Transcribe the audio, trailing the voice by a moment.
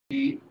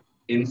the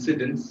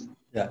incidents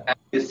and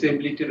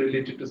disability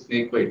related to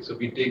snakebite. So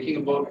we're taking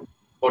about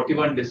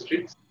 41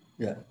 districts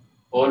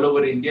all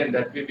over India, and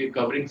that way we're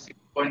covering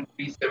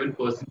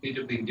 6.37%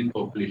 of the Indian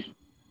population.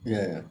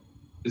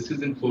 This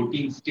is in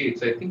 14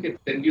 states. I think I'd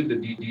send you the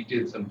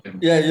details sometime.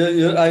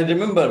 I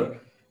remember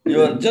you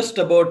were just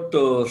about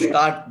to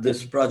start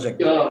this project.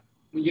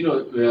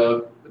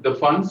 The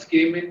funds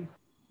came in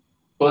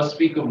first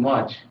week of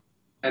March,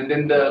 and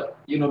then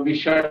we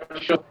shut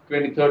shop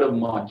 23rd of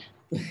March.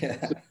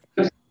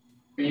 So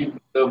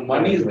the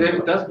money is there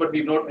with us, but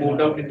we've not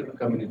moved out into the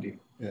community.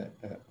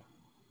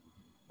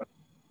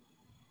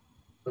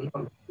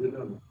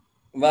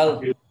 Well,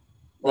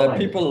 the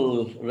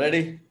people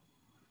ready?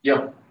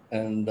 Yeah.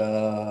 And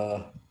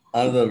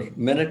another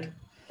minute.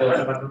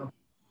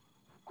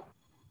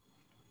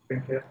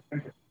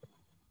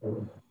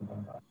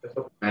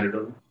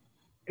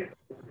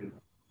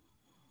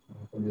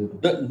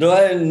 Do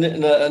I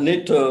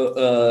need to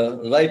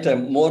write a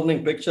morning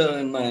picture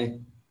in my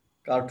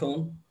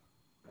cartoon?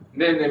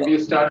 Then we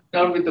start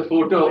out with the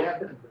photo.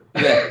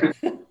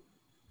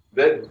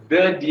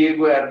 The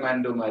Diego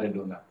Armando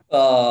Maradona.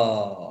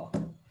 Oh,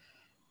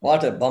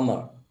 what a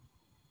bummer.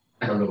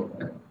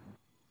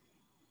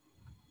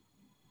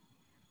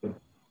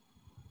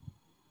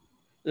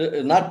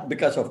 Not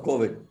because of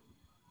COVID.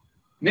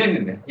 No.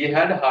 He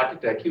had a heart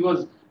attack. He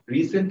was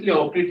recently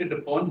operated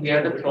upon. He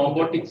had a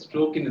thrombotic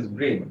stroke in his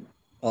brain.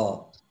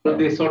 Oh. So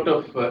they sort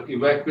of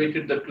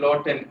evacuated the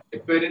clot, and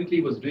apparently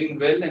he was doing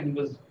well, and he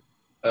was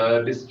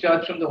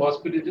discharged from the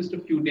hospital just a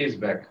few days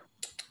back.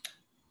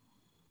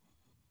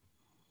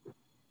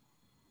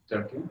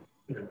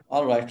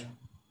 All right.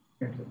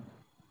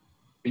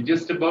 We're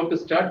just about to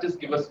start. Just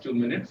give us 2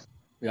 minutes.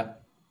 Yeah.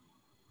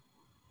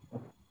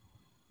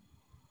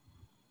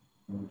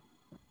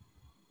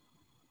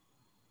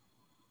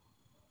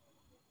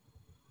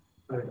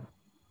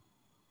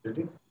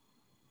 Ready?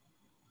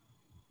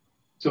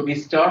 So we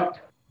start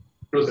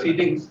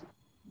proceedings.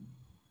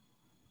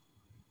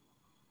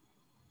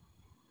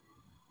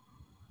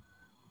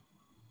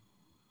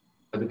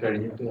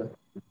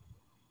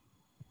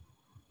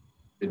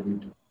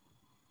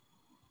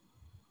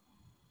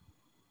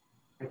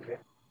 Okay.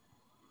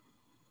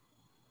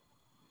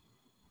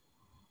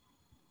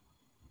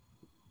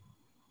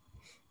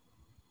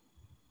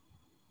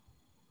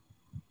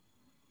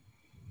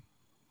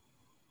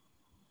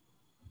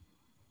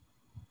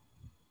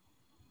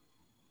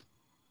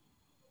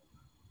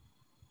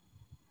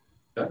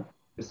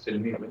 Just tell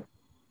me when.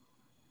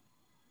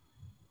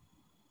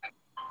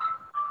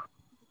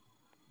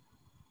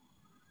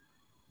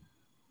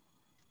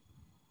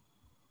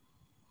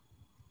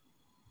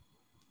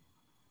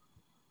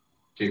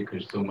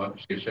 Shekhar, so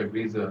much.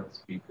 Shekhar is a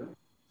speaker.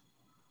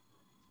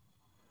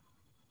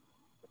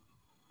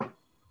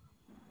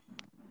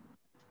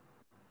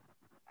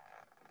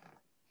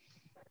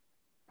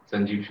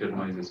 Sanjeev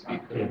Sharma is a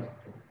speaker.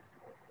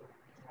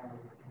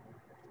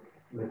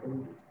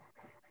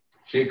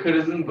 Shekhar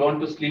hasn't gone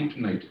to sleep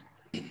tonight.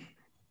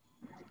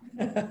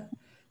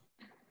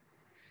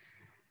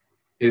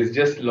 He's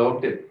just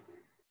logged it.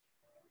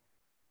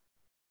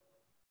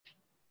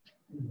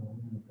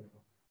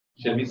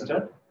 Shall we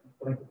start?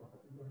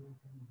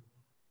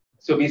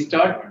 So we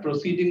start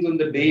proceedings on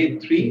the day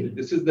 3.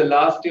 This is the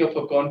last day of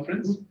our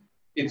conference.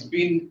 It's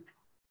been,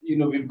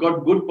 we've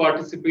got good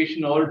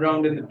participation all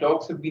around, and the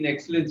talks have been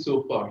excellent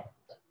so far.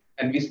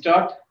 And we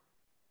start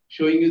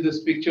showing you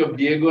this picture of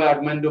Diego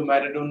Armando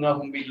Maradona,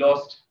 whom we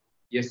lost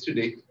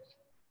yesterday.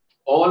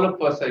 All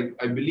of us,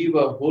 I believe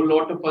a whole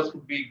lot of us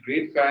would be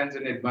great fans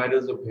and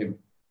admirers of him.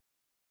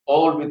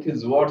 All with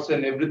his warts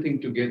and everything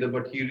together,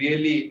 but he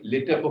really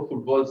lit up a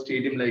football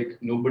stadium like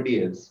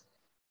nobody else.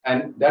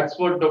 And that's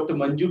what Dr.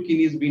 Manju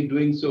Kini has been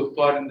doing so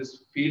far in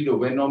this field of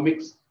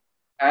venomics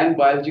and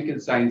biological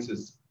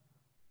sciences.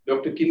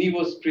 Dr. Kini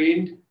was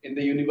trained in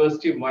the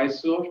University of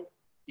Mysore.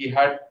 He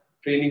had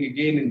training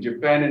again in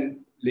Japan and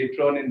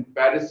later on in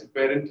Paris,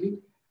 apparently.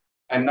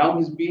 And now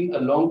he's been a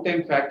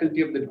long-time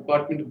faculty of the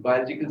Department of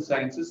Biological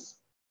Sciences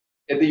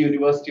at the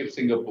University of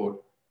Singapore.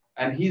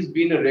 And he's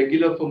been a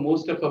regular for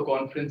most of our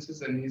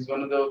conferences, and he's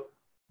one of the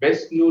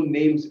best-known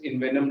names in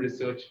venom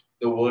research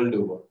the world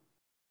over.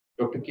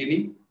 Dr.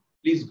 Kini,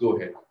 please go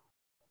ahead.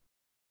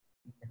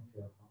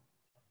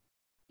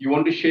 You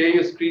want to share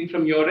your screen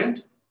from your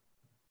end?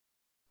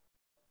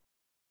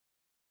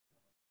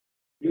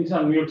 Please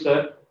unmute,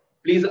 sir.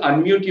 Please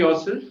unmute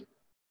yourself.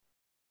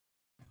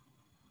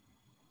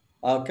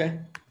 Okay.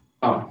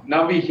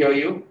 Now we hear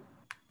you.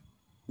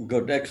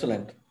 Good,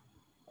 excellent.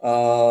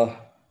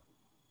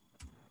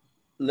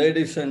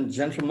 Ladies and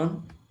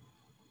gentlemen,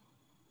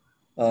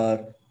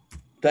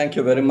 thank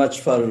you very much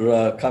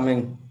for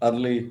coming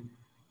early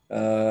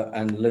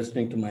and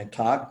listening to my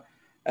talk.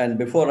 And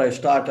before I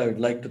start, I would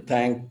like to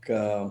thank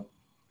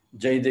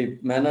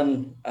Jaideep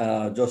Menon,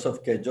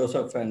 Joseph K.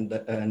 Joseph, and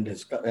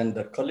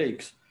the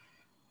colleagues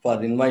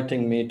for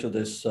inviting me to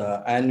this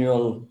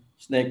annual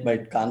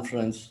Snakebite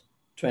Conference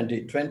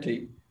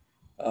 2020.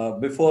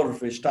 Before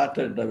we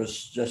started, I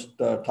was just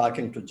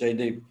talking to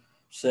Jaideep,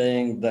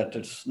 saying that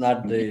it's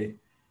not the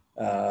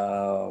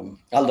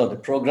Although the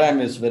program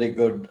is very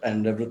good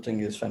and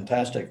everything is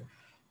fantastic,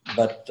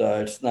 but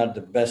it's not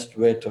the best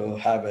way to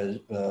have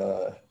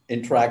a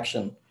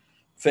interaction.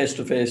 Face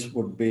to face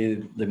would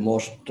be the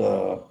most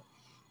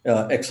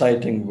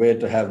exciting way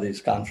to have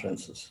these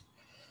conferences.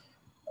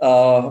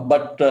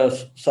 But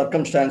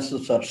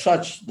circumstances are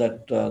such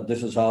that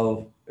this is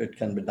how it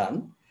can be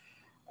done.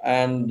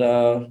 And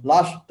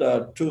last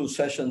two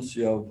sessions,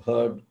 you have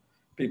heard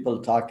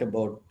people talk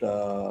about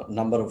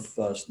number of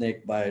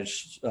snake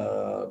bites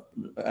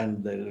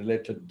and the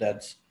related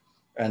deaths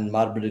and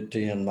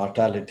morbidity and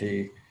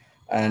mortality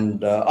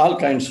and all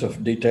kinds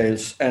of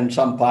details. And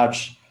some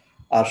parts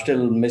are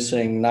still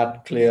missing,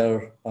 not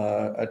clear,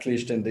 at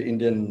least in the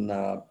Indian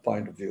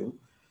point of view.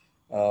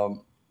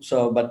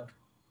 But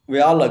we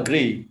all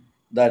agree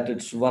that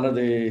it's one of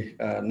the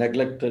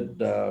neglected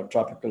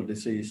tropical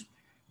disease,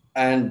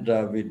 and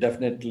we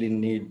definitely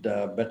need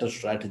a better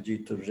strategy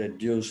to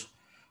reduce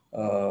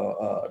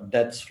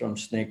deaths from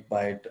snake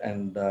bite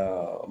and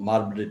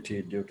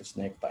morbidity due to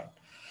snake bite.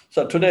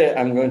 So today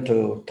I'm going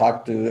to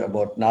talk to you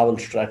about novel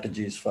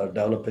strategies for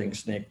developing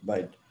snake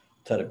bite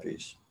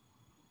therapies.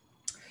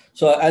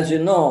 So as you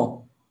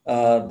know,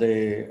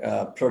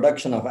 the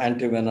production of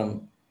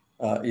antivenom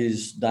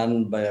is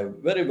done by a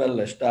very well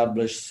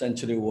established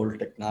century-old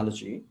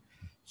technology.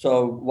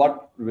 So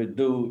what we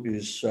do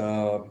is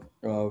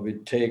we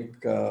take,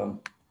 give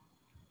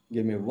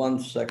me 1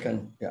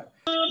 second, yeah.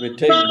 We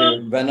take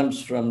the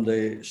venoms from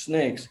the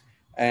snakes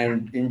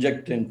and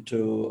inject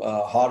into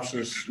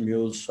horses,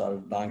 mules, or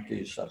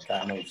donkeys, or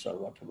camels, or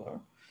whatever.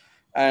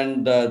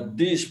 And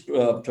these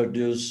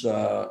produce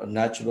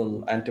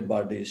natural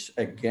antibodies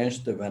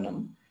against the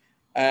venom.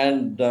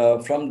 And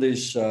from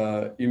these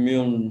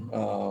immune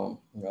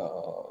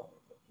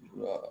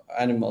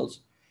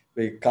animals,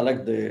 we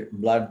collect the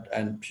blood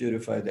and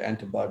purify the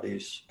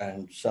antibodies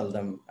and sell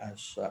them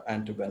as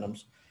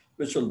antivenoms,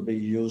 which will be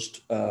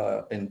used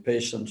in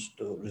patients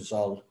to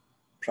resolve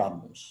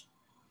problems.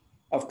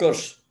 Of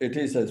course, it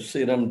is a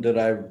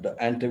serum-derived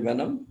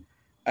antivenom,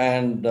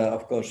 and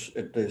of course,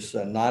 it is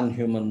a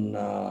non-human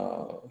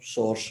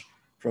source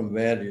from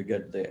where you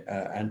get the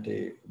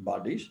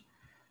antibodies.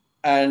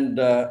 And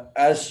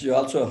as you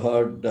also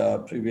heard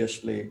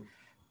previously,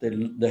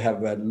 they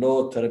have a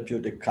low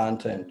therapeutic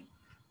content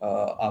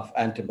of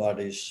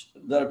antibodies.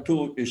 There are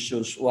two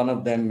issues. One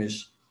of them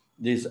is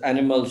these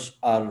animals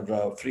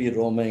are free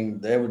roaming.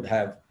 They would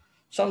have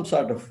some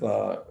sort of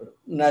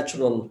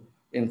natural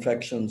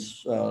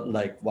infections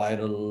like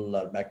viral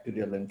or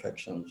bacterial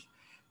infections,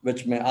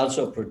 which may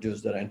also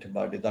produce their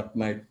antibody that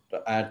might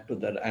add to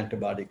their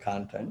antibody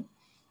content.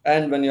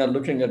 And when you're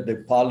looking at the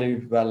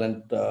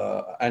polyvalent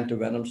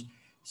antivenoms,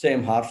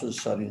 same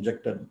horses are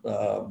injected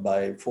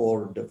by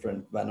 4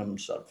 different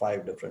venoms or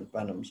 5 different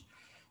venoms.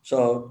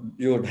 So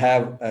you would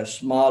have a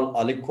small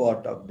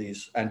aliquot of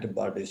these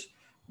antibodies,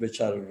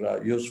 which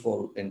are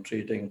useful in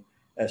treating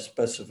a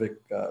specific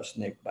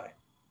snake bite.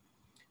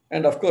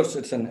 And of course,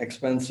 it's an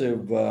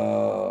expensive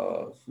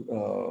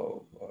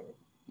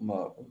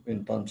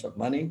in terms of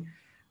money,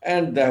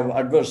 and they have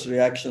adverse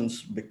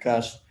reactions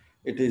because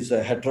it is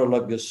a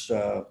heterologous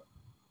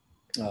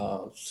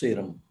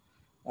serum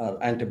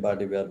or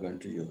antibody we are going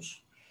to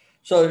use.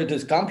 So it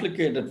is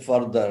complicated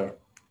further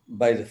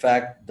by the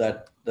fact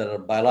that there are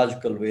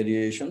biological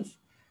variations.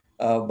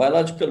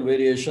 Biological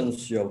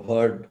variations, you have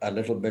heard a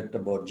little bit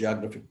about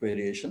geographic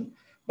variation,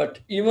 but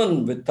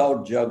even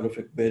without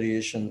geographic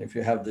variation, if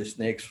you have the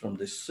snakes from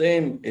the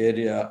same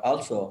area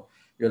also,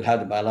 you'll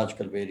have the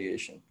biological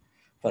variation.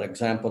 For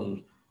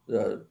example,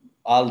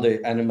 all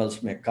the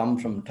animals may come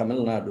from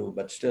Tamil Nadu,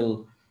 but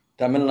still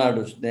Tamil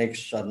Nadu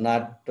snakes are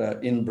not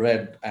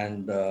inbred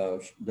and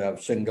they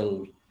have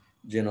single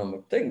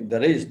genomic thing.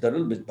 There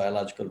will be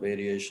biological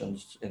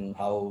variations in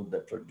how they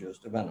produce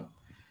the venom.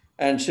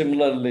 And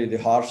similarly, the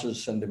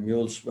horses and the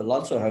mules will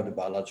also have the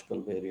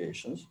biological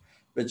variations,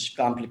 which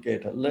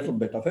complicate a little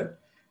bit of it.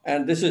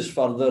 And this is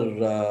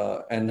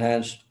further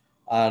enhanced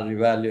or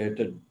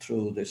evaluated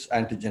through this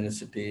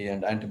antigenicity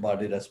and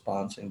antibody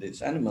response in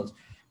these animals.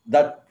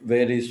 That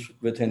varies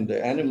within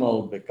the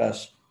animal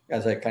because,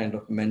 as I kind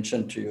of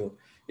mentioned to you,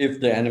 if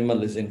the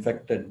animal is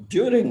infected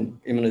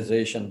during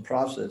immunization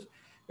process,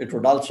 it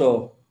would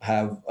also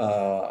have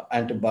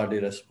antibody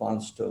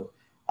response to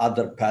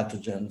other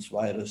pathogens,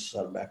 virus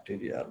or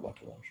bacteria or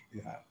whatever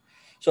you have.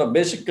 So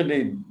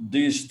basically,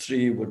 these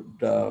three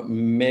would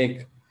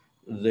make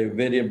the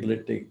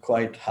variability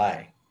quite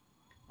high,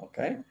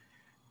 okay?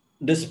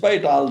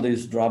 Despite all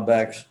these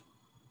drawbacks,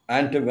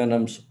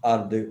 antivenoms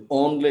are the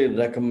only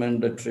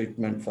recommended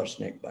treatment for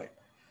snakebite.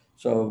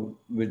 So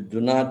we do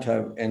not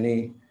have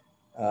any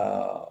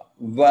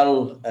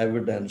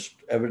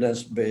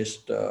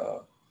evidence-based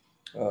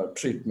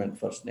treatment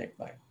for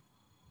snakebite.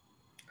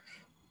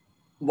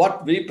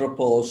 What we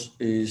propose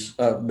is,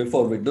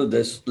 before we do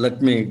this,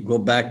 let me go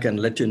back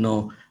and let you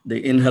know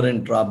the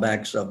inherent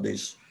drawbacks of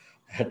these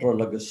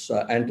heterologous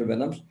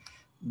antivenoms.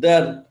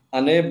 They're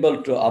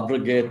unable to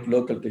abrogate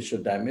local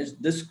tissue damage.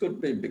 This could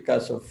be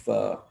because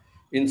of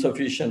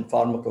insufficient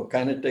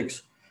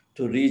pharmacokinetics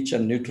to reach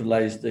and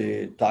neutralize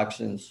the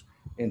toxins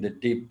in the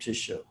deep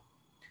tissue.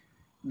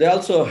 They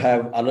also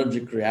have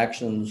allergic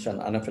reactions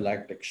and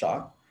anaphylactic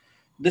shock.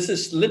 This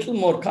is little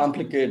more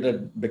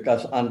complicated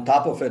because on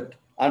top of it,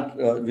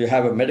 we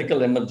have a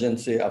medical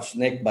emergency of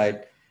snake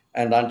bite,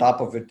 and on top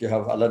of it, you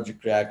have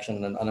allergic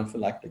reaction and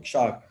anaphylactic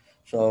shock.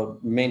 So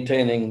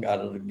maintaining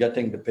or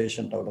getting the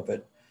patient out of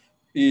it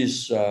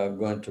is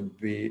going to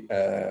be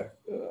a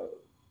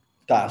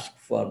task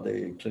for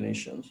the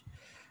clinicians.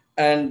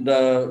 And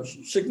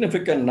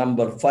significant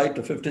number, 5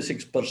 to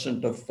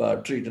 56%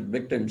 of treated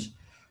victims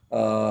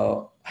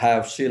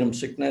have serum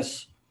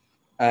sickness.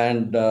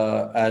 And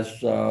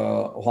as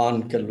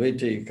Juan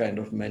Calviti kind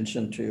of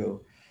mentioned to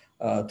you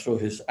through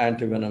his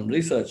antivenom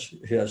research,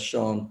 he has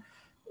shown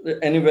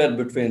anywhere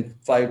between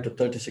 5 to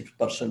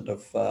 36%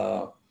 of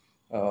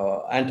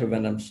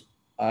antivenoms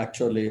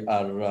actually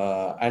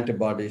are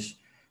antibodies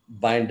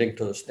binding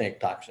to snake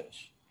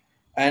toxins.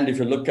 And if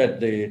you look at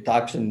the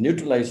toxin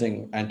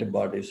neutralizing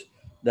antibodies,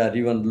 they're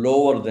even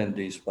lower than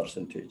these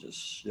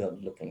percentages you're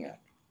looking at.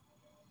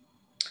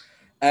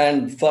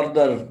 And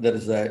further, there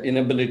is an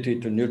inability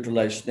to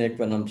neutralize snake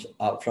venoms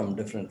from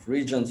different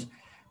regions.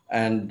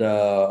 And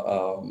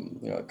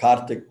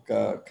Karthik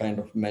kind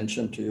of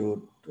mentioned to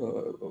you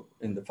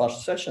in the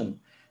first session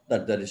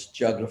that there is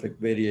geographic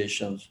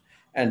variations.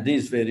 And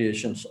these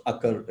variations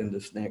occur in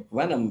the snake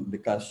venom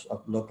because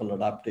of local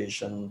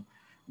adaptation,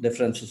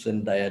 differences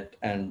in diet,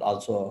 and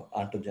also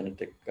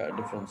ontogenetic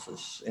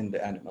differences in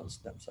the animals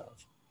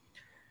themselves.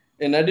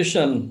 In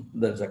addition,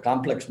 there's a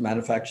complex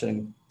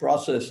manufacturing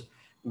process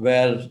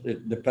where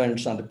it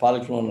depends on the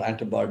polyclonal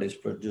antibodies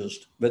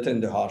produced within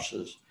the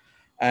horses.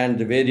 And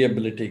the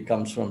variability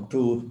comes from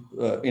two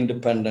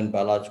independent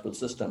biological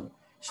systems,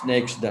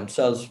 snakes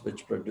themselves,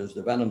 which produce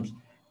the venoms,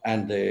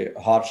 and the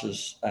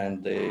horses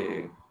and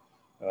the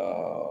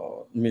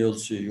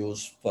mules you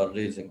use for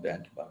raising the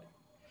antibody.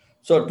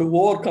 So to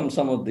overcome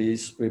some of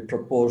these, we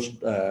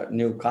proposed a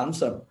new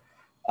concept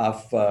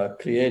of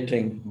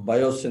creating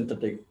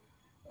biosynthetic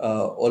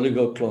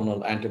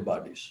oligoclonal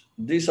antibodies.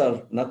 These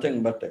are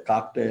nothing but a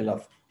cocktail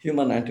of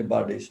human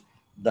antibodies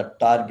that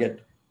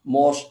target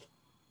most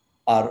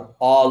or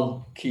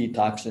all key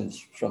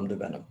toxins from the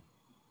venom.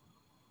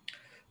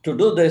 To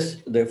do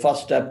this, the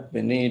first step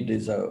we need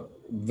is a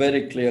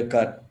very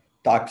clear-cut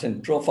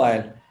toxin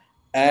profile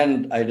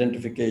and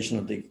identification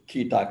of the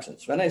key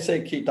toxins. When I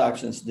say key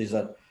toxins, these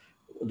are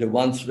the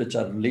ones which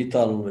are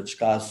lethal, which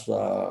cause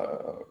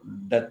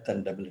death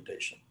and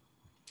debilitation.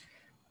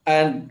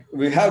 And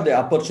we have the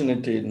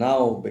opportunity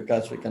now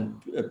because we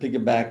can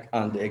piggyback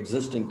on the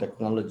existing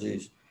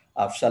technologies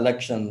of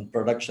selection,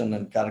 production,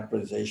 and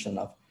characterization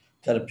of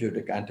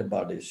therapeutic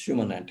antibodies,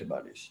 human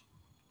antibodies.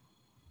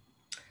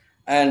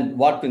 And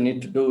what we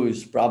need to do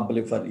is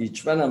probably for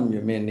each venom,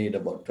 you may need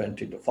about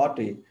 20 to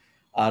 40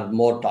 or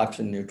more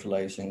toxin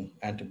neutralizing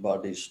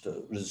antibodies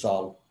to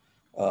resolve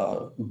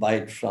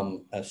bite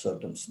from a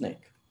certain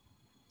snake.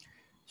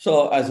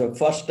 So as a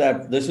first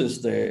step, this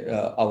is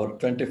our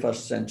 21st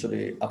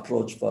century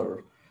approach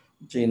for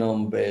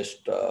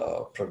genome-based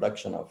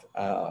production of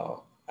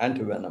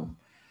antivenom.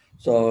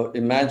 So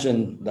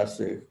imagine that's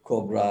a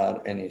cobra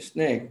or any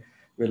snake.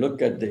 We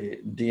look at the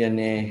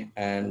DNA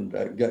and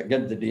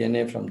get the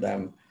DNA from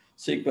them,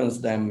 sequence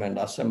them and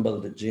assemble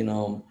the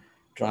genome,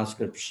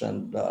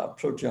 transcription,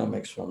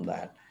 proteomics from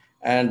that.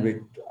 And we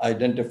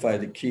identify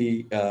the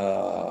key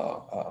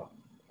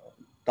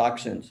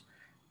toxins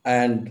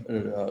and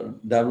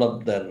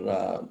develop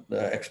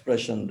their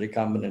expression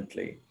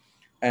recombinantly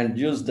and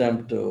use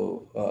them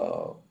to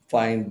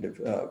find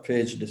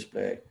phage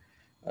display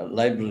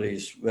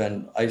libraries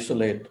when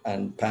isolate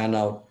and pan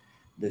out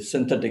the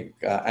synthetic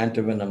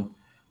antivenom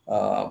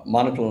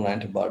monoclonal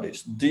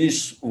antibodies.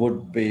 These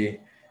would be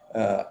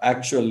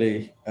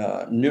actually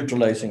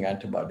neutralizing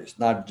antibodies,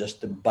 not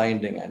just the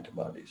binding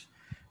antibodies.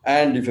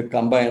 And if you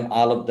combine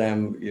all of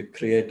them, you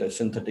create a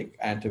synthetic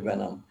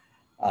antivenom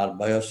or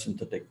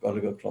biosynthetic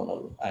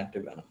oligoclonal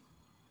antivenom.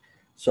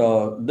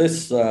 So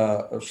this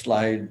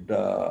slide,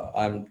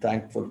 I'm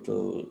thankful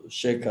to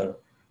Shekhar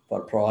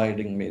for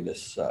providing me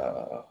this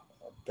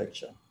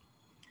picture.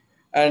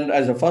 And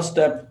as a first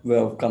step, we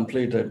have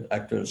completed,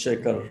 actually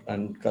Shekhar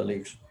and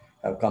colleagues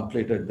have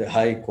completed the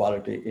high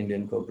quality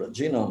Indian cobra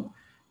genome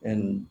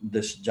in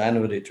this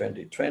January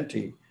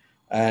 2020,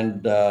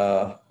 and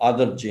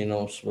other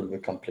genomes will be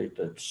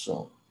completed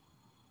soon.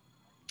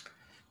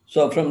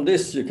 So from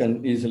this, you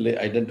can easily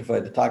identify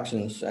the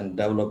toxins and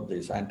develop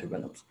these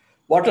antivenoms.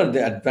 What are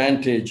the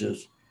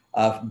advantages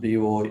of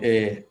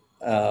BOA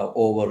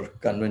over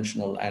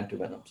conventional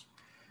antivenoms?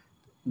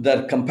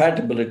 Their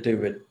compatibility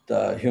with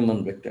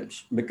human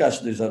victims,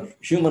 because these are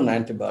human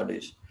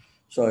antibodies.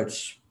 So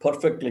it's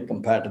perfectly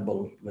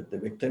compatible with the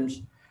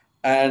victims.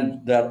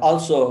 And they're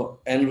also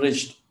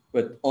enriched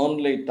with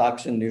only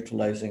toxin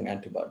neutralizing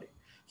antibody.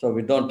 So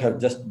we don't have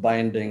just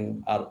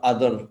binding or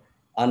other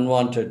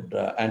unwanted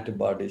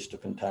antibodies to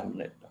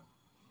contaminate them.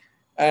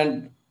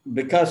 And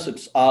because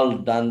it's all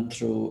done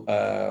through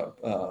a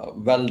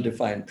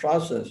well-defined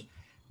process,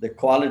 the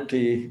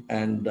quality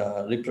and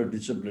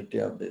reproducibility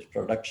of this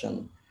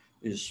production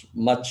is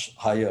much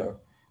higher,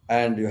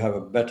 and you have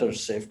a better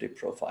safety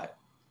profile.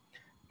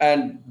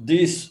 And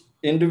these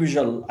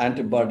individual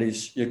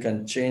antibodies, you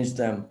can change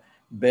them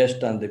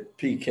based on the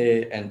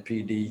PK and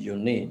PD you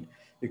need.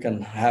 You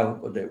can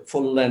have the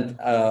full length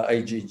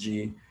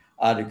IgG,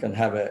 or you can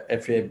have a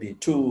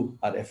FAB2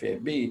 or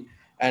FAB,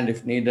 and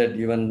if needed,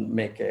 even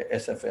make a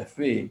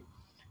SFFV,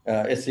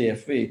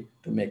 SCFV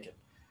to make it.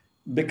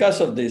 Because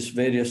of these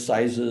various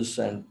sizes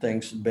and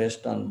things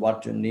based on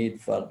what you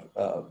need for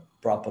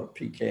proper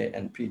PK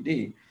and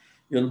PD,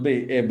 you'll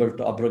be able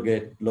to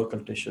abrogate local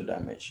tissue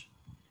damage.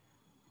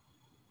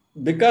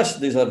 Because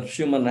these are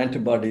human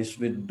antibodies,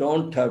 we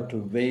don't have to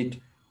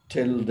wait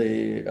till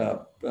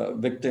the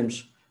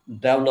victims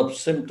develop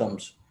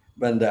symptoms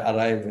when they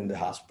arrive in the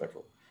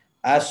hospital.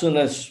 As soon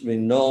as we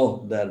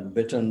know they're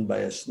bitten by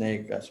a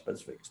snake, a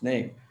specific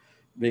snake,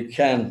 we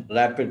can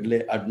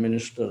rapidly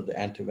administer the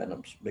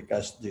antivenoms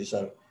because these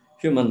are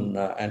human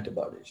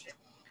antibodies.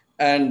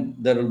 And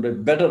there will be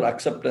better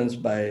acceptance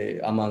by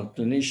among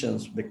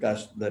clinicians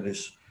because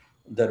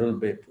there will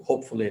be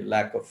hopefully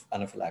lack of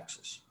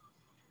anaphylaxis.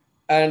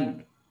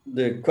 And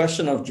the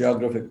question of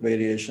geographic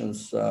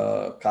variations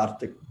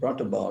Karthik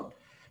brought about,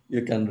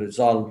 you can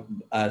resolve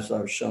as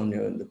I've shown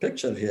you in the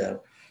picture here.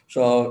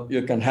 So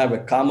you can have a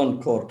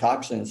common core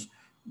toxins,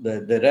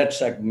 the red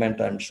segment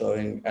I'm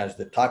showing as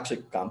the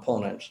toxic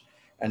components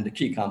and the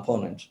key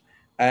components,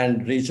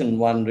 and region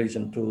 1,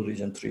 region 2,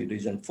 region 3,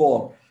 region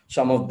 4.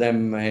 Some of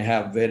them may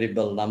have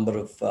variable number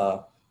of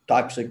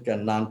toxic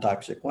and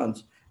non-toxic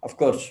ones. Of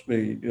course,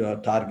 we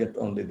target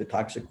only the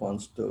toxic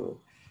ones to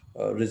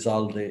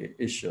resolve the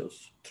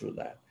issues through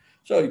that.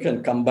 So you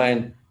can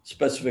combine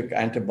specific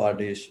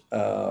antibodies,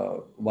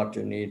 what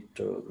you need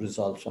to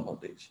resolve some of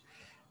these.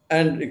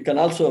 And it can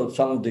also,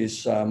 some of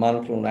these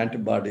monoclonal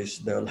antibodies,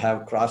 they will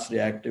have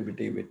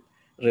cross-reactivity with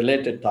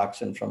related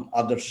toxin from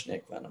other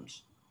snake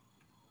venoms.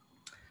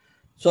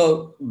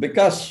 So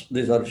because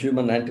these are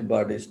human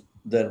antibodies,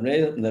 there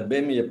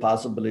may be a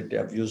possibility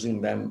of using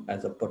them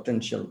as a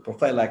potential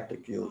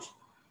prophylactic use.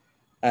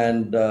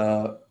 And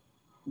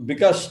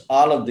because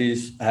all of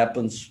these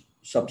happens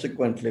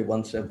subsequently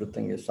once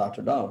everything is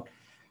sorted out,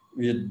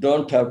 you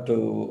don't have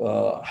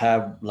to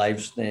have live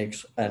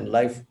snakes, and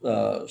live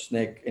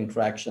snake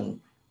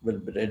interaction will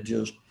be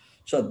reduced.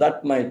 So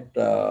that might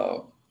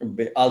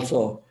be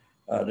also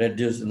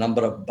reduce the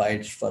number of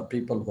bites for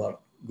people who are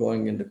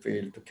going in the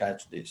field to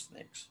catch these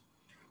snakes.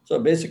 So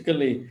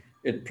basically,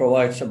 it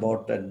provides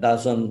about a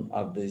dozen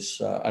of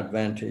these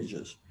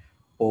advantages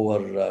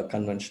over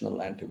conventional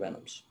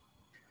antivenoms.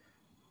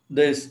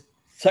 This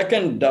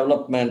second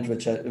development,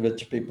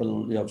 which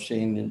people have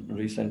seen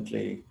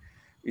recently,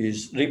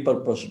 is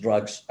repurposed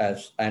drugs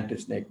as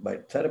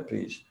anti-snakebite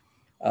therapies.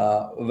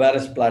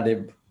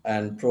 Varispladib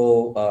and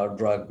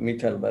pro-drug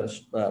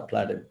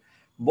methyl-varispladib,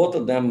 both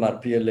of them are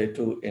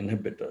PLA2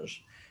 inhibitors.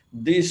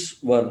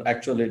 These were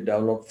actually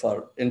developed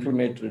for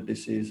inflammatory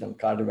disease and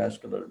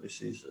cardiovascular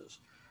diseases.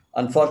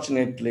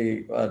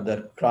 Unfortunately,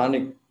 their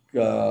chronic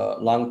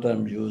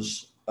long-term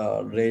use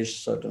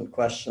raised certain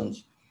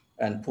questions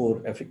and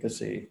poor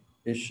efficacy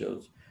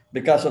issues.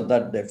 Because of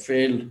that, they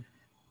failed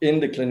in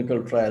the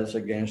clinical trials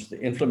against the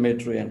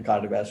inflammatory and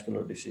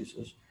cardiovascular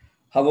diseases.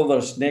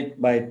 However,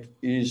 Snakebite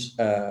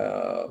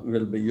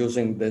will be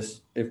using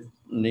this if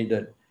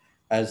needed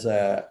as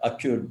an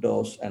acute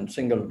dose and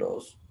single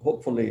dose.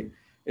 Hopefully,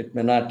 it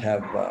may not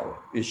have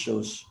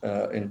issues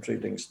in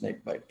treating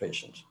snakebite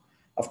patients.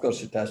 Of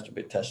course, it has to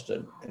be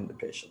tested in the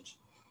patients.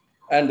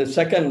 And the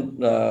second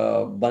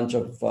bunch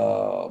of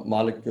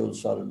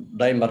molecules are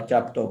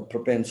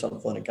dimercaptopropane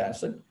sulfonic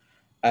acid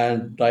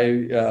and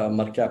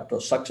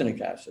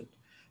dimercaptosuccinic acid.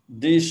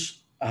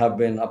 These have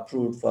been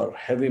approved for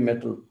heavy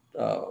metal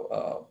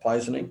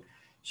poisoning.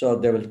 So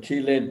they will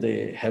chelate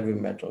the heavy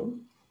metal.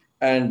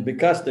 And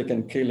because they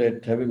can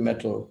chelate heavy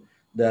metal,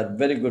 they are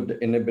very good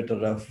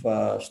inhibitor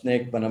of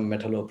snake venom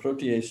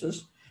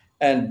metalloproteases.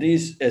 And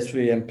these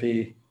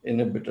SVMP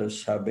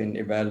inhibitors have been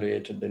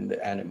evaluated in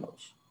the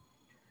animals.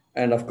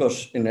 And of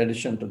course, in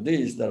addition to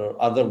these, there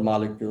are other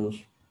molecules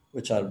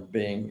which are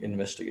being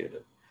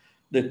investigated.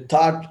 The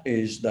thought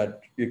is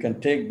that you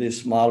can take this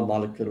small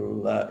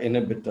molecule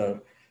inhibitor,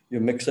 you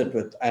mix it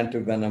with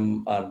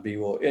antivenom or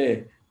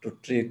BOA to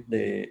treat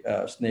the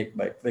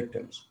snakebite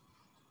victims.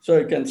 So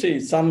you can see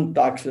some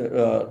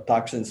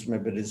toxins may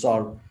be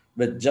resolved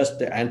with just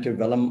the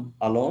antivenom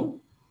alone,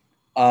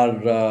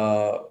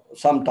 or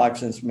some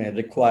toxins may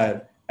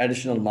require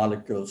additional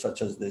molecules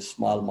such as the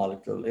small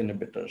molecule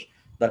inhibitors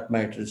that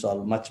might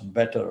resolve much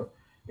better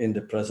in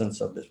the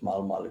presence of the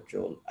small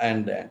molecule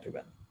and the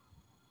antivenom.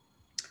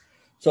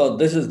 So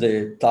this is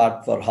the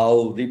thought for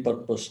how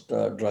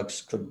repurposed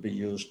drugs could be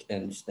used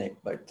in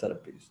snakebite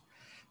therapies.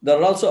 There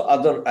are also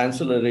other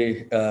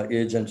ancillary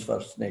agents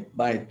for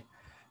snakebite.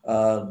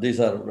 These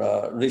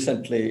are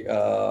recently,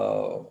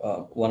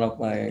 one of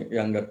my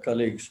younger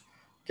colleagues,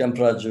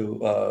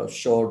 Kempraju,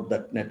 showed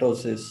that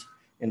netosis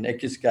in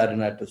Echis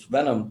carinatus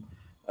venom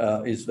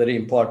is very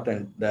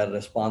important. They're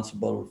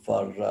responsible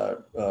for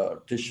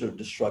tissue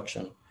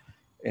destruction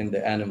in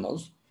the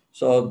animals.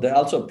 So they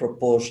also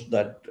proposed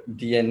that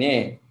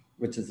DNA,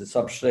 which is the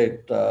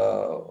substrate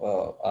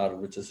or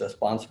which is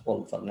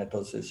responsible for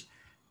netosis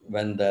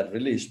when they're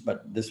released,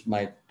 but this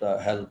might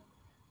help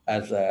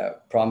as a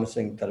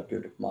promising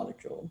therapeutic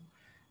molecule.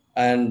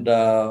 And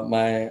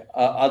my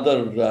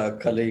other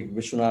colleague,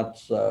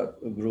 Vishwanath's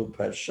group,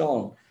 has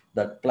shown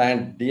that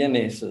plant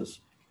DNases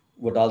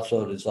would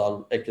also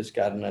resolve Echis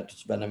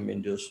carinatus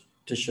venom-induced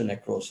tissue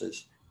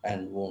necrosis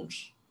and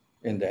wounds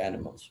in the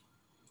animals.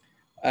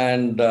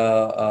 And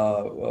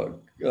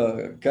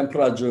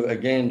Kempraju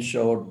again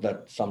showed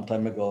that some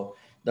time ago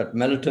that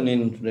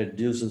melatonin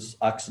reduces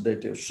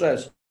oxidative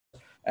stress,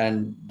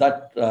 and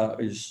that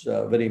is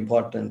very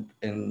important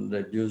in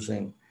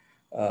reducing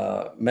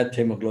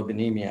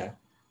methemoglobinemia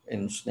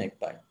in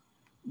snakebite.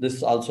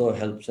 This also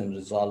helps in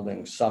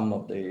resolving some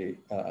of the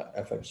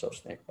effects of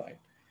snakebite.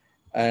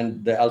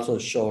 And they also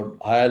showed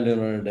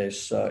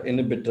hyaluronidase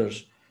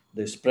inhibitors,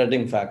 the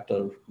spreading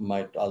factor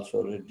might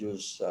also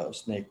reduce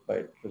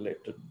snakebite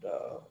related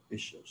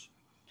issues.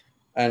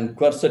 And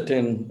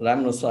quercetin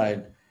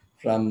rhamnoside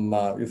from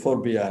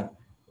euphorbia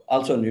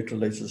also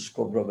neutralizes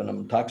cobra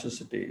venom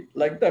toxicity.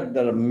 Like that,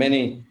 there are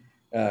many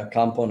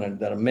components,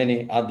 there are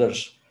many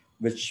others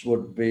which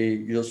would be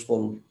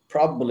useful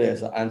probably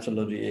as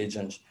ancillary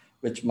agents,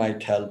 which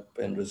might help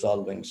in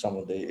resolving some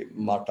of the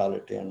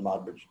mortality and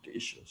morbidity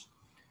issues.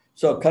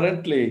 So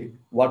currently,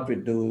 what we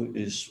do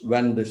is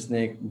when the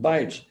snake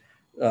bites,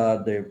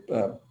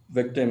 the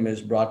victim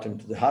is brought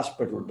into the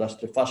hospital. That's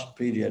the first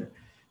period.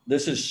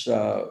 This is,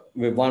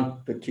 we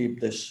want to keep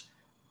this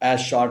as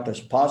short as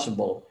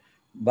possible,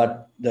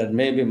 but there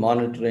may be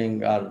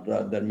monitoring or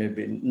there may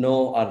be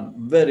no or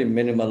very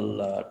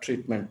minimal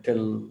treatment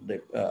till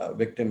the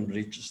victim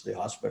reaches the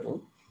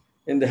hospital.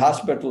 In the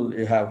hospital,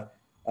 you have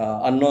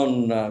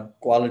unknown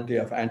quality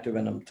of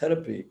antivenom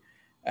therapy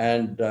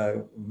and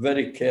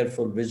very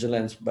careful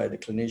vigilance by the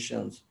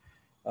clinicians.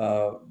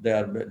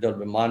 They'll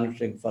be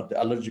monitoring for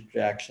the allergic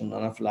reaction,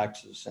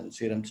 anaphylaxis, and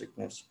serum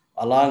sickness,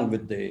 along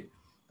with the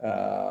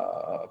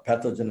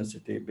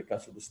pathogenicity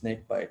because of the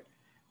snake bite.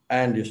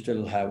 And you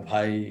still have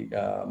high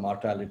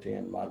mortality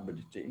and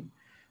morbidity.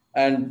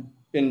 And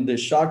in the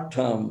short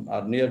term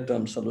or near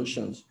term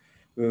solutions,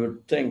 we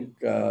would think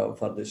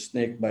for the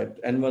snake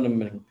bite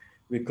envenoming,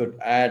 we could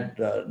add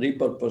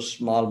repurposed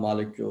small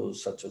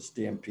molecules such as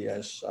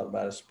DMPS or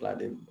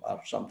varispladin or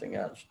something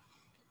else.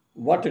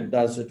 What it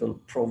does, it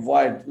will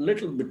provide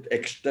little bit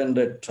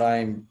extended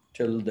time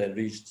till they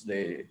reach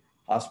the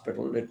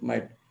hospital. It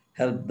might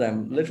help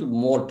them little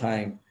more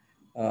time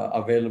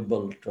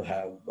available to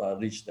have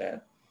reached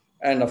there.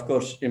 And of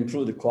course,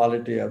 improve the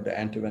quality of the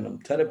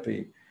antivenom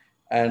therapy.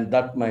 And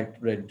that might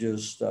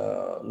reduce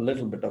a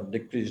little bit of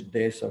decreased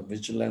days of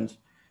vigilance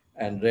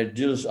and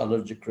reduce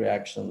allergic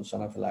reactions,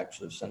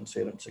 anaphylaxis, and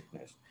serum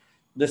sickness.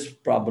 This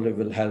probably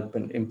will help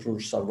in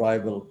improve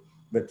survival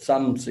with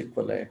some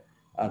sequelae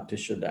and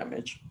tissue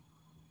damage.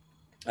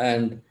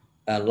 And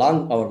our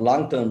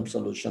long-term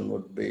solution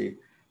would be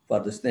for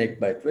the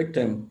snake bite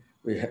victim,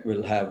 we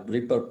will have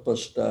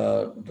repurposed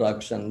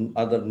drugs and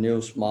other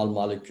new small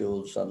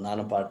molecules or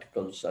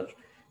nanoparticles or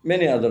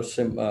many other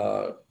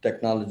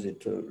technology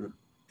to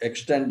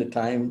extend the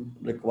time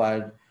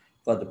required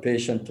for the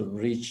patient to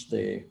reach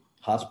the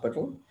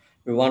hospital.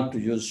 We want to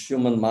use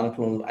human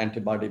monoclonal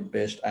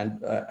antibody-based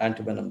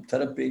antivenom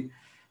therapy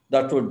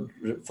that would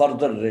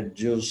further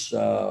reduce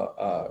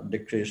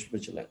decreased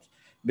vigilance.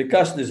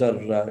 Because these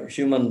are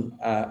human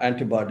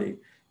antibody,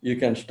 you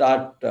can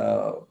start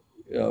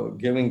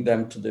giving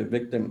them to the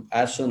victim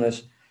as soon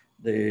as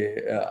they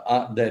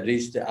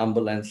reach the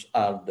ambulance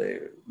or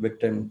the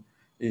victim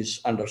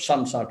is under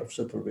some sort of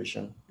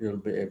supervision. You'll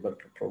be able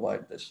to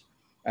provide this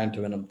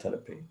antivenom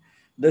therapy.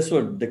 This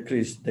would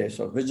decrease days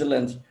of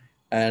vigilance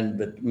and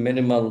with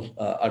minimal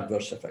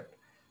adverse effect.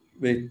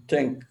 We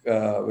think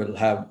we'll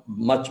have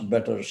much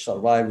better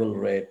survival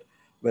rate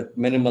with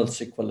minimal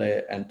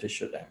sequelae and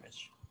tissue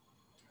damage.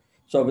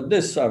 So with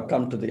this, I've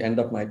come to the end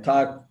of my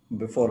talk.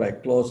 Before I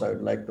close, I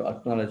would like to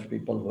acknowledge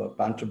people who have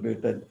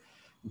contributed.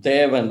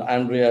 Dave and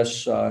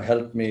Andreas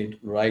helped me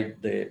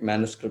write the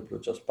manuscript,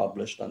 which was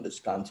published on this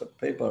concept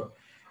paper.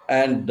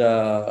 And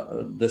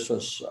this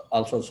was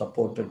also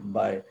supported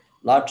by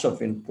lots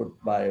of input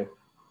by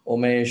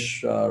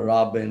Umesh,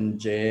 Robin,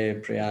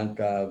 Jay,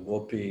 Priyanka,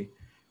 Gopi,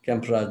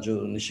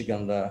 Kempraju,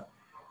 Nishigandha,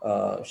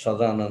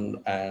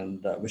 Sadanand,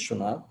 and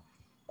Vishwanath.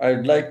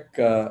 I'd like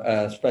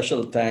a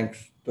special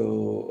thanks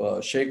to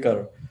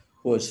Shekhar,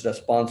 who is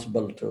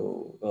responsible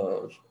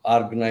to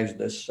organize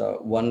this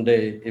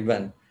one-day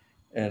event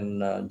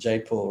in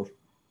Jaipur.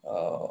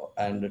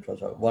 And it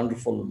was a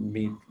wonderful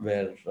meet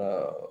where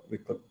we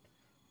could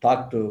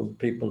talk to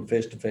people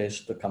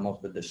face-to-face to come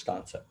up with this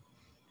concept.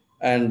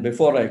 And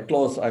before I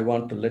close, I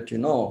want to let you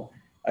know,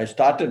 I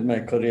started my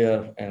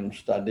career in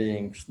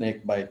studying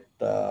snakebite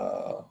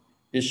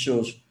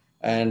issues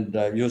and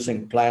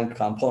using plant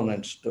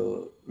components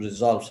to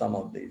resolve some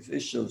of these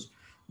issues,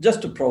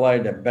 just to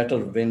provide a better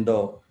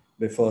window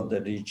before they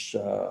reach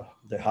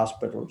the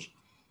hospitals.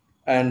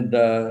 And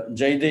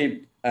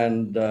Jaideep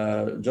and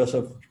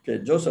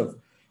Joseph,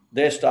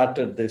 they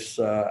started this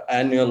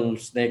annual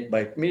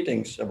Snakebite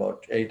meetings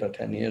about 8 or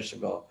 10 years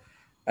ago.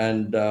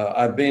 And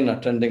I've been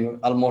attending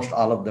almost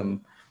all of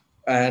them.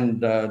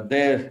 And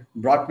they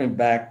brought me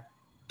back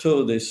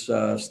to this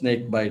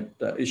snakebite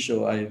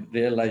issue. I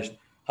realized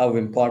how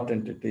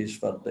important it is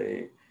for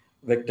the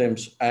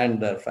victims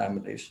and their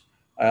families.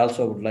 I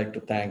also would like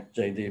to thank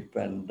Jaideep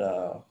and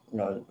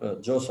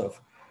Joseph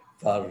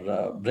for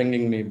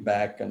bringing me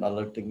back and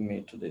alerting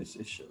me to these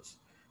issues.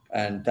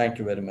 And thank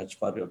you very much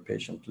for your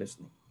patient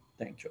listening.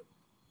 Thank you.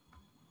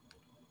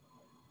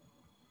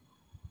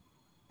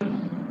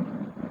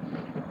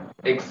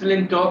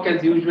 Excellent talk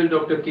as usual,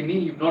 Dr. Kinney.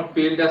 You've not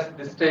failed us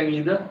this time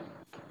either.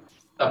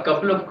 A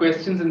couple of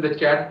questions in the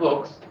chat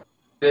box.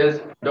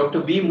 There's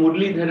Dr. V.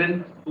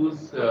 Muralidharan,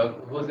 who's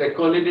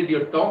accoladed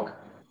your talk,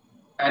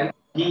 and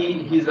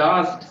he's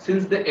asked,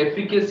 since the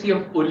efficacy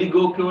of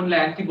oligoclonal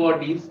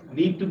antibodies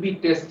need to be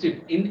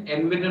tested in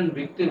envenom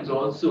victims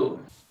also,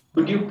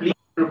 could you please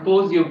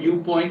propose your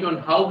viewpoint on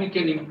how we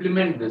can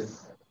implement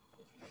this?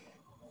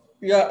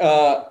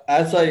 Yeah,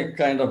 as I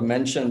kind of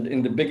mentioned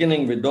in the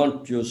beginning, we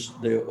don't use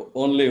the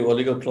only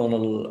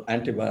oligoclonal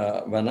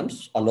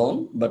antivenoms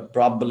alone, but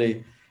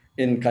probably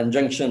in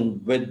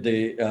conjunction with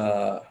the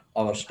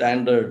our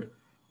standard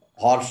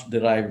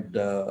horse-derived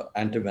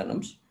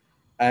antivenoms,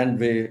 and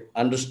we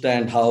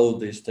understand how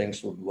these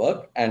things would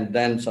work, and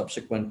then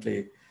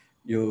subsequently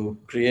you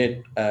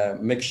create a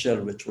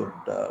mixture which would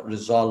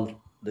resolve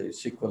the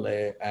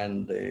sequelae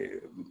and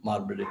the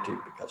morbidity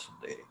because of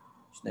the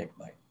snake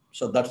bite.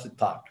 So that's the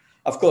thought.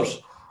 Of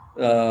course,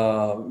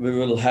 we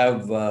will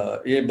have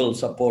able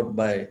support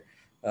by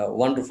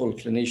wonderful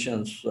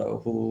clinicians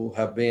who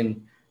have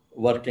been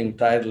working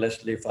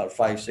tirelessly for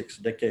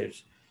 5-6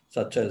 decades,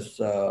 such as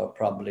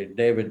probably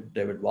David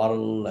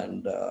Warrell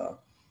and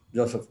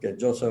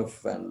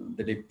Joseph and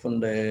Dilip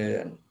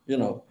Punde, and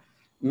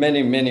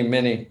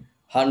many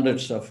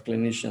hundreds of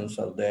clinicians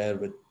are there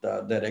with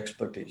their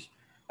expertise.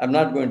 I'm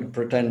not going to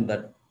pretend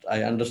that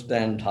I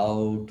understand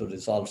how to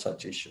resolve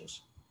such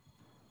issues.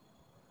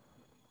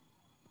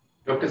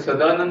 Dr.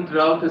 Sadanand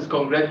Raut has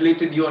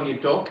congratulated you on your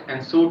talk,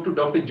 and so to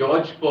Dr.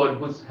 George Paul,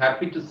 who's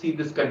happy to see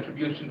this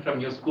contribution from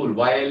your school,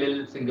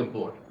 YLL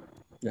Singapore.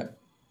 Yeah.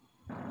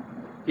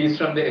 He's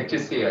from the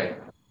HSAI.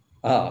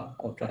 Ah,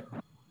 okay.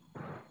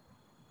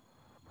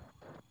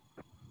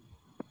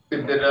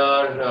 If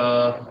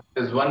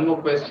there's one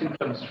more question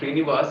from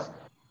Srinivas.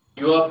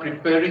 You are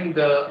preparing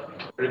the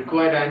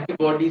required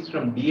antibodies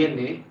from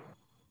DNA-based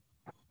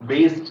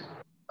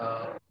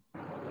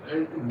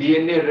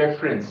DNA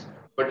reference.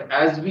 But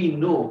as we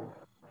know,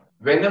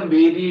 venom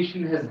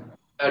variation has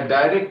a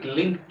direct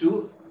link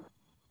to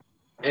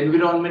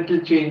environmental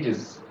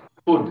changes,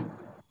 food,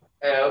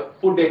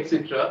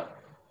 etc.,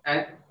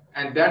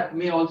 and that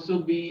may also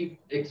be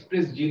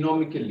expressed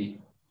genomically.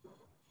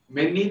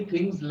 Many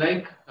things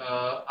like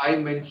I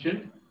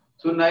mentioned.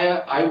 So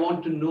now I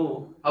want to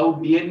know how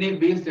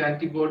DNA-based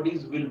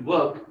antibodies will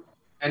work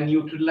and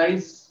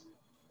neutralize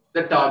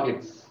the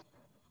targets.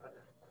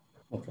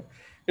 Okay.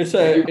 It's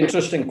an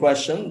interesting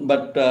question,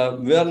 but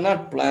we are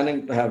not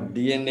planning to have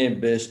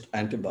DNA-based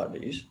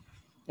antibodies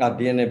or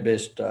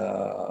DNA-based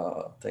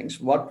things.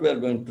 What we are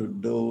going to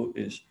do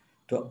is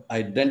to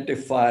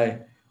identify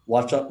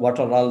what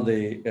are all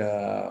the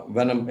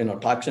venom,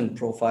 toxin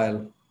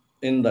profile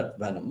in that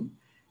venom.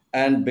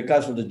 And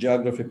because of the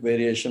geographic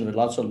variation, we'll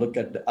also look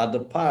at the other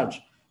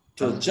parts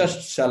to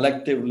just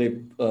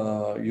selectively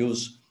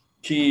use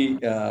key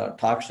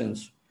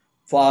toxins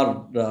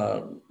for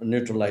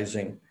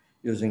neutralizing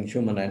using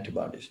human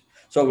antibodies.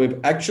 So we've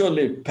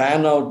actually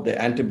pan out the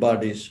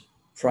antibodies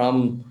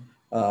from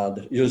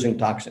using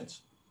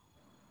toxins.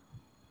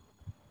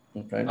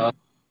 Okay.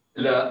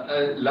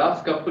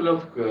 Last couple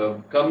of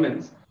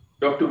comments.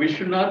 Dr.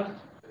 Vishwanath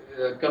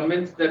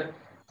comments that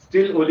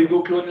still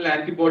oligoclonal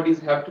antibodies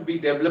have to be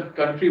developed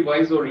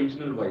country-wise or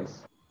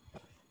regional-wise.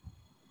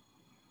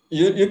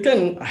 You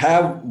can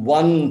have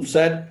one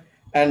set,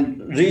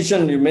 and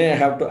region you may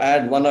have to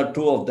add one or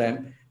two of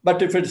them.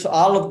 But if it's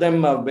all of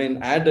them have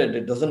been added,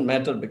 it doesn't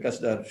matter because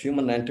they're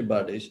human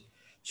antibodies.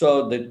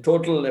 So the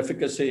total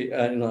efficacy,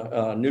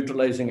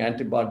 neutralizing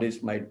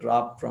antibodies might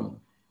drop from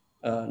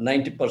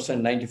 90%,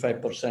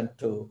 95%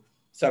 to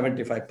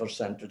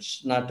 75%.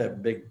 It's not a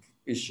big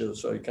issue.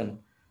 So you can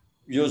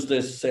use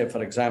this, say,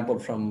 for example,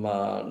 from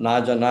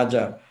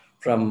Naja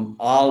from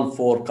all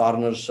 4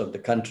 corners of the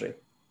country,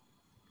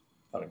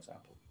 for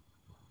example.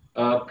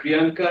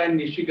 Priyanka and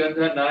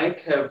Nishigandha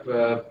Naik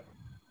have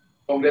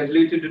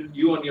congratulated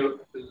you on your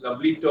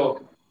lovely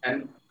talk.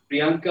 And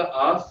Priyanka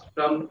asked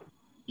from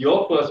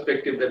your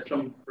perspective, that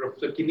from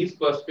Professor Kinney's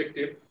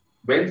perspective,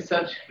 when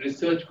such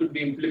research could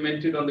be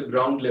implemented on the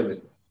ground level,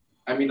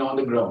 on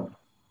the ground.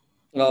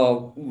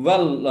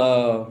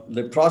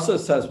 The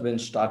process has been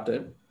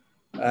started.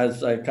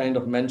 As I kind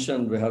of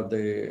mentioned, we have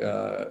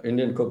the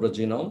Indian cobra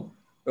genome.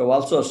 We've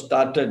also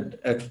started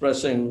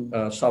expressing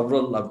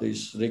several of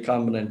these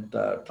recombinant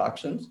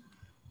toxins.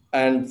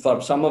 And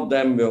for some of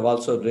them, we have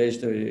also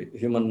raised the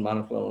human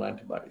monoclonal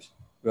antibodies.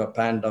 We have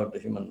panned out the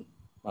human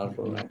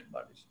monoclonal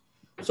antibodies.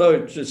 So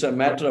it's a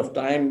matter of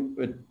time.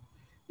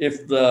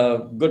 If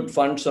the good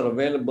funds are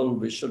available,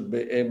 we should be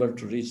able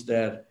to reach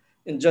there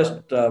in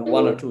just 1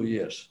 or 2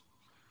 years.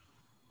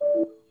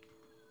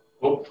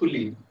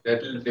 Hopefully,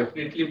 that will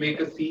definitely make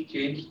a sea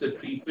change the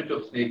treatment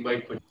of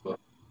snakebite for sure.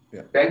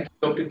 Yeah. Thank you,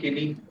 Dr.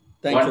 Kinney.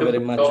 Thank you very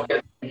much. Talk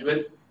as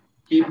usual.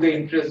 Keep the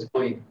interest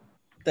going.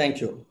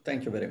 Thank you.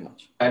 Thank you very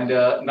much. And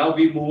now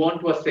we move on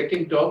to our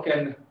second talk.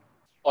 And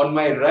on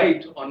my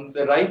right, on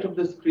the right of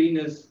the screen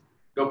is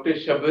Dr.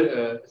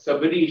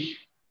 Sabarish.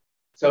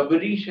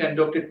 Sabarish and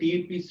Dr.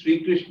 T.P.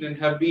 Srikrishnan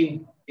have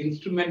been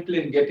instrumental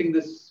in getting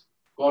this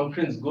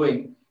conference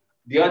going.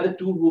 They are the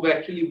two who've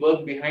actually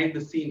worked behind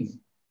the scenes.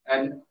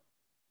 And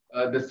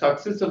the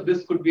success of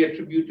this could be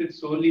attributed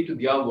solely to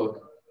their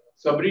work.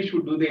 Sabarish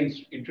would do the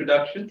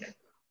introductions. Yes.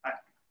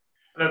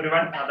 Hello,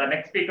 everyone. The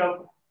next speaker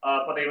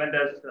for the event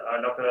is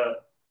Dr.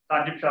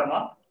 Sanjeev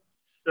Sharma.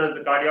 He is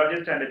the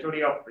cardiologist and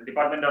HOD of the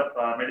Department of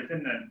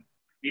Medicine and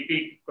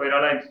BP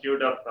Koirala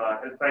Institute of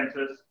Health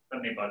Sciences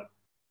from Nepal.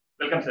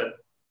 Welcome, sir.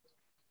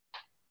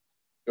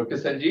 Dr.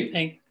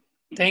 Sanjeev.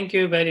 Thank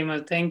you very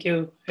much. Thank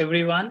you,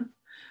 everyone.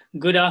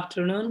 Good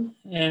afternoon.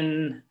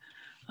 And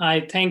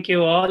I thank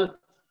you all,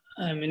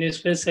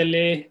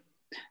 especially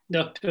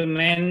Dr.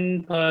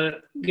 Mann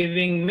for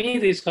giving me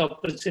this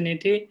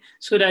opportunity.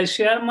 Should I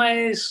share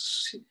my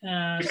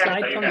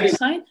slide from this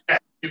side?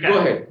 Go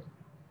ahead.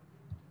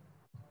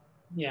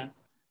 Yeah.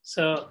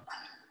 So.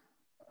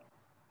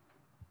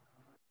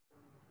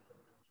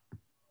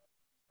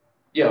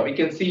 Yeah, we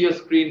can see your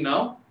screen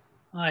now.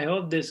 I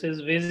hope this is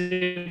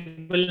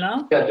visible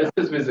now. Yeah, this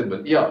is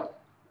visible. Yeah.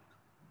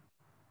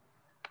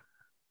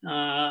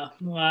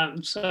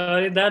 I'm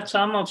sorry that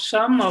some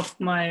of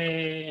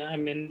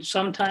my,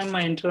 sometimes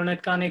my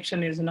internet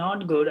connection is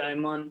not good.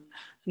 I'm on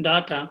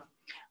data.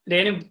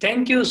 Then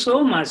thank you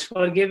so much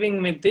for giving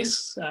me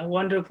this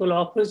wonderful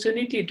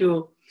opportunity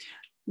to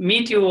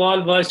meet you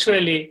all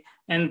virtually.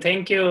 And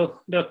thank you,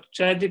 Dr.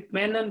 Jaideep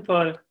Menon,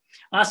 for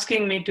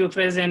asking me to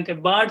present a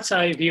bird's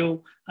eye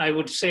view, I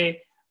would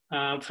say,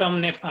 from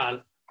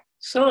Nepal.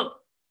 So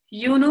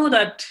you know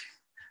that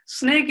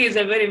snake is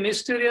a very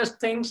mysterious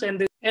thing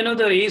and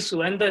another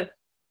issue. And the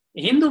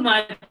Hindu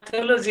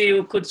mythology,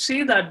 you could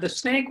see that the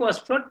snake was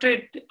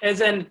portrayed as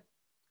an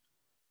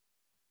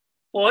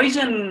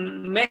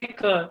poison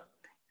maker,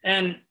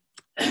 and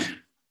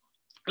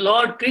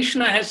Lord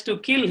Krishna has to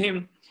kill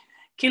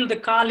the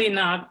Kali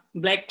Nag,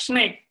 black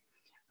snake,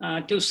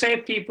 to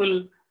save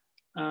people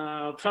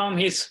from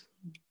his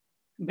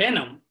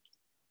venom.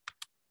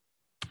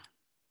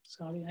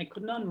 Sorry, I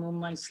could not move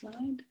my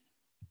slide.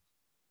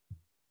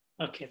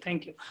 Okay,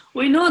 thank you.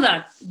 We know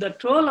that the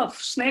toll of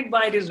snake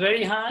bite is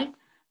very high,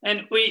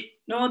 and we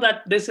know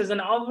that this is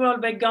an overall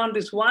background,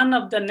 is one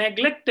of the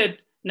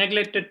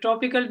neglected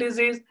tropical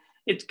disease.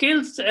 It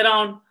kills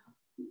around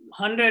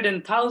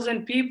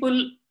 100,000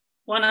 people,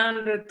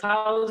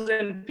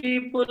 100,000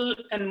 people,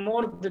 and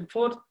more than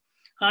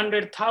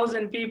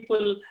 400,000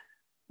 people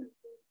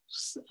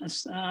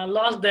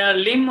lost their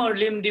limb or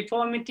limb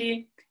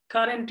deformity.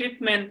 Current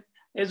treatment,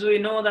 as we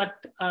know,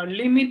 that are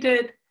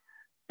limited.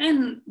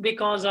 And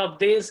because of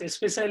this,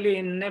 especially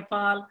in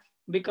Nepal,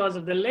 because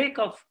of the lack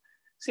of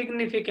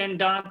significant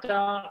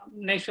data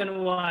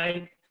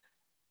nationwide,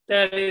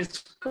 there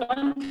is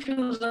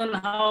confusion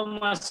how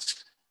much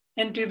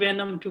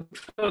antivenom to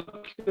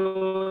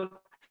procure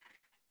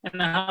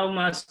and how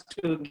much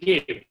to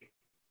give.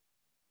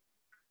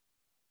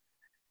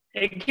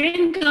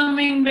 Again,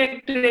 coming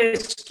back to the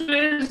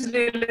stress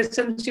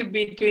relationship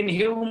between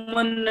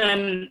human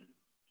and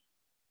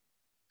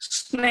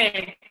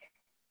snake.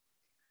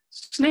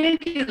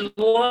 Snake is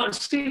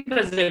worshipped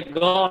as a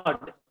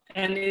god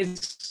and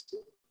is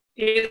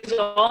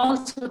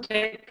also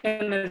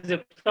taken as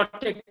a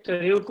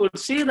protector. You could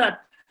see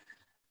that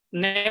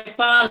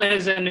Nepal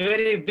has a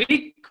very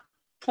big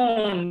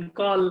pond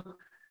called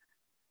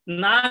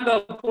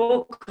Naga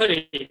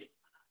Pokhari,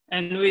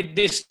 and with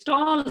this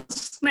tall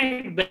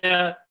snake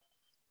there,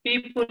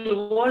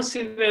 people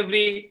worship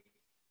every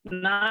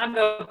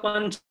Naga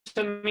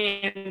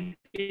Panchami, and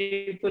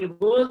people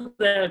go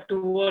there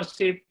to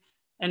worship,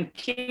 and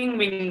king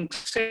being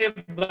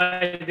saved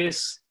by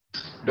this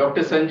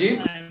Dr.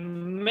 Sanjeev?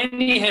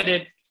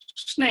 Many-headed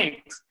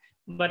snakes.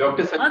 But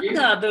Dr. on Sanjeev?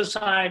 the other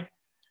side,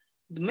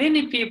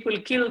 many people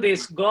kill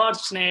this god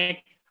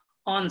snake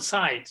on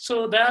site.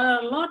 So there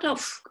are a lot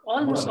of,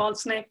 almost all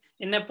snakes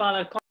in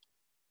Nepal.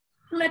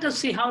 Let us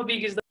see how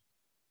big is the.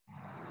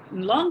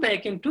 Long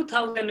back in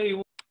 2000,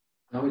 we.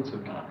 Now it's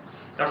okay.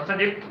 Dr.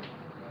 Sanjeev?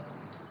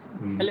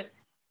 Hello?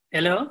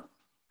 Hello?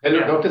 Hello,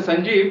 Yeah. Dr.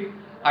 Sanjeev.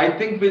 I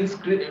think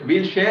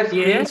we'll share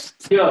screen Yes.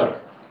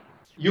 here.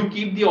 You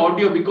keep the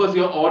audio because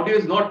your audio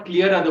is not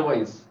clear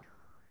otherwise.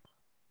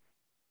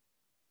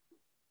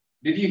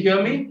 Did you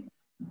hear me?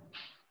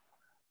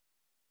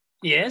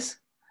 Yes. Do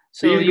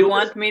So you you do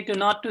want me to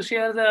not to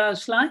share the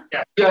slide?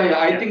 Yeah,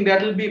 I think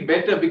that will be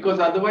better because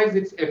otherwise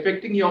it's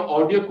affecting your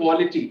audio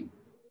quality.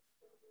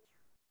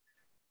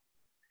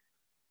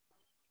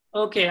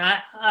 Okay,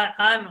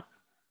 I'm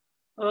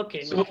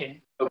okay. So,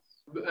 Okay.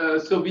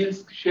 So we'll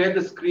share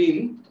the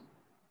screen.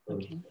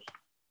 Okay.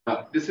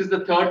 This is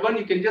the third one.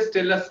 You can just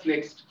tell us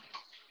next.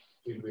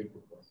 We'll wait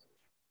for us.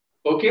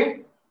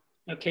 Okay.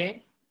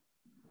 Okay.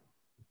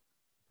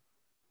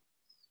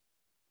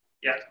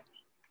 Yeah.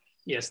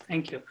 Yes,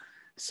 thank you.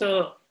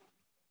 So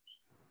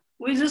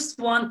we just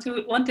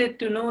wanted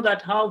to know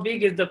that how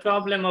big is the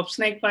problem of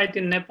snakebite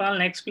in Nepal.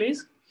 Next,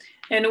 please.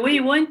 And we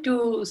want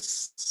to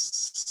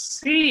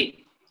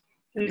see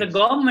in the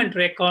government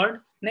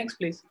record. Next,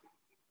 please.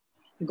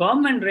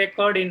 Government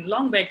record in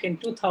long back in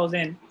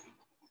 2000.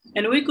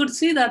 And we could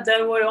see that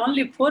there were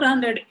only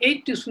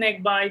 480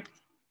 snakebite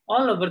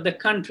all over the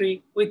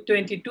country with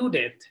 22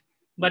 deaths.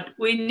 But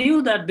we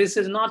knew that this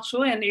is not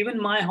so. And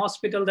even my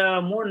hospital, there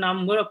are more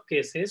number of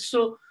cases.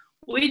 So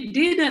we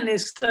did a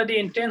study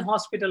in 10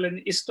 hospitals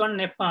in Eastern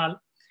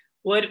Nepal,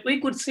 where we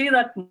could see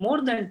that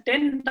more than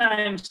 10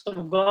 times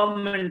of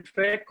government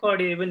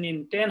record, even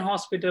in 10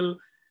 hospitals,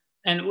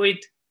 and with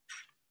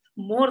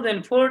more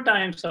than 4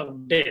 times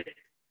of death.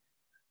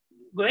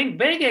 Going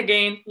back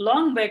again,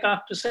 long back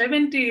after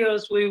 70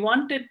 years, we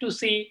wanted to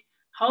see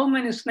how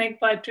many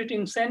snakebite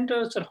treating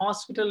centers or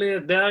hospitals are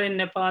there in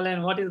Nepal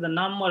and what is the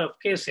number of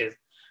cases.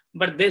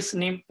 But this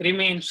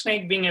remains,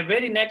 snake being a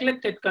very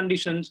neglected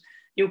conditions.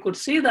 You could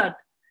see that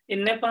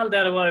in Nepal,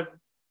 there were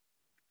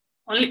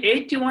only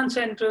 81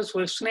 centers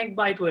where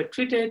snakebite were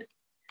treated.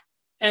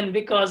 And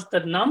because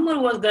the number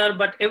was there,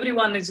 but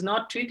everyone is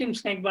not treating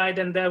snakebite,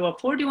 and there were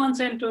 41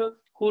 centers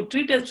who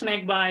treated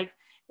snakebite.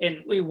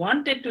 And we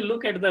wanted to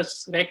look at the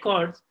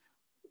records,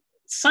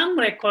 some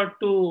record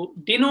to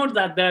denote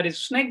that there is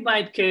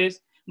snakebite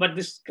case, but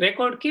this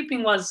record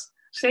keeping was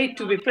said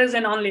to be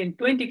present only in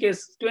 20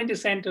 cases, 20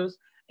 centers.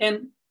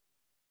 And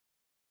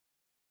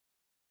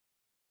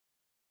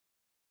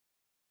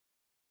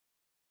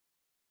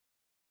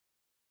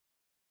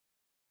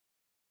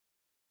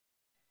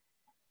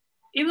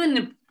even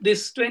if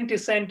these 20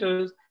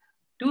 centers,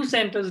 2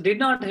 centers did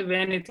not have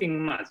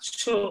anything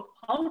much. So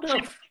out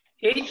of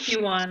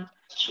 81,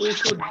 we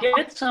could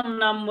get some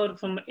number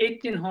from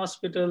 18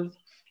 hospitals,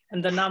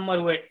 and the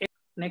number were,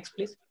 next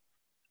please.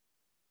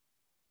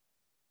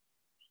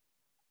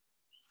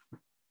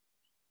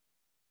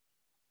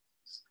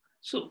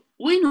 So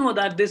we know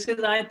that this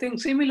is, I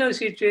think, similar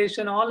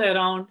situation all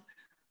around,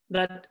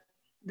 that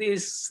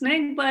this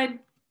snakebite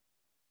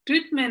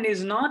treatment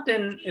is not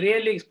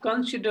really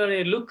considered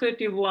a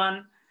lucrative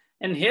one,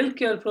 and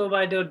healthcare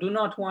provider do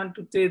not want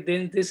to say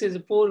this is a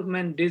poor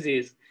man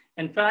disease.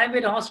 And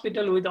private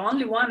hospital, with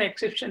only one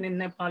exception in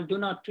Nepal, do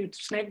not treat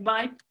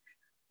snakebite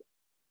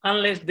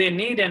unless they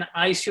need an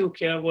ICU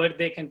care where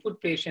they can put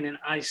patient in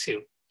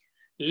ICU.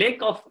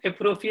 Lack of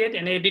appropriate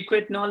and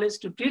adequate knowledge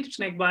to treat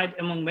snakebite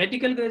among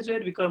medical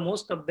graduates, because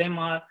most of them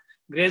are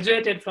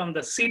graduated from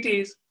the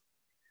cities.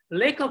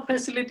 Lack of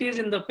facilities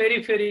in the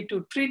periphery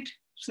to treat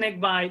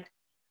snakebite,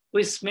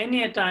 which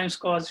many a times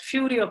cause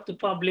fury of the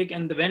public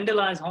and the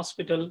vandalized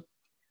hospital.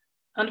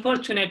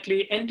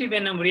 Unfortunately,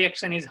 antivenom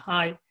reaction is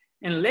high,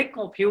 and lack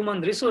of human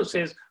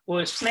resources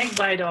where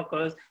snakebite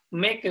occurs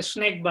make a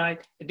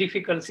snakebite a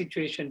difficult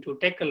situation to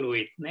tackle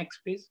with. Next,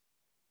 please.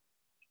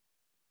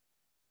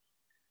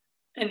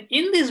 And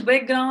in this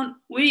background,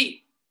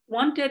 we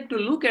wanted to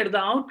look at the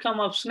outcome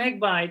of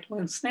snakebite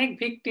when snake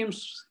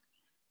victims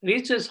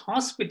reaches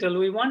hospital.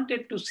 We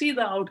wanted to see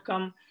the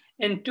outcome,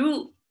 and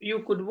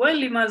you could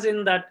well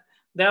imagine that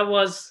there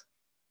was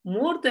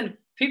more than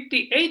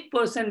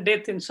 58%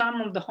 death in some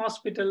of the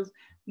hospitals,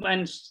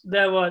 and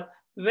there were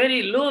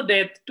very low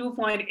death,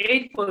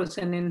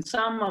 2.8% in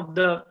some of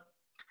the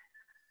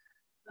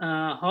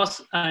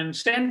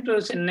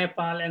centers in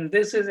Nepal, and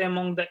this is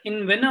among the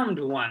envenomed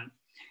one.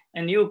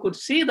 And you could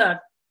see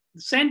that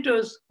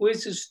centers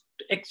which is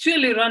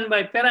actually run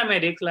by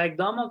paramedics, like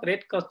Damak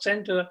Red Cross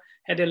Center,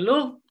 had a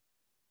low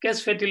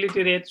case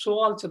fatality rate. So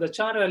also the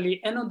Charali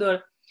and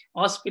other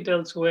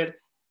hospitals where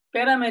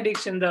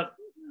paramedics in the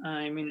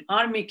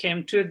army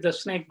came to treat the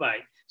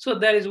snakebite. So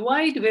there is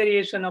wide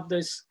variation of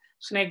this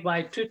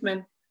snakebite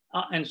treatment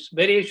and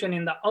variation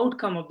in the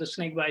outcome of the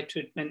snakebite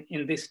treatment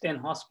in these 10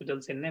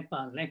 hospitals in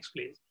Nepal. Next,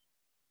 please.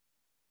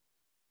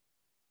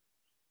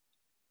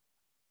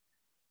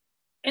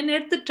 And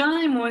at the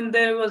time when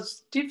there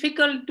was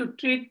difficult to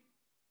treat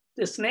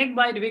the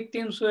snakebite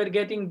victims who were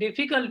getting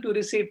difficult to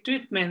receive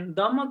treatment,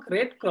 Damak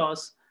Red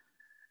Cross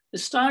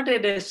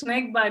started a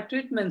snakebite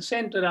treatment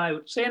center, I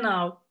would say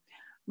now.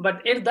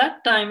 But at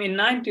that time in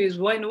 90s,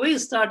 when we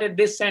started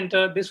this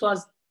center, this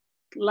was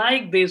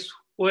like this,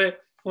 where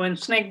when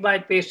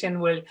snakebite patients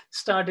were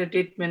started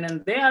treatment,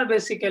 and they are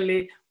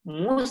basically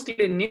mostly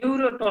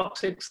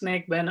neurotoxic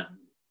snakebite,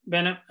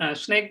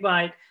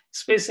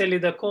 especially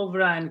the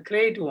cobra and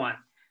crate one.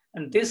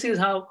 And this is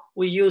how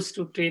we used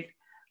to treat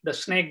the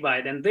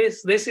snakebite. And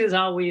this is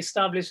how we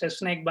established a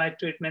snakebite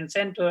treatment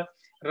center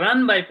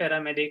run by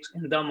paramedics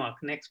in Damak.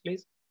 Next,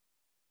 please.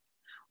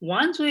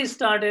 Once we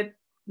started,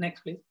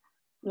 next, please.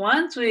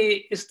 Once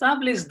we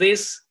established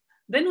this,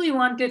 then we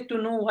wanted to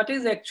know what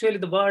is actually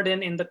the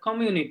burden in the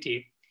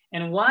community.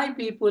 and why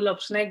people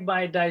of snake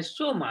bite die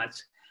so much.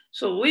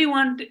 So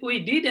we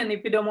did an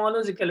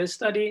epidemiological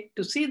study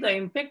to see the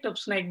impact of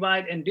snake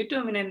bite and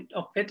determinant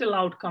of fatal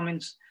outcome in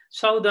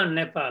southern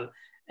Nepal.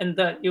 And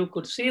you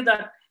could see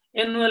that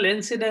annual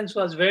incidence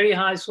was very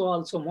high, so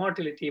also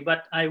mortality.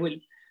 But I will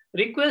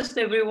request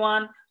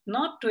everyone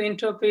not to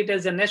interpret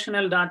as a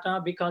national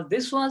data, because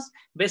this was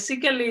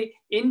basically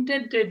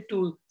intended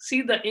to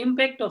see the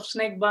impact of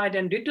snake bite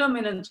and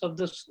determinants of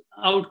this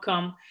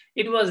outcome.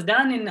 It was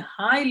done in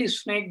highly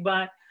snake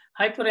bite,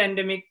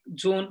 hyperendemic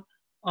zone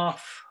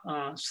of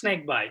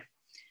snake bite.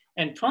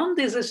 And from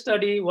this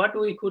study, what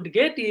we could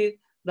get is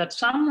that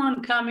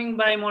someone coming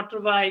by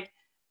motorbike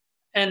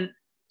and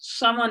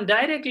someone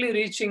directly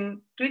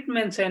reaching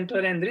treatment center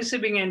and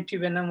receiving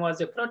antivenom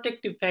was a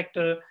protective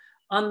factor.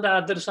 On the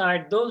other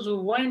side, those who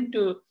went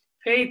to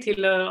faith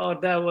healer or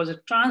there was a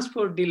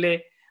transport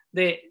delay,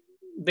 they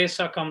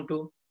succumb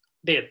to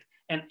death.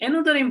 And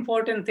another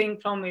important thing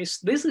from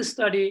this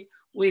study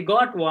we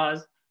got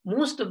was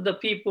most of the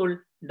people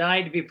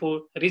died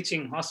before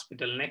reaching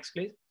hospital. Next,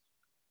 please.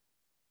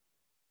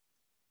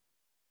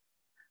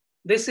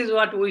 This is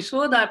what we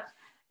saw, that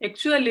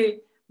actually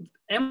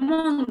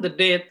among the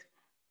death,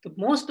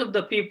 most of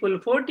the people,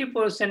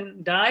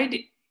 40% died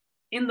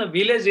in the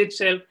village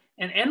itself,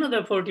 and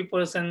another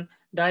 40%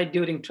 died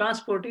during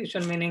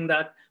transportation, meaning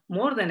that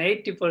more than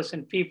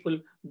 80% people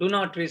do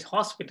not reach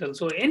hospital.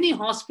 So any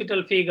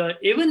hospital figure,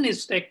 even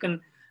is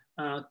taken,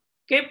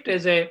 kept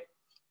as a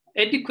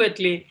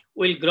adequately,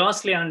 will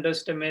grossly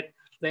underestimate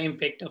the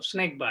impact of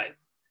snake bite.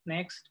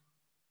 Next.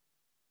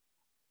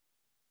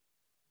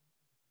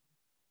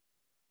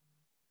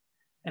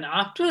 And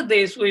after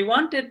this, we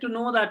wanted to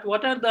know that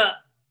what are the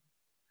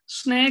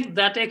snakes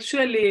that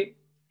actually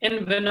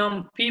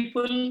envenom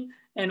people,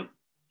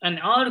 and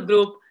our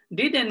group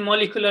did a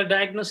molecular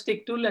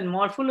diagnostic tool and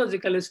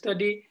morphological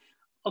study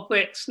of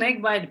a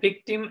snake bite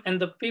victim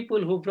and the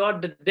people who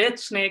brought the dead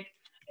snake,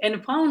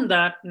 and found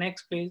that,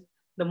 next please,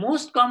 the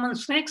most common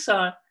snakes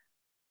are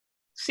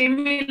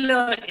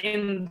similar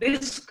in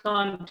this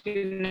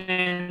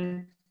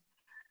continent,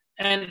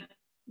 and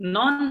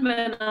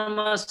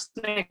non-venomous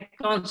snake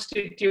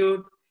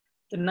constitute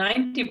the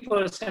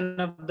 90%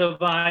 of the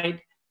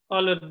bite,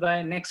 followed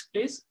by, next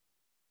please,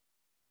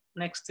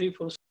 next 3,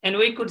 4. And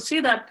we could see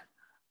that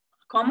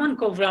common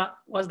cobra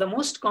was the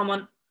most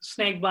common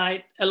snake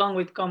bite along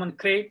with common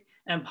crate.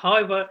 And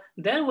however,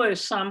 there were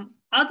some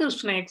other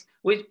snakes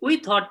which we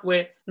thought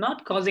were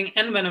not causing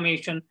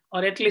envenomation,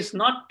 or at least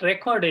not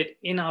recorded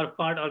in our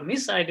part or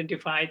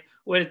misidentified,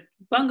 were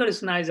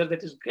Bungarus niger,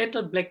 that is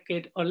greater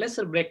black-clade or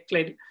lesser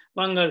black-clade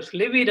Bungarus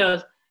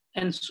lividus.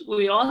 And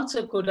we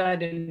also could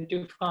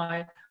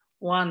identify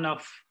one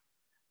of,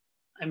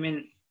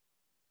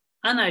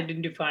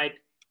 unidentified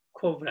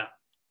cobra.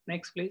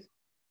 Next, please.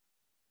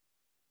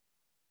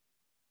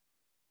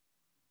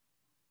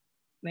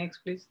 Next,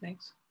 please,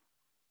 next.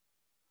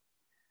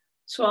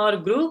 So our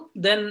group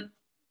then,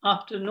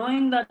 after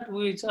knowing that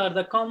which are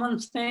the common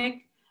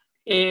snake,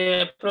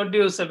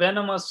 produce a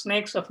venomous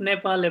snakes of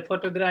Nepal, a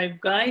photograph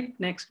guide.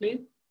 Next,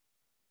 please.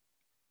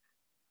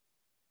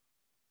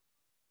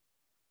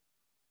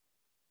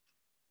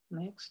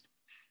 Next.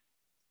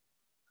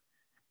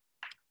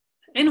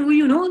 And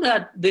we know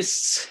that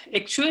this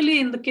actually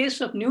in the case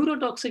of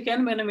neurotoxic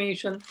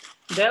envenomation,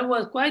 there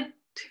was quite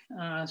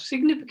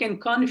significant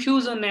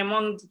confusion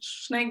among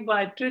snake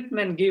bite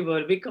treatment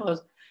giver,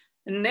 because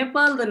in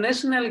Nepal, the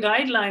national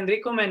guideline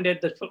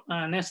recommended, the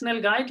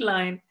national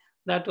guideline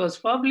that was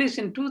published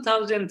in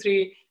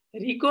 2003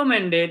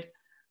 recommended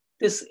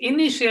this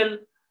initial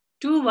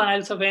 2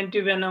 vials of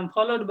antivenom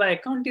followed by a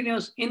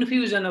continuous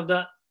infusion of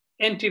the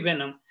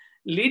antivenom,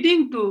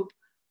 leading to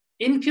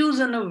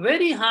infusion of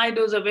very high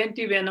dose of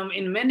antivenom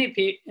in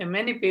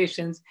many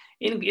patients,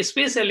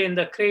 especially in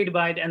the crate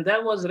bite, and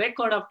there was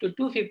record up to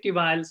 250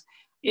 vials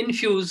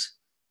infused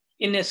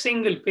in a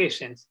single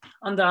patient.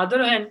 On the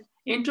other hand,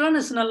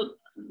 international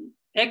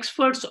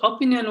experts'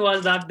 opinion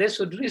was that they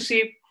should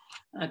receive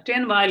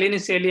 10 vial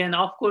initially, and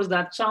of course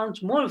that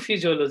sounds more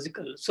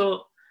physiological.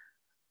 So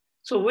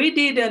we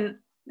did a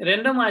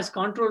randomized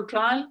control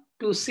trial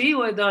to see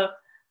whether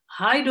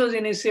high dose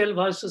initial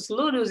versus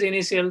low dose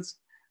initials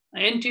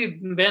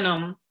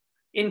antivenom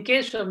in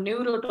case of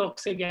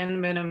neurotoxic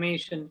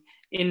envenomation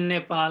in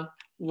Nepal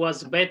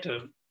was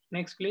better.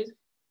 Next, please.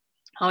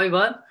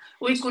 However,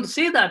 we could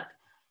see that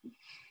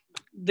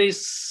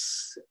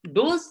this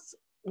dose,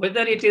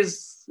 whether it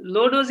is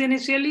low dose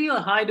initially or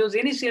high dose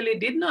initially,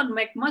 did not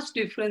make much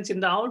difference in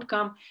the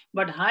outcome,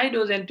 but high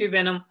dose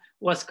antivenom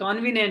was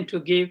convenient to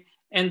give,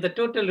 and the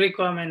total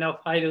requirement of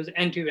high dose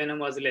antivenom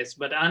was less.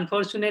 But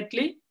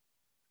unfortunately,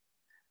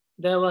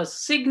 there was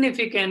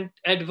significant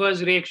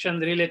adverse reaction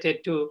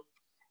related to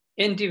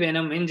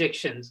antivenom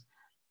injections.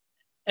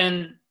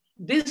 And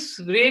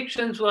this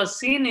reactions was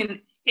seen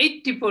in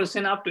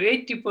 80%, up to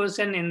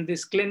 80% in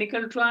this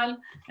clinical trial,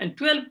 and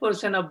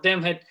 12% of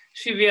them had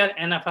severe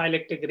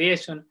anaphylactic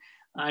reaction.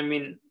 I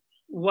mean,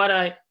 what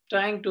I'm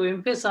trying to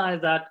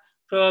emphasize that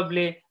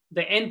probably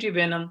the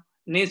antivenom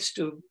needs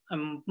to,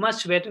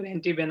 much better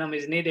antivenom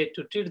is needed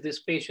to treat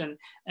this patient,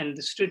 and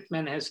this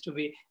treatment has to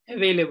be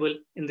available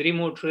in the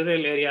remote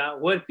rural area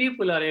where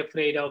people are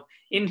afraid of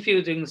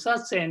infusing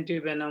such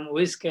antivenom,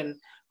 which can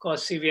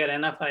cause severe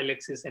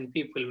anaphylaxis and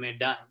people may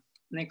die.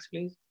 Next,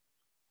 please.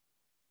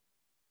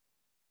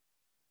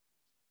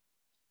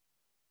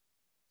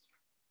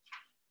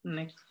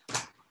 Next.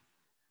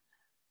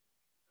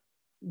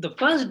 The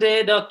first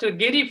day, Dr.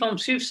 Giri from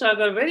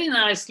Shivsagar very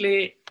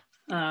nicely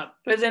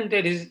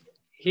presented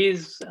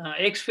his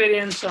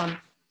experience on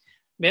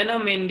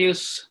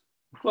venom-induced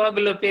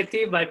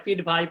coagulopathy by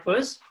pit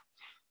vipers.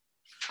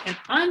 And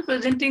I'm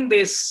presenting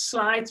these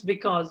slides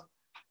because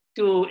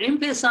to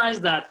emphasize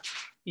that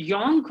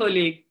young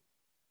colleague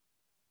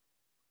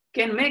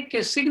can make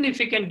a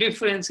significant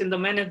difference in the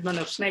management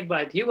of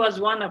snakebite. He was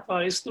one of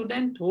our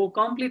students who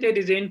completed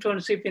his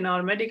internship in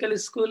our medical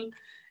school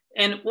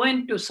and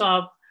went to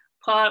serve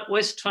far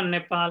western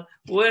Nepal,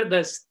 where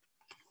the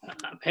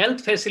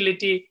health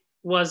facility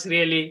was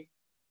really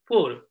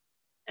poor.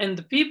 And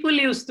the people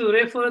used to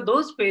refer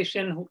those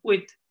patients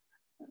with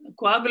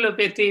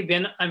coagulopathy,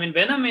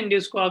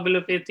 venom-induced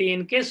coagulopathy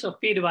in case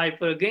of pit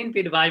viper, green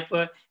pit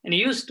viper, and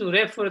used to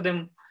refer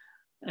them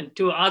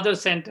to other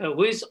center,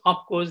 which of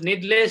course,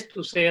 needless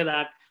to say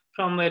that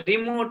from a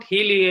remote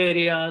hilly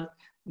area,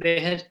 they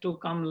had to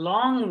come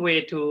long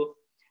way to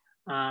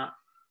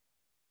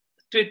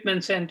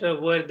treatment center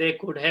where they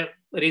could have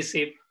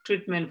received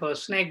treatment for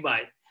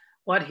snakebite.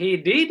 What he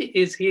did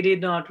is he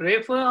did not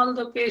refer all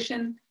the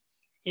patient.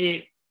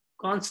 We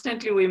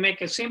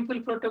make a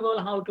simple protocol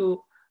how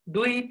to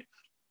do it.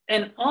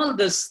 And all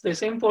this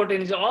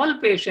important is all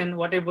patient,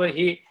 whatever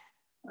he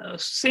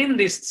seen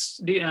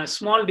this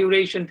small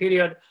duration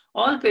period,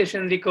 all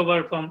patients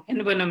recover from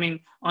envenoming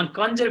on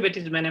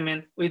conservative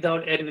venom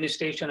without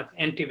administration of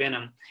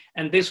antivenom.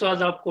 And this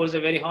was, of course, a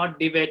very hot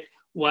debate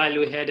while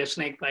we had a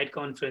snakebite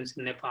conference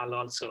in Nepal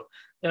also.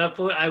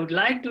 Therefore, I would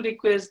like to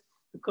request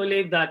the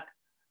colleague that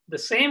the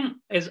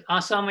same as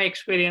Assam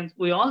experience,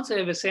 we also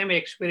have the same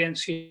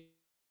experience here,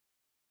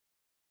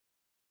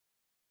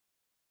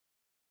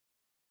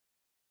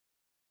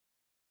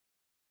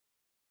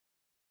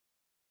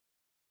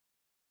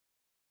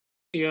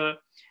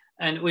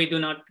 and we do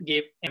not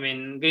give,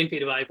 green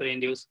pit viper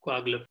induced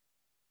coagulopathy.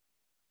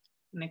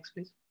 Next,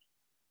 please.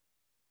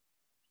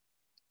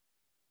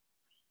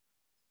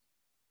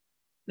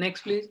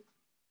 Next, please.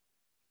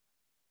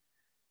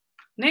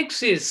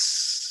 Next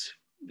is,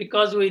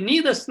 because we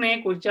need a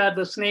snake, which are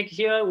the snake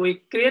here,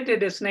 we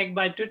created a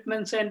snakebite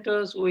treatment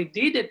centers. We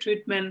did a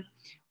treatment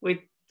with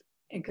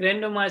a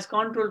randomized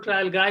control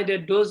trial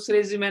guided dose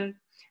regimen.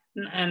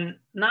 And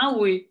now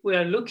we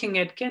are looking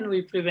at, can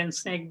we prevent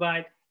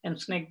snakebite and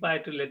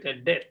snakebite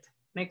related death?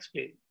 Next,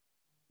 please.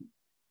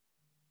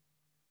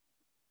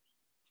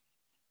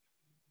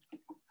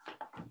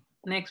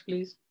 Next,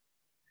 please.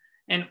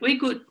 And we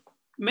could,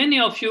 many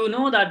of you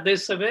know that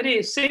this is a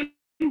very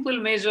simple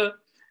measure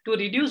to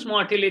reduce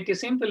mortality,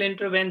 simple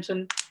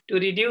intervention to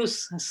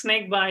reduce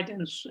snakebite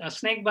and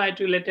snakebite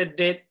related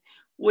death.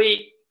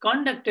 We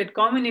conducted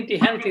community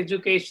health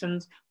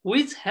educations,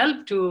 which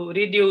helped to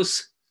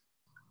reduce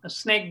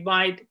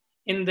snakebite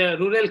in the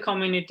rural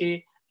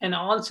community and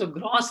also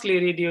grossly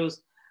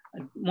reduce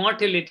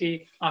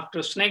mortality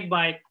after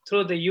snakebite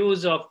through the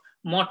use of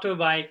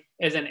motorbike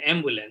as an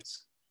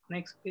ambulance.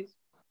 Next, please.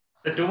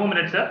 2 more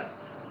minutes, sir.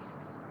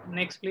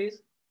 Next,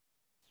 please.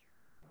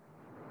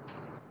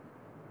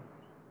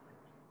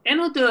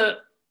 Another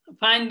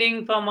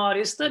finding from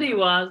our study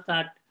was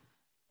that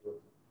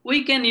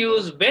we can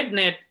use bed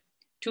net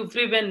to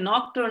prevent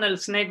nocturnal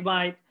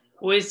snakebite,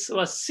 which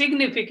was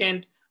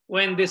significant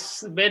when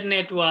this bed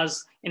net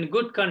was in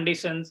good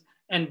conditions,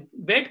 and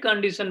bad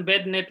condition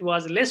bed net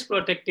was less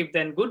protective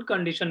than good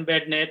condition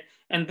bed net.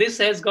 And this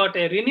has got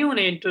a renewed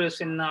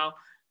interest in now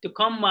to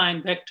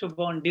combine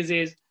vector-borne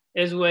disease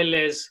as well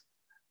as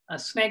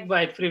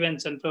snakebite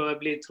prevention,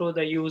 probably through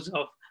the use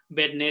of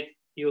bed net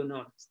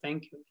units.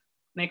 Thank you.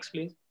 Next,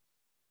 please.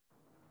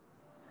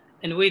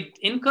 And with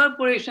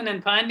incorporation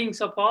and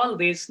findings of all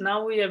this,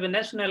 now we have a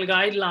national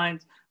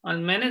guidelines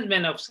on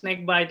management of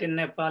snakebite in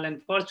Nepal.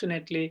 And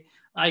fortunately,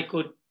 I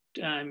could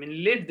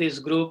lead this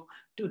group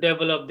to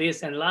develop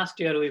this. And last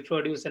year we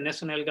produced a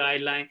national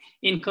guideline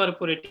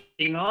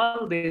incorporating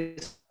all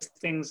these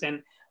things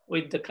and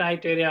with the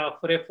criteria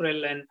of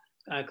referral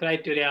and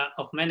criteria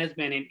of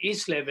management in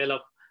each level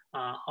of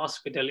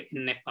hospital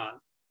in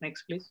Nepal.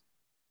 Next, please.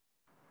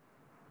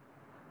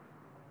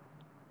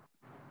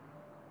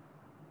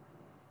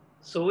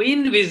 So we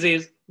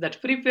envisage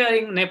that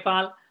preparing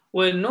Nepal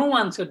where no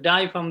one should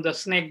die from the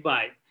snake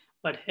bite.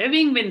 But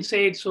having been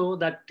said so,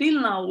 that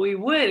till now we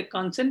were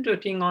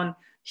concentrating on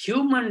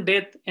human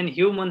death and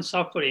human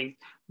suffering.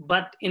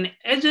 But in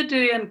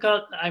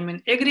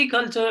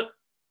agriculture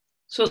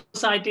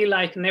society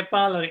like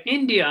Nepal or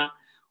India,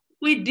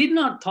 we did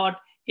not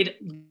thought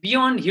it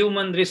beyond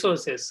human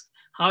resources.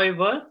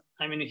 However,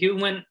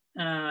 human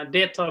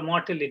death or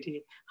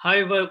mortality.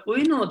 However,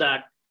 we know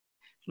that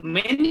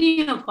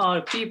many of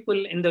our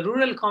people in the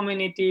rural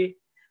community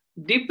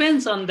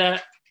depends on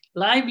the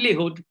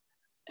livelihood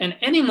and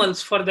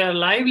animals for their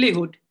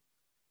livelihood,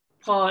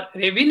 for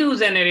revenue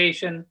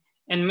generation,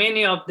 and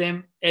many of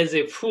them as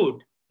a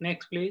food.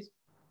 Next, please.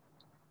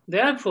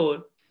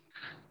 Therefore,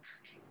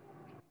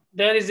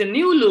 there is a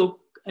new look,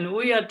 and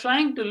we are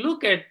trying to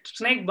look at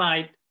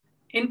snakebite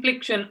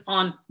implication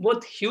on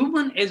both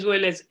human as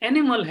well as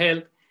animal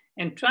health,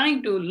 and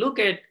trying to look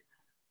at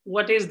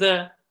what is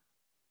the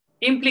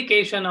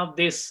implication of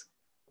this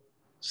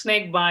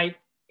snakebite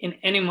in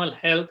animal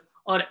health,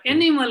 or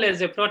animal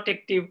as a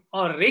protective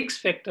or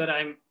risk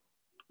factor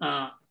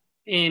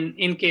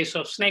in case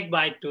of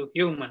snakebite to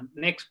human.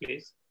 Next,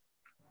 please.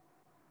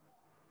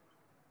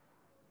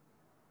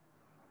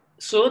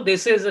 So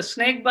this is a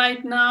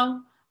snakebite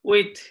now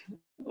with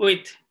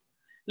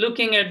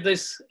looking at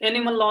this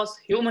animal loss,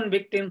 human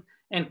victim,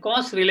 and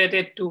costs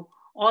related to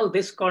all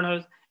these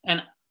corners.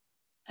 And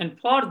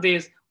for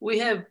this, we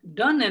have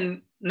done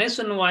a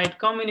nationwide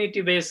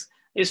community-based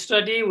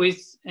study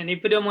with an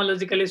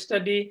epidemiological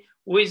study,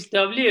 which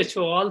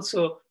WHO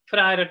also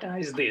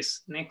prioritized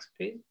this. Next,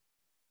 please.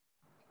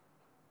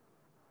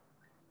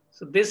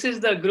 So this is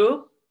the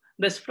group.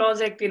 This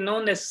project is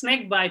known as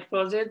Snakebite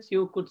project.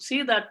 You could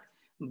see that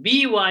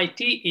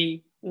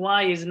BYTE,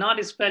 Y is not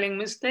a spelling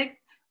mistake,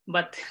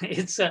 but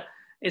it's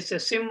a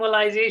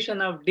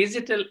symbolization of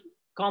digital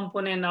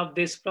component of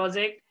this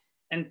project,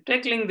 and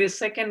tackling this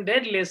second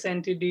deadliest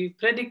entity,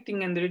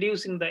 predicting and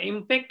reducing the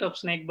impact of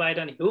snakebite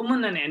on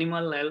human and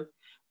animal health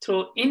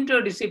through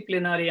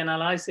interdisciplinary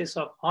analysis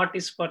of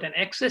hotspot and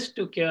access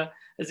to care.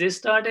 This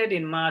started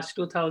in March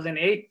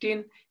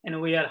 2018,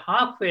 and we are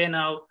halfway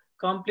now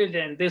completed,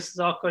 and this is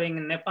occurring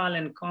in Nepal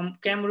and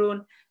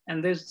Cameroon,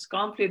 and this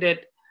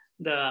completed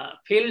the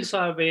field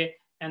survey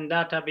and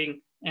data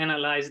being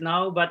analyzed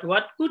now. But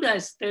what could I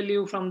tell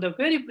you from the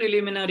very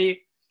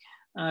preliminary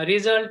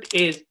result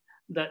is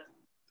that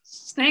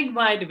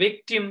snakebite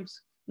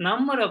victims,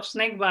 number of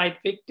snakebite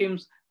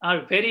victims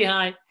are very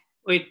high,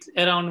 with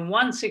around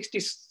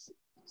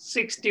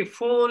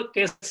 164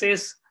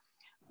 cases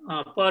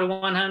per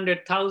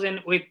 100,000,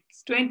 with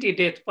 20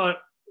 deaths per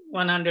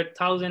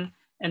 100,000,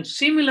 and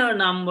similar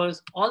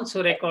numbers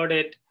also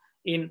recorded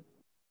in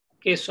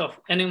case of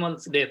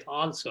animals' death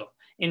also.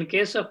 In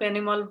case of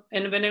animal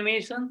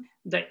envenomation,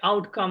 the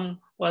outcome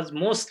was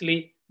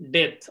mostly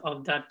death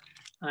of that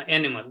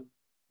animal.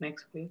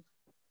 Next, please.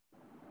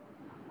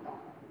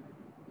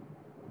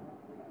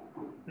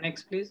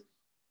 Next, please.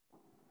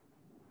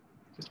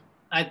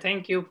 I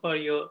thank you for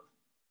your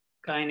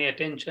kind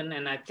attention,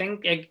 and I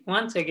thank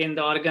once again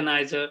the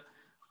organizer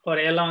for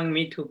allowing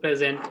me to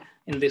present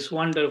in this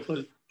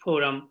wonderful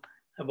forum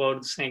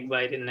about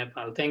snakebite in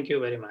Nepal. Thank you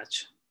very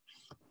much.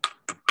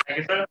 Thank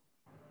you, sir.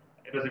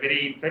 It was a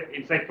very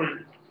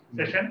insightful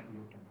session.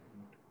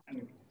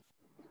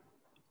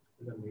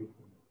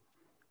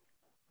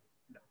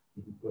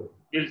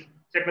 We'll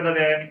check whether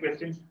there are any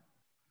questions.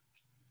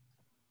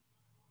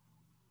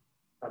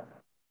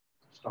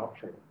 Stop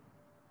sharing.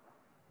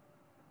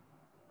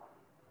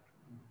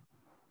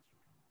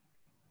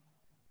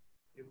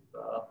 If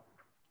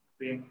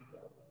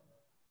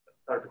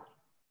third,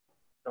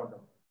 down.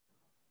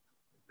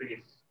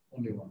 Please.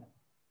 Only one.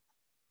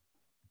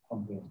 From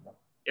Priyanka.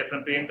 Yeah,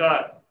 from Priyanka.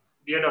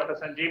 Dear Dr.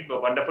 Sanjeev,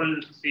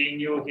 wonderful seeing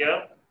you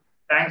here.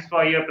 Thanks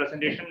for your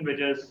presentation, which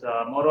is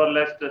more or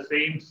less the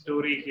same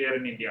story here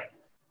in India.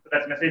 So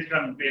that's a message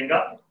from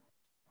Priyanka.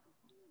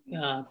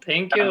 Yeah,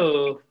 thank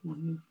you,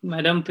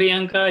 Madam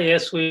Priyanka.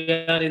 Yes, we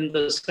are in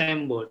the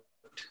same boat.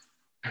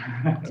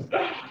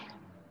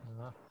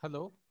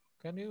 Hello,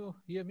 can you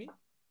hear me?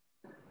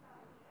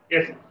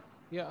 Yes.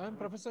 Yeah, I'm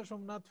Professor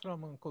Somnath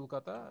from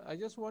Kolkata. I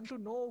just want to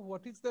know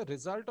what is the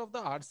result of the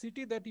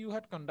RCT that you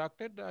had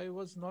conducted. I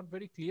was not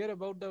very clear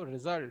about the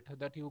result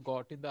that you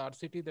got in the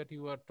RCT that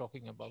you are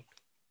talking about.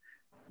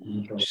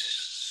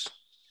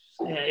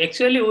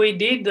 Actually, we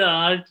did the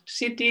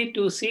RCT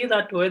to see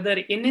that whether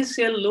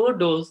initial low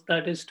dose,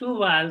 that is 2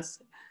 vials,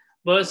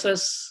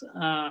 versus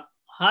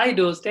high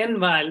dose 10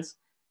 vials,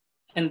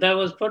 and there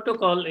was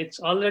protocol. It's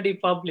already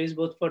published,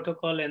 both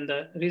protocol and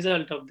the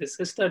result of this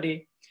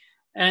study.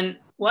 And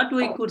what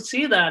we could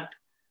see that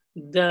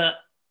the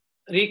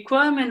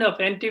requirement of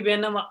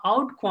antivenom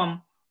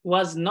outcome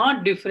was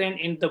not different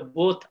in the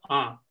both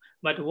arms.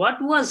 But what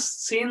was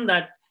seen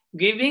that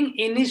giving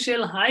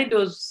initial high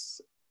dose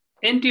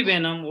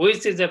antivenom,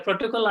 which is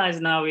protocolized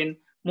now in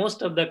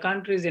most of the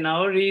countries in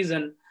our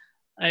region,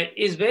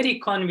 is very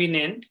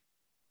convenient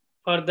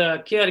for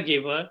the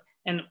caregiver.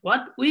 And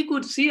what we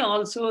could see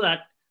also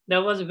that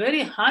there was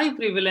very high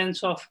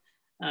prevalence of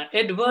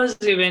adverse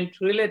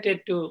event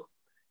related to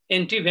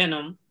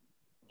antivenom.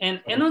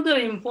 And another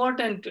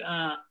important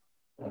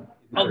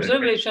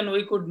observation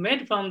we could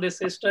make from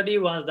this study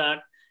was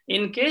that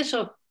in case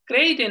of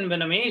crate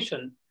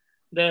envenomation,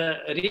 the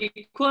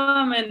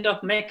requirement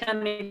of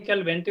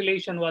mechanical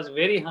ventilation was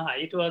very high.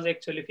 It was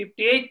actually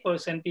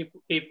 58%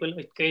 people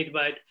with crate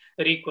bite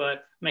require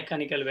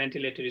mechanical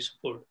ventilatory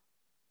support.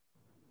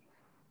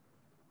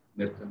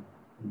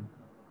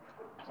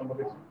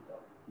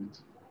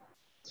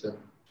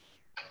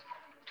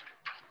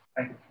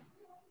 Thank you.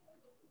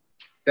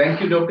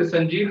 Thank you, Dr.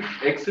 Sanjeev.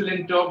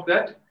 Excellent talk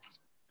that.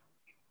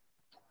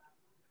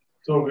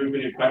 So we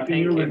will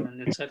continue. Thank you,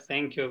 Manoj sir.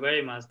 Thank you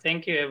very much.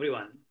 Thank you,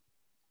 everyone.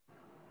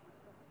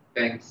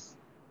 Thanks.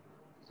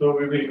 So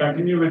we will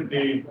continue with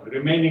the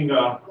remaining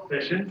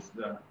sessions.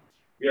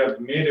 We have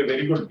made a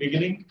very good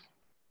beginning.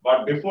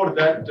 But before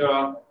that,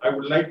 I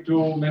would like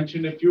to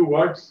mention a few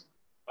words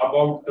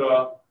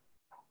about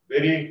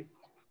very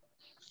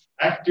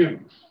active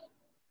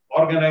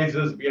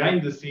organizers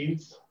behind the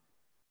scenes.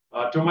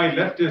 To my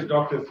left is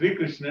Dr. Sri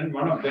Krishnan,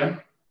 one of them.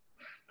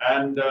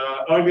 And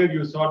earlier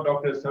you saw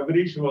Dr.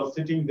 Sabarish, who was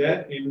sitting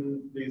there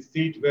in the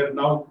seat where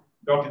now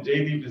Dr.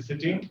 Jaideep is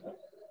sitting.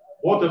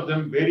 Both of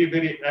them very,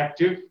 very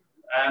active,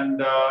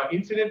 and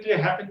incidentally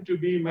happened to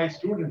be my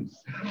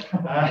students.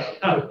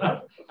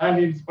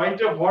 And in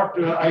spite of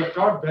what I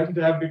taught them,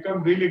 they have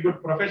become really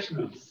good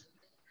professionals.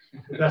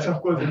 That's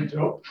of course a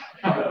joke,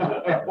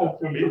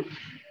 hopefully.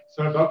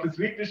 So Dr.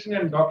 Sri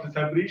Krishnan and Dr.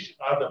 Sabarish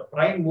are the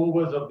prime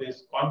movers of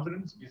this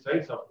conference,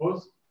 besides, of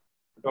course,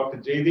 Dr.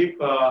 Jaideep,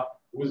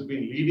 who's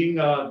been leading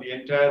the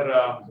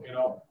entire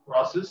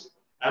process,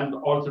 and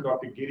also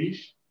Dr.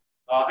 Girish.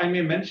 I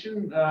may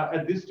mention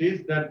at this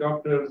stage that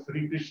Dr.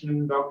 Sri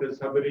Krishnan, Dr.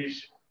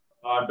 Sabarish,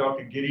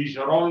 Dr. Girish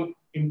are all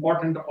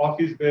important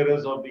office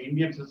bearers of the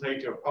Indian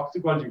Society of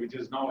Toxicology, which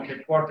is now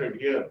headquartered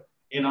here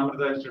in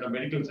Amrita Institute of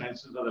Medical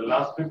Sciences for the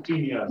last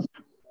 15 years.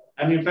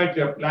 And in fact,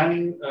 we are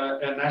planning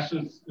a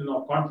national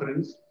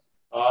conference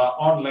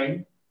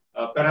online,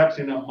 perhaps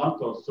in a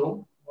month or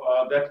so.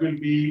 That will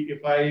be,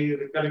 if I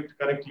recollect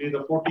correctly,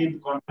 the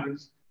 14th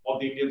conference of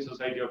the Indian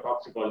Society of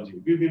Toxicology.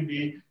 We will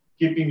be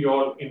keeping you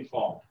all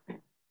informed.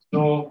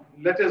 So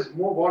let us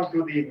move on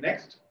to the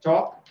next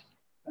talk,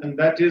 and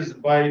that is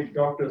by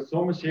Dr.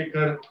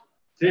 Somashekar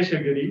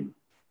Seshagiri.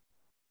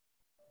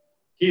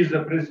 He is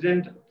the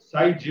President,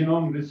 Sai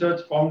Genome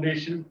Research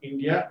Foundation,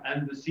 India,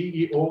 and the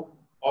CEO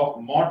of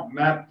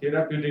ModMap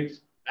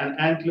Therapeutics and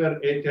Antler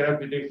A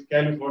Therapeutics,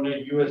 California,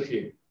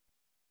 USA.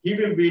 He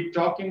will be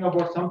talking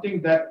about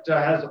something that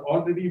has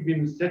already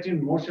been set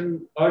in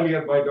motion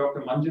earlier by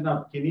Dr.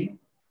 Manjunath Kini,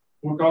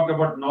 who talked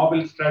about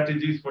novel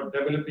strategies for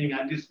developing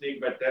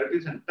anti-snakebite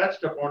therapies and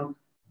touched upon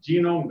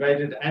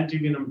genome-guided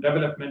antivenom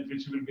development,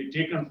 which will be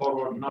taken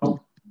forward now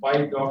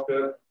by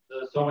Dr.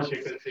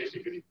 Somashekar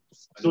Seshagiri.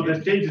 So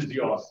the stage is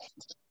yours.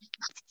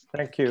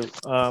 Thank you.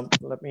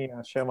 Let me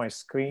share my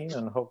screen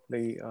and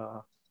hopefully,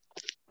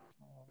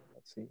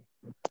 let's see.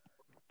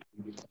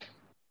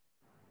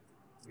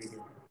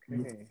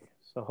 Okay,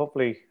 so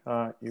hopefully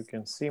you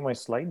can see my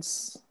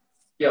slides.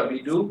 Yeah,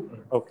 we do.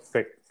 Okay,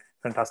 great.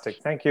 Fantastic.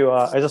 Thank you.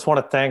 I just want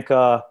to thank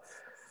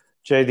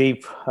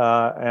Jaideep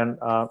and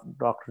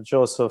Dr.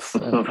 Joseph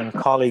and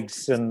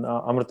colleagues in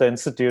Amrita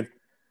Institute.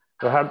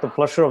 I had the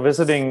pleasure of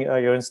visiting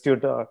your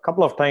institute a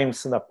couple of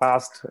times in the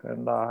past,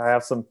 and I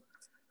have some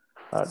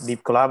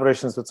deep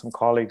collaborations with some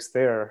colleagues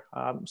there.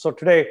 So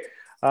today,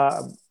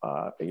 I'm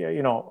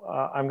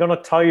going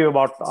to tell you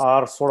about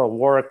our sort of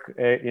work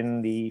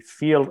in the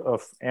field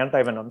of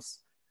antivenoms,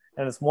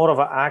 and it's more of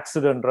an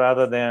accident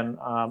rather than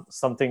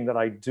something that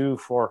I do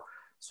for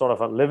sort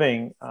of a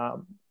living.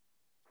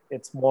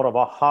 It's more of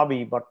a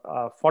hobby, but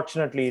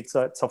fortunately, it's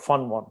a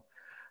fun one.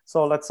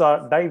 So let's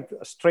dive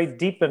straight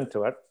deep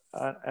into it.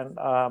 And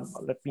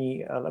let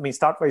me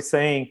start by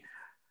saying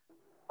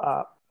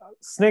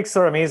snakes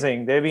are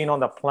amazing. They've been on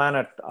the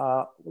planet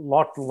a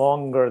lot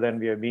longer than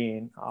we have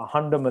been,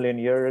 100 million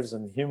years,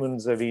 and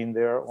humans have been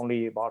there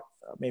only about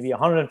maybe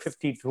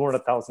 150,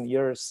 200,000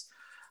 years.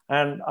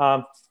 And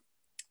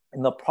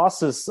in the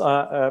process,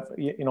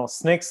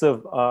 snakes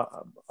have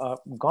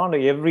gone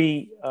to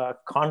every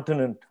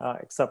continent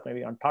except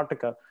maybe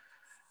Antarctica.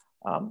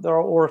 There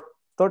are over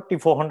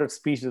 3,400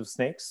 species of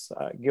snakes,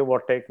 give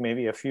or take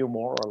maybe a few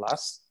more or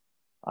less.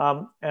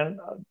 And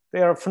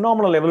they are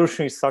phenomenal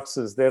evolutionary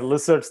success. They're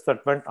lizards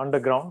that went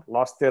underground,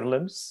 lost their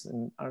limbs,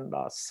 and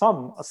a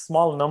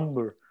small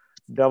number,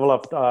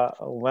 developed a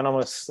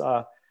venomous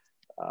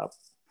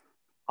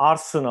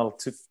arsenal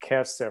to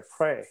catch their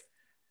prey.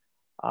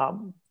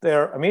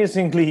 They're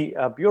amazingly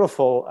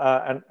beautiful,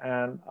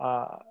 and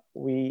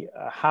we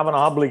have an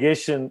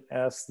obligation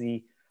as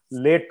the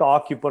late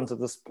occupants of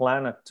this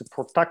planet to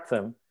protect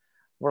them.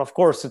 But of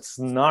course, it's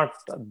not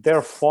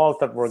their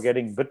fault that we're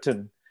getting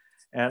bitten.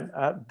 And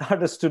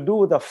that is to do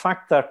with the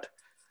fact that,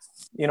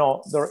 there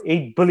are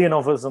 8 billion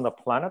of us on the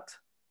planet.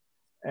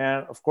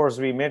 And of course,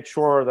 we made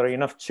sure there are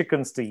enough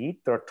chickens to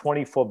eat. There are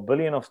 24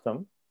 billion of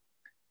them.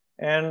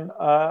 And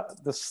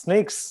the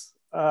snakes,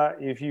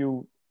 if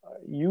you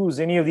use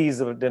any of these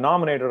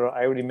denominator,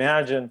 I would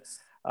imagine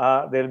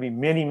there'll be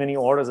many, many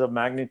orders of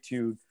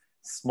magnitude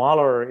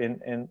smaller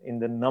in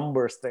the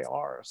numbers they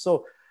are.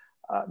 So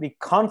the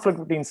conflict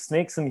between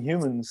snakes and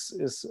humans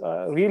is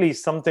really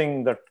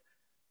something that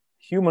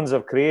humans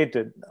have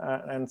created.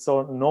 And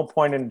so no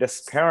point in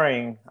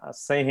despairing,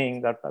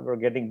 saying that we're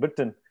getting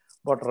bitten,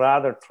 but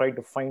rather try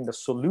to find a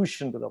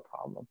solution to the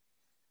problem.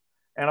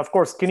 And of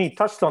course, Kinney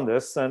touched on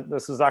this, and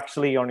this is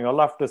actually on your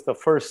left is the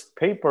first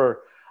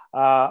paper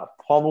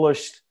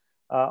published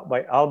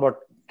by Albert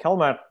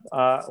Kelmat,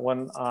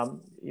 when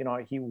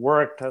he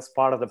worked as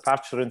part of the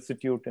Pasteur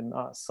Institute in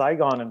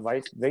Saigon in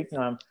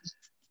Vietnam,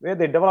 where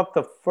they developed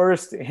the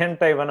first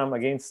anti-venom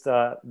against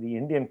the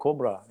Indian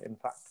cobra, in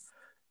fact.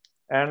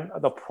 And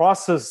the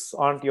process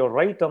on your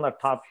right on the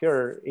top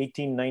here,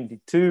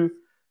 1892,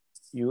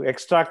 you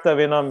extract the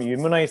venom, you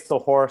immunize the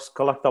horse,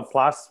 collect the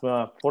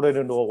plasma, put it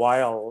into a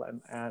vial,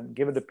 and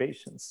give it to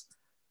patients.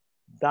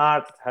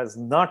 That has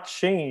not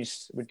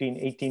changed between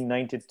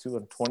 1892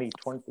 and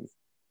 2020.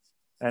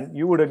 And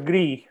you would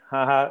agree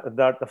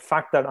that the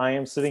fact that I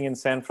am sitting in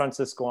San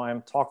Francisco, I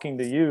am talking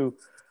to you,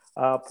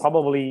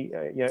 probably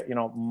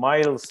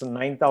miles and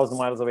 9,000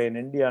 miles away in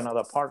India and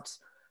other parts,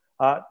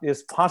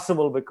 is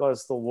possible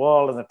because the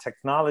world and the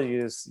technology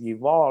has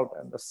evolved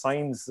and the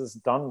science has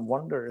done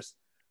wonders.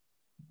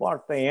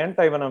 But the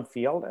anti-venom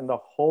field and the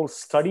whole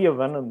study of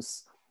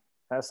venoms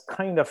has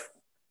kind of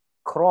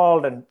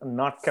crawled and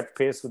not kept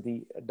pace with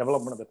the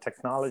development of the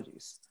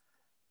technologies.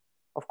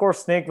 Of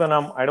course, snake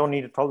venom, I don't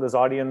need to tell this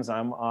audience,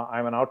 I'm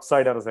an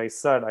outsider, as I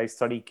said. I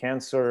study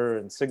cancer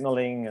and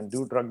signaling and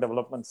do drug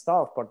development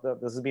stuff, but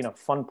this has been a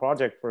fun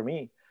project for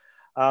me.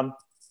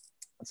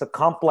 It's a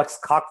complex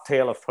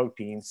cocktail of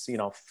proteins,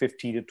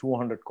 50 to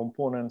 200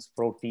 components,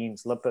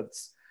 proteins,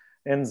 lipids,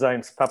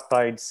 enzymes,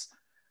 peptides.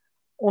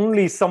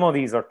 Only some of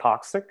these are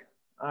toxic.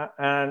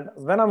 And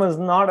venom is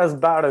not as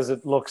bad as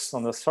it looks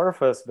on the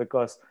surface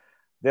because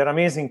they're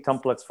amazing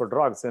templates for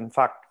drugs. In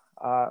fact,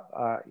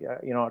 at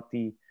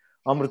the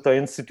Amrita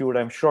Institute,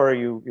 I'm sure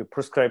you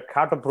prescribe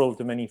Catapril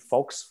to many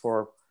folks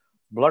for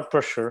blood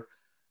pressure.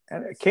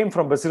 And it came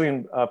from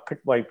Brazilian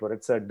pit viper.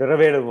 It's a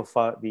derivative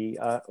of the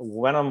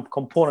venom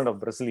component of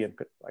Brazilian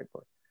pit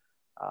viper.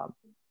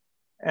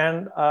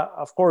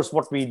 Of course,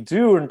 what we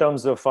do in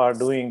terms of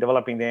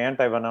developing the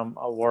anti-venom,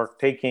 we're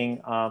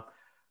taking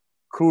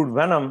crude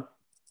venom,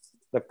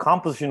 the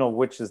composition of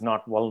which is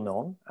not well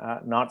known,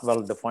 not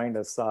well defined,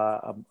 as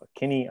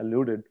Kenny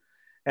alluded.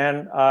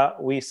 And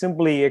we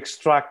simply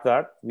extract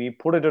that, we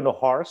put it in a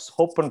horse,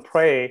 hope and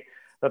pray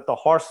that the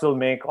horse will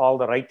make all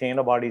the right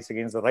antibodies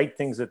against the right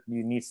things that it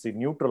needs to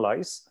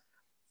neutralize.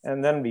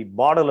 And then we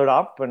bottle it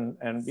up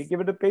and we give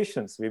it to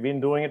patients. We've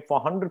been doing it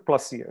for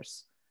 100+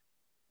 years.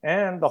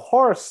 And the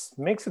horse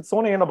makes its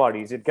own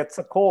antibodies. It gets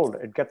a cold,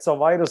 it gets a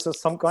virus of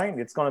some kind,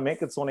 it's going to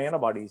make its own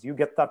antibodies. You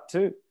get that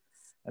too.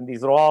 And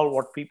these are all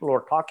what people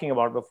were talking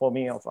about before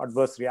me of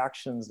adverse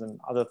reactions and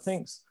other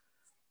things.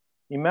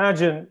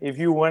 Imagine if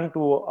you went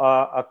to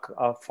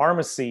a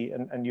pharmacy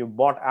and you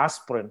bought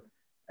aspirin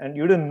and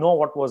you didn't know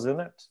what was in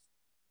it.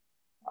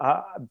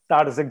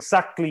 That is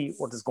exactly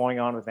what is going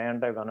on with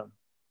anti-venom,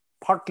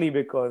 partly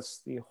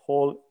because the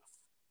whole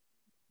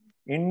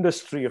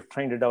industry of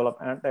trying to develop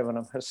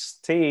anti-venom has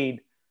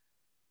stayed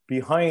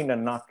behind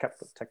and not kept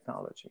with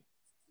technology.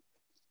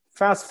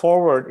 Fast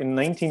forward in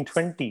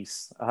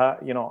 1920s,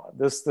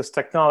 this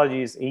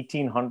technology is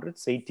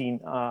 1800s,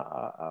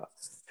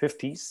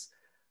 1850s.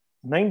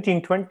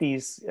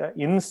 1920s,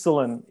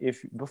 insulin,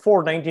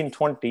 before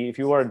 1920, if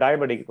you were a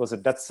diabetic, it was a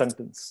death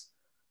sentence.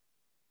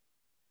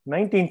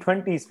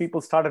 1920s, people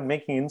started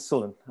making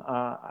insulin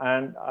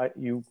and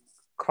you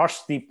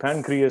crushed the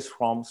pancreas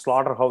from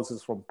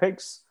slaughterhouses from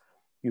pigs,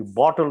 you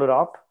bottled it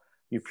up,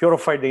 you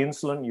purified the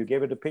insulin, you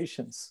gave it to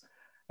patients.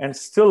 And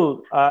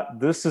still,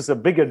 this is a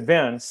big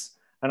advance.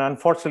 And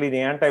unfortunately,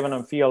 the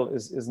anti-venom field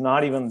is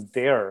not even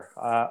there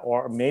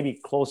or maybe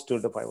close to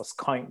it if I was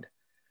kind.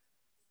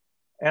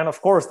 And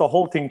of course, the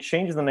whole thing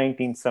changed in the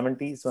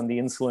 1970s when the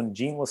insulin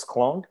gene was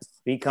cloned,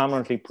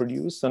 recombinantly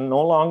produced, and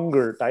no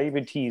longer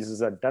diabetes is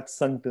a death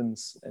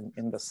sentence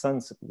in the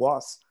sense it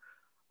was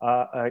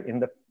prior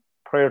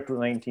to the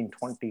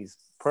 1920s,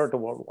 prior to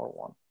World War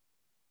I.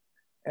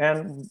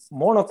 And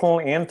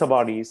monoclonal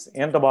antibodies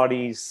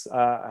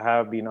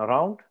have been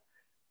around.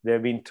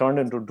 They've been turned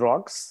into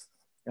drugs,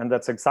 and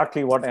that's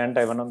exactly what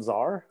antivenoms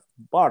are.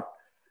 But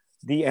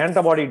the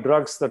antibody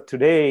drugs that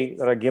today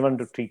that are given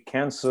to treat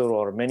cancer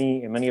or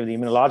many of the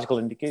immunological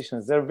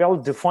indications, they're well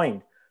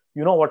defined.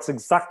 You know what's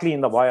exactly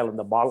in the vial, in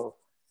the bottle,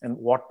 and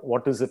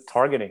what is it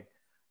targeting.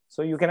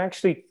 So you can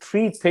actually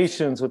treat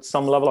patients with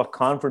some level of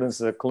confidence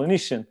as a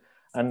clinician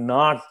and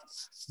not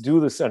do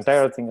this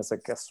entire thing as a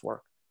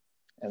guesswork.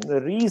 And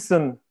the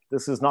reason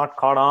this is not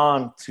caught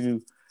on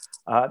to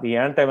the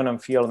anti-venom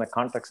field in the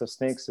context of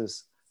snakes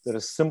is there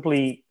is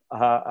simply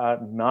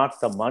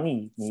not the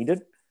money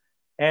needed.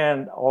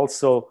 And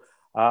also,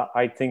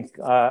 I think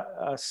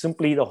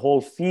simply the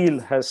whole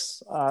field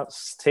has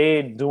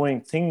stayed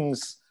doing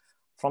things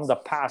from the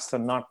past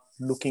and not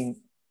looking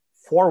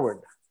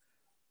forward.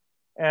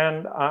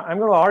 And I'm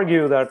going to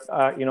argue that,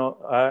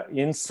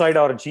 inside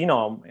our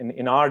genome,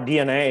 in our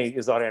DNA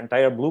is our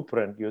entire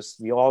blueprint.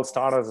 We all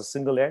start as a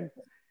single egg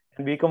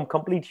and become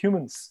complete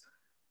humans.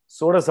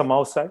 So does a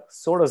mouse egg,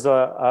 so does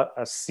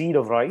a seed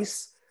of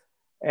rice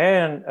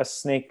and a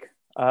snake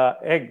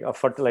egg, a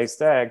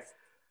fertilized egg.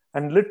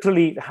 And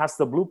literally it has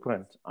the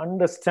blueprint.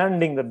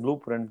 Understanding that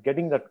blueprint,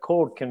 getting that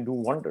code can do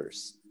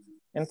wonders.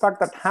 In fact,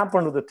 that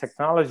happened with the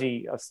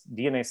technology of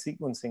DNA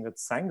sequencing at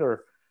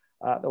Sanger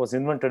that was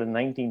invented in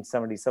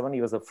 1977.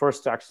 He was the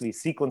first to actually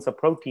sequence a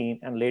protein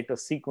and later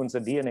sequence a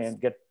DNA and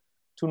get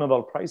 2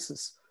 Nobel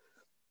Prizes.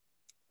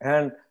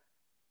 And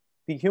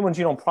the Human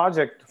Genome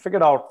Project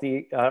figured out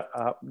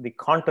the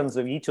contents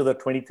of each of the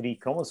 23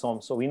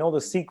 chromosomes. So we know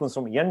the sequence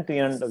from end to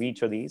end of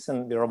each of these,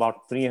 and they're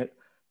about 3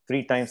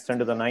 times 10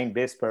 to the 9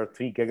 base pair,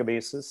 3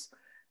 gigabases.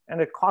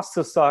 And it costs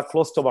us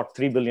close to about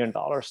 $3 billion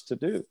to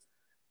do.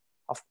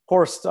 Of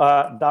course,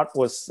 that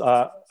was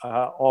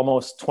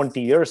almost 20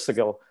 years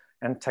ago.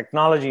 And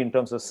technology in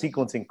terms of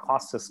sequencing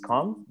costs has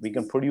come. We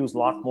can produce a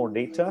lot more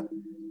data.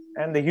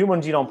 And the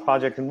Human Genome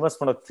Project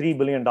investment of $3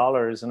 billion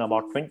in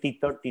about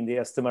 2013, the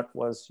estimate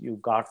was you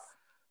got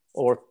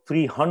over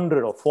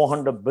 300 or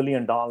 $400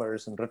 billion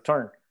in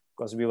return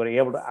because we were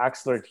able to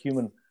accelerate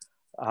human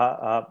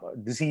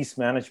disease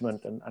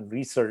management and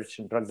research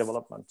and drug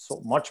development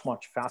so much,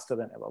 much faster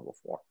than ever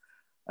before.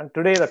 And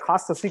today the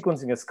cost of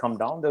sequencing has come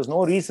down. There's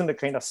no reason to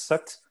kind of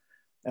sit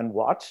and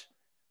watch.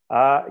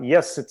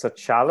 Yes, it's a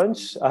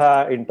challenge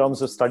in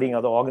terms of studying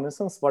other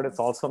organisms, but it's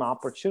also an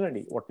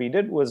opportunity. What we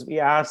did was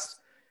we asked,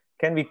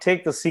 can we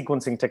take the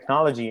sequencing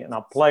technology and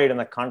apply it in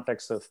the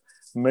context of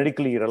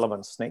medically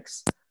relevant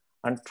snakes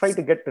and try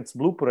to get its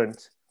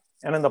blueprint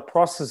and in the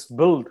process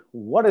build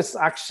what is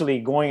actually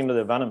going into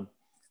the venom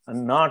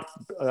and not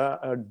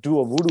do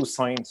a voodoo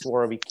science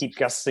where we keep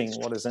guessing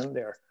what is in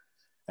there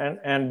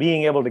and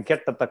being able to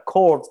get at the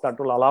code that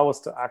will allow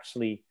us to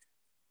actually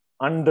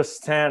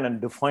understand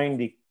and define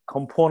the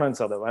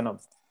components of the venom.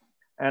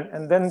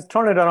 And then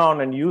turn it around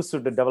and use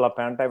it to develop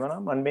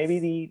antivenom. And maybe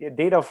the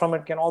data from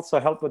it can also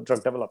help with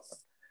drug development.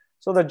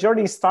 So the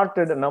journey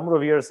started a number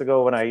of years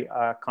ago when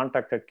I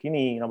contacted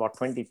Kinney in about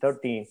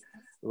 2013,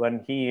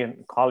 when he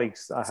and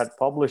colleagues had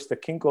published the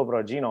king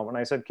cobra genome. And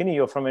I said, Kinney,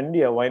 you're from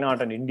India, why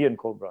not an Indian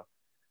cobra?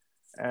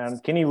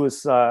 And Kinney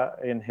was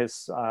in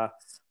his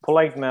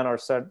polite manner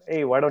said,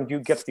 hey, why don't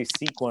you get the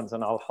sequence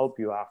and I'll help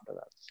you after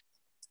that.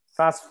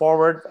 Fast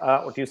forward,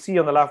 what you see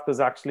on the left is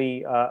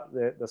actually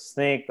the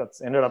snake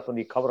that's ended up on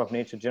the cover of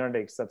Nature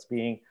Genetics. That's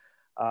being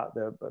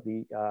the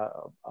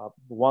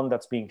one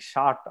that's being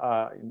shot,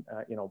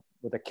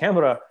 with a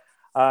camera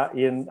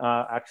in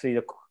actually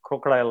the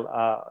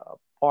crocodile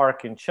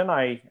park in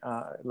Chennai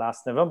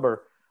last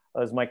November.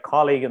 As my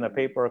colleague in the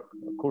paper,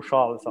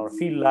 Kushal, is our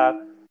field lab.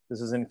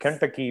 This is in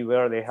Kentucky,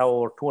 where they have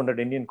over 200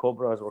 Indian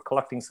cobras. We're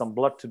collecting some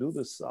blood to do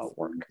this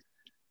work.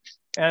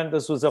 And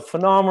this was a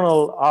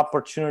phenomenal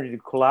opportunity to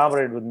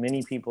collaborate with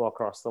many people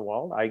across the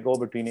world. I go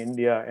between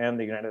India and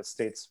the United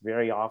States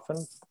very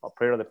often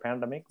prior to the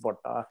pandemic, but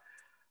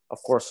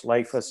of course,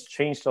 life has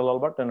changed a little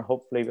bit and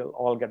hopefully we'll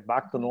all get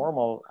back to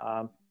normal.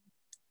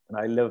 And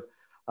I live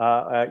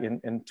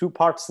in 2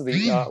 parts of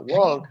the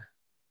world.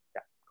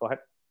 Yeah, go ahead.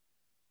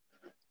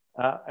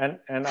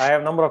 And I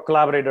have a number of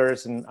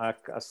collaborators in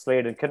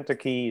Slade in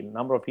Kentucky, a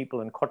number of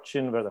people in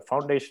Cochin where the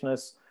foundation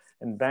is,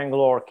 in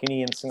Bangalore,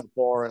 Kinney in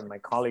Singapore, and my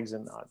colleagues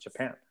in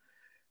Japan.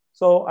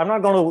 So I'm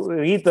not going to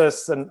read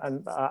this, and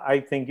I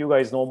think you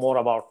guys know more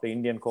about the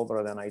Indian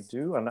cobra than I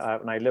do. And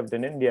when I lived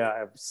in India,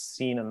 I've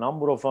seen a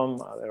number of them.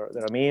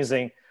 They're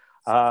amazing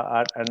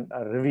and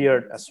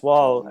revered as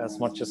well, as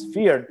much as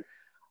feared.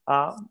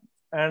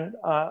 And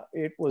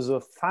it was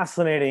a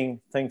fascinating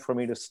thing for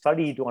me to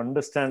study, to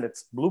understand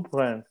its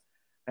blueprint,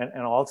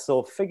 and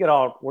also figure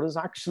out what is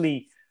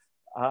actually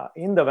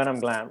in the venom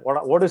gland.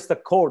 What is the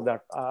code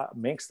that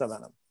makes the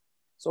venom?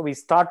 So we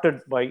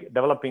started by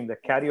developing the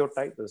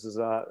karyotype. This is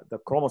the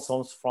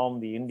chromosomes from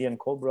the Indian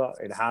cobra.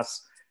 It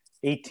has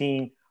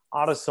 18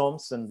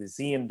 autosomes in the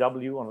Z and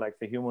W, unlike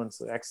the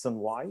humans, X and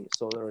Y.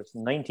 So there's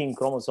 19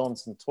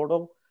 chromosomes in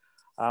total.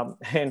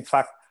 In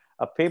fact,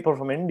 a paper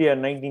from India in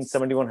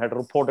 1971 had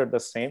reported the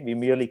same. We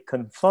merely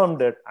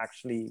confirmed it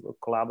actually with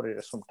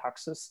collaborators from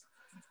Texas.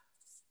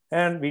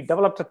 And we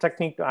developed a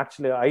technique to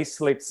actually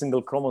isolate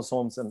single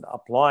chromosomes and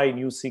apply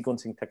new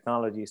sequencing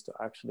technologies to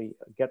actually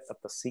get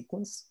at the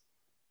sequence.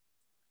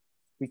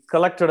 We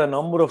collected a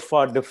number of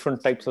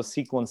different types of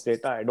sequence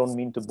data. I don't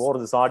mean to bore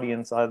this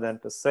audience other than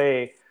to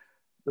say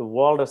the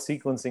world of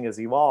sequencing has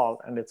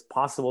evolved and it's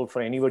possible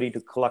for anybody to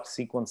collect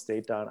sequence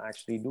data and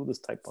actually do this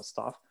type of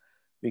stuff.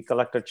 We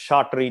collected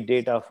short read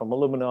data from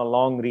Illumina,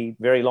 long read,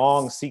 very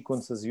long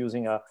sequences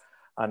using a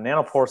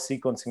nanopore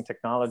sequencing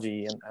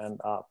technology and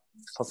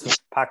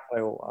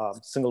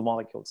PacBio single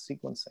molecule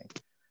sequencing,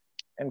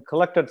 and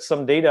collected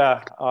some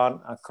data on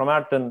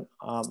chromatin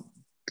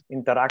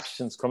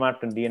interactions,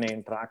 chromatin DNA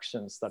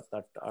interactions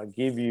that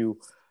give you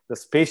the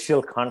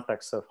spatial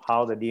context of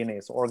how the DNA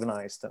is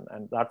organized,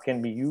 and that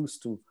can be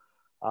used to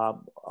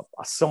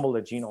assemble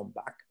the genome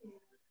back.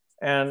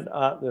 And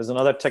there's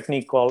another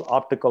technique called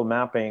optical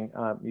mapping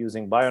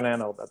using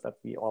BioNano that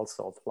we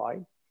also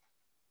applied.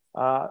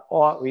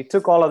 We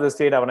took all of this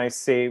data. When I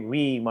say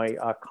we, my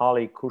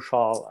colleague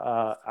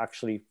Kushal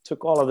actually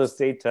took all of this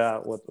data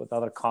with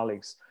other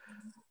colleagues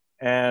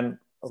and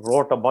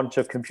wrote a bunch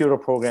of computer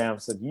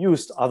programs that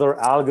used other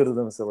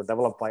algorithms that were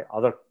developed by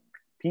other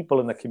people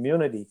in the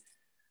community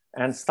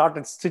and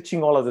started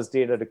stitching all of this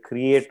data to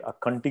create a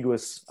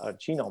contiguous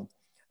genome.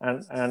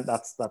 And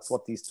that's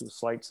what these 2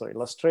 slides are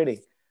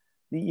illustrating.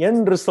 the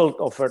end result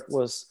of it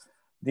was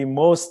the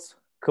most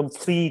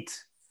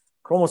complete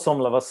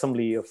chromosomal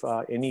assembly of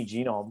any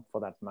genome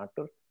for that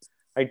matter.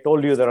 I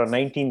told you there are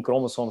 19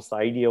 chromosomes. The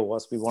idea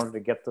was we wanted to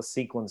get the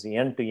sequence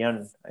end to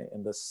end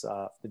in this,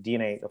 the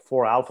DNA, the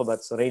 4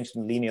 alphabets arranged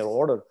in linear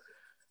order.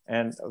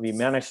 And we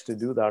managed to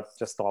do that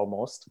just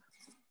almost.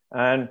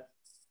 And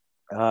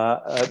there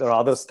are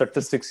other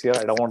statistics here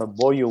I don't want to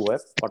bore you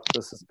with, but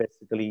this is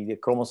basically the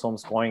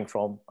chromosomes going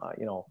from,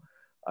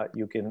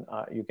 you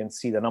can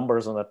see the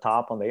numbers on the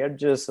top, on the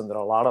edges, and there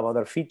are a lot of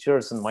other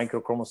features and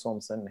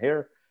microchromosomes in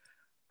here.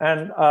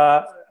 And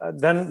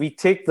then we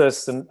take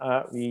this and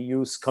we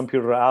use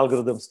computer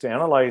algorithms to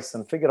analyze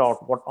and figure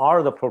out what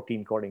are the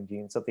protein coding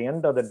genes. At the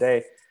end of the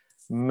day,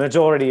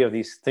 majority of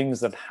these things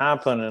that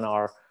happen in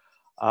our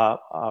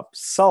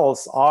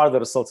cells are the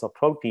results of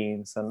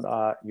proteins. And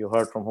you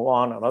heard from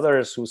Juan and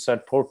others who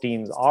said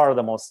proteins are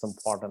the most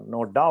important,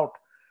 no doubt.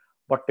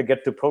 But to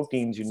get to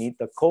proteins, you need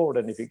the code.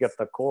 And if you get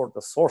the code,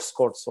 the source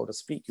code, so to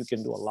speak, you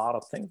can do a lot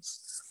of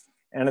things.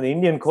 And the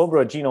Indian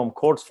cobra genome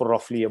codes for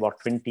roughly about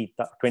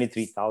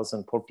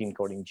 23,000 protein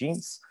coding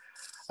genes.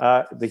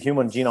 The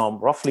human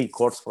genome roughly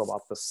codes for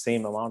about the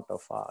same amount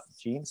of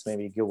genes,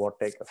 maybe give or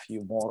take a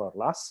few more or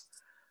less.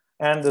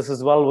 And this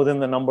is well within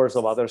the numbers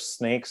of other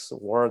snakes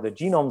where the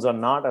genomes are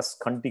not as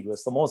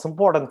contiguous. The most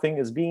important thing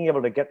is being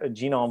able to get a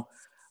genome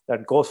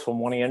that goes from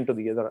one end to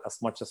the other as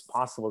much as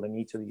possible in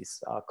each of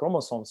these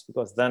chromosomes,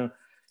 because then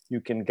you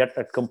can get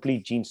at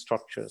complete gene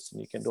structures and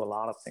you can do a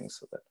lot of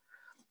things with it.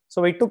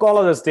 So we took all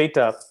of this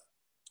data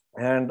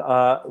and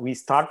we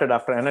started,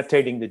 after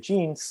annotating the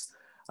genes,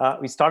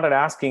 we started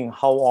asking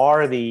how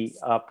are the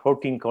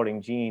protein coding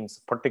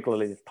genes,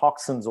 particularly the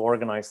toxins,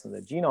 organized in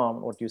the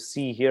genome. What you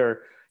see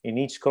here in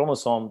each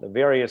chromosome, the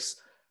various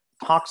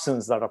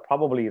toxins that are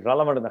probably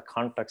relevant in the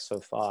context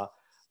of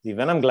the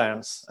venom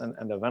glands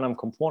and the venom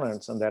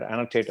components, and they're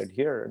annotated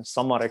here, and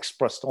some are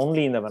expressed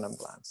only in the venom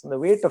glands. And the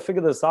way to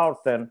figure this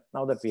out then,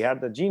 now that we had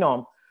the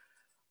genome,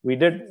 we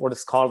did what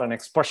is called an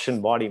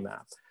expression body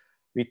map.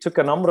 We took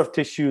a number of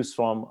tissues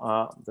from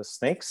the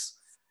snakes,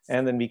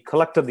 and then we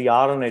collected the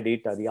RNA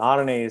data. The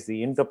RNA is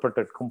the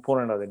interpreted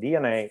component of the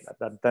DNA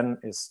that then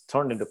is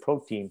turned into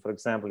protein. For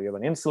example, you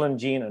have an insulin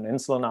gene, an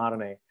insulin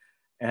RNA,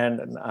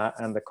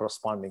 and the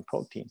corresponding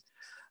protein.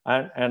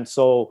 And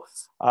so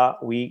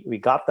we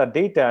got that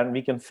data, and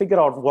we can figure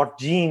out what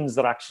genes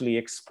are actually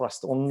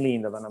expressed only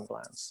in the venom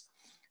glands.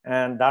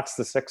 And that's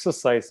this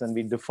exercise, and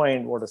we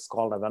defined what is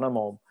called a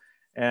venomome.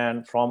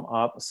 And from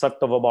a set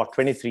of about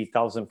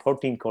 23,000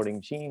 protein coding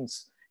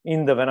genes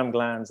in the venom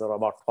glands, there are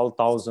about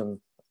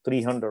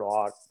 12,300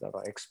 odd that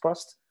are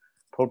expressed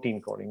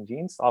protein coding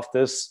genes. Of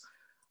this,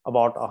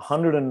 about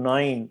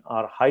 109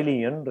 are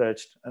highly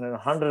enriched, and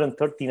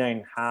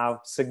 139 have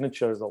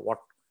signatures of what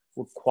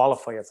would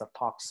qualify as a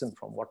toxin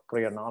from what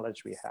prior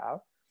knowledge we have.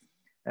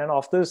 And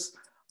of this,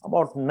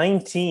 about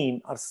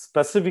 19 are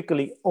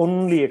specifically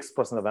only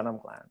expressed in the venom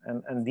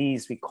gland. And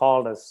these we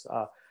called as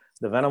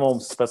the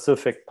venomome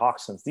specific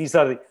toxins. These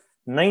are the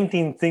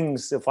 19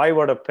 things, if I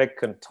were to pick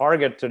and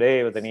target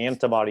today with an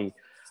antibody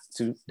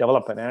to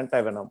develop an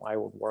antivenom, I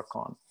would work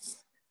on.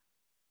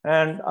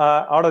 And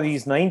out of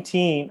these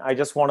 19, I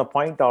just want to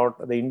point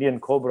out the Indian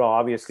cobra.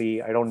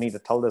 Obviously, I don't need to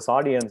tell this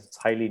audience, it's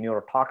highly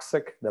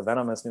neurotoxic. The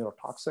venom is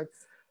neurotoxic.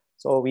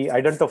 So we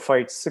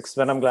identified 6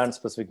 venom gland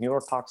specific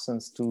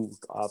neurotoxins, 2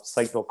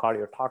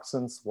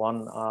 cytokardiotoxins,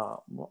 1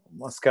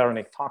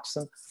 muscarinic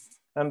toxin,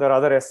 and there are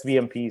other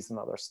SVMPs and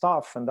other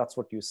stuff. And that's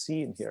what you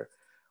see in here.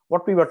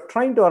 What we were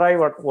trying to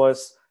arrive at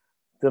was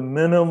the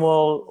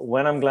minimal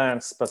venom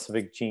gland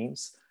specific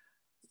genes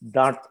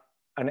that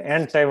an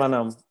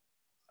antivenom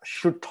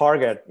should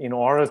target in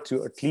order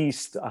to at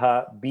least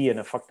be an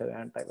effective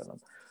antivenom.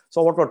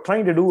 So what we're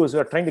trying to do is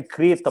we're trying to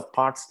create the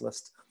parts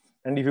list.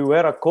 And if you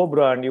were a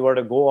cobra and you were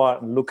to go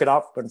out and look it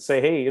up and say,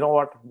 hey, you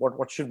know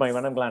what should my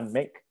venom gland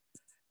make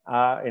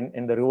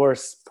in the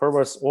reverse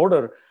perverse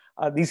order?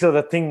 These are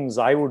the things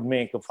I would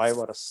make if I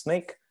were a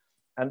snake.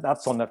 And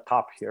that's on the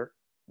top here.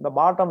 On the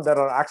bottom, there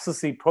are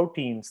accessory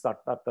proteins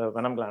that the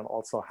venom gland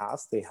also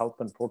has. They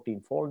help in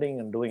protein folding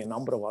and doing a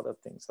number of other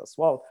things as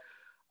well.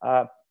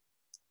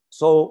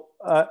 So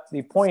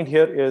the point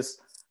here is,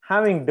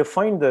 having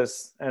defined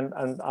this, and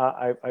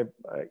I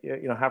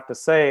have to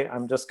say,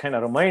 I'm just kind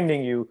of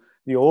reminding you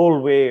the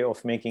old way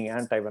of making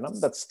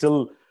antivenom. That's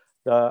still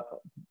the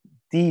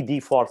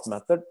default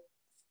method,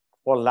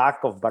 for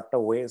lack of better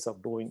ways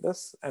of doing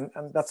this. And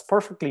that's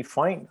perfectly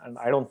fine. And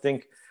I don't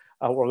think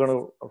we're going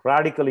to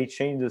radically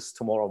change this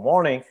tomorrow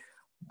morning.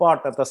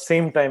 But at the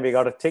same time, we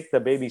got to take the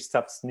baby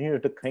steps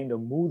needed to kind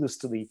of move this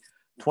to the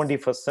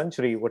 21st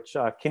century, which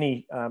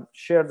Kenny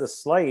shared the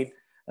slide.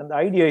 And the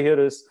idea here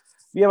is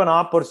we have an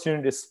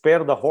opportunity to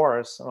spare the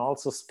horse and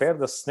also spare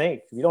the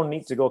snake. We don't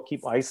need to go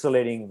keep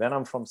isolating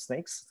venom from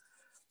snakes.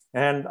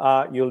 And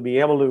you'll be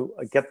able to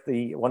get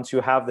once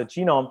you have the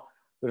genome,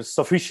 there's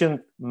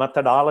sufficient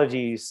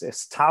methodologies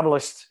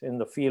established in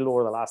the field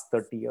over the last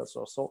 30 years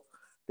or so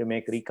to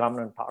make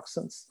recombinant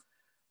toxins.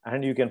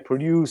 And you can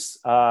produce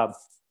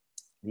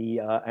the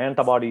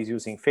antibodies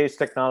using phage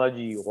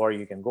technology, or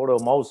you can go to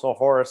a mouse or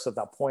horse at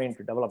that point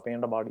to develop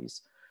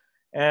antibodies.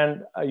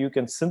 And you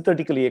can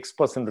synthetically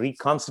express and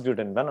reconstitute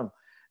in venom.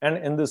 And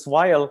in this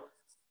vial,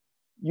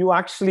 you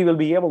actually will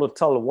be able to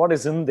tell what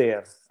is in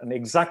there and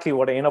exactly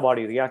what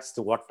antibody reacts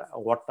to what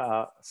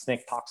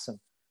snake toxin,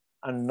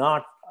 and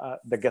not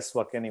the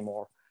guesswork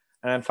anymore.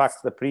 And in fact,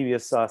 the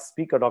previous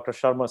speaker, Dr.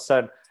 Sharma,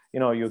 said,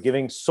 you're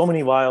giving so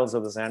many vials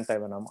of this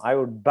antivenom. I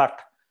would bet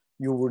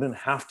you wouldn't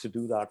have to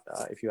do that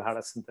if you had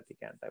a synthetic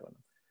antivenom.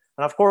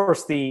 And of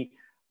course, the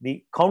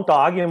counter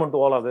argument to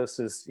all of this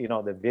is,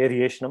 the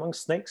variation among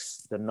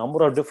snakes, the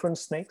number of different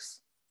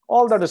snakes.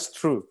 All that is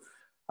true.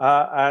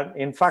 And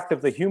in fact,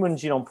 if the Human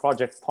Genome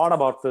Project thought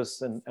about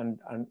this and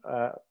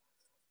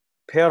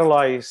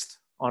paralyzed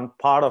on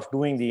part of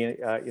doing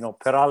the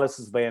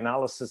paralysis by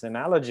analysis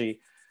analogy,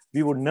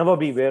 we would never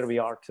be where we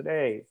are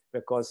today,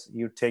 because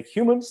you take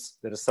humans,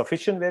 there is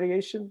sufficient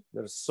variation,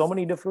 there are so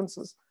many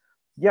differences,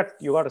 yet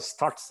you got to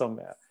start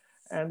somewhere.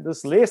 And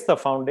this lays the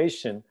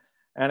foundation.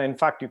 And in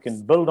fact, you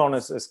can build on,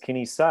 as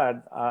Kinney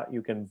said,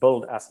 you can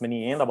build as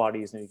many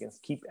antibodies, and you can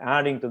keep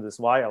adding to this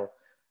vial.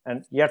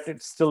 And yet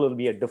it still will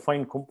be a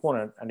defined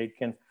component, and it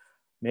can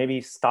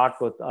maybe start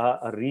with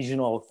a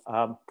regional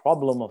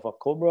problem of a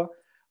cobra,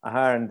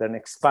 and then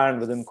expand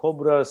within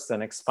cobras,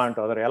 then expand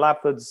to other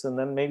elapids, and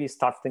then maybe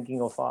start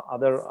thinking of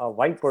other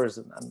vipers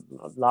and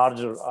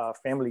larger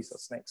families of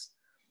snakes.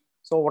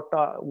 So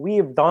what we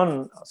have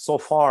done so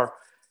far,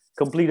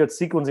 completed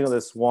sequencing of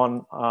this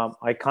one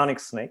iconic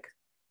snake,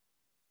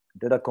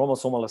 did a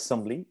chromosomal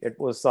assembly. It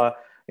was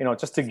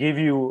just to give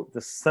you the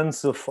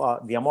sense of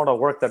the amount of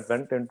work that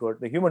went into it.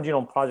 The Human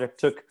Genome Project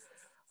took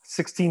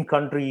 16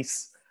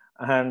 countries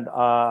and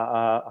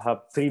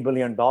 $3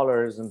 billion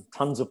and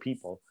tons of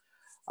people.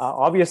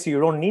 Obviously, you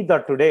don't need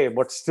that today,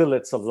 but still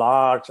it's a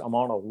large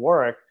amount of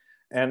work.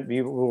 And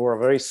we were a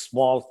very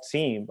small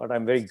team, but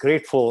I'm very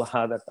grateful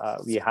that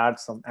we had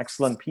some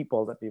excellent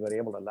people that we were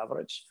able to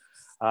leverage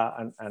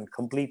and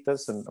complete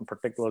this. And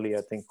particularly,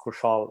 I think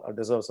Kushal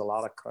deserves a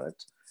lot of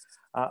credit.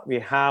 We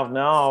have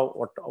now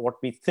what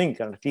we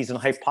think, and at least an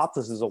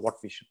hypothesis of what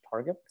we should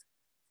target.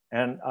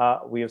 And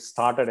we have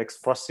started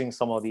expressing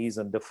some of these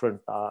in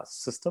different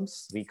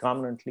systems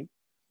recombinantly.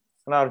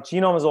 And our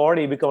genome has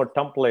already become a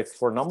template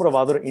for a number of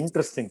other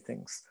interesting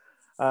things.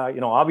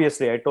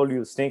 Obviously, I told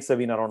you snakes have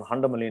been around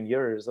 100 million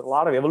years. There's a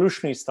lot of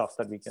evolutionary stuff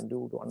that we can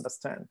do to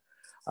understand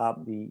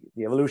the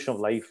evolution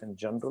of life in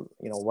general.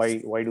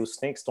 Why do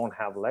snakes don't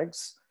have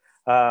legs?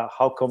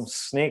 How come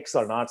snakes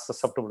are not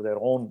susceptible to their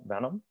own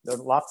venom? There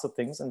are lots of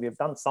things, and we've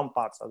done some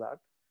parts of that.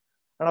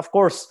 And of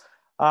course,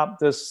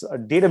 this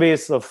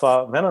database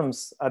of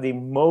venoms are the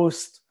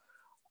most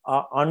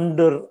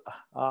under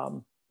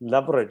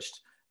leveraged,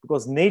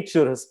 because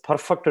nature has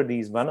perfected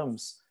these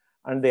venoms,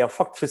 and they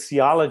affect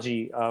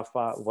physiology of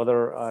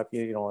whether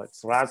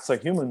it's rats or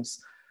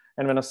humans.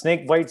 And when a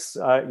snake bites,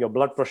 your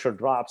blood pressure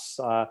drops,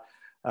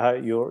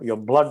 your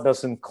blood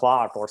doesn't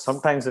clot, or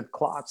sometimes it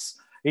clots.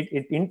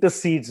 It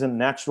intercedes in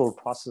natural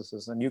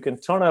processes, and you can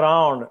turn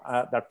around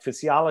that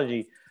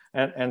physiology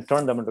and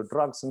turn them into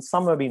drugs. And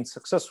some have been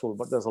successful,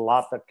 but there's a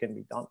lot that can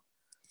be done.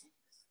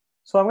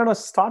 So I'm going to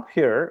stop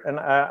here, and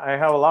I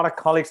have a lot of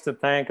colleagues to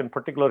thank, in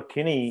particular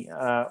Kinney,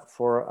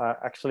 for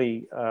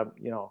actually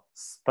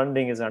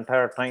spending his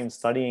entire time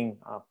studying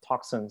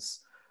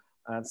toxins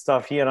and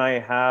stuff. He and I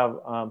have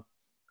a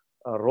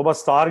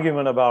robust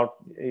argument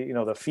about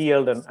the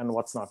field and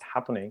what's not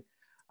happening.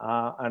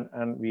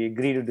 And we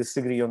agree to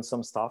disagree on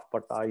some stuff,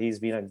 but he's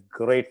been a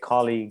great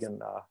colleague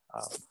and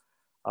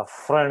a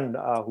friend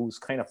who's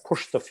kind of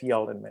pushed the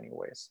field in many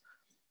ways.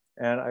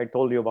 And I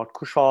told you about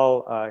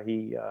Kushal.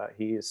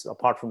 He is,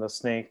 apart from the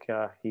snake,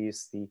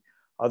 he's the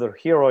other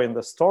hero in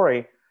the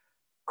story.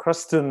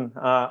 Kristen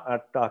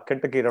at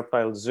Kentucky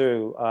Reptile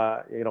Zoo,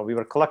 we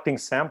were collecting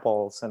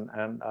samples, and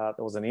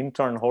there was an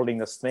intern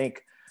holding a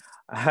snake,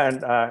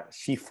 and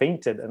she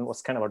fainted, and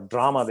was kind of a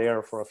drama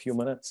there for a few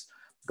minutes,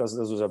 because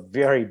this was a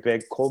very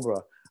big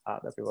cobra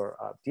that we were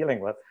dealing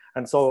with.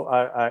 And so,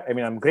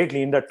 I'm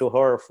greatly indebted to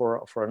her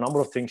for a number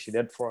of things she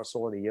did for us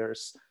over the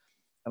years.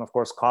 And of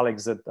course,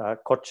 colleagues at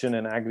Cochin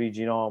and Agri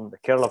Genome, the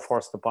Kerala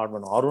Forest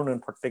Department, Arun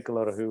in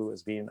particular, who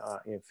has been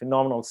a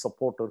phenomenal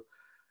supporter,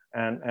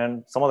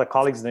 and some of the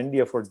colleagues in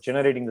India for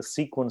generating the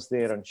sequence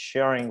there and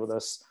sharing with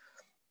us.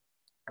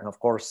 And of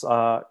course,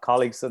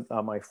 colleagues at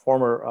my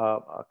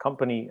former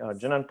company,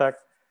 Genentech,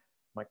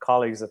 my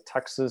colleagues at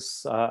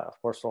Texas, of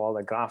course, for all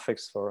the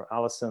graphics for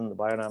Allison, the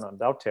Bionano, and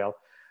Dovetail.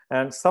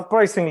 And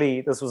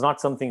surprisingly, this was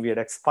not something we had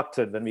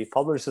expected. When we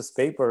published this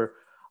paper,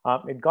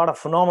 it got a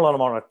phenomenal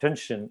amount of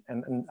attention.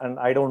 And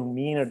I don't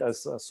mean it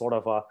as a sort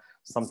of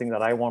something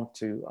that I want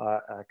to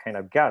kind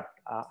of get.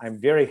 I'm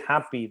very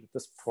happy that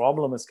this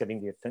problem is getting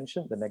the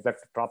attention, the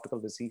neglected tropical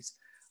disease,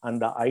 and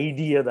the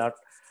idea that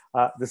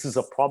this is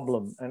a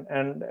problem.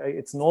 And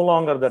it's no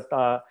longer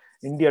that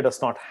India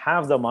does not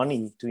have the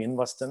money to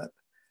invest in it.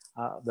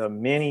 There are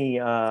many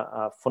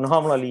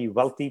phenomenally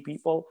wealthy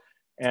people,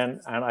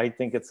 and I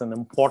think it's an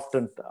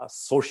important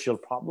social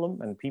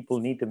problem, and people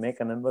need to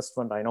make an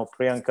investment. I know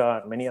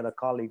Priyanka and many other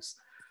colleagues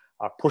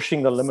are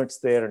pushing the limits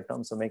there in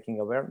terms of making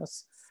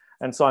awareness.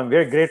 And so I'm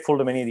very grateful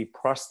to many of the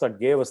press that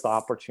gave us the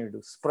opportunity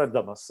to spread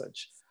the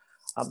message.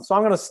 So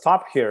I'm going to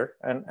stop here,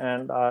 and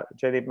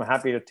Jaideep, I'm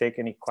happy to take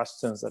any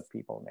questions that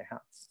people may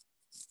have.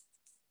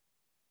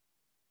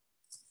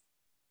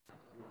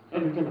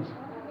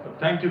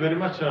 Thank you very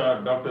much,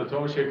 Dr.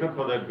 Somashekar,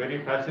 for that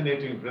very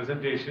fascinating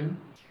presentation.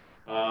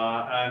 We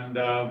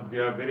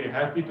are very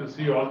happy to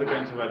see all the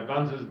kinds of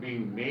advances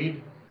being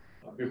made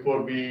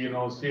before we,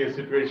 see a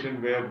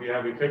situation where we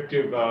have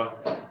effective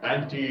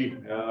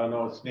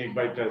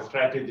snakebite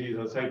strategies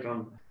aside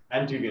from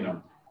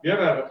anti-venom. We have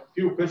a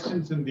few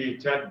questions in the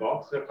chat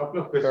box, a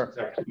couple of questions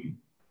actually.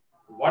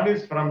 One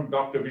is from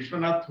Dr.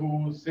 Vishwanath,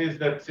 who says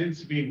that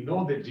since we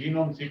know the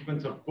genome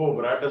sequence of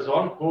cobra, does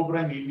all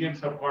cobra in the Indian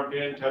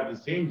subcontinent have the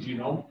same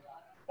genome,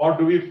 or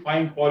do we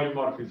find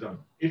polymorphism?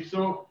 If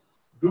so,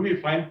 do we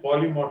find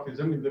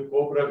polymorphism in the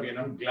cobra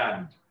venom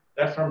gland?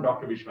 That's from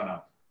Dr.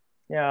 Vishwanath.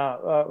 Yeah,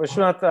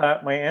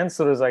 Vishwanath, my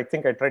answer is, I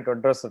think I tried to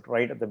address it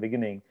right at the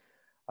beginning.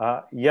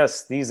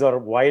 Yes, these are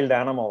wild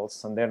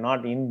animals and they're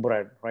not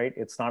inbred, right?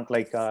 It's not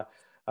like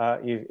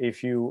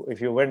if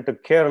you went to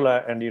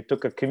Kerala and you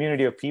took a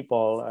community of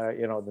people,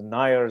 the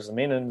Nayars,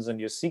 Menons,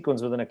 and you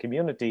sequence within a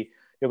community,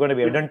 you're going to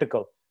be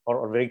identical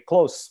or very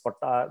close. But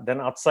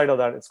then outside of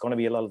that, it's going to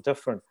be a little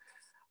different.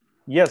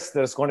 Yes,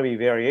 there's going to be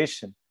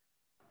variation.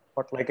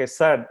 But like I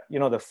said,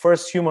 the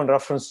first human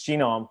reference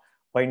genome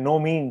by no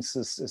means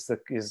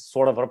is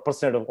sort of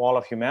representative of all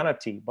of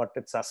humanity, but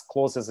it's as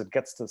close as it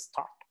gets to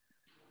start.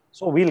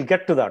 So we'll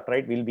get to that,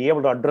 right? We'll be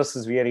able to address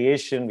this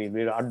variation. We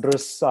will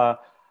address, the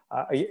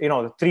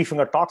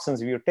three-finger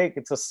toxins. If you take,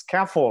 it's a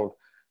scaffold,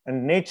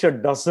 and nature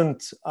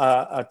doesn't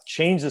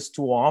change this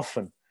too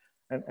often.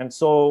 And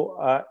so,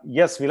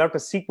 yes, we'll have to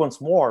sequence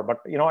more.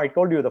 But I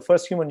told you the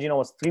first human genome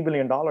was $3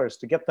 billion.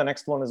 To get the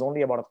next one is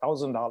only about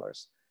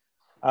 $1,000.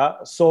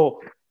 So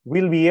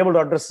we'll be able to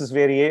address this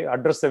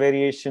address the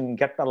variation,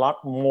 get a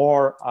lot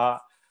more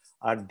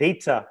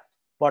data,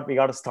 but we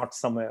got to start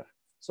somewhere.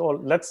 So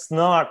let's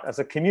not, as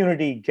a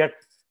community, get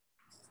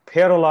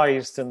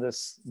paralyzed in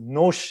this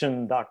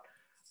notion that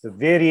the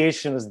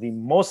variation is the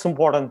most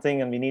important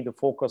thing and we need to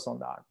focus on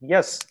that.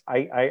 Yes,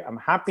 I am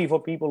happy for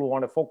people who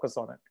want to focus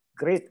on it.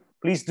 Great,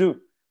 please do.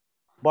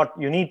 But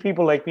you need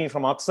people like me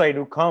from outside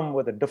who come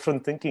with a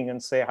different thinking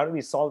and say, how do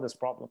we solve this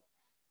problem?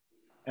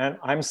 And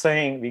I'm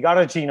saying, we got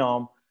a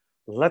genome.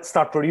 Let's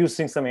start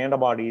producing some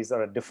antibodies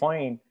that are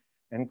defined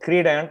and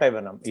create an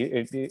antivenom.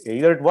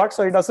 Either it works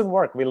or it doesn't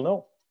work. We'll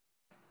know.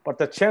 But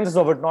the chances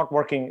of it not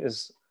working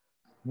is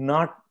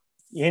not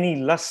any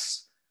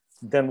less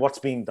than what's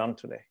being done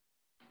today.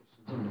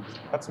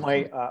 That's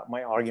my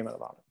my argument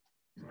about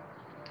it.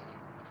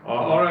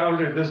 All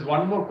right. There's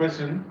one more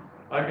question.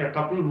 A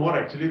couple more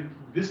actually.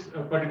 This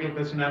particular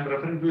question I'm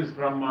referring to is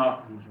from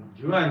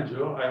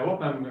Juanjo. I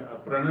hope I'm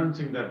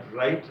pronouncing that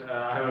right.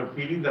 I have a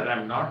feeling that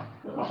I'm not.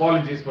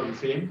 Apologies for the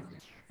same.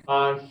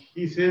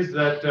 He says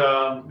that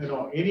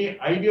any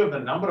idea of the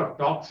number of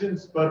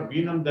toxins per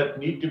venom that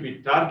need to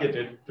be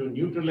targeted to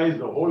neutralize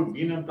the whole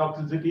venom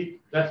toxicity?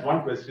 That's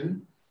one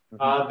question.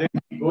 Then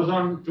he goes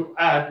on to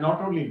add not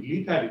only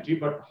lethality,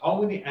 but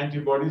how many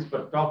antibodies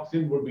per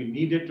toxin would be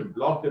needed to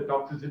block the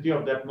toxicity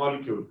of that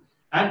molecule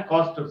and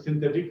cost of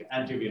synthetic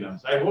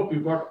antivenoms. I hope you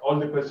got all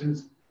the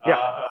questions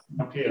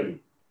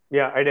clearly.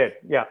 Yeah, I did.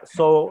 Yeah.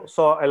 So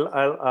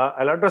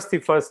I'll address the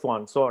first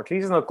one. So at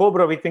least in the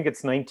cobra, we think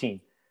it's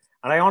 19.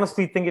 And I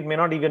honestly think it may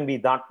not even be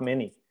that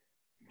many,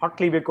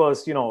 partly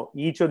because,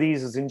 each of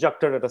these is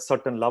injected at a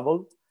certain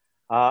level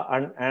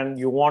and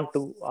you want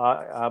to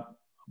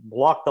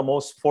block the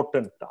most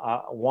potent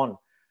one.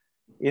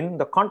 In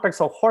the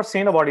context of horse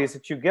antibodies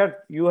that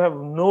you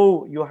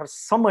have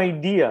some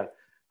idea,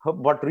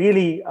 but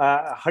really,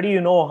 how do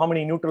you know how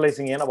many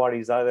neutralizing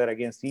antibodies are there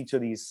against each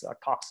of these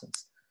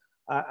toxins?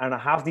 And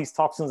half these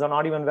toxins are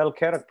not even well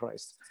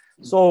characterized.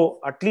 So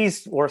at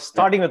least we're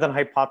starting with an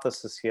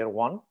hypothesis here,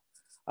 one.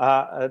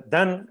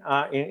 Then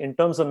in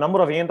terms of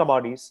number of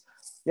antibodies,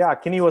 yeah,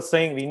 Kenny was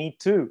saying we need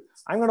 2.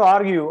 I'm going to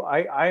argue,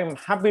 I am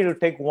happy to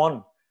take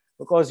 1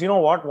 because you know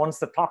what, once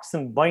the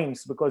toxin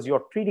binds, because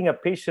you're treating a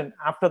patient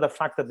after the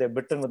fact that they're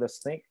bitten with a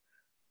snake,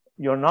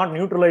 you're not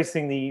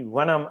neutralizing the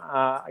venom,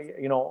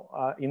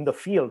 in the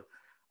field.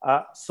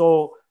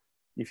 So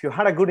if you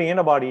had a good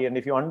antibody and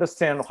if you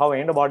understand how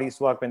antibodies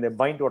work, when they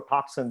bind to a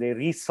toxin, they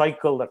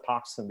recycle the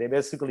toxin. They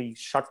basically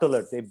shuttle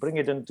it. They bring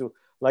it into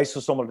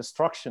lysosomal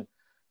destruction.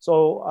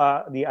 So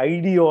the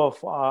idea of,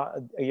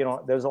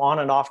 there's on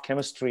and off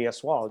chemistry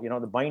as well,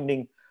 the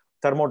binding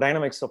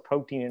thermodynamics of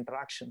protein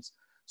interactions.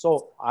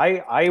 So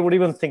I would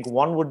even think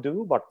 1 would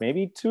do, but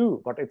maybe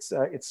 2, but it's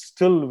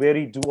still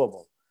very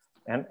doable.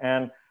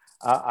 And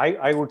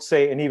I would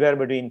say anywhere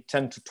between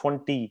 10 to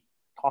 20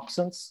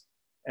 toxins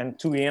and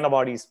 2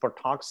 antibodies per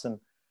toxin,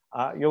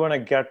 you're going to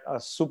get a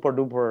super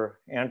duper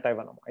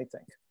antivenom, I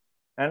think.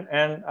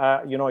 And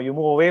you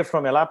move away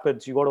from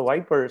elapids, you go to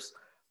vipers,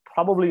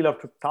 probably you'll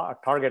have to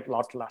target a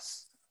lot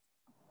less.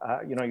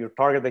 You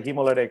target the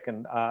hemolytic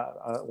and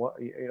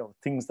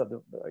things that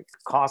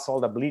cause all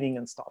the bleeding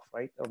and stuff,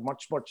 right?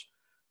 Much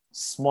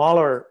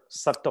smaller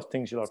set of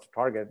things you'll have to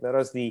target,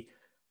 whereas the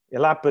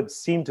elapids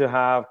seem to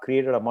have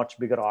created a much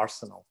bigger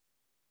arsenal.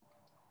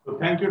 So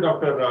thank you,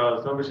 Dr.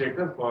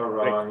 Somashekar, for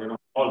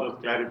all those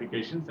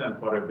clarifications and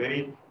for a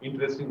very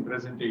interesting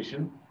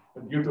presentation.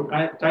 Due to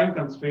time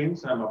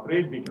constraints, I'm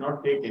afraid we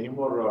cannot take any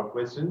more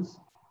questions,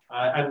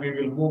 and we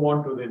will move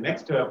on to the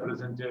next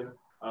presenter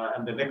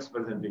and the next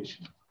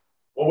presentation.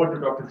 Over to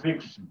Dr.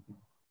 Srikrishnan.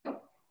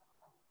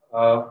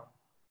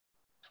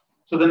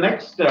 So the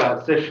next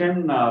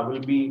session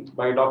will be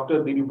by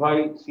Dr.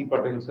 Dilibhai C.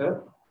 Patel,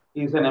 sir.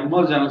 He is an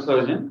MS general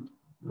surgeon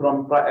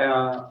from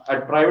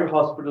at Private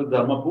Hospital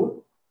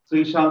Dharmapur,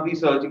 Sri Shanti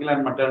Surgical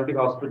and Maternity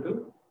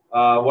Hospital,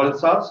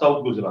 Valsad,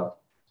 South Gujarat.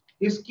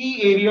 His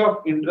key area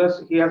of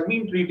interest, he has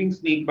been treating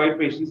snakebite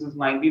patients since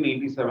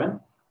 1987,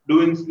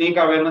 doing snake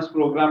awareness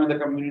program in the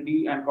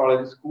community and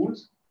college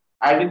schools,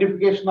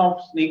 identification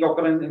of snake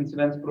occurrence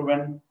incidents,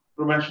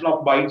 prevention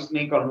of bite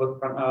snake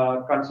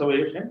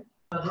conservation,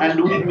 and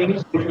doing many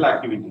social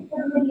activities.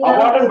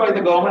 Awarded by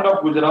the government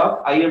of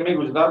Gujarat, IMA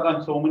Gujarat,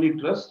 and so many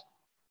trusts.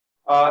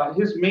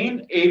 His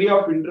main area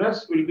of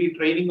interest will be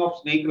training of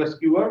snake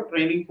rescuer,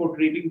 training for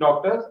treating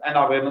doctors, and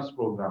awareness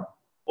program.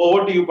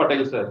 Over to you,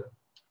 Patel, sir.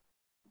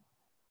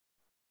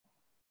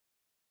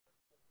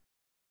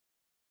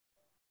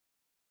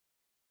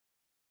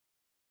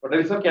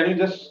 Patel, sir, can you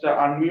just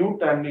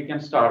unmute and we can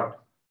start?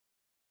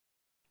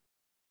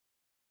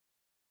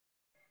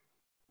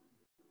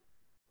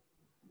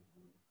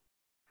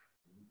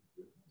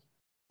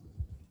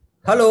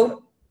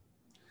 Hello.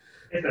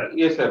 Yes, sir.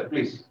 Yes, sir,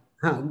 please.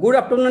 Good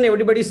afternoon,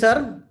 everybody,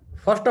 sir.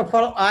 First of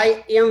all,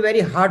 I am very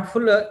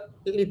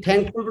heartfully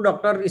thankful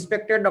to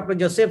respected Dr.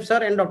 Joseph,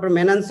 sir, and Dr.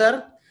 Menon,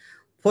 sir,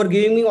 for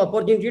giving me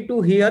opportunity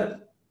to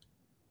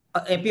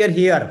appear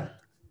here.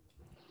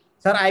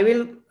 Sir, I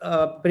will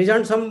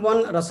present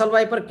one Russell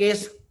Viper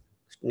case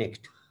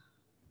next.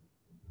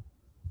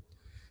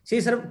 See,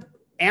 sir,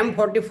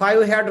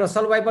 M45 had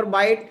Russell Viper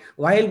bite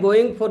while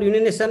going for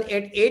urination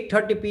at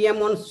 8:30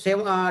 p.m. on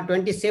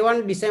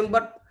 27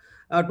 December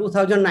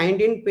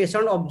 2019.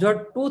 Patient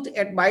observed tooth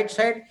at bite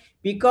site,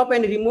 pick up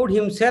and removed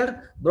himself,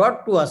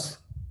 brought to us.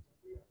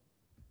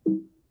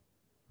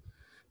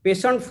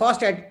 Patient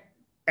first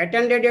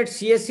attended at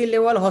CSC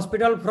level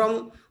hospital,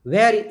 from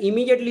where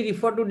immediately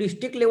referred to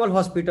district level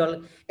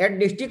hospital. At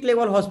district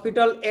level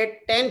hospital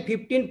at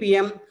 10:15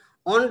 p.m.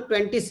 on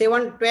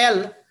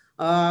 27/12,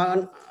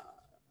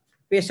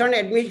 patient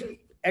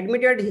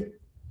admitted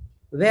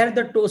where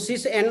the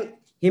ptosis and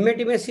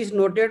hematemesis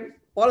noted,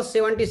 pulse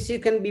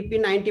 76 and BP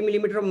 90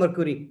 mm of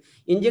mercury.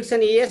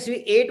 Injection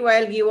ASV 8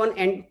 vial given,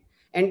 and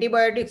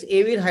antibiotics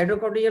AV,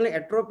 hydrocortisone,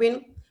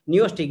 atropine,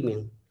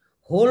 neostigmine.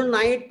 Whole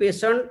night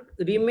patient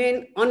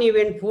remained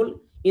uneventful.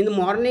 In the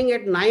morning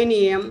at 9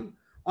 a.m.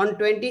 on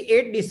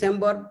 28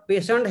 December,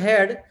 patient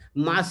had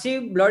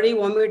massive bloody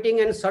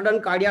vomiting and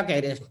sudden cardiac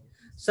arrest.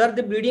 Sir,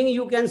 the bleeding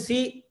you can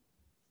see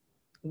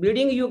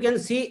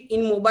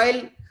in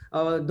mobile,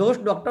 those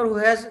doctor who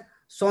has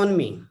shown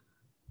me.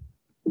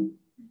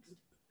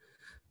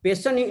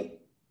 Patient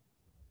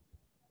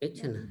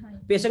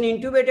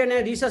intubated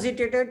and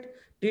resuscitated,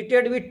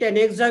 treated with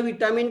Tenexa,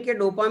 vitamin K,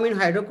 dopamine,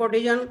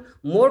 hydrocortisone,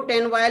 more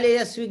 10 vial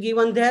ASV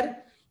given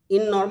there.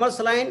 In normal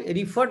saline,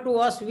 referred to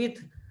us with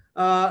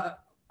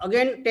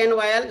again 10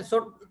 vial.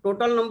 So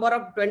total number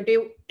of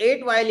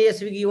 28 vial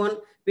ASV given.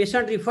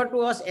 Patient referred to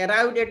us,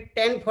 arrived at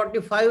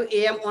 10:45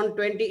 a.m. on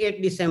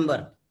 28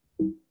 December.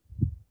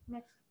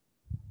 Next.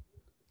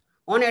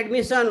 On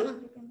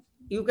admission,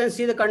 you can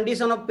see the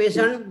condition of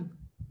patient.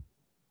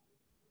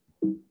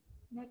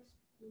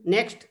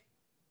 Next,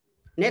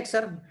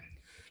 sir.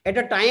 At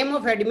the time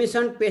of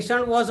admission,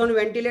 patient was on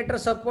ventilator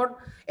support,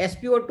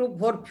 SpO2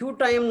 for few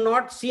time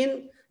not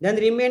seen, then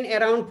remain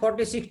around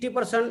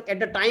 40-60%.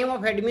 At the time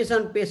of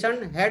admission,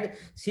 patient had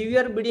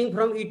severe bleeding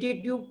from ET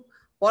tube,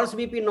 pulse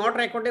BP not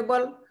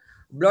recordable,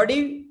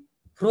 bloody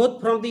froth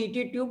from the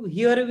ET tube.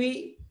 Here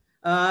we,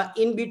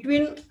 in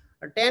between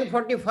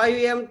 10:45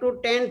 a.m.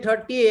 to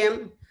 10:30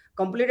 a.m.,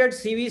 completed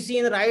CVC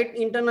in right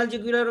internal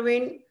jugular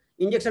vein,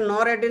 injection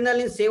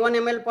noradrenaline 7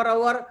 ml per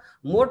hour,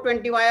 more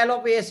 20 vial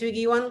of ASV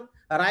given.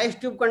 Rice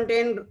tube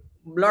contained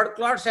blood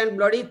clots and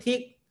bloody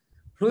thick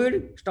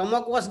fluid.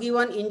 Stomach was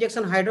given.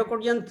 Injection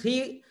hydrocortisone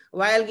 3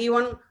 vial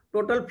given.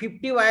 Total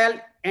 50 vial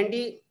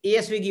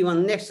anti-ASV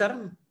given. Next,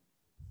 sir.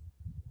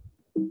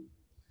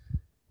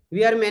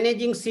 We are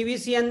managing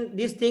CVC and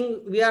this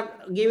thing we are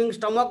giving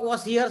stomach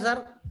was here,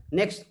 sir.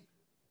 Next.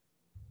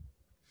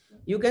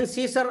 You can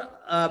see, sir,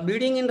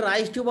 bleeding in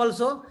rice tube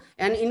also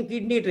and in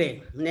kidney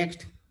tray.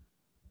 Next.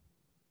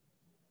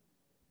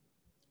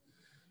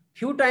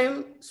 Few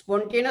time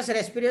spontaneous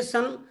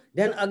respiration,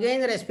 then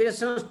again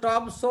respiration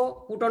stopped,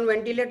 so put on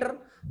ventilator.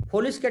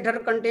 Foley scatter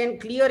contained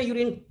clear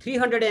urine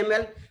 300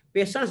 ml.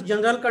 Patient's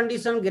general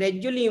condition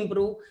gradually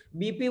improved.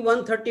 BP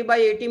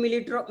 130/80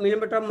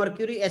 millimeter of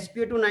mercury,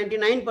 SpO2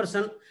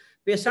 99%.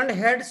 Patient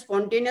had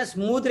spontaneous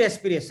smooth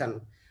respiration.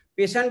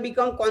 Patient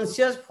become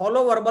conscious,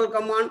 follow verbal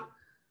command.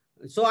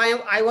 So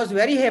I was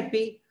very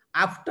happy.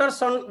 After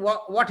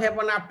what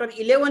happened after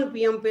 11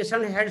 p.m.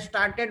 patient had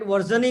started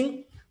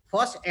worsening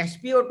First,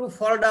 SpO2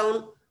 fall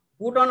down,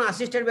 put on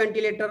assisted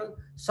ventilator,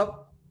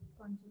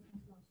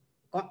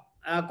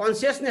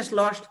 consciousness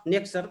lost.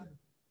 Next, sir.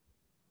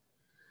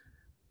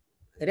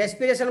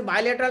 Respiration,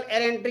 bilateral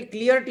air entry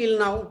clear till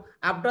now.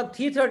 After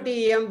 3:30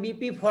 a.m.,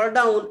 BP fall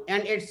down,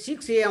 and at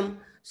 6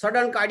 a.m.,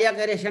 sudden cardiac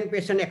arrest and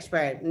patient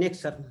expired. Next,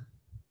 sir.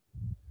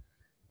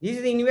 This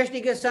is the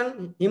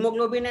investigation.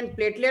 Hemoglobin and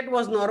platelet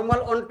was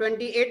normal on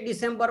 28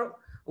 December,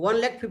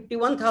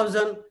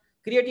 1,51,000.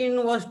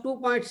 Creatinine was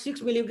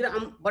 2.6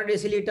 milligram per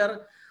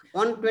deciliter.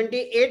 On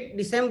 28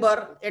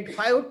 December at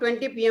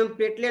 5:20 p.m.,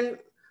 platelet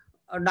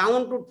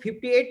down to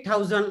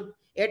 58,000.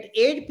 At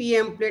 8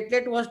 p.m.,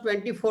 platelet was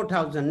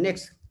 24,000.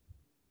 Next.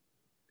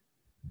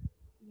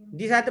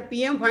 These are the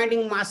PM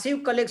finding: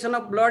 massive collection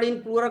of blood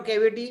in pleural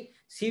cavity,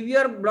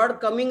 severe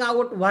blood coming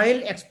out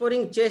while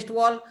exploring chest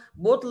wall,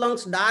 both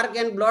lungs dark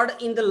and blood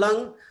in the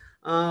lung,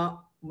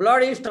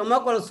 blood in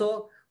stomach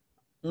also,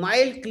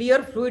 mild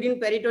clear fluid in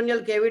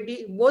peritoneal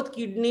cavity, both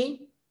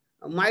kidney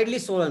mildly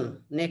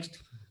swollen. Next.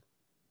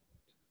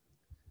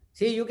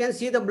 See, you can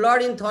see the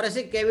blood in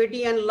thoracic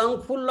cavity and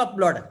lung full of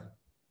blood.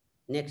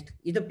 Next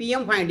is the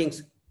PM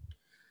findings.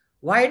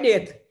 Why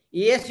death?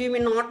 ASV may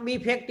not be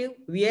effective.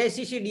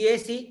 VICC,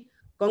 DIC.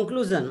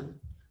 Conclusion: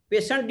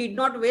 patient did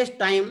not waste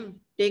time,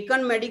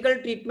 taken medical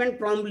treatment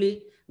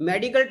promptly.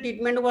 Medical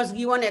treatment was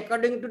given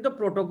according to the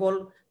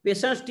protocol.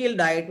 Patient still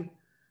died.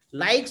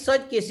 Like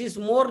such cases,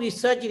 more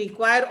research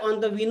required on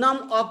the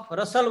venom of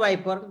Russell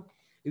viper.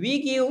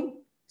 We give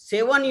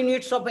 7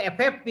 units of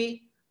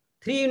FFP,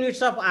 3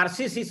 units of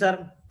RCC,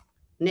 sir.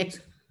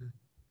 Next.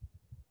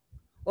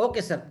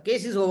 Okay, sir.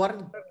 Case is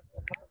over.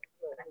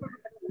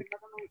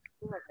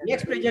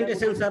 Next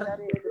presentation, sir.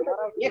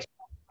 Next.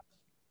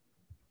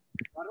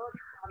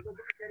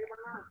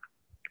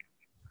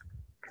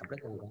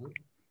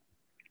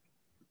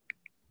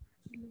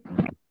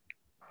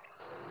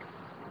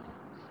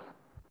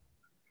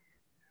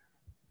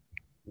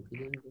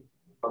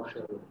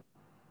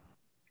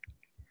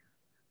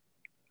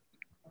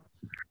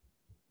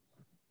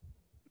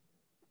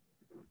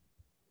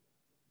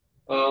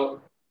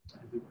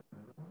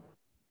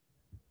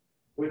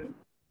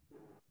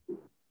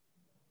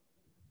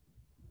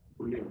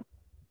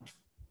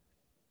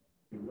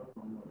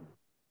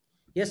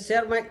 Yes,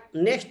 sir. My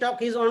next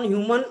talk is on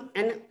human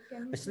and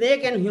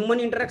snake and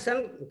human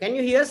interaction. Can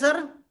you hear,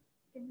 sir?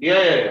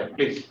 Yeah,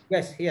 please.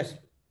 Yes.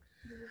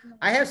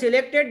 I have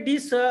selected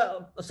this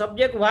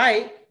subject.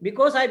 Why?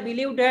 Because I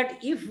believe that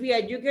if we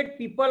educate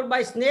people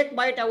by snake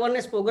bite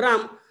awareness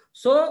program,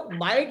 so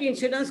bite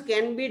incidence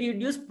can be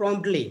reduced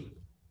promptly.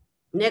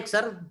 Next,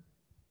 sir.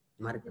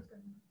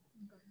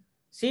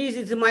 See,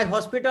 this is my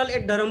hospital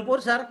at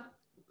Dharampur, sir.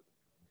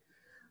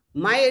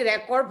 My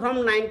record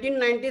from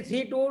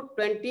 1993 to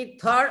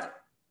 23rd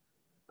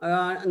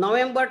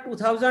November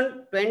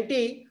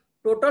 2020,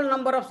 total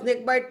number of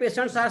snakebite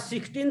patients are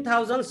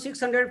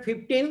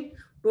 16,615.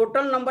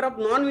 Total number of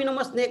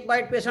non-venomous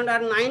snakebite patients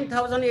are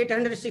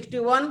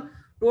 9,861.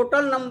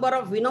 Total number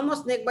of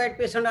venomous snakebite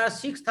patients are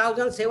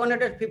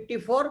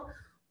 6,754.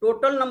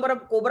 Total number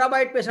of cobra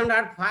bite patients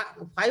are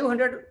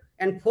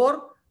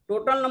 504.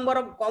 Total number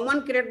of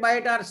common crate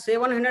bite are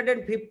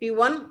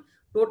 751.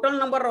 Total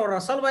number of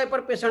Russell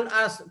viper patients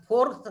are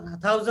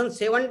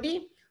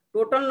 4,070.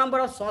 Total number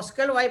of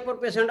Soskel viper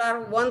patients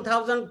are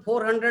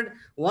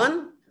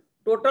 1,401.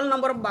 Total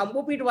number of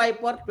bamboo pit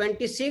viper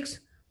 26.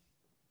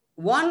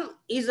 One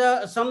is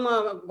some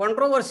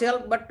controversial,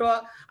 but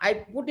I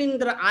put in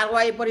the R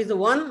viper is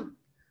 1.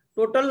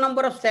 Total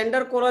number of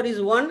standard collar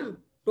is 1.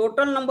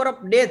 Total number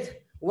of death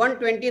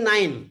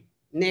 129.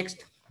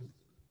 Next.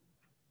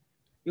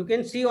 You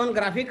can see on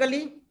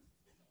graphically.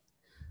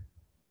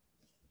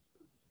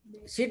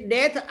 See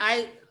death,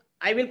 I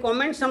will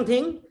comment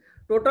something.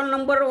 Total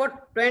number of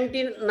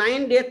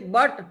 29 death,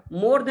 but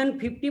more than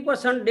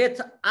 50%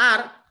 deaths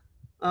are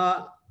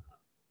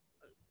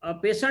a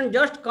patient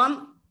just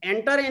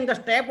enter in the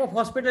step of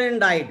hospital and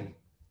died.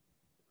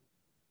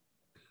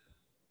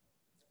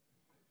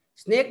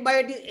 Snake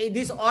bite,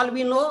 this all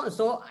we know,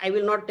 so I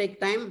will not take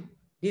time.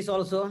 This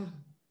also.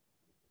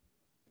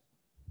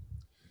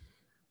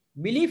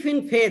 Belief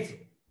in faith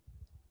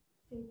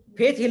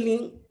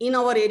healing in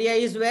our area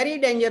is very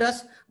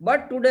dangerous,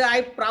 but today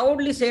I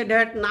proudly say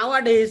that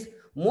nowadays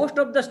most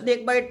of the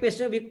snake bite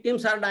patient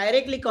victims are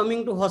directly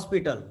coming to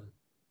hospital.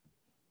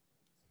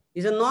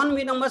 Is a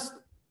non-venomous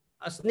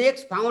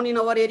snakes found in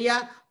our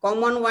area: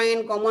 common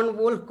vine, common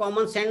wolf,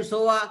 common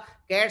sandsoa,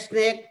 cat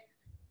snake,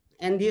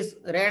 and this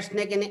rat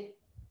snake, and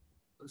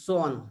so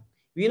on.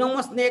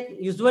 Venomous snake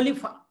usually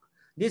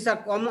these are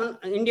common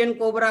Indian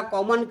cobra,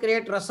 common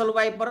crate, Russell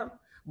viper,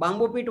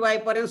 bamboo pit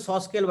viper, and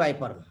Soskel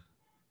viper.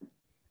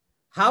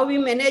 How we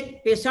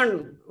manage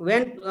patient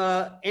when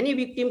any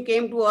victim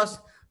came to us?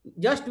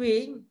 Just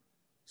we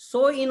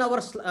show in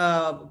our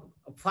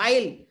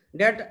file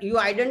that you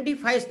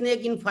identify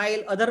snake in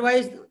file.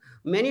 Otherwise,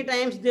 many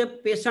times the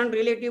patient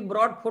relative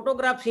brought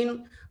photographs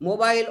in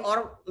mobile,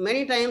 or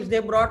many times they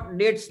brought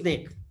dead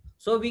snake.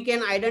 So we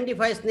can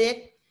identify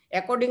snake.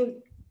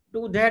 According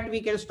to that,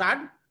 we can start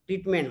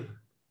treatment.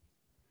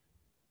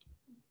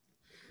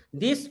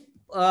 This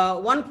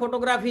one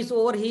photograph is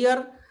over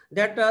here,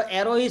 that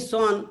arrow is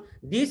shown.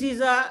 This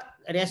is a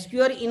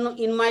rescuer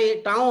in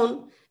my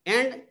town,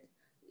 and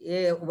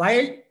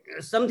while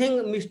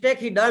something mistake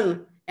he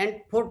done,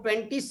 and for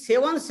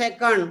 27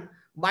 seconds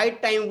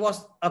bite time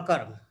was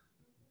occur.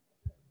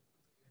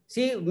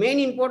 See, main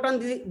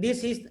important,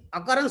 this is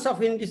occurrence of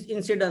this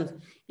incidents.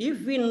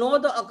 If we know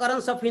the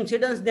occurrence of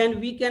incidents, then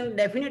we can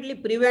definitely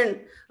prevent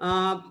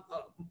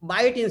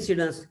bite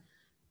incidents.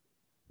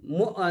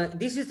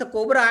 This is the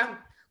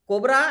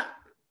cobra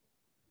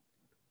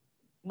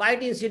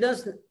bite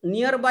incidents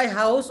nearby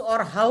house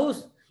or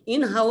house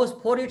in-house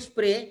for its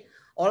prey,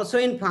 also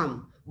in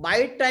farm.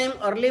 Bite time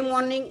early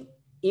morning,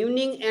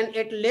 evening, and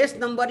at less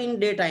number in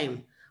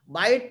daytime.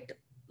 Bite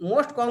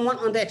most common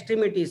on the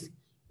extremities.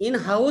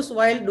 In-house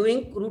while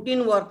doing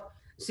routine work.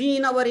 See,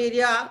 in our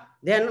area,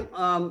 then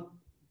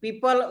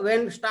people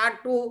when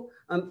start to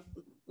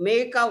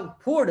make a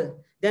food,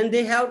 then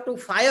they have to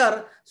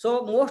fire.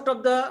 So most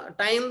of the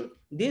time,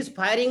 these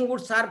firing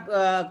woods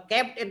are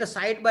kept at the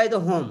side by the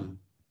home.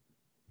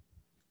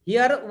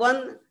 Here,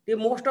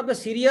 most of the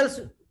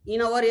cereals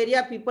in our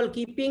area, people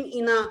keeping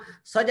in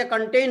such a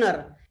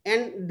container,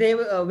 and they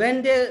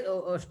when they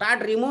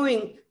start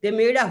removing, they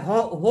made a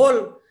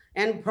hole,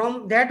 and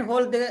from that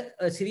hole the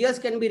cereals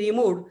can be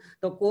removed.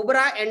 The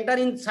cobra enter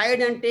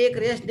inside and take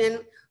rest. Then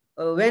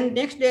when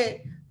next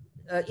day,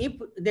 if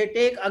they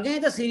take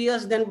again the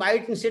cereals, then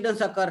bite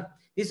incidents occur.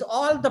 This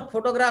all the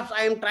photographs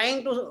I am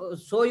trying to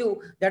show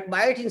you, that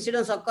bite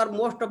incidents occur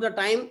most of the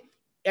time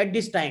at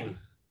this time.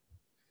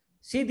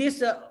 See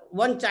this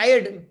one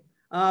child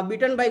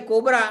bitten by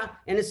cobra,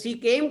 and she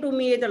came to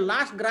me at the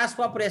last grasp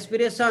of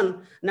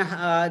respiration.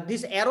 Now,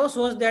 this arrow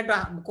shows that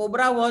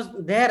cobra was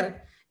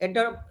there.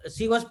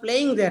 She was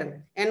playing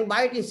there, and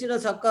bite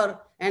incidents occur,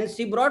 and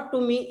she brought to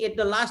me at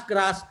the last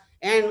grasp,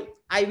 and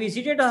I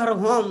visited her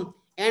home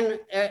and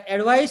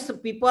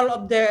advised people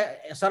of the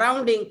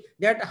surrounding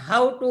that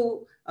how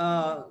to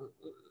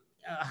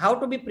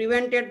be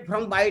prevented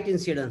from bite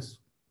incidents.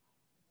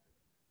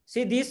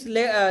 See this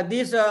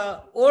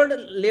old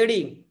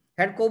lady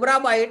had cobra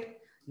bite.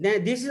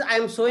 Then this is I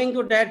am showing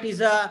you, that is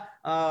a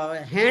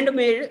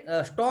handmade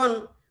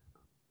stone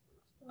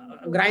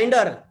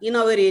grinder in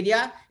our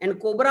area, and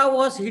cobra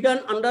was hidden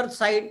under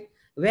side.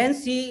 When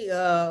she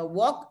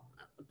walked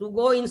to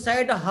go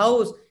inside the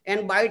house,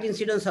 and bite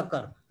incidents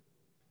occur.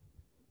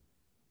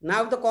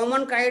 Now the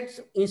common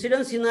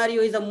incident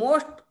scenario is the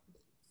most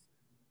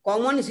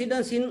common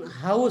incidents in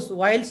house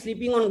while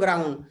sleeping on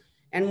ground,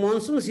 and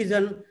monsoon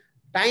season.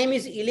 Time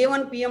is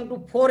 11 p.m.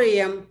 to 4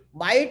 a.m.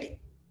 Bite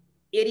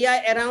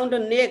area around the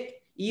neck,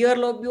 ear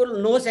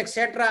lobule, nose,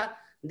 etc.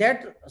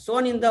 That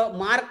shown in the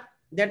mark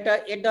that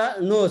at the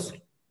nose.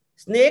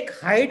 Snake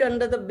hide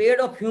under the bed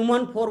of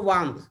human for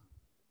warmth.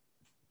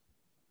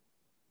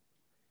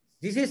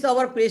 This is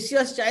our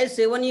precious child,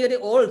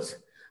 7-year-old.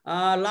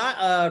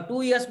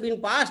 2 years been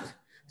passed.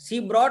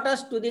 She brought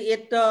us to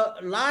at the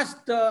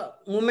last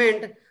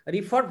moment,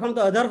 referred from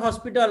the other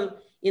hospital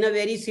in a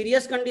very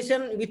serious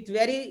condition with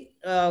very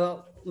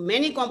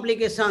many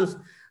complications.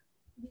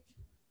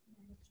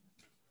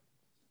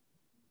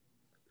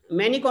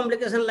 Many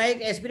complications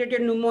like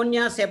aspirated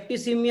pneumonia,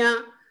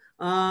 septicemia,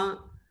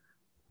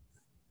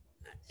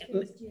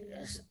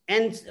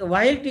 and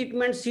while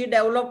treatment, she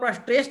developed a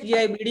stress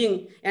GI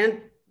bleeding,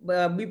 and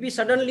BP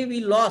suddenly we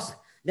lost.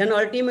 Then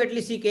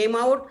ultimately she came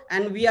out,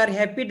 and we are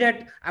happy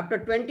that after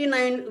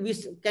 29 we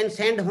can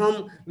send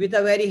home with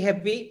a very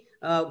happy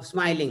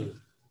smiling.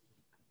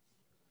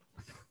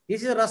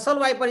 This is Russell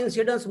Viper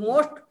incidents.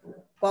 Most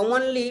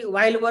commonly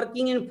while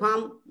working in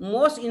farm,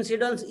 most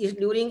incidents is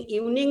during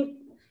evening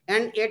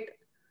and at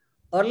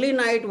early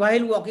night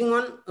while walking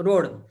on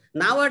road.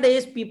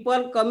 Nowadays,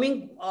 people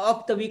coming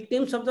of the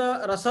victims of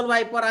the Russell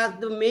Viper as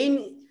the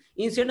main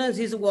incidence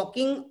is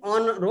walking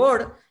on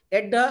road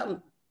at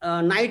the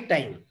night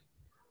time.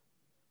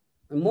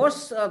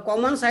 Most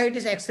common site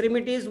is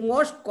extremities,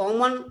 most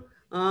common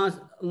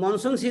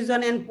monsoon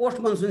season and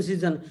post-monsoon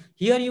season.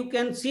 Here you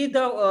can see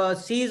the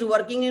she is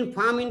working in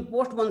farm in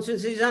post-monsoon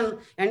season,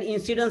 and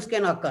incidents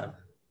can occur.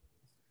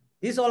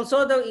 This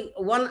also the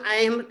one I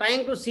am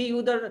trying to see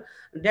you,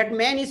 that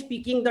man is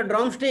picking the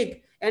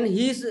drumstick, and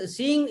he is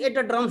seeing at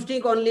the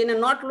drumstick only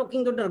and not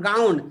looking to the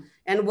ground.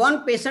 And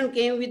one patient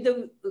came with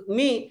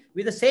me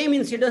with the same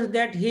incident,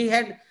 that he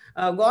had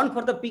gone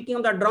for the picking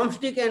of the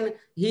drumstick, and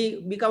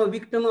he become a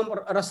victim of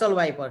Russell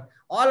Viper.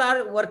 All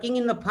are working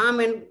in the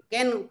farm and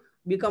can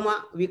become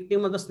a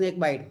victim of the snake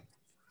bite.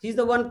 He's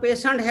the one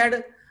patient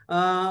had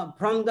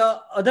from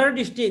the other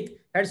district,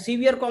 had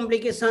severe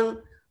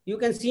complication. You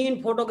can see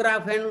in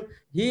photograph, and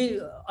he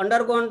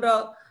undergone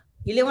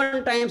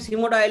 11 times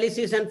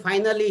hemodialysis, and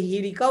finally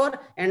he recovered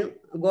and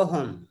go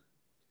home.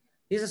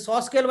 This is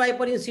soft scale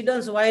viper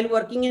incidents while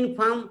working in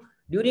farm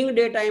during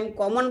daytime.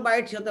 Common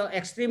bites of the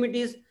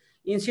extremities.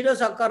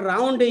 Incidents occur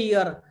round a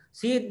year.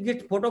 See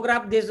this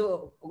photograph, this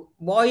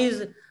boy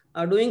is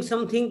doing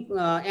something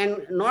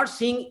and not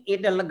seeing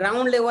it at the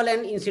ground level,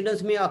 and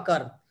incidents may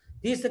occur.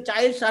 These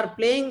childs are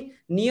playing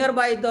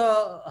nearby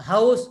the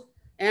house,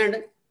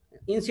 and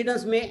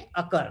incidents may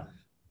occur.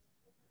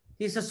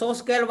 This is a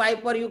soft-scale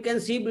viper. You can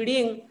see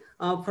bleeding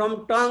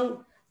from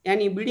tongue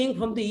and bleeding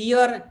from the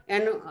ear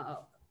and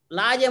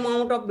large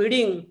amount of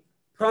bleeding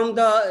from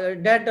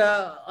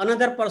the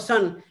another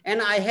person.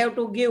 And I have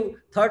to give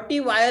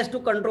 30 wires to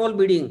control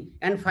bleeding.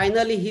 And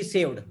finally, he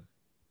saved.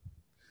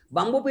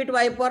 Bamboo pit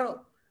viper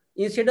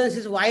incidence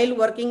is while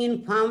working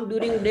in farm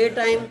during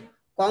daytime,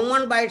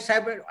 common by its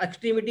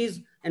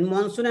extremities and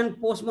monsoon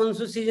and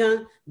post-monsoon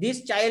season.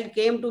 This child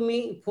came to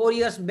me 4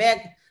 years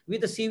back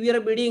with a severe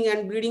bleeding,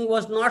 and bleeding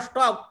was not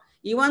stopped.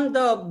 Even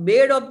the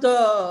bed of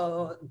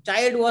the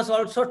child was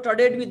also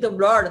studded with the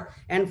blood.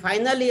 And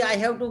finally, I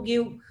have to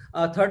give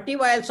 30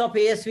 vials of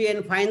ASV,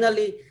 and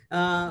finally,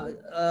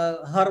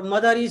 her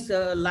mother is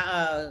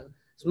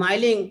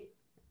smiling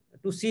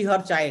to see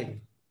her child.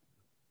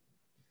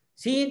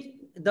 See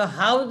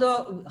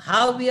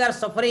how we are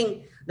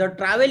suffering the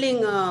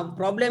traveling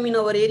problem in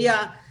our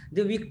area.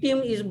 The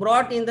victim is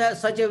brought in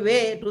such a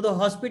way to the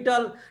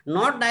hospital,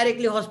 not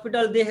directly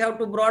hospital. They have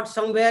to brought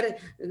somewhere.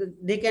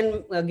 They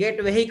can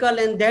get vehicle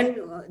and then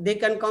they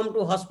can come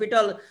to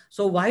hospital.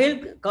 So while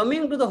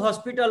coming to the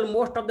hospital,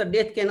 most of the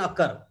death can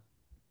occur.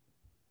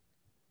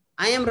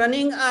 I am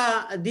running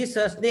this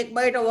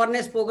snakebite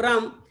awareness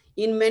program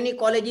in many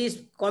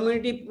colleges,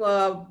 community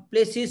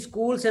places,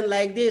 schools, and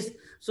like this.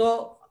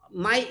 So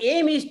my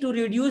aim is to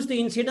reduce the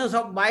incidence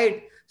of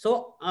bite.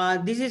 So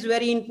this is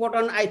very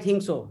important, I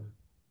think so.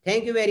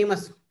 Thank you very much.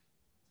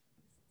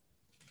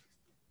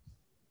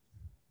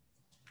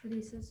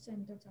 Research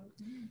center.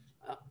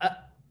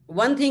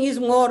 One thing is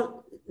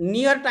more,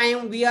 near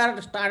time we are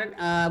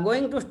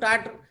going to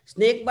start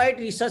Snakebite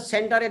Research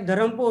Center at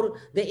Dharampur.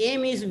 The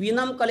aim is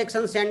venom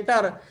collection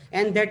center,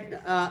 and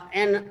that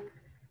and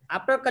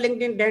after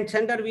collecting that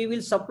center, we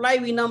will supply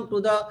venom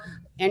to the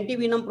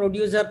anti-venom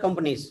producer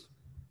companies.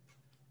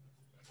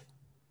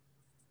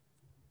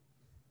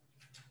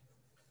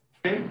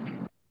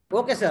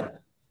 Okay, sir.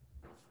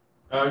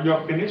 You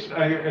are finished,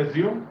 I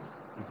assume?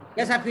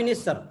 Yes, I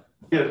finished, sir.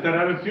 Yes, there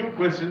are a few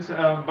questions.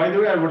 By the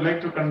way, I would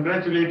like to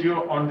congratulate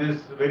you on this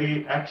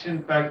very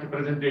action-packed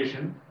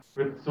presentation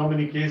with so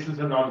many cases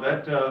and all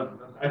that.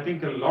 I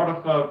think a lot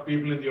of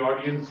people in the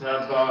audience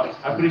have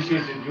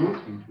appreciated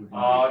you,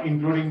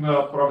 including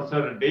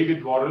Professor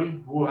David Worrell,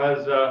 who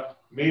has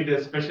made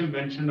a special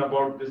mention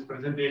about this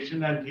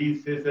presentation, and he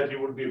says that he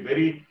would be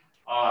very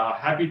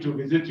happy to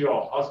visit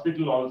your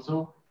hospital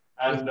also.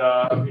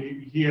 And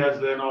he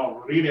has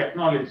really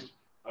acknowledged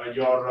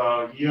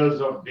your years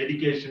of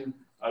dedication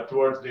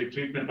towards the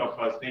treatment of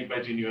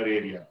snakebite in your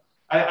area.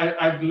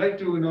 I'd like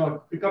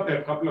to pick up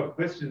a couple of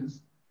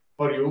questions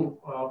for you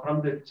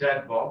from the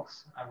chat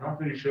box. I'm not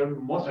very sure.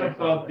 Most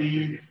of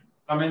the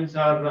comments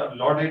are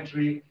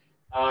laudatory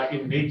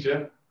in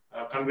nature,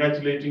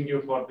 congratulating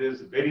you for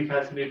this very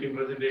fascinating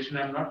presentation.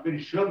 I'm not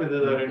very sure whether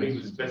there are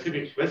any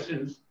specific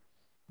questions,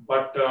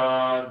 but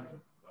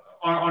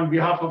on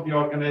behalf of the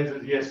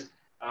organizers, yes,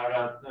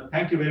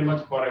 thank you very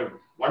much for a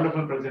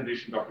wonderful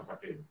presentation, Dr.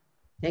 Patel.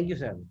 Thank you,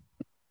 sir.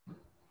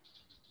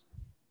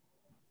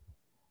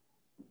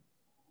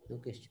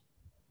 Okay.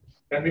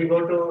 Can we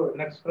go to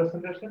next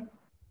presentation?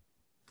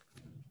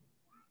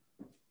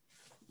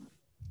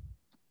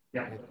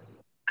 Yeah.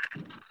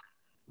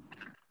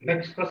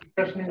 Next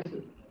presentation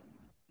is,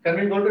 can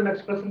we go to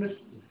next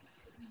presentation?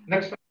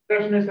 Next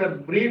presentation is a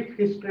brief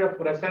history of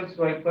Russell's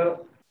viper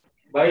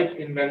bite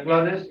in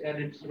Bangladesh and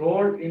its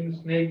role in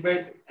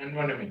snakebite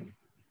environment.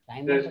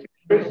 The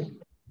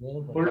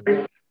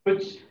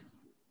which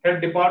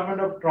head Department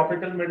of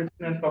Tropical Medicine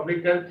and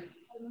Public Health,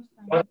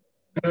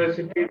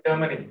 University,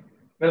 Germany.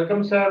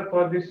 Welcome, sir,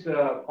 for this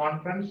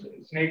conference,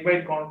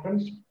 Snakebite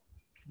conference.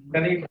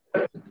 Can you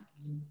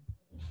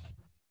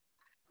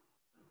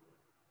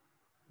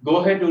go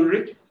ahead,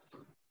 Ulrich?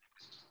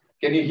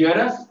 Can you hear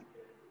us?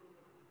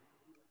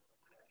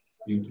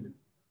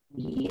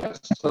 Yes.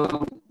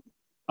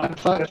 I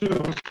try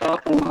to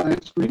start on my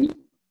screen.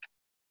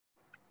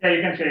 Yeah,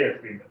 you can share your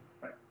screen.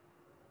 Right.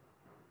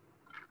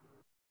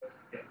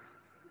 Yeah.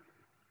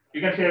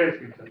 You can share your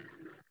screen, sir.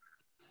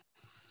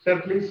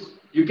 Sir, please.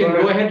 You can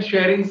go ahead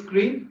sharing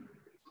screen.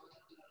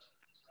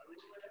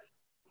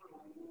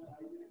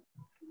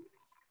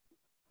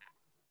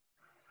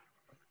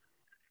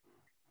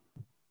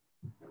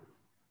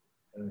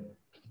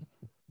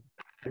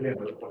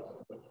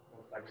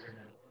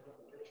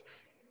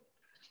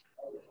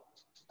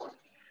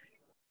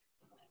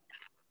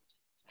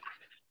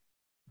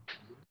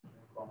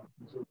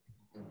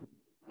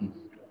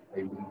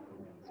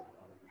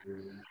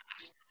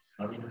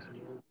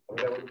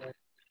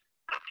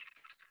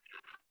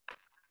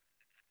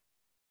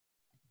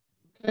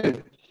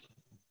 Okay.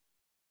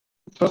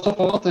 First of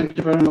all, thank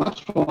you very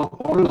much for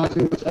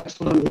organizing this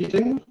excellent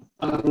meeting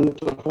and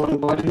for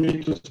inviting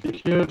me to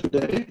speak here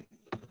today.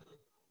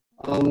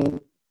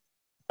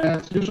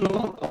 As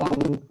usual,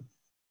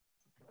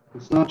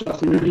 it's not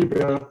just me,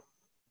 we're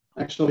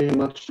actually a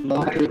much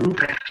larger group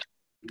of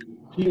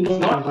people.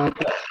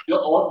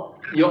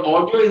 Your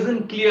audio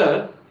isn't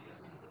clear.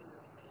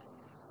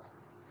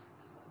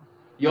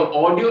 Your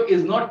audio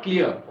is not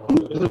clear.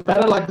 Is it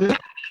better like this?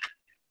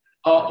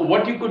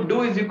 What you could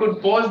do is you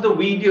could pause the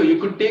video. You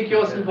could take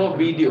yourself off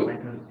video.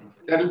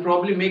 That will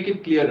probably make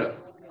it clearer.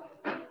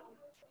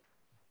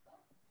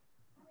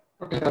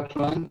 Okay, I'll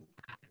try.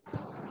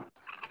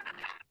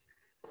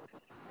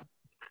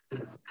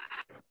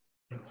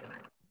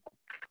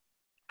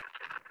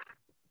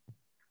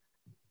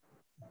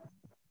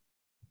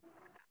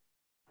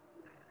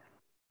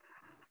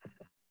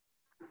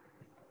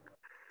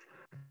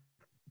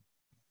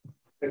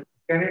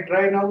 Can you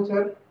try now,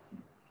 sir?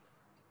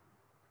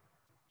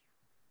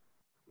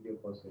 Video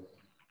process.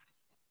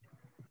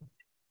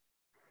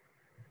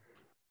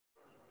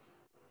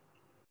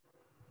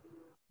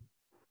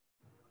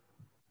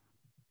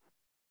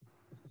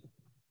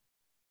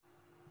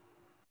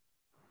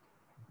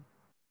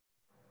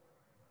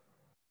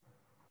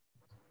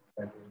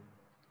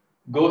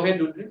 Go ahead,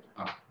 Udrit.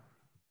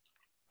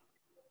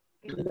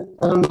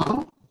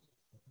 Now?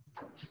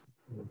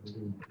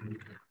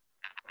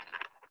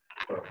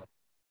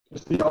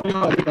 Is the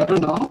audio any better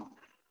now?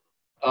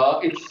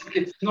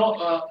 It's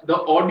not, the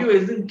audio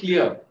isn't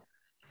clear.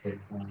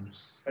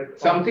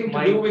 Something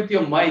to do with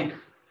your mic.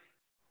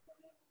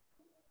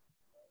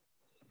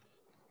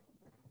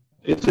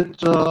 Is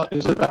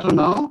it better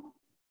now?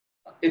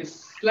 It's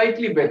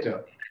slightly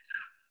better.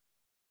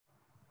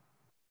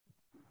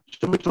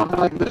 Should we try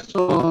like this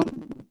or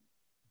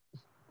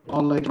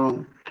later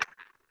on?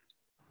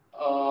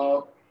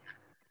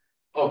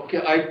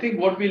 Okay, I think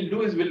what we'll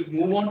do is we'll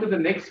move on to the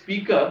next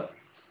speaker.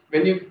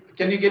 Can you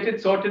get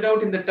it sorted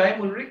out in the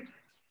time, Ulrich?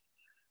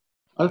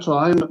 I'll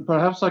try.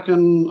 Perhaps I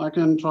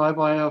can try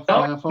via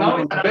phone. Now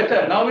it's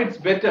better. Now it's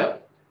better.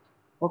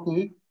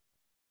 Okay.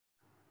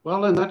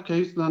 Well, in that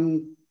case,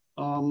 then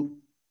I'll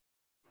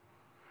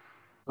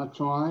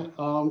try.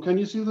 Can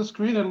you see the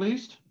screen at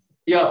least?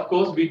 Yeah, of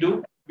course we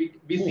do.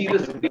 We see the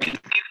screen.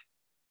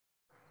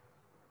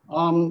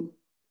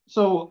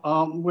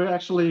 We're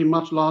actually a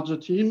much larger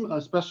team,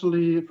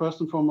 especially first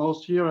and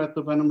foremost here at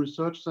the Venom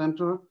Research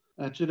Center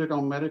at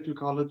Chittagong Medical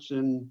College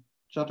in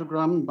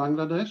Chattogram,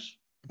 Bangladesh.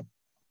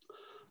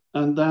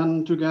 And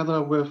then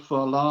together with a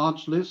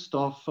large list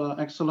of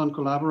excellent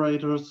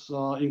collaborators,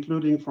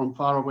 including from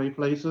faraway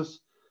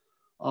places,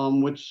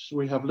 which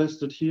we have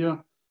listed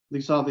here.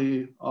 These are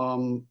the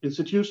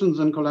institutions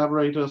and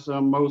collaborators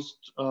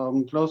most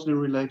closely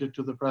related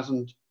to the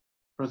present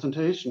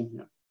presentation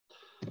here.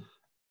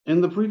 In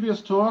the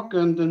previous talk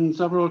and in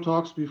several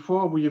talks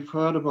before, we've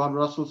heard about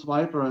Russell's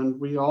Viper, and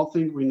we all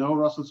think we know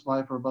Russell's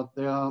Viper, but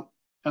there are,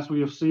 as we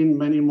have seen,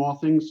 many more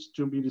things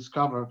to be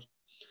discovered.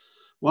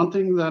 One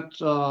thing that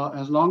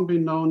has long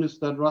been known is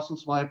that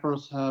Russell's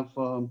Vipers have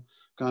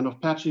kind of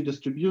patchy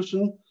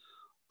distribution,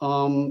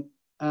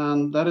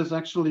 and that is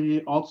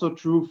actually also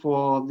true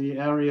for the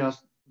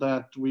areas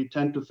that we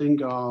tend to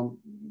think are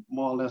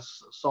more or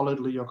less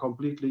solidly or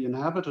completely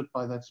inhabited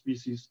by that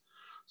species.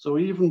 So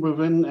even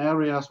within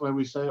areas where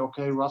we say,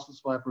 okay,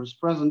 Russell's Viper is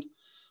present,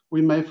 we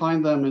may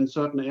find them in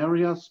certain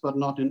areas, but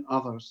not in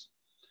others.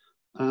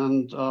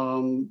 And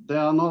there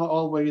are not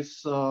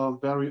always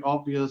very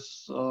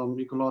obvious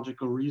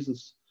ecological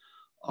reasons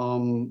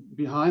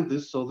behind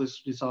this, so this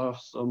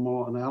deserves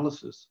more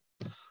analysis.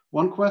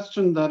 One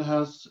question that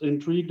has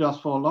intrigued us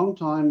for a long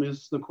time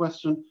is the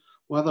question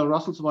whether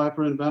Russell's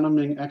Viper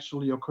envenoming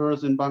actually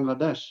occurs in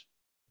Bangladesh.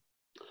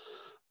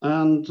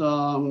 And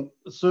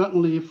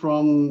certainly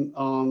from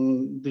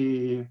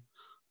the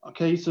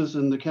cases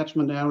in the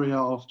catchment area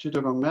of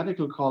Chittagong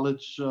Medical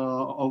College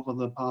over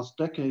the past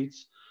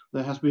decades,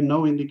 there has been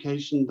no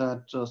indication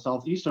that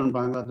southeastern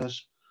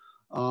Bangladesh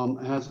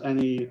has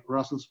any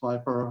Russell's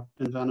Viper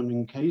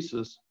envenoming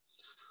cases.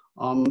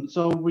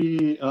 So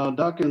we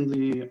dug in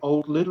the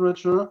old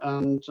literature,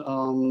 and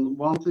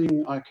one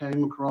thing I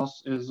came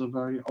across is a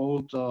very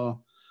old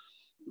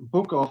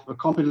book of a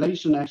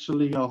compilation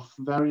actually of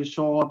very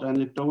short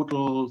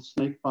anecdotal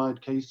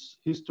snakebite case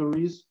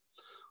histories.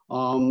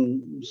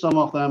 Some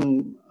of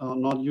them are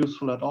not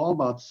useful at all,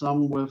 but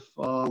some with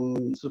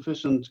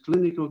sufficient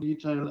clinical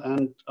detail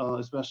and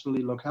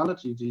especially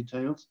locality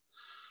details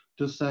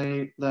to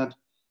say that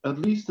at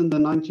least in the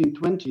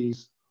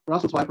 1920s,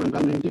 Russell's Viper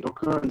envenoming did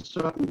occur in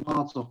certain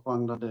parts of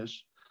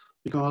Bangladesh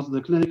because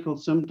the clinical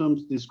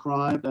symptoms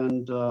described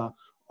and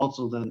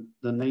also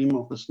the name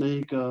of the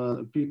snake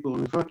people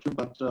refer to,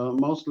 but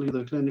mostly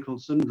the clinical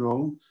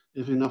syndrome,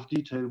 if enough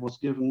detail was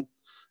given,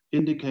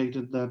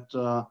 indicated that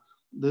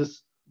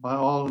this, by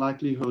all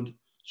likelihood,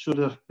 should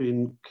have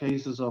been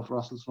cases of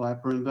Russell's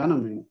Viper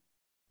envenoming.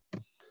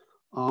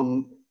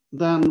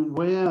 Then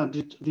where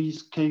did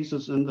these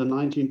cases in the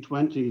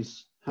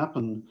 1920s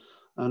happen?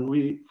 And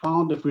we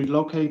found if we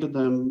located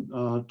them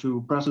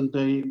to present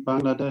day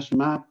Bangladesh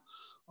map,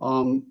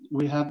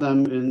 we had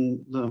them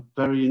in the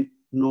very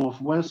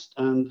northwest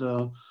and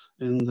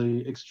in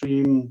the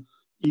extreme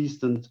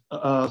east and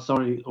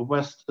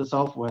west,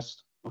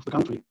 southwest of the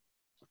country.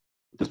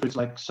 Districts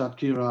like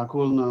Satkhira,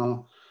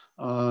 Khulna,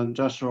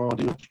 Jashore,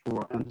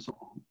 Dinajpur, and so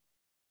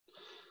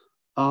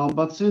on.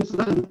 But since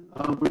then,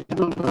 we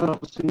haven't heard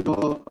of a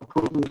single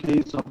proven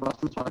case of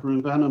Russell's Viper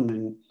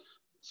envenoming.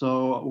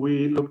 So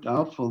we looked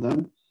out for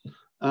them.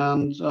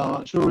 And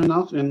sure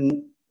enough,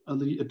 in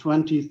the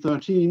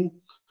 2013,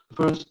 the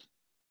first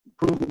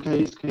proven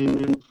case came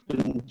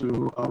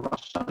into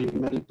Rajshahi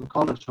Medical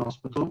College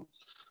Hospital.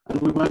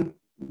 And we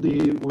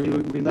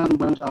then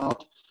went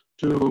out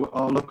to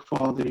look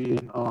for the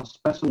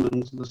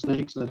specimens, the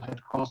snakes that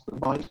had caused the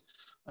bite.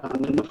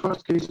 And in the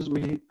first cases,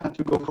 we had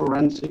to go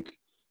forensic.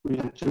 We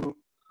had to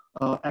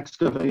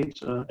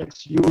excavate,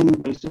 exhume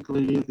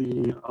basically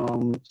the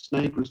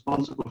snake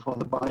responsible for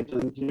the bite.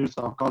 And here's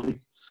our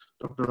colleague,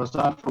 Dr.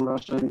 Azad from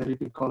Rajshahi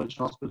Medical College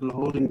Hospital,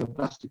 holding the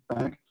plastic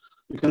bag.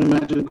 You can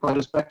imagine quite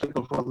a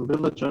spectacle for the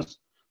villagers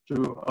to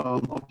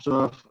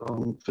observe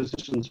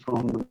physicians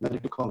from the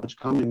medical college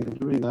coming and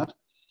doing that.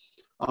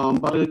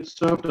 But it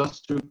served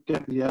us to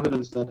get the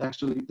evidence that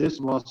actually this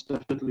was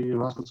definitely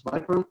Russell's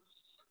viper.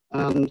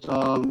 And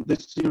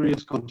this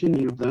series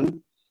continued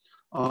then,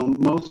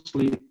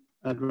 mostly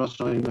at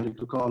Rajshahi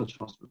Medical College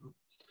Hospital.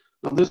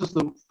 Now this is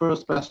the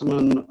first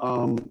specimen,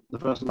 the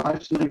first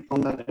live snake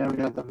from that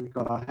area that we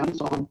got our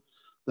hands on,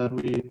 that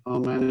we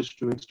managed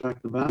to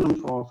extract the venom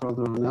for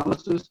further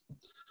analysis.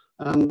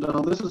 And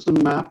this is a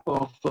map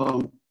of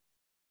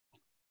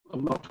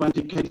about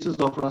 20 cases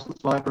of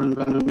Russell's viper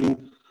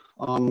envenoming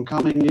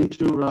coming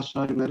into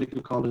Rajshahi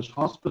Medical College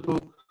Hospital,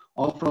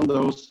 all from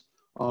those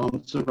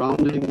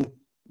surrounding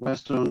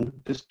western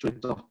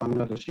districts of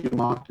Bangladesh, here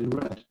marked in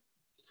red.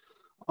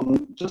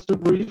 Just to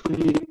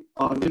briefly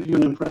give you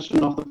an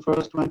impression of the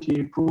first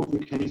 20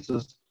 proven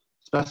cases,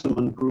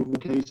 specimen proven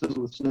cases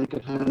with snake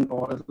at hand,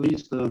 or at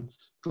least a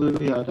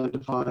clearly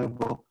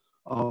identifiable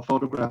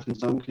photograph in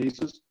some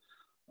cases.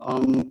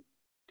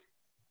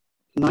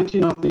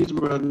 19 of these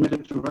were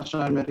admitted to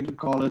Rajshahi Medical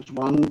College,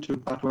 1 to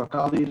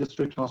Patuakhali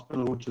District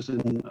Hospital, which is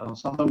in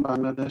southern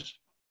Bangladesh.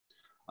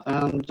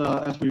 And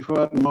as we've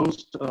heard,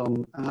 most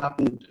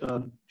happened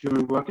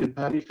during work in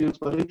paddy fields,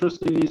 but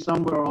interestingly,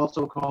 some were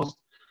also caused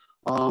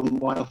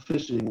while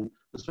fishing,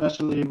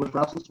 especially with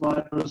Russell's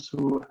vipers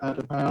who had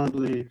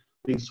apparently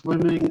been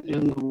swimming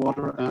in the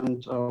water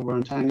and were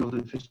entangled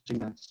in fishing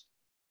nets.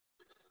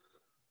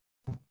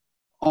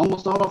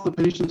 Almost all of the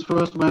patients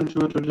first went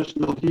to a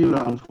traditional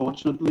healer,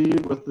 unfortunately,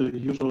 with the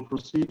usual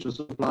procedures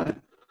applied.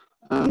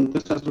 And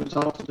this has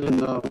resulted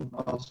in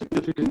a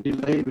significant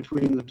delay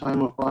between the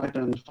time of bite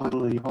and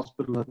finally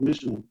hospital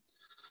admission.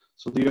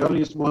 So the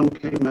earliest one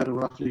came at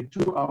roughly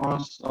 2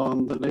 hours,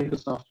 the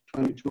latest after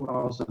 22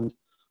 hours, and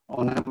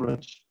on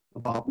average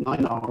about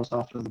 9 hours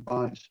after the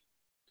bite.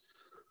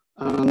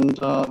 And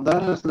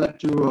that has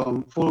led to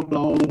a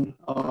full-blown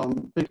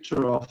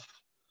picture of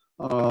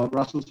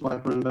Russell's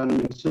viper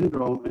envenoming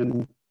syndrome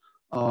in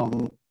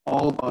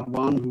all but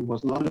one who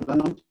was not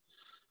envenomed.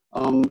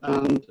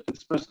 And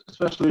it's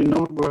especially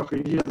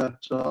noteworthy here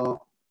that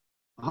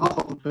half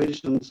of the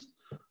patients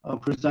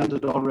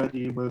presented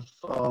already with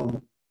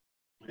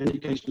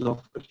indications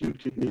of acute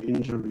kidney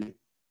injury.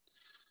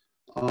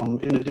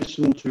 In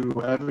addition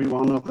to every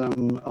one of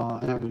them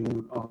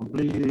having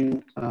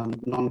bleeding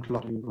and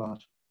non-clotting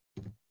blood.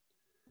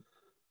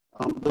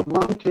 The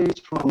one case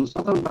from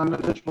southern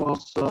Bangladesh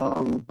was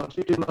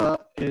particular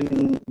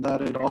in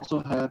that it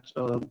also had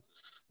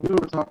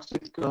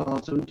neurotoxic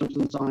symptoms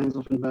and signs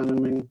of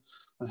envenoming,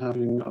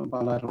 having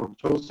bilateral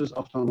ptosis,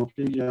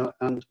 ophthalmoplegia,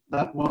 and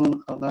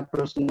that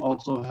person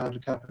also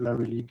had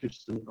capillary leakage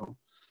syndrome.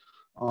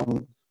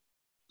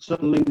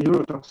 Certainly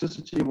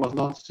neurotoxicity was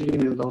not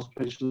seen in those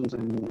patients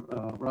in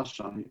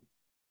Rajshahi.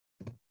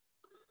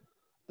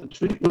 The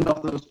treatment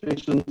of those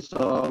patients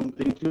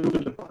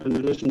included, in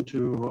addition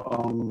to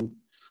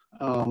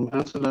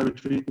ancillary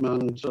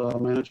treatment,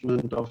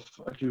 management of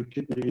acute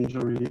kidney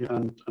injury,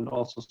 and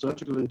also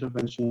surgical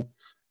intervention,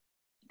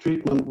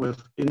 treatment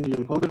with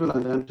Indian polyval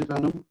and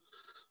antivenom.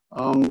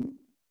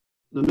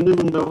 The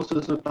minimum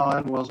doses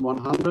applied was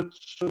 100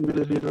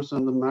 milliliters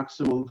and the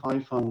maximum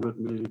 500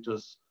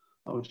 milliliters,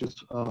 which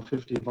is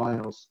 50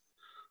 vials.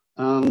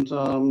 And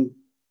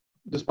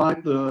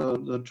despite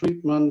the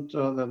treatment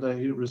that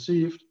they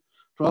received,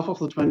 12 of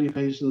the 20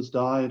 patients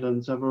died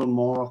and several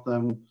more of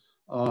them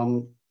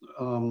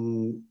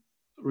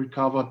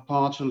recovered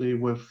partially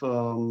with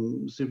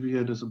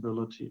severe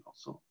disability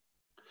also.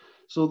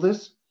 So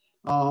this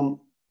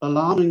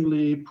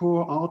alarmingly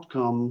poor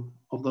outcome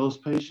of those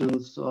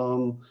patients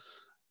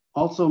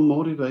also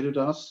motivated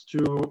us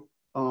to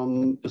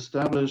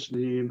establish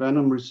the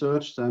Venom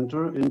Research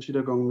Center in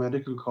Chittagong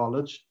Medical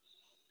College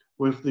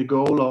with the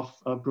goal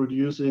of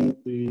producing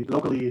the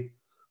locally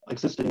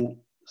existing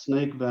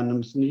snake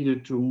venoms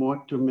needed to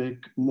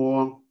make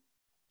more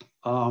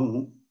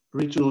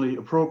regionally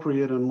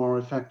appropriate and more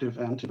effective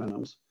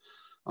antivenoms.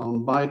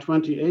 By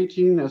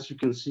 2018, as you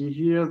can see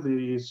here,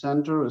 the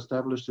center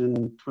established in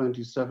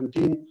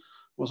 2017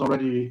 was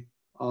already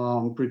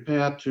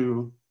prepared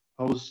to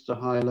host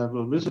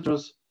high-level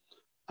visitors,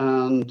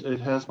 and it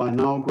has by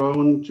now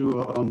grown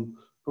to a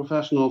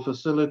professional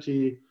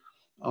facility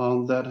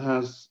that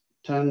has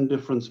 10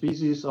 different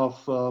species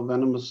of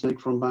venomous snake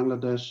from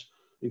Bangladesh,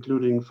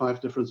 including 5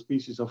 different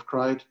species of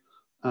crite,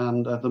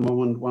 and at the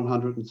moment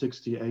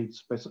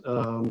 168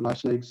 live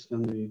snakes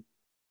in the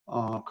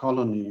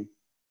colony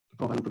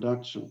for venom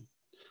production.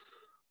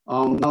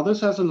 Now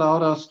this has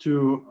allowed us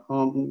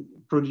to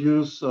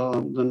produce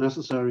the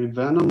necessary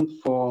venom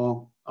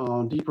for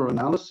deeper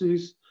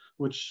analyses,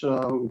 which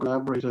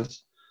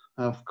collaborators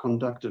have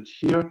conducted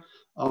here.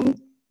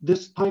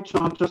 This pie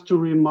chart, just to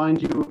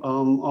remind you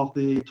of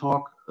the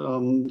talk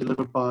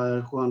delivered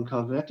by Juan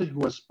Calvete,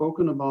 who has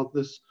spoken about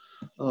this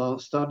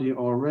study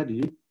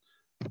already.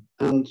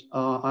 And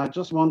I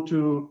just want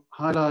to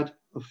highlight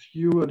a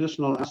few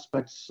additional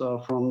aspects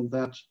from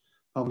that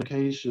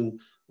publication.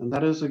 And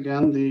that is,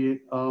 again, the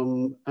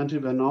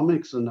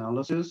antivenomics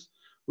analysis,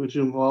 which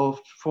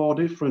involved 4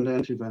 different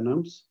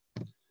antivenoms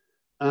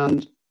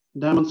and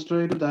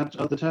demonstrated that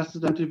the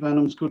tested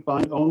antivenoms could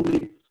bind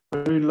only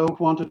very low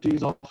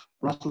quantities of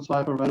Russell's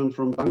viper venom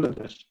from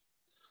Bangladesh,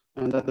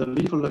 and that the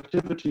lethal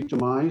activity to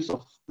mice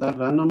of that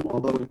venom,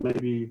 although it may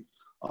be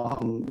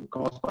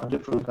caused by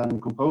different venom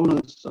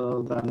components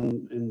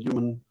than in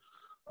human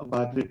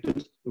bite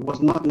victims, it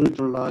was not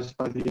neutralized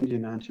by the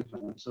Indian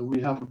antivenom. So we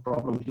have a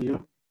problem here.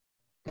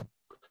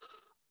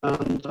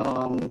 And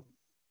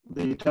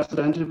the tested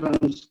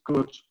antivenoms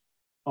could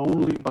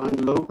only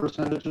bind low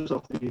percentages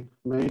of the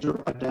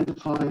major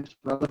identified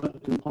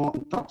relevant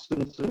important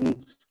toxins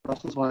in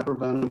Russell's viper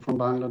venom from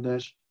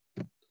Bangladesh.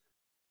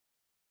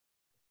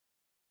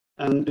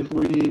 And if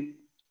we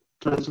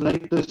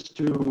translate this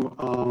to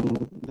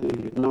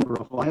the number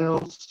of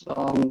vials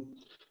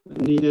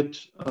needed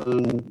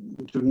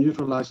to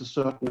neutralize a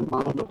certain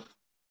amount of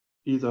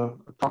either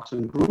a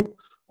toxin group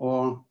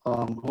or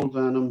whole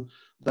venom,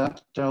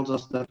 that tells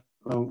us that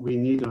we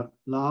need a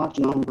large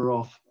number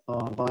of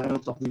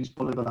vials of these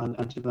polyvalent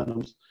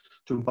antivenoms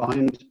to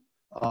bind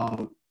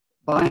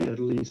at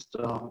least,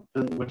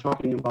 and we're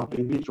talking about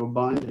in vitro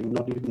binding,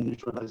 not even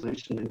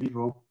neutralization in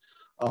vivo,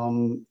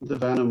 the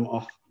venom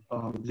of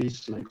these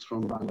snakes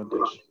from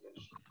Bangladesh.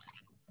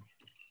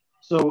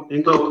 So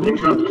in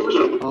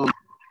conclusion,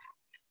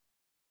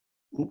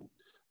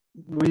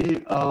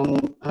 we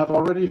have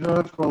already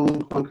heard from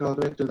Juan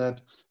Calvete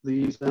that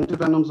these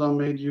antivenoms are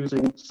made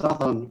using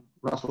southern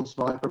Russell's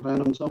viper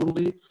venoms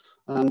only,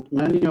 and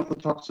many of the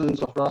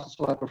toxins of Russell's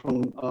viper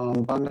from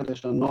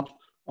Bangladesh are not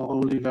or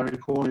only very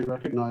poorly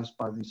recognized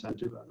by these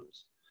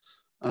antivenoms.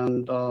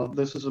 And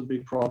this is a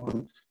big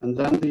problem. And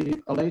then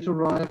the late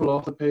arrival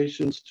of the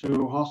patients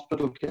to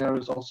hospital care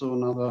is also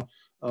another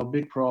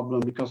big problem,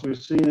 because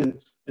we've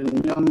seen in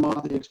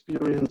Myanmar the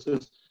experience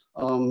is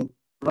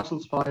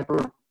Russell's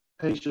viper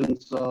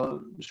patients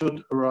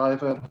should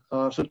arrive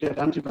at, should get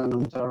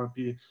antivenom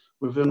therapy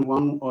within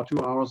 1 or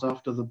 2 hours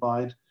after the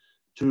bite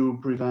to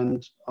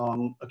prevent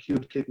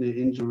acute kidney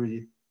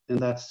injury in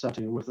that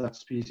setting with that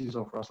species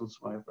of Russell's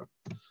viper.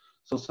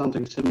 So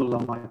something similar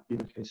might be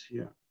the case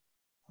here.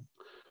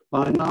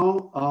 By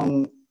now,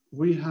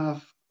 we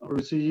have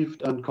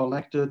received and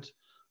collected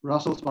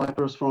Russell's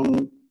vipers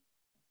from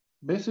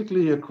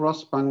basically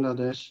across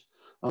Bangladesh.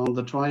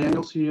 The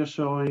triangles here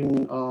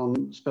showing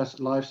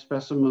live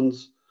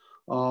specimens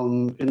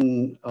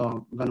in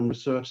Venom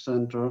Research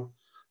Center.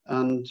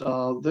 And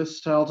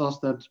this tells us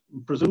that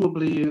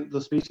presumably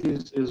the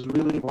species is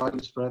really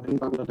widely spread in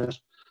Bangladesh,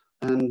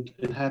 and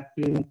it had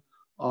been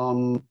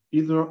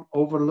either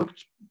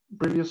overlooked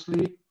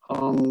previously,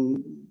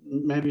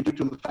 maybe due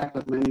to the fact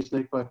that many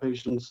snakebite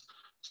patients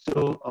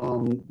still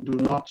do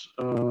not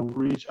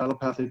reach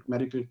allopathic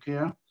medical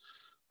care,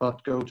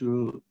 but go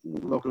to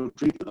local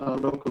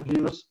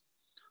healers,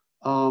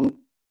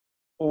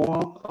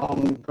 or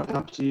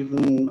perhaps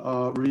even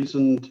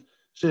recent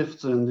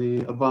shifts in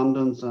the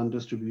abundance and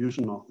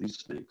distribution of these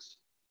snakes.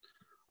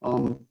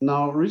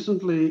 Now,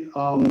 recently,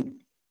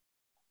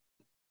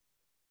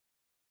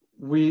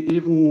 we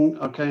even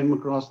came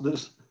across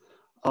this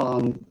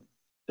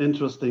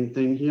interesting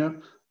thing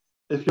here.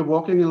 If you're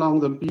walking along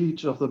the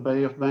beach of the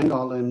Bay of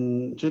Bengal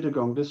in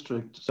Chittagong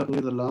district,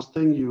 certainly the last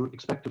thing you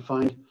expect to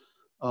find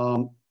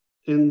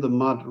in the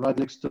mud right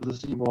next to the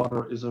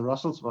seawater is a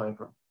Russell's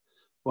viper.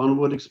 One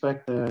would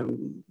expect there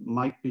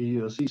might be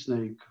a sea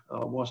snake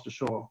washed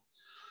ashore.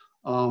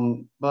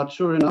 But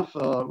sure enough,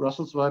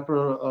 Russell's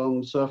viper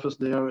surfaced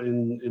there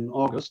in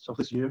August of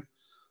this year.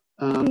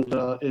 And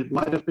it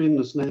might have been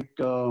a snake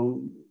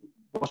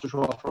washed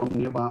ashore from a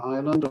nearby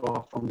island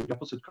or from the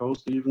opposite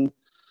coast even,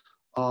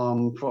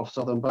 from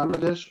southern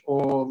Bangladesh,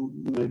 or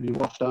maybe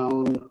washed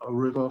down a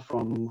river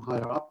from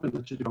higher up in the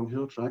Chittagong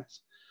Hill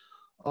tracts.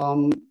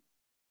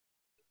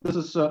 This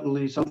is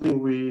certainly something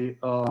we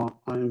are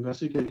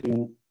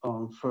investigating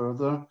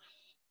further,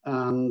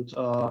 and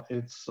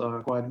it's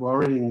quite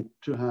worrying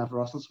to have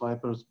Russell's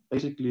vipers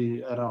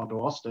basically at our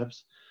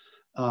doorsteps,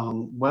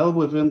 well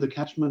within the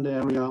catchment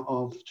area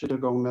of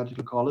Chittagong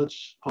Medical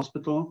College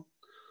Hospital.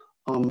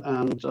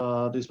 And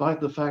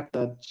despite the fact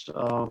that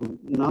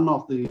none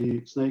of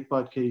the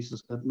snakebite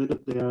cases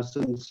admitted there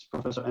since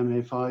Professor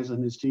M.A. Faiz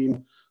and his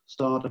team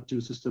started to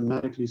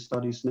systematically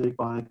study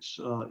snakebite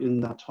in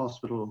that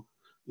hospital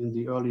in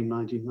the early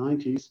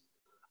 1990s,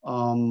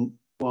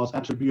 was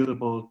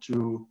attributable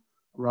to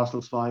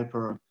Russell's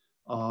viper,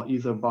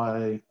 either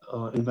by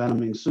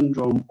envenoming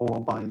syndrome or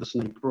by the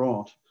snake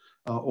brood.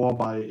 or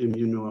by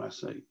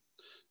immunoassay.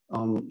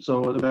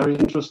 So a very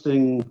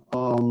interesting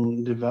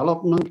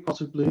development,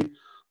 possibly.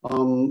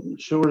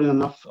 Sure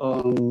enough,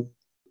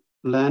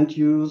 land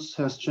use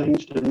has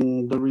changed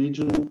in the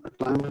region,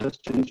 climate has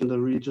changed in the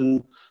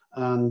region,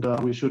 and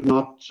we should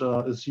not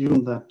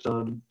assume that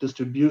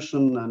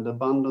distribution and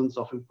abundance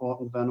of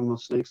important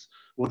venomous snakes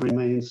would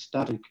remain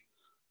static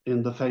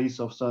in the face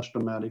of such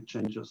dramatic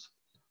changes.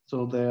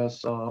 So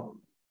there's a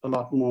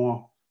lot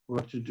more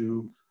work to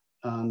do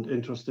and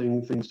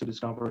interesting things to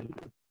discover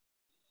here.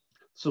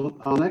 So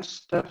our next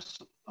steps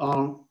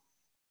are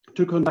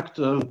to conduct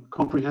a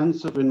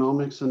comprehensive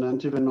venomics and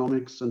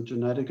antivenomics and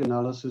genetic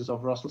analysis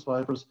of Russell's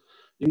vipers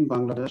in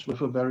Bangladesh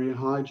with a very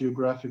high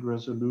geographic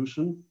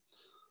resolution.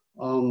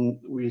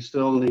 We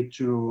still need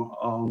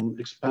to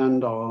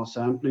expand our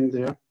sampling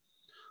there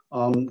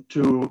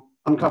to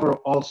uncover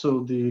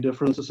also the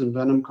differences in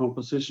venom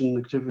composition,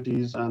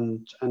 activities,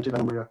 and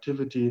antivenom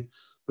reactivity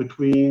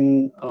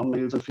between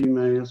males and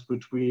females,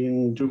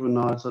 between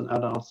juveniles and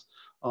adults,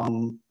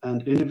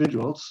 and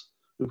individuals,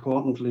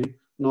 importantly,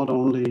 not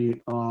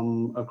only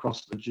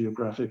across the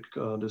geographic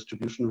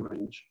distribution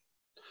range.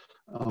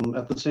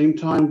 At the same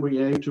time,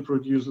 we aim to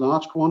produce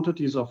large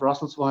quantities of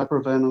Russell's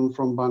viper venom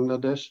from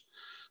Bangladesh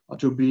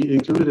to be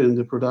included in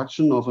the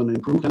production of an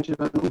improved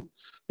antivenom,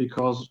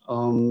 because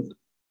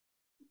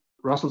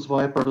Russell's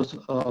vipers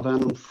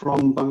venom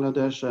from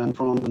Bangladesh and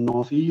from the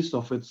northeast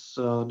of its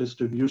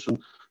distribution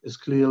is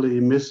clearly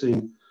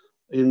missing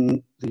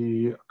in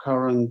the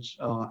current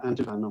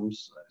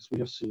antivenoms, as we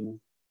have seen.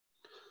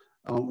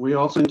 We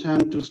also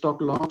intend to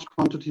stock large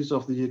quantities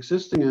of the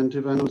existing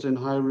antivenoms in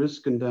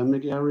high-risk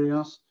endemic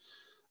areas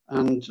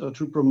and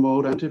to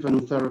promote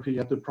antivenom therapy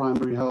at the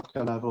primary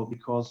healthcare level,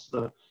 because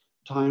the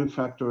time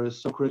factor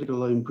is so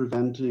critical in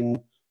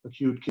preventing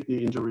acute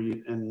kidney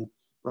injury in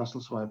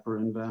Russell's viper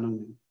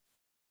envenoming.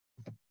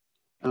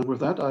 And with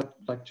that, I'd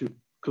like to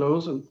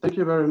close, and thank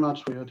you very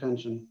much for your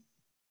attention.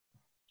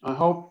 I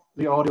hope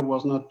the audio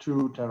was not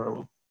too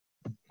terrible.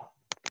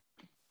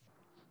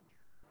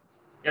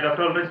 Yeah,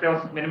 Dr. Ulrich, there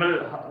was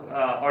minimal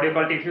audio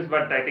quality issues,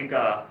 but I think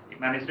you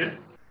managed it.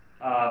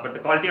 But the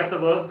quality of the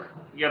work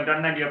you have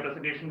done and your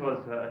presentation was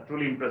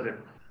truly impressive.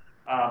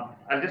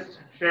 I'll just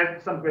share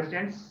some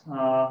questions.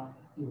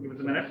 Give us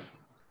a minute.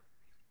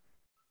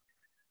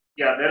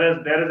 Yeah,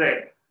 there is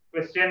a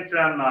question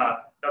from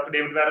Dr.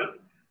 David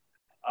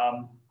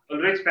Warrell.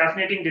 Ulrich,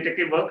 fascinating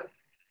detective work.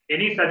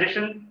 Any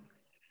suggestion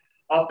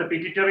of the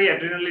pituitary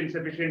adrenal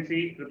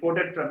insufficiency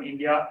reported from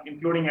India,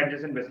 including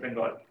adjacent West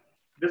Bengal?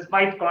 This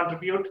might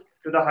contribute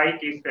to the high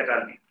case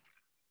fatality.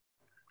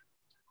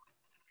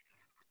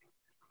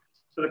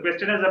 So the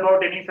question is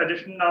about any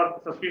suggestion or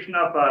suspicion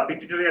of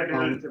pituitary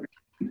adrenal insufficiency.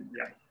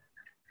 Yeah.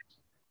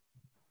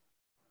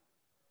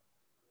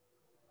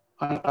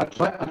 I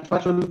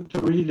tried to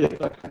read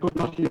it. I could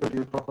not hear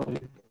you properly.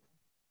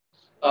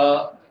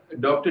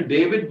 Dr.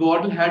 David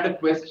Wardle had a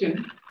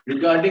question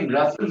regarding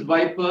Russell's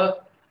viper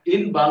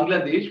in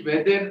Bangladesh.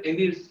 Were there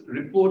any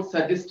reports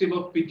suggestive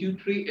of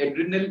pituitary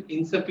adrenal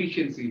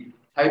insufficiency,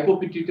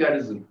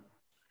 hypopituitarism,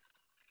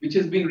 which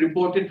has been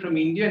reported from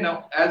India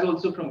now, as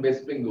also from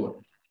West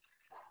Bengal?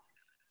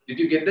 Did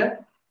you get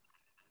that?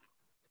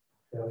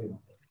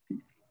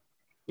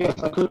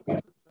 Yes, I could.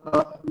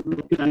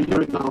 You can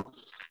hear it now.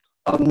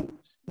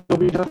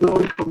 We have no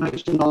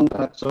information on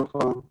that so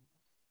far.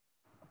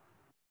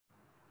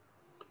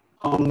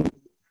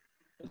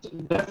 It's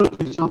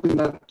definitely something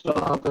that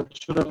that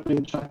should have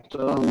been checked,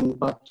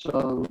 but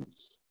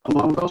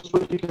among those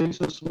 20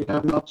 cases, we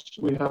have not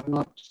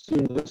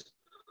seen this.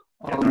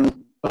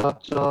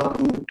 But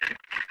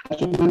I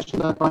should mention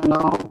that by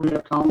now we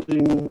are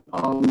counting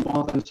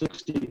more than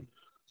 60.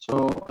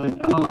 So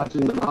in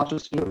analyzing the larger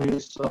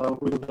series,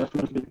 we'll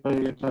definitely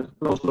pay a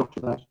close look to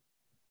that.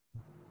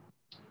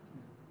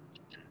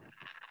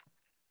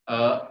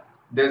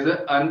 There's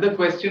another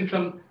question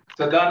from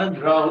Sadanand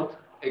Raut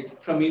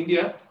from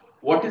India.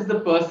 What is the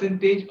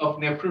percentage of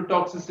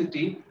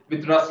nephrotoxicity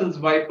with Russell's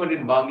viper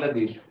in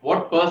Bangladesh?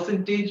 What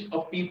percentage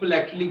of people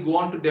actually go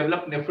on to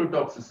develop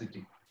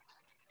nephrotoxicity?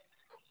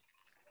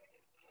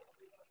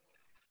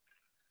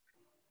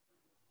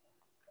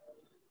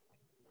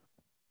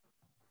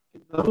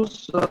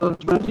 Those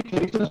 20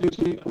 cases, you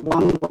see,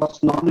 one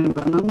was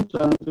non-envenomed,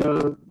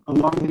 and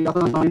among the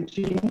other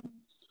 19,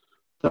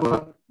 there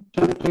were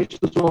 10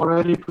 patients who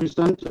already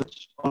presented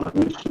on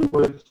admission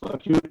with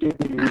acute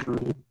kidney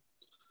injury.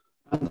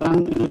 And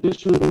then, in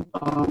addition,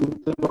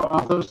 there were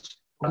others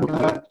who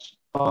had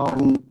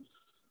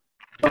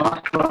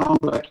dark brown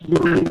black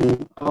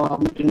urine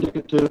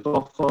indicative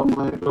of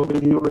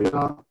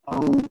myoglobinuria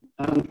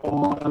and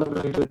or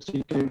elevated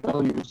CK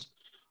values.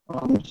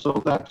 So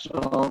that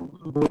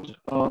would,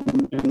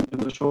 in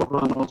the short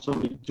run, also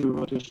lead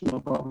to additional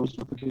problems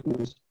with the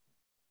kidneys.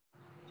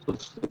 So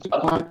it's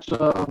quite,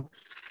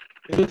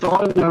 it is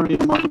ordinary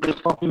among the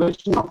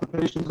population of the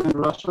patients in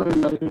Russia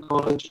in medical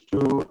college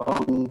to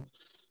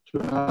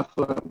have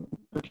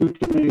acute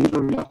kidney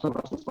injury after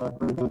Russell's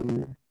viper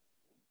envenoming.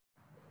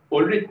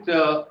 Ulrich,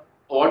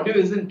 audio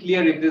isn't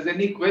clear. If there's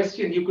any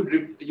question, you could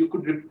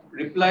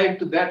reply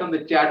to that on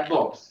the chat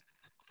box.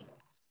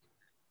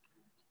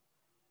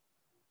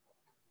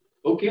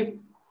 Okay?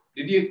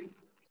 Did you?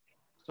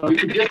 So you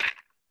could just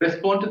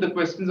respond to the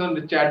questions on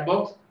the chat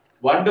box.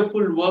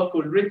 Wonderful work,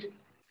 Ulrich.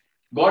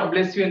 God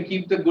bless you and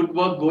keep the good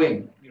work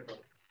going.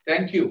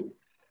 Thank you.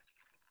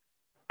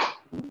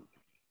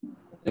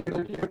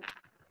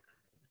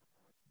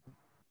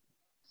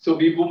 So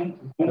we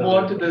move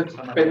on to the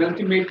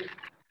penultimate.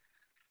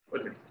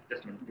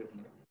 Just a minute.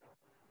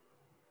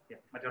 Yeah,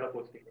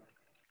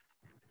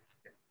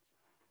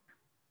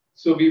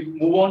 so we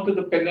move on to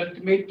the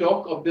penultimate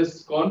talk of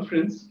this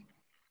conference.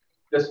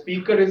 The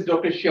speaker is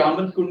Dr.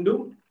 Shyamal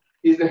Kundu.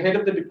 He's the head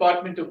of the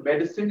Department of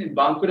Medicine in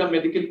Bankura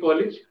Medical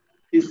College.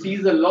 He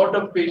sees a lot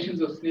of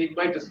patients of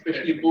snakebite,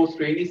 especially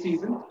post-rainy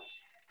season.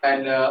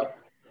 And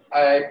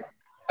I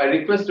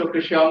request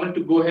Dr. Shyamal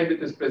to go ahead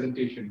with his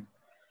presentation.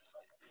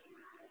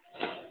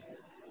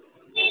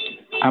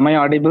 Am I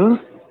audible?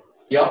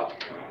 Yeah,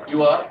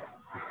 you are.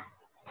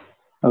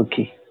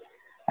 Okay.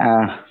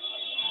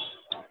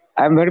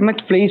 I'm very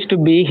much pleased to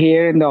be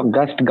here in the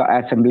August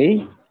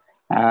Assembly.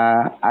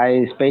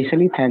 I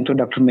especially thank to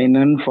Dr.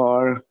 Menon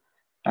for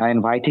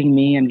inviting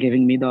me and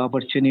giving me the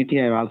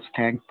opportunity. I also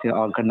thank the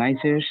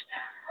organizers.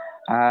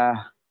 I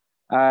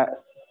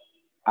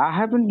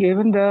have been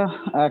given the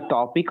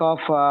topic of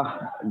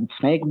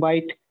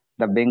snakebite,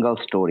 the Bengal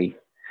story.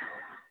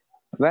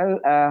 Well,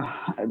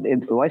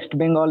 West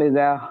Bengal is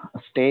a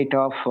state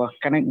of.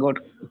 Can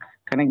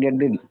I get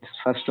the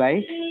first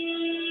slide?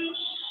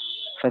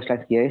 First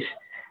slide, yes.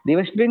 The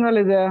West Bengal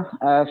is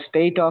a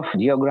state of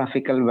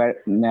geographical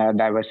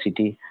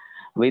diversity,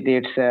 with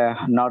its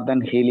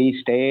northern hilly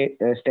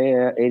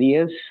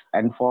areas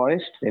and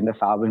forests in the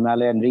South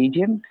Himalayan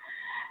region.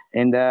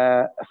 In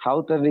the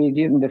southern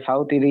region,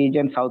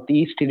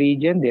 southeast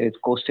region, there is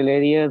coastal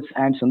areas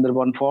and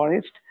Sundarban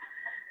forest.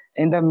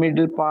 In the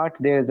middle part,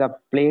 there is a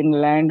plain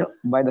land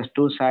by the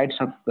two sides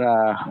of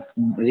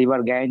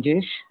river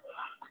Ganges.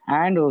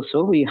 And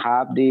also we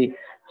have the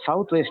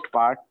southwest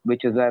part,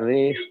 which is a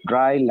raised,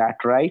 dry,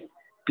 laterite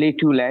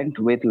plateau land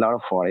with a lot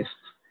of forests.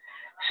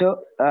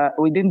 So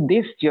within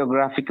this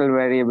geographical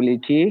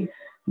variability,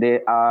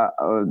 the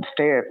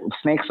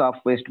snakes of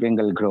West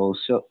Bengal grow.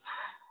 So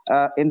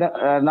in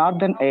the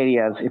northern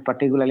areas,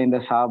 particularly in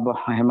the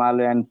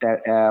sub-Himalayan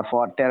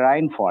for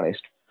terrain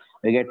forest,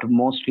 we get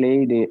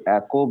mostly the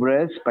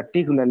cobras,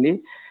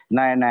 particularly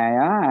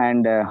Naya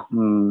and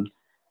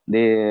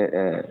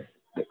the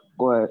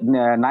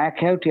Naya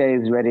Cautia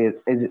is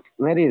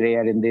very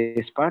rare in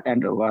this part,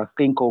 and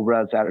king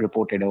cobras are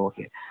reported over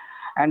here,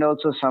 and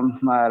also some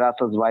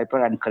Russell's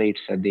viper and crates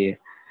are there.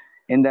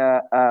 In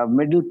the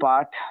middle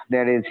part,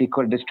 there is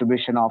equal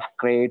distribution of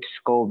crates,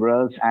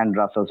 cobras, and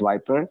Russell's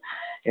viper.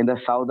 In the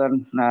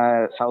southern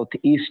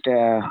southeast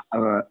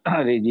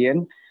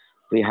region,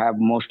 we have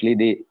mostly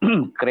the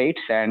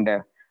crates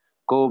and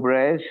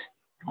cobras,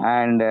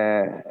 and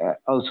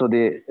also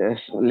the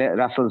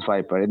Russell's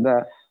viper. In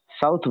the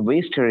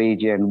southwest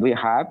region, we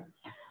have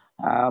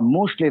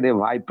mostly the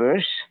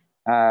vipers,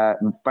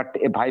 but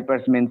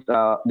vipers means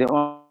the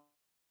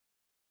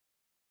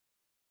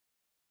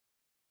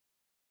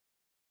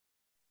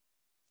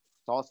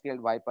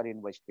saw-scaled viper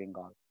in West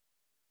Bengal,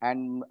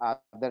 and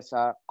others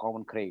are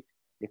common crate.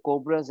 The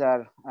cobras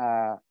are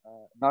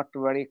not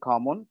very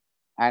common,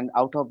 and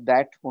out of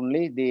that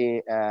only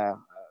the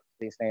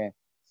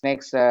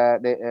snakes,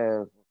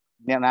 the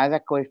Naya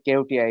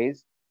Cautia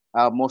is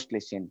mostly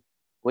seen.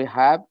 We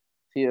have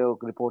few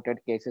reported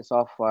cases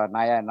of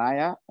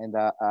Naya in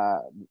the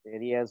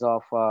areas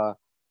of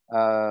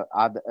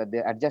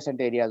the adjacent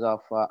areas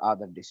of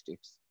other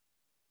districts.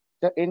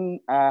 So in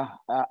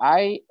what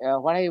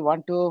I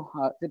want to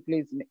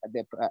please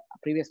the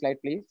previous slide,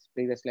 please.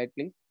 Previous slide,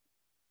 please.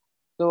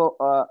 So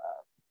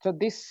so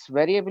this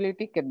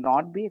variability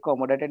cannot be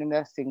accommodated in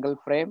a single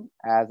frame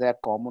as a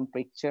common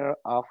picture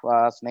of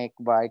snake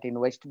bite in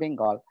West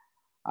Bengal.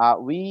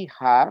 We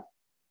have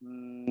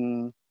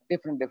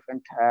different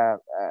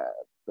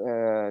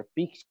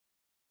peaks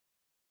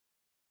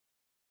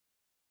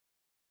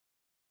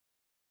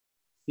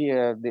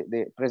here,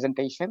 the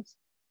presentations,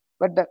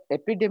 but the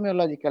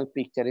epidemiological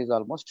picture is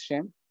almost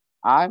same.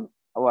 I'm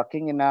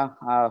working in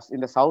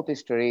the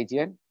southeast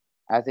region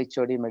as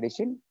HOD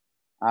medicine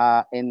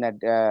in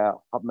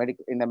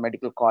the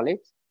medical college,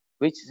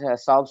 which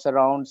serves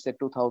around say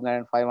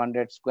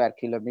 2,500 square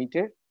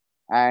kilometer,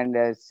 and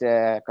is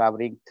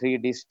covering 3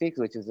 districts,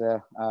 which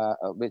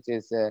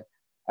is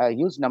a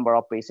huge number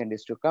of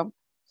patients to come.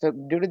 So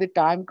due to the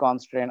time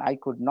constraint, I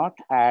could not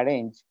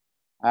arrange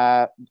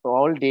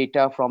all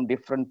data from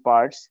different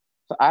parts.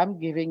 So I'm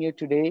giving you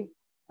today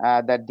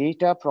the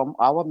data from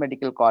our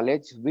medical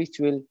college, which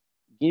will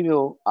give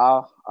you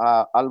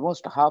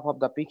almost half of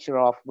the picture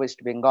of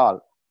West Bengal,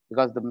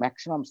 because the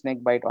maximum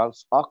snake bite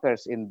also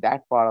occurs in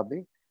that part of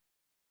the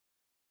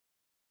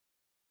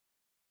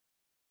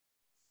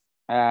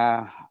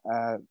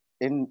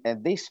in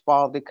this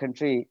part of the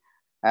country.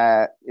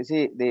 You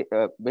see,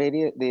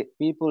 the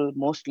people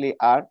mostly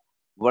are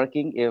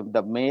working. If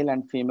the male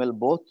and female,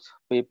 both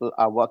people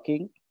are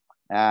working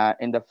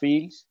in the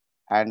fields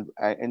and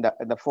in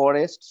the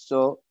forest.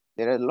 So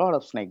there are a lot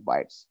of snake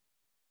bites.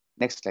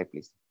 Next slide,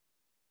 please.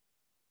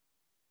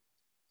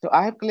 So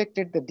I have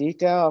collected the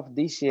data of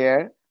this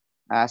year,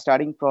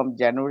 starting from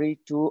January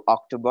to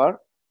October.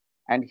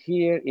 And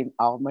here in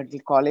our medical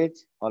college,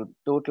 all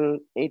total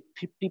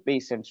 850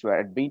 patients were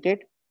admitted.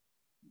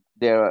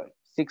 There are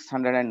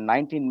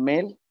 619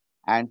 male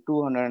and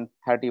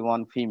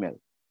 231 female.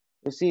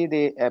 You see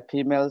the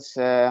females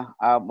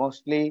are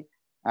mostly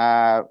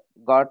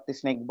got the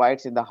snake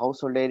bites in the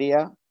household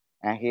area.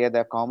 And here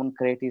the common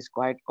crate is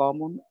quite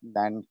common.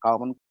 Then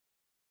common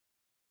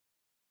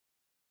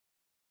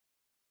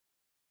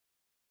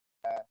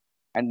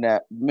and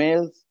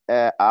males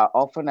are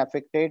often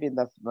affected in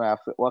the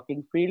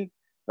working field.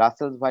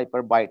 Russell's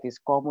viper bite is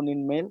common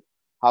in male.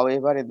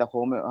 However, in the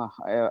home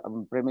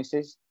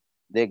premises,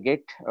 they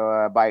get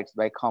bites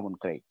by common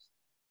crates.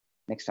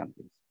 Next one,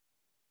 please.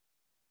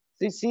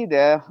 So you see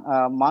the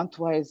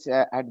month-wise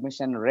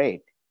admission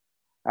rate,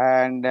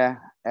 and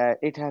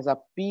it has a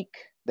peak.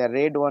 The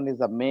red one is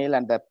the male,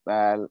 and the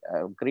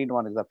green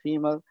one is the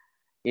female.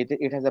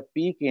 It has a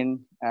peak in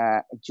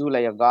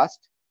July,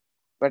 August.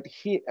 But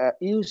he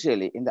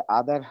usually in the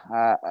other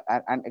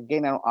and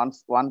again on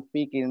one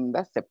peak in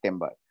the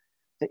September.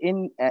 So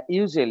in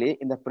usually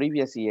in the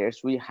previous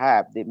years we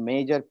have the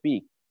major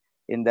peak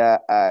in the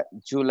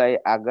July,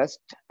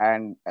 August,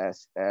 and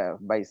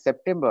by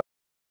September.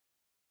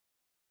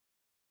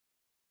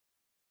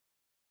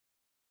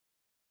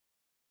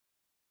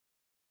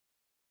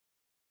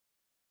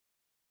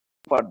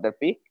 For the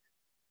peak.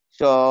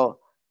 So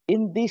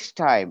in this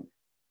time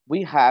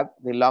we have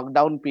the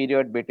lockdown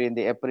period between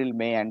the April,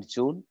 May, and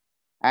June,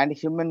 and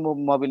human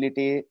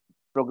mobility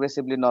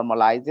progressively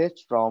normalizes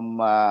from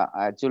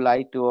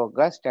July to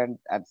August and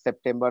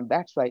September.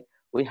 That's why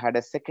we had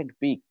a second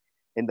peak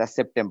in the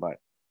September.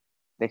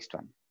 Next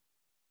one.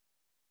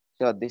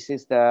 So this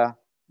is the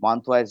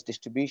month-wise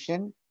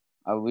distribution.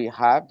 We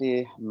have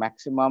the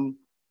maximum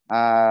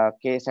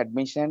case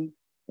admission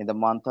in the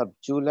month of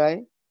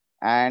July,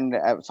 and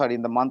sorry,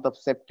 in the month of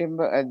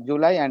September,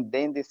 July, and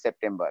then this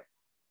September.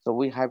 So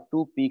we have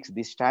two peaks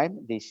this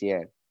time, this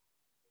year.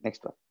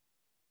 Next one.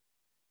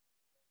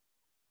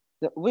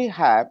 So we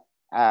have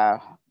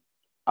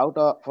out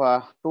of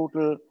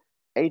total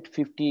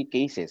 850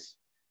 cases,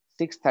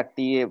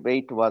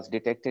 638 was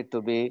detected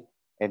to be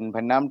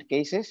envenomed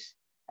cases,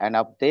 and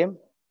of them,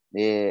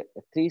 the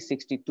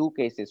 362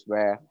 cases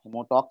were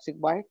hemotoxic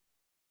bite.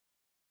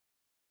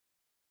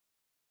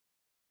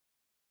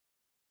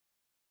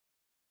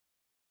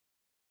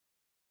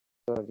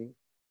 Sorry.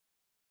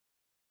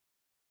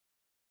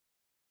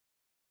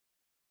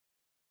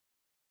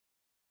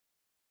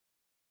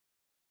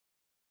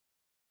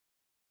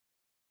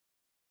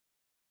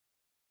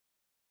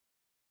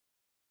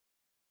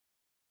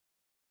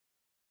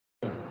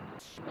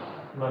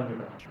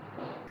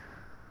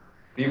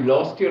 We've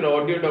lost your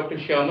audio, Dr.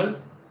 Shamal.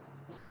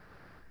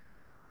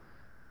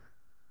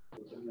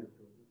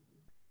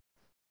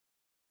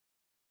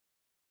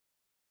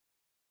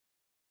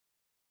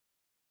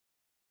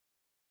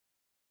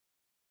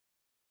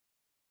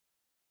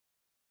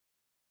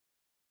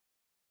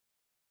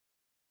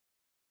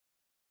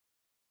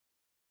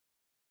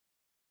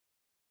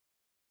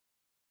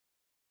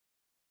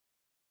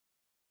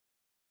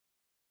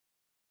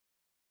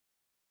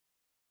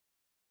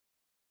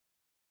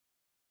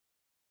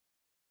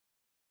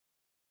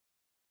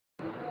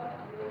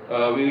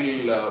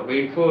 We will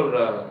wait for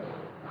a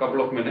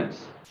couple of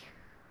minutes.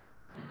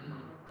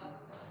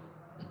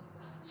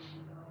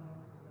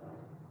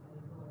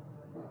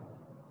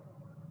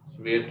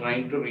 So we are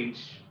trying to reach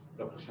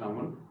Dr.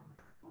 Shaman.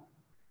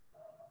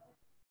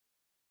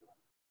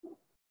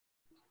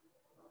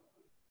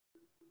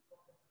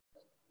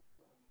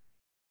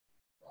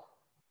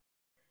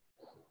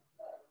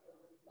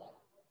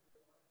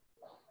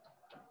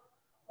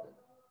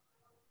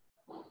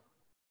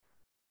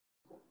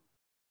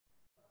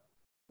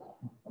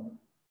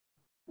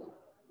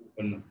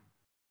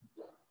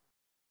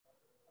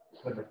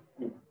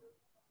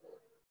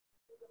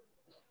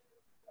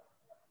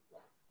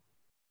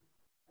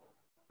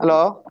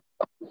 Hello?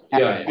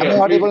 Yeah, Am I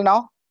audible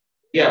now?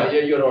 Yeah,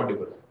 you're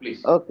audible.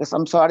 Please. Okay, so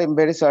I'm sorry. I'm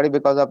very sorry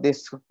because of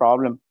this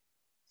problem.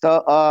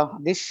 So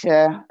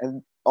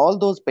all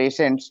those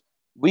patients,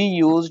 we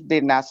used the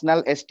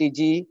national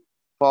STG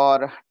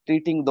for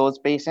treating those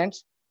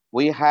patients.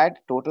 We had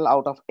total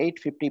out of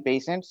 850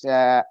 patients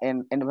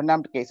in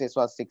envenomed cases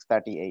was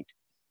 638.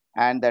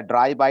 And the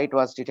dry bite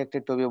was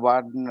detected to be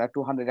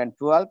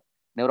 212.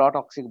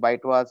 Neurotoxic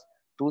bite was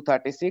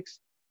 236.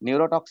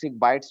 Neurotoxic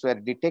bites were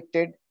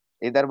detected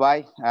either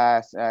by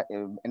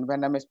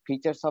envenomous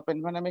features of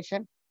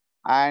envenomation,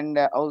 and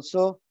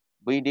also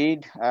we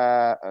did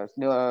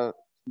the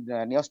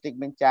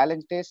neostigmine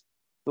challenge test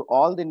to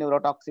all the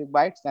neurotoxic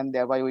bites, and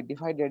thereby we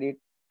divided it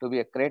to be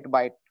a crate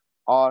bite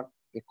or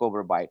a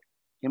cobra bite.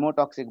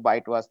 Hemotoxic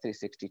bite was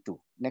 362.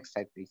 Next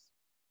slide, please.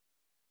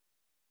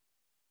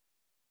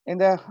 In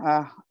the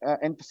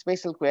in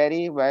special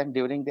query, when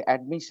during the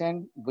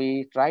admission,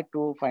 we tried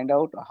to find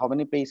out how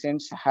many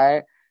patients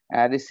had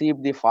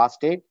received the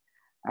fast aid,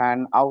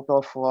 and out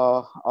of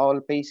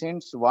all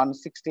patients,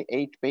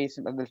 168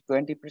 patients,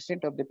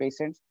 20% of the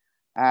patients,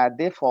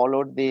 they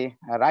followed the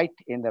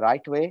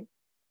right way,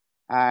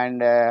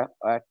 and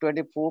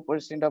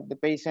 24% of the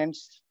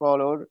patients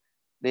followed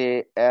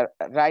the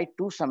right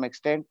to some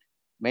extent.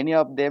 Many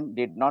of them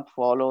did not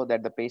follow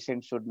that the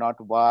patient should not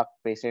walk.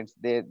 Patients,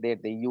 they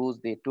use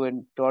the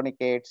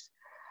tourniquets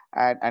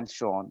and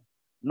so on.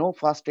 No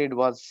first aid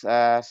was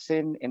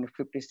seen in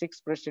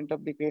 56%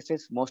 of the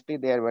cases. Mostly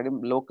they are very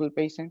local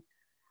patients.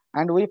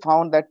 And we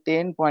found that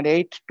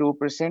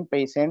 10.82%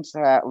 patients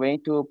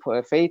went to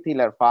faith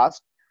healer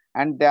fast.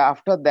 And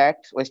after that,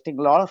 wasting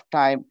a lot of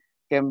time,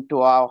 came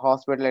to our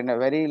hospital in a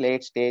very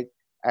late stage.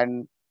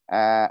 And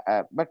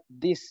but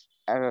this,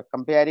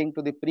 comparing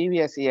to the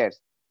previous years,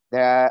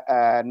 the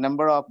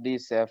number of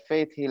these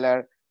faith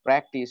healer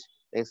practice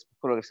is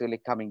progressively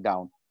coming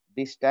down.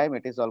 This time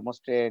it is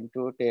almost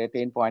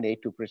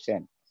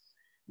 10.82%.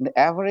 The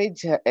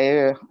average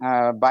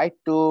bite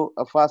to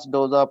first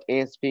dose of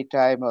ASP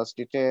time was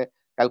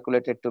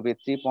calculated to be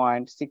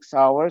 3.6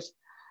 hours,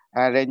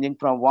 ranging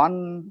from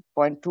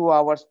 1.2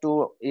 hours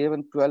to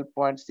even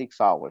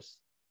 12.6 hours.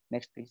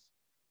 Next, please.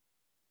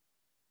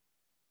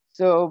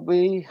 So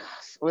we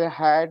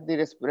had the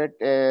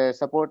respiratory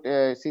support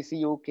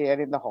CCU care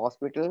in the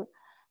hospital,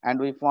 and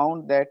we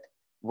found that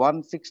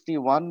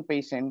 161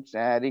 patients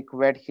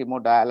required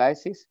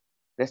hemodialysis.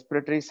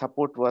 Respiratory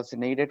support was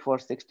needed for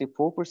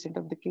 64%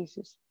 of the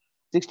cases,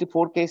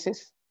 64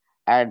 cases,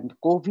 and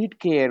COVID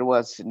care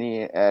was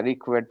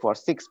required for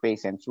 6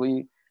 patients.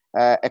 We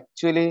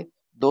actually,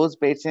 those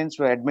patients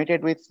were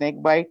admitted with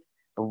snake bite.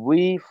 For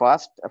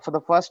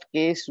the first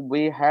case,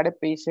 we had a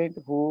patient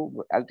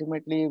who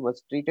ultimately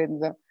was treated in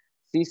the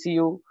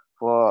CCU.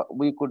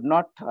 We could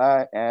not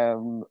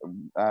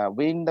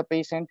wean the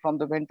patient from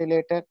the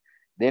ventilator.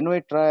 Then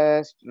we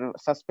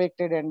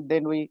suspected, and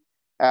then we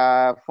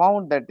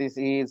found that this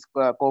is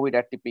COVID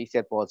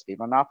RT-PCR positive.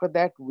 And after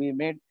that, we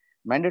made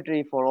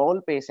mandatory for all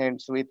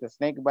patients with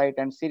snake bite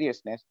and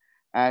seriousness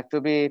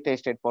to be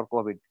tested for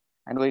COVID.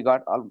 And we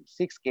got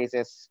 6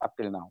 cases up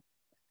till now.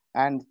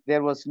 And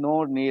there was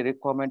no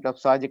requirement of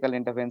surgical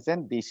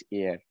intervention this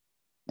year.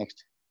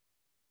 Next.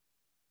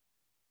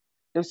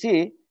 To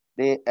see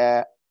the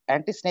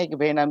anti-snake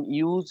venom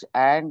use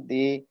and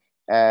the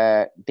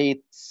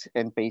deaths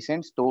in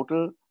patients,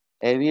 total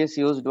AVS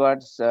used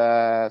was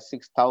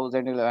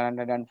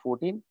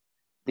 6,114.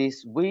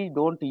 This, we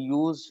don't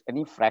use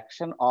any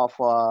fraction of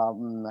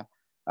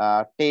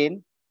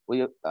 10.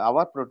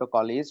 Our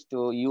protocol is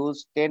to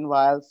use 10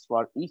 vials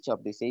for each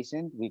of the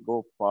sessions. We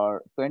go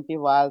for 20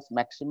 vials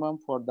maximum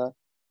for the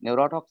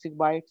neurotoxic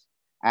bites,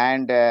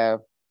 and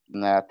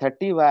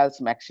 30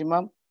 vials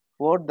maximum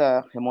for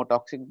the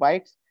hemotoxic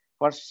bites.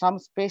 For some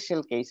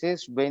special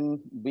cases,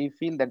 when we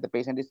feel that the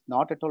patient is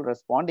not at all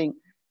responding,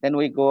 then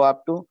we go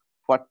up to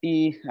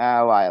 40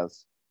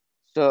 vials.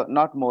 So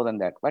not more than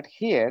that. But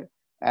here,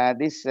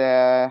 this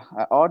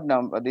odd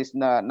number, these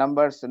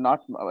numbers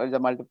not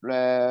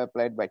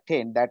multiplied by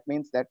 10. That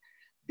means that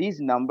these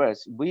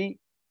numbers, we,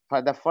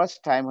 for the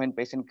first time when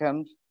patient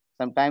comes,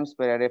 sometimes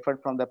we are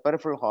referred from the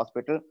peripheral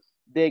hospital,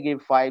 they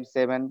give 5,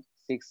 7,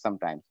 6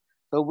 sometimes.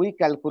 So we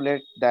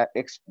calculate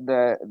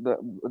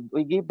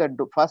we give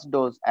the first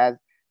dose as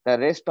the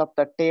rest of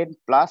the 10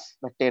 plus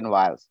the 10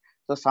 vials.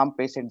 So some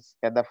patients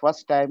at the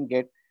first time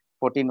get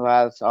 14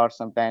 vials or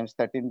sometimes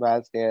 13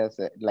 vials,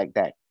 like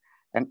that.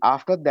 And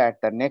after that,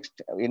 the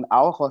next, in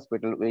our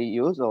hospital, we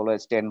use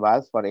always 10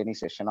 vials for any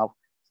session of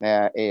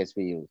ASV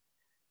use.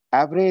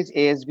 Average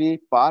ASV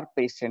per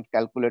patient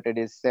calculated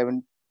is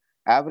 7.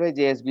 Average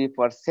ASV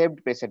for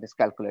saved patient is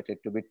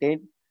calculated to be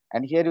 10.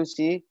 And here you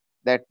see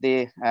that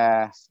the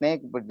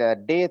snake, but the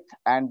death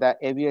and the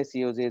AVS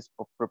use is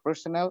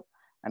proportional,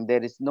 and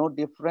there is no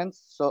difference.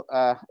 So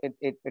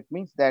it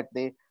means that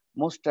the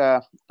most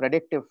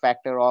predictive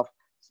factor of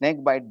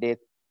snake bite death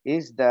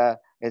is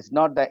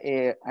not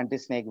the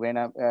anti-snake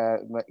venom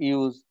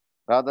use,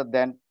 rather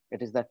than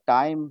it is the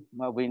time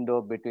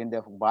window between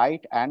the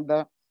bite and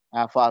the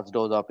first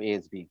dose of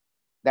ASB.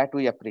 That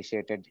we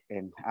appreciated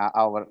in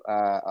our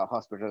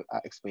hospital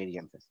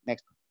experiences.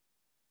 Next.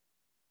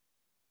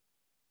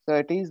 So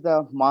it is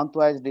the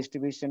month-wise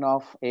distribution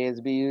of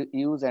ASB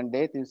use and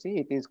death. You see,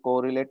 it is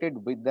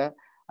correlated with the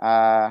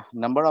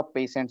number of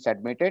patients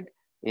admitted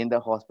in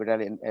the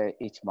hospital in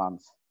each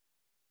month.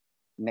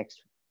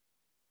 Next.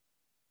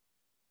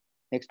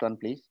 Next one,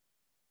 please.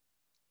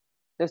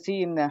 So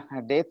see, in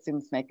deaths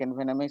in snake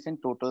envenomation,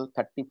 total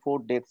 34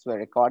 deaths were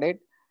recorded.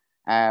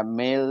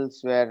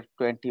 Males were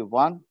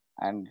 21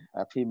 and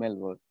female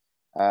were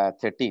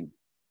 13.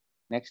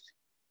 Next.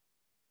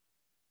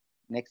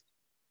 Next.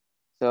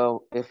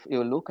 So if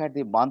you look at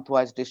the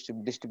month-wise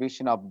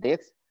distribution of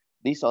deaths,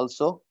 this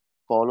also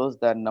follows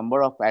the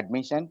number of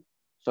admission.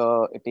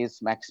 So it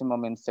is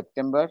maximum in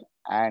September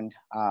and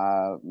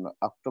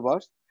October,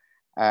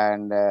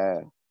 and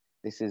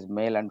this is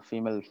male and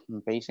female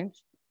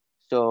patients.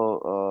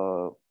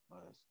 So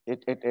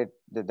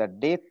the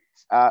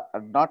dates are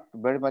not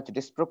very much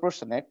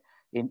disproportionate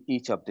in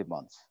each of the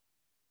months.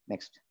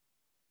 Next.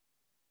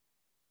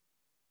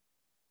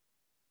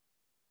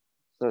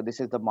 So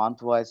this is the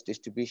month-wise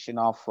distribution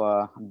of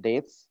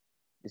dates.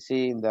 You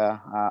see, in the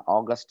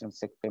August and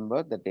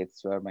September, the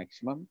dates were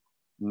maximum.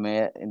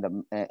 In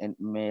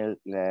male,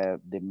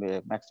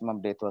 the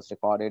maximum date was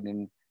recorded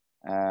in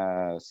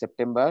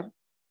September,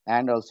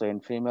 and also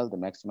in female, the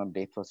maximum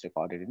date was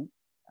recorded in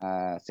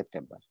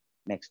September.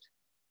 Next.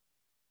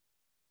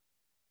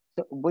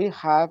 So we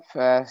have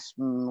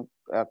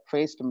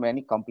faced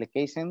many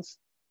complications.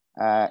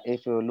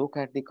 If you look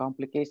at the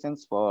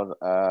complications for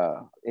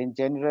in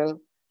general,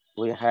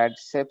 we had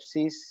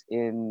sepsis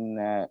in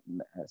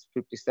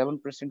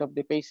 57% of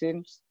the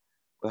patients.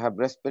 We have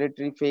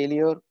respiratory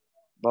failure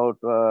about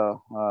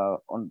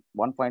on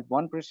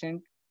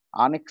 1.1%,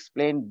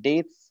 unexplained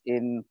deaths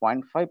in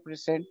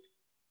 0.5%.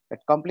 But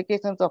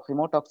complications of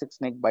hemotoxic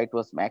snake bite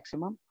was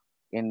maximum.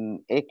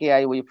 In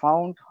AKI, we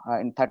found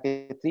in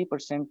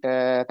 33%,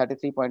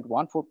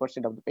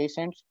 33.14% of the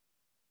patients.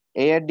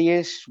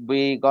 ARDS,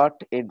 we got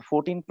in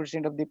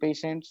 14% of the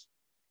patients.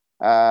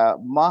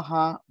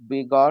 MAHA,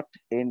 we got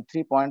in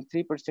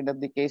 3.3%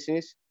 of the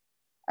cases.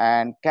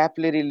 And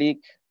capillary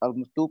leak of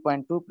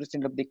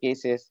 2.2% of the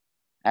cases.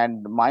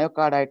 And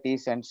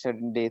myocarditis and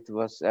sudden death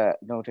was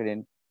noted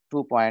in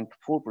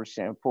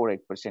 2.4%,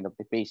 48% of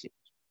the patients.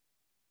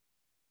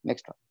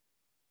 Next one.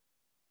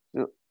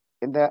 So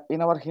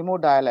in our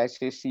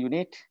hemodialysis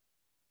unit,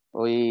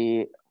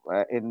 we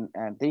in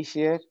this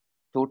year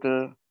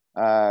total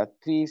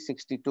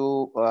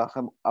 362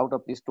 out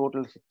of this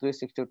total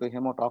 362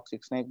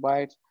 hemotoxic snake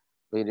bites.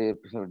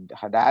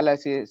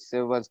 Dialysis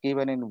was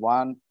given in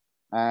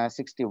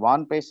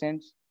 161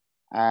 patients,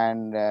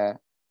 and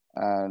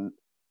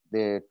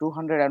the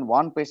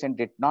 201 patients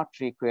did not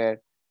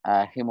require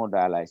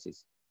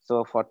hemodialysis.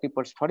 So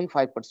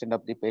 45%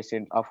 of the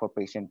patient of a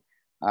patient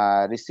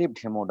received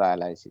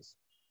hemodialysis.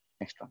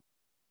 Next one.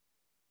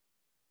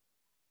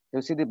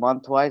 You see the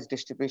month-wise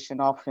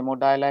distribution of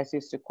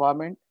hemodialysis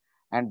requirement,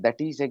 and that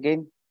is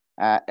again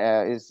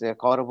is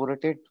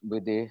corroborated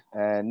with the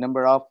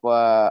number of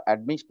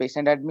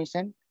patient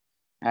admission,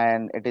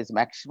 and it is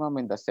maximum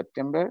in the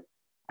September,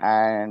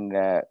 and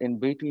in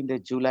between the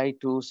July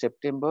to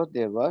September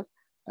there were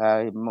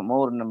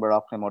more number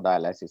of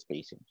hemodialysis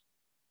patients.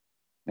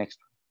 Next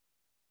one.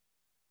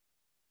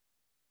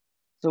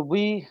 So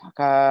we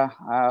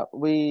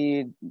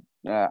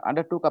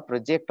undertook a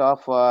project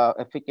of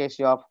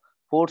efficacy of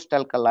forced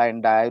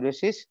alkaline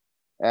diuresis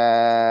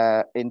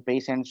in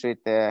patients with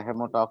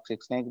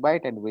hemotoxic snake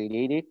bite, and we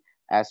did it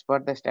as per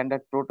the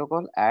standard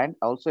protocol, and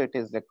also it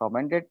is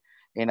recommended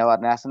in our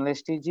national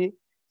STG.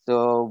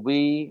 So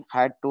we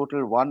had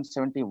total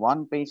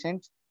 171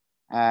 patients,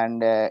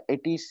 and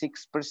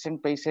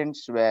 86%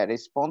 patients were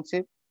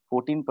responsive.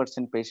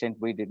 14% patients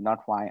we did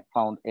not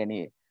found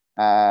any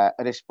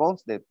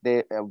response, that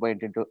they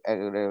went into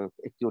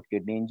acute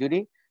kidney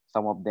injury.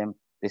 Some of them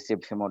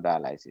received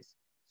hemodialysis.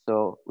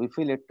 So we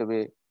feel it to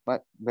be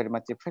very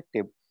much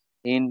effective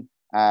in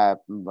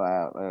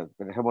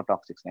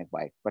hemotoxic snake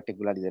bite,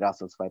 particularly the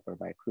Russell's viper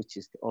bite, which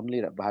is the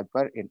only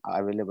viper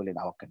available in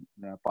our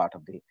part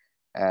of the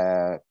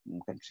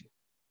country.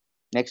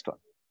 Next one.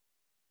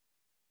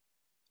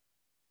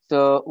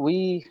 So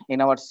we,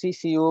 in our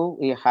CCU,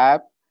 we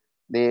have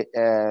the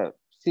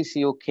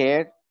CCU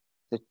care.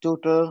 The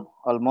total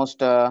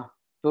almost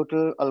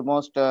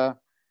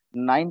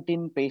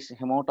 19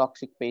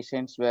 hemotoxic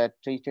patients were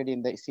treated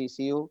in the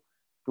CCU,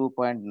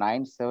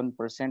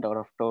 2.97% out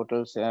of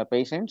total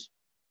patients,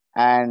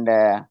 and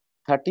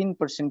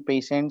 13%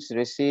 patients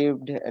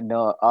received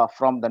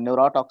from the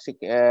neurotoxic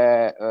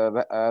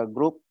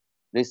group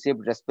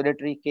received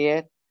respiratory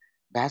care.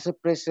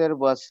 Vasopressor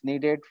was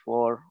needed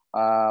for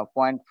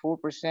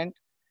 0.4%.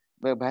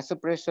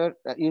 Vasopressor,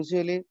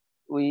 usually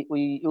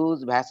we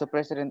use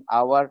vasopressor in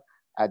our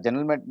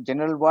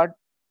general ward,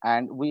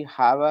 and we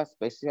have a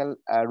special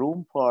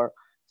room for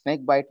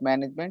snake bite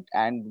management,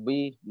 and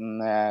we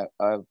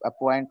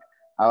appoint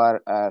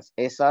our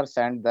SRs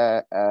and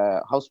the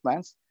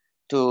housemans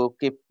to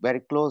keep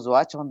very close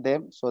watch on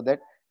them, so that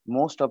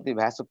most of the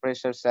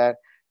vasopressors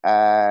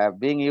are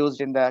being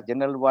used in the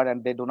general ward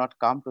and they do not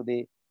come to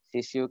the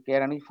CCU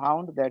care. And we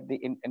found that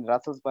in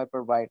Russell's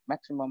viper bite,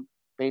 maximum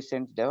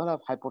patients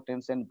develop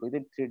hypotension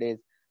within 3 days,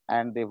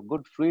 and the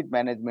good fluid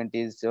management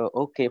is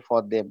okay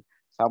for them.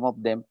 Some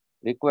of them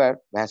require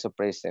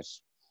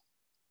vasopressors.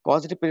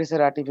 Positive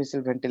pressure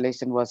artificial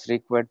ventilation was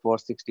required for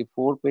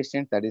 64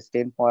 patients, that is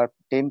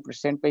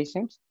 10%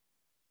 patients.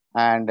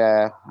 And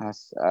the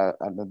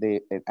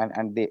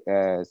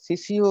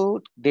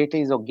CCU data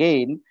is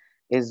again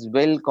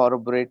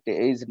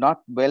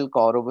not well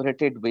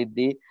corroborated with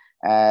the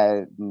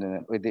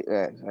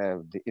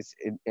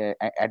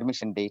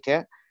admission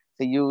data.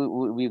 So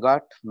we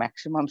got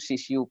maximum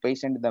CCU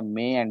patient in the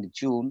May and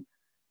June,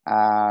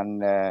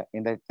 and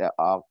in the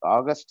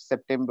August,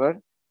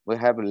 September, we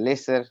have a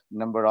lesser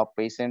number of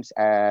patients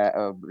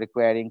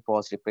requiring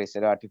positive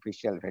pressure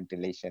artificial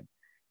ventilation.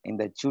 In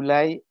the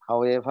July,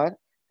 however,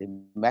 the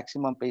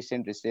maximum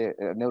patient receive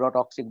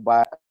neurotoxic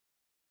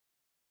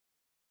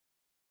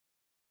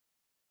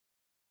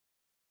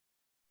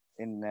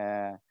in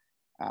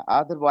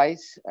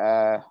otherwise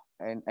other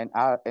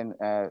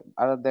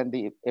than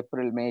the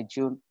April, May,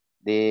 June,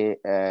 the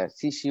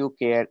CCU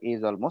care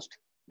is almost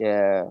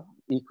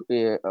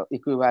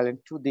equivalent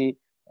to the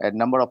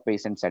number of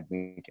patients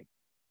admitted.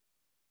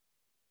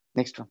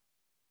 Next one.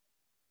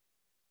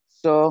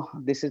 So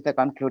this is the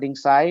concluding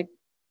slide.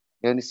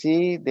 You can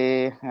see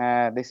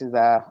this is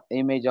the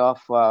image of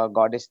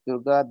Goddess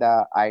Durga,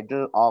 the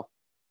idol of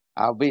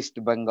West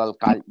Bengal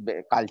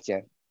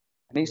culture.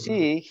 And you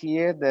see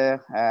here the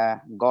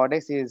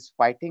goddess is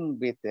fighting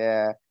with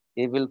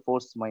evil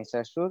force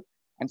Mahishasur,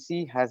 and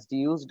she has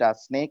used a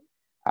snake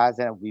as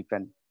a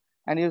weapon.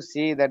 And you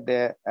see that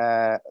the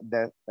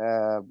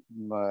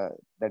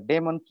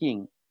demon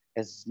king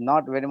is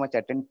not very much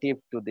attentive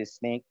to the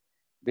snake,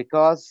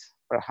 because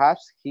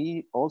perhaps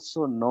he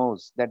also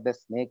knows that the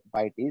snake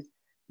bite is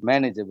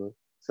manageable.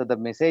 So the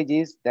message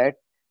is that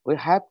we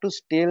have to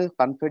still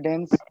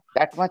confidence,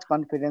 that much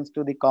confidence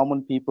to the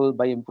common people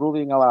by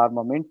improving our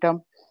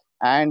momentum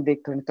and the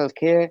clinical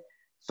care,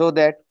 so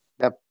that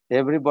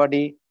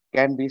everybody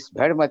can be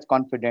very much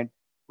confident.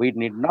 We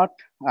need not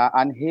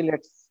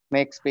annihilate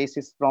snake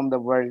species from the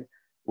world.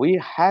 We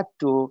have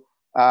to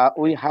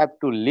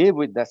live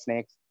with the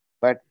snakes,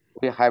 but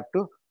we have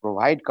to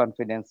provide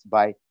confidence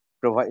by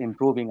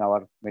improving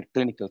our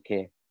clinical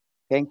care.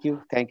 Thank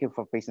you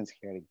for patience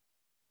hearing.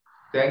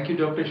 Thank you,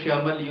 Dr.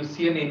 Shyamal. You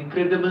see an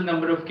incredible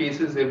number of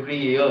cases every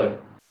year.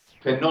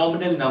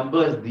 Phenomenal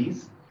numbers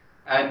these.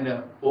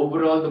 And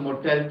overall, the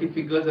mortality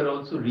figures are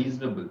also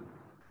reasonable.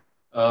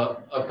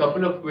 A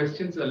couple of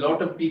questions. A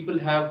lot of people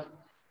have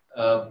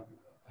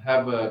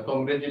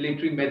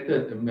congratulatory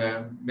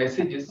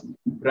messages,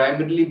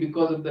 primarily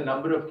because of the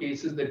number of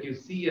cases that you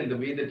see and the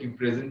way that you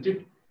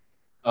presented.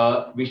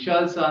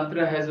 Vishal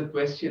Santra has a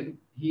question.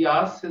 He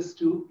asks us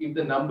if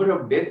the number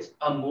of deaths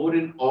are more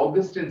in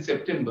August and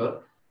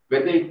September,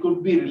 whether it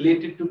could be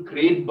related to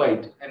crate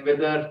bite and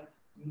whether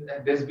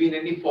there's been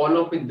any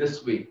follow-up in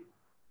this way.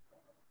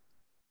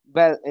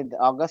 Well, in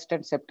August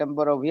and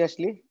September,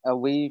 obviously,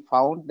 we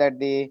found that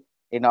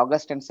in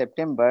August and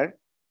September,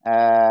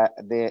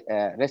 the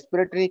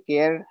respiratory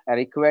care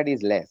required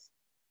is less.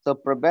 So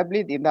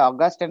probably in the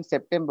August and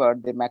September,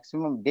 the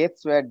maximum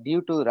deaths were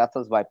due to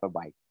Russell's viper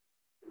bite.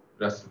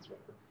 Russell's viper.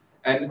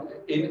 And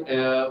in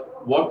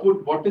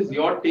what is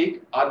your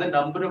take? Are the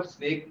number of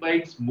snake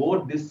bites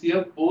more this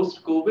year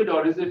post-COVID,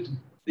 or is it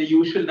the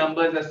usual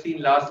numbers as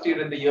seen last year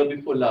and the year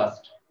before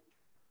last?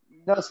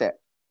 No, sir.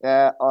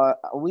 The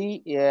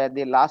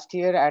last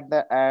year at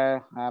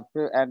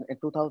in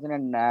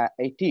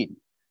 2018,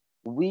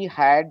 we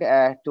had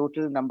a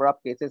total number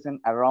of cases in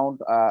around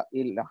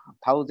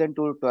 1,000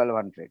 to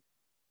 1,200.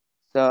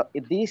 So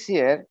this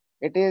year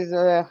it is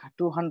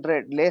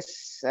 200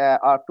 less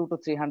or 200 to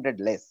 300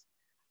 less.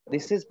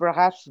 This is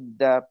perhaps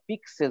the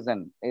peak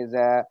season is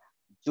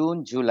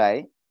June,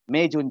 July,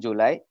 May, June,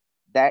 July.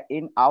 That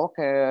in our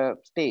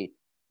state,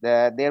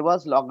 there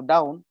was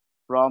lockdown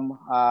from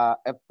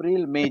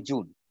April, May,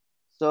 June.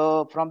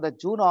 So from the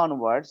June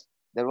onwards,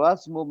 there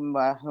was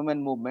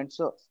human movement.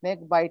 So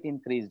snake bite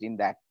increased in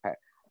that.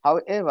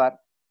 However,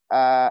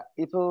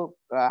 if you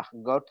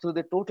go through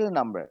the total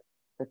number,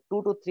 the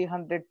 200 to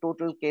 300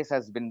 total case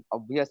has been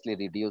obviously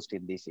reduced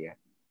in this year.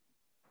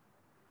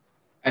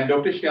 And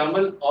Dr.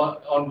 Shyamal,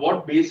 on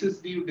what basis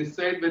do you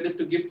decide whether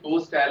to give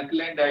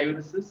post-alkaline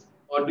diuresis,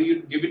 or do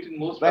you give it in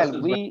most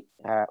cases?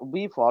 Well,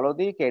 we follow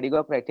the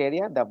KDIGO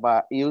criteria,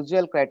 the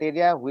usual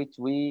criteria which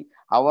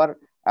our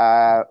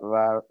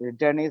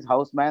internees,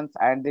 housemans,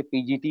 and the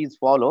PGTs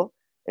follow,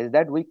 is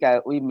that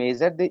we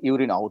measure the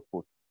urine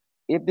output.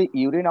 If the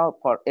urine out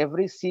for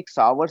every 6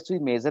 hours, we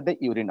measure the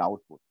urine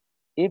output.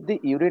 If the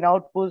urine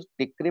output,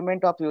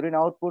 decrement of urine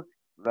output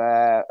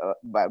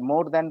by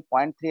more than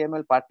 0.3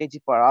 ml per kg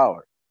per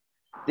hour,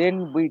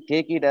 then we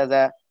take it as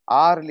a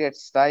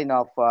earliest sign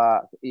of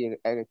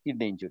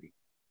kidney injury.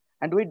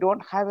 And we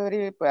don't have a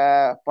very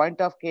point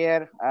of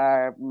care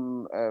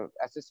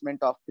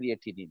assessment of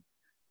creatinine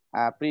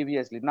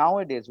previously.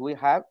 Nowadays, we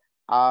have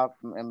a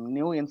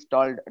new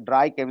installed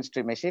dry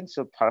chemistry machine.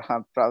 So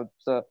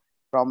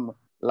from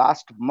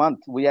last month,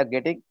 we are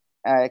getting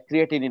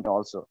creatinine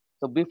also.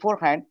 So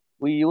beforehand,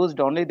 we used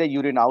only the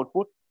urine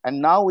output,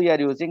 and now we are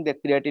using the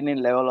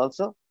creatinine level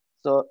also.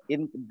 So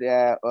in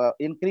the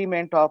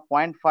increment of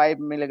 0.5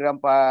 milligram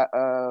per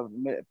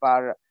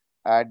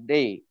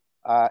day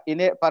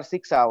per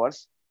 6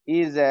 hours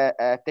is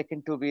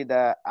taken to be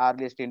the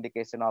earliest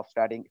indication of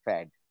starting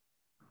FAD.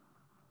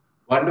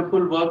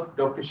 Wonderful work,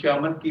 Dr.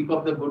 Shyamal. Keep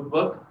up the good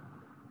work.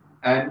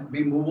 And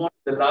we move on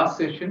to the last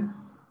session.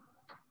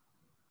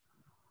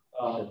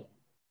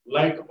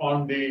 Like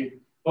on the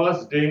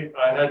first day,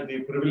 I had the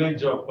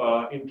privilege of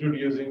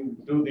introducing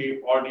to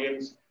the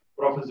audience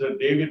Professor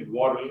David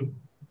Worrell.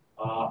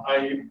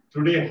 I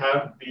today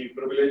have the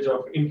privilege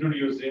of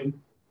introducing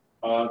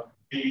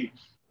the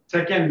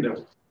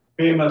second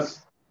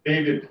famous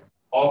David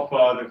of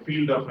the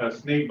field of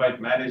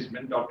snakebite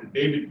management, Dr.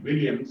 David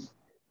Williams.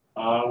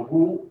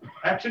 who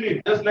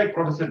actually, just like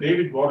Professor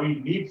David Waddle,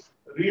 needs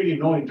really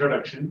no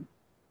introduction.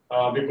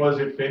 Because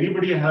if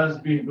anybody has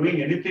been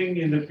doing anything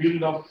in the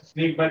field of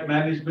snakebite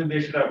management,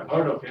 they should have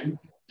heard of him,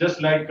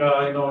 just like,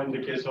 in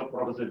the case of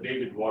Professor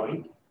David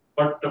Waddle.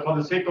 But for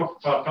the sake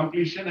of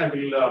completion, I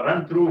will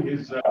run through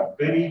his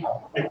very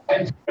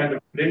extensive kind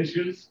of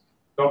credentials.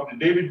 Dr.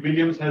 David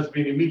Williams has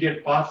been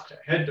immediate past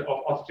head of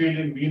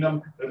Australian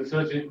Venom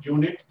Research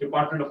Unit,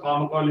 Department of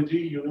Pharmacology,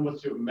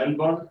 University of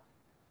Melbourne,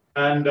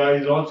 and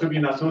he's also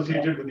been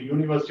associated with the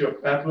University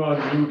of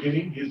Papua New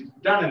Guinea. He's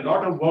done a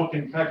lot of work,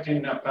 in fact,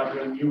 in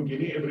Papua New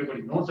Guinea.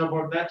 Everybody knows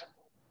about that.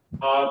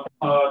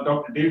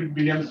 Dr. David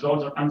Williams is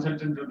also a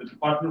consultant to the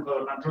Department for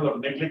the Control of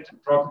Neglect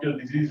and Tropical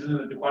Diseases in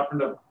the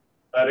Department of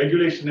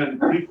Regulation and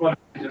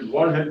Pre-Qualification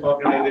World Health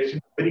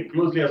Organization, very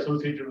closely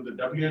associated with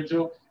the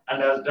WHO,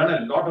 and has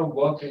done a lot of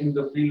work in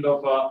the field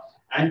of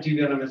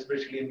antivenom,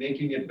 especially in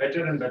making it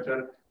better and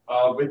better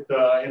with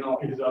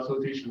his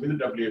association with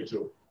the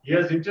WHO. He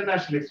has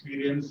international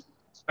experience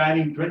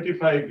spanning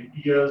 25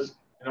 years,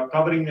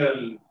 covering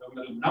a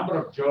number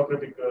of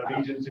geographic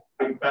regions,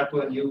 including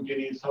Papua New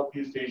Guinea,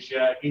 Southeast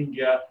Asia,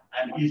 India,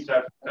 and East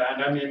Africa.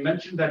 And I may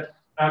mention that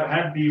I've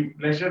had the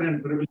pleasure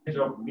and privilege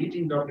of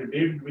meeting Dr.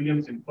 David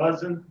Williams in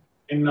person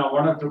in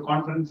one or two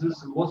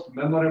conferences, most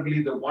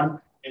memorably the one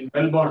in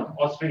Melbourne,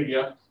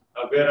 Australia,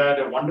 where I had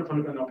a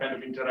wonderful kind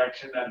of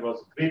interaction and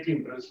was greatly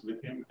impressed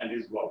with him and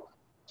his work.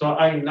 So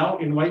I now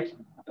invite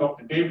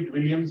Dr. David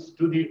Williams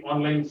to the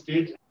online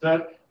stage.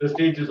 Sir, the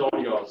stage is all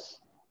yours.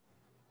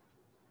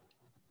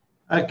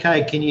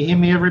 Okay, can you hear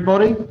me,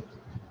 everybody?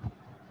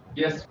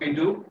 Yes, we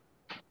do.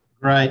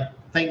 Great,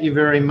 thank you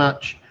very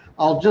much.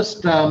 I'll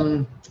just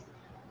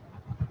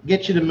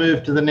get you to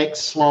move to the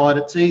next slide.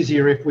 It's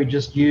easier if we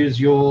just use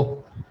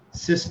your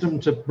system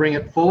to bring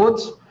it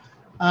forwards.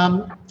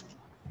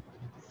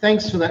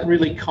 Thanks for that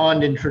really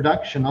kind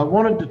introduction. I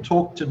wanted to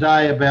talk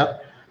today about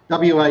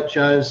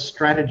WHO's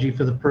strategy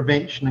for the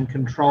prevention and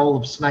control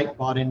of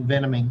snakebite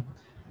envenoming.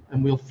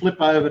 And we'll flip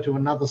over to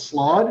another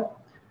slide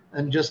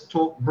and just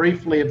talk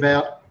briefly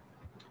about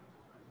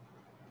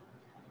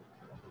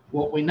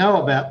what we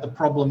know about the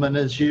problem. And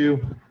as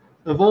you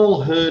have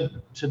all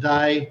heard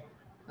today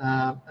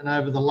and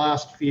over the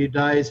last few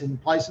days, in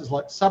places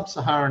like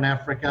sub-Saharan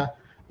Africa,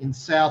 in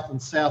South and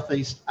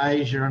Southeast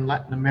Asia and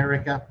Latin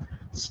America,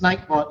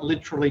 snakebite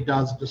literally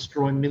does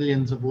destroy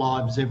millions of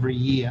lives every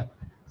year.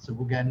 So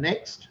we'll go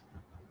next.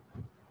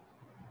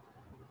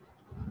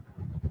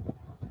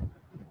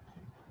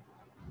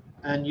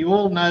 And you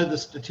all know the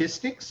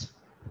statistics.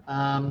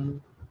 WHO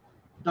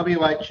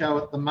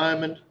at the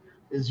moment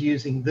is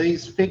using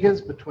these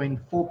figures, between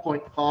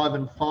 4.5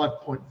 and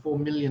 5.4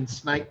 million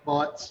snake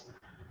bites,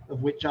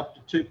 of which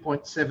up to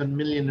 2.7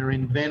 million are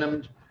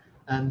envenomed,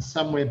 and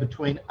somewhere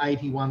between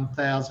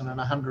 81,000 and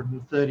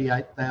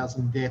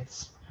 138,000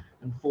 deaths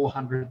and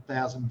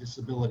 400,000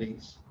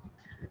 disabilities.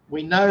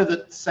 We know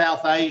that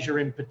South Asia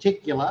in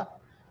particular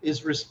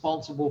is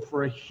responsible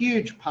for a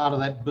huge part of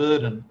that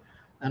burden.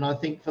 And I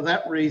think for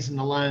that reason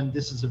alone,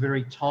 this is a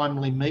very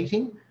timely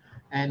meeting.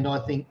 And I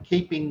think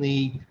keeping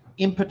the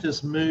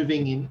impetus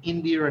moving in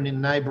India and in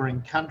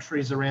neighbouring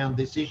countries around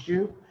this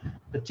issue,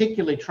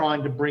 particularly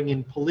trying to bring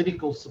in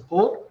political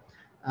support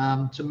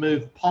to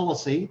move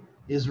policy,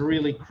 is a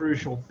really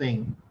crucial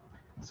thing.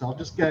 So I'll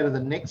just go to the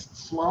next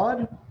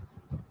slide.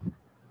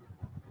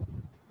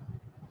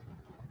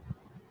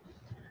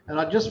 And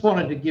I just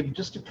wanted to give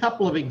just a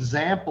couple of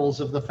examples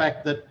of the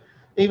fact that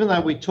even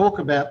though we talk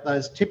about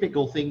those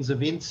typical things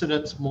of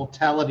incidence,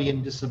 mortality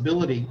and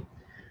disability,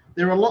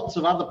 there are lots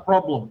of other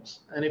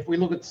problems. And if we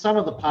look at some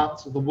of the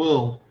parts of the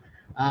world,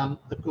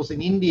 of course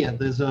in India,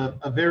 there's a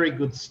very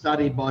good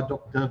study by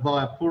Dr.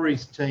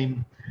 Vyapuri's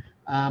team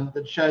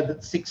that showed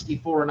that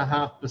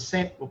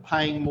 64.5% were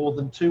paying more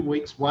than 2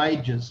 weeks'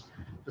 wages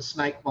for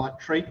snakebite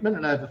treatment,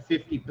 and over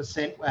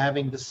 50% were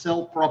having to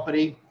sell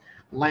property,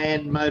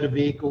 land, motor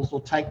vehicles,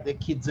 or take their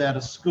kids out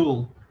of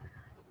school.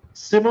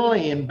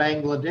 Similarly, in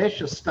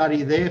Bangladesh, a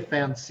study there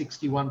found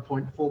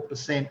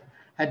 61.4%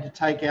 had to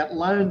take out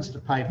loans to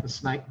pay for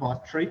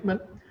snakebite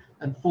treatment,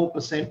 and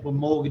 4% were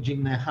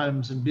mortgaging their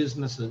homes and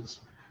businesses.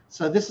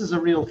 So this is a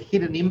real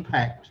hidden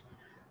impact.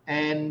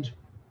 And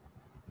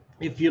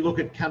if you look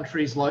at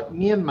countries like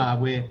Myanmar,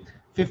 where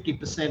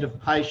 50%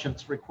 of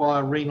patients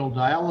require renal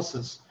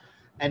dialysis,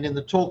 and in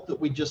the talk that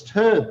we just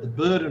heard, the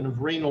burden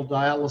of renal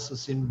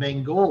dialysis in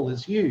Bengal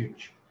is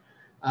huge.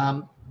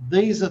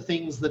 These are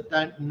things that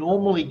don't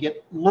normally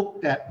get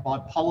looked at by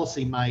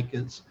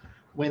policymakers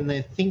when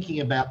they're thinking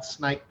about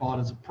snakebite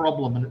as a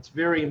problem. And it's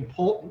very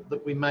important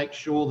that we make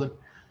sure that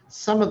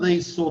some of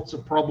these sorts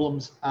of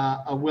problems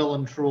are well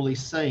and truly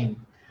seen.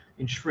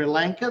 In Sri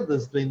Lanka,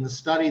 there's been the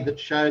study that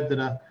showed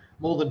that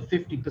more than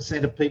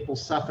 50% of people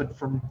suffered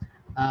from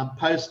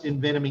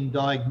post-envenoming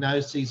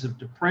diagnoses of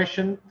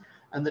depression,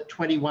 and that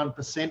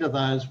 21% of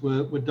those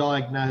were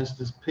diagnosed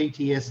as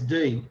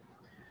PTSD.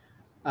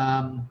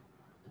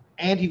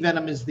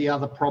 Antivenom is the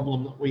other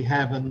problem that we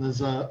have, and there's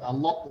a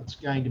lot that's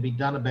going to be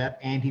done about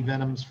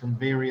antivenoms from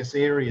various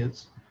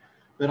areas.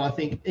 But I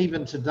think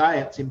even today,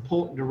 it's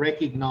important to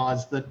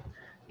recognise that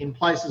in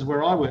places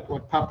where I work,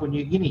 like Papua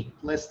New Guinea,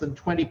 less than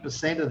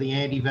 20% of the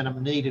antivenom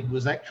needed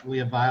was actually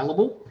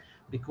available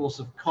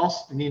because of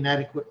cost and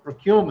inadequate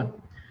procurement.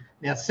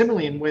 Now,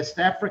 similarly in West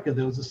Africa,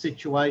 there was a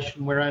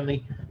situation where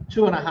only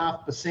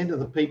 2.5% of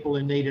the people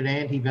who needed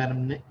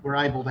antivenom were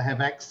able to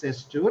have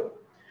access to it.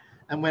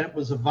 And when it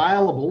was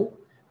available,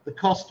 the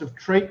cost of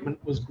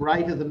treatment was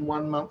greater than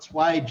 1 month's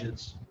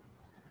wages.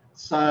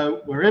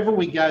 So wherever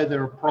we go,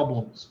 there are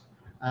problems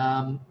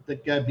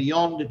that go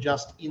beyond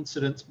just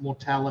incidence,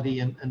 mortality,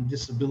 and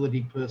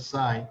disability per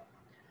se.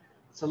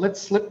 So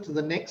let's slip to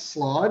the next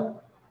slide.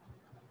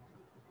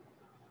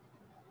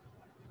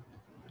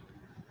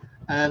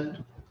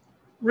 And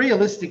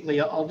realistically,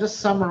 I'll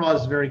just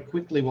summarise very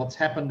quickly what's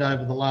happened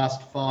over the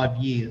last 5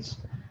 years.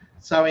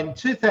 So in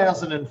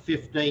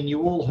 2015,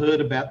 you all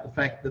heard about the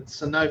fact that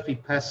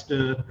Sanofi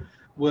Pasteur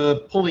were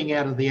pulling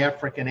out of the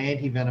African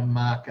antivenom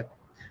market.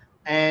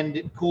 And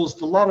it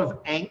caused a lot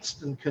of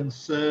angst and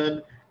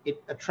concern.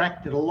 It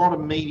attracted a lot of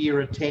media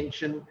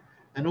attention,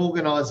 and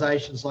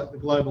organisations like the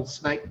Global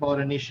Snakebite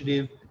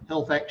Initiative,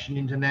 Health Action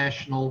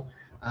International,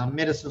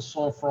 Médecins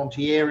Sans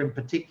Frontières in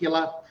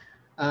particular,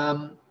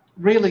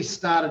 really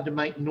started to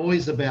make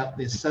noise about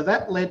this. So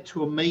that led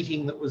to a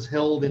meeting that was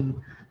held in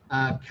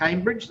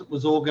Cambridge that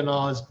was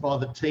organised by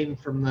the team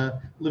from the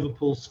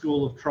Liverpool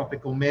School of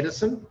Tropical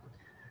Medicine.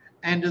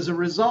 And as a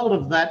result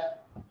of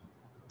that,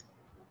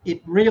 it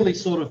really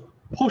sort of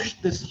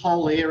pushed this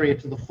whole area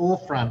to the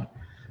forefront.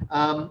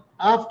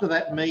 After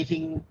that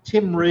meeting,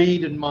 Tim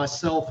Reed and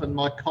myself and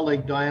my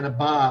colleague Diana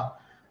Barr,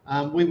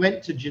 we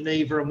went to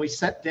Geneva and we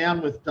sat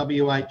down with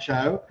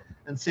WHO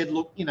and said,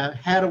 look, you know,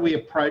 how do we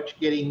approach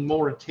getting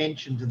more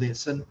attention to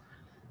this? And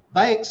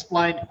they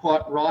explained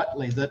quite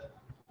rightly that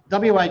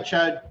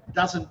WHO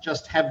doesn't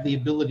just have the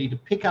ability to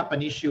pick up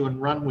an issue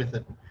and run with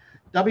it.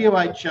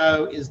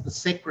 WHO is the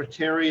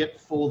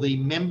secretariat for the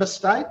member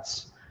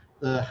states,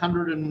 the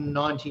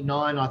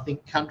 199, I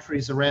think,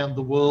 countries around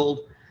the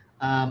world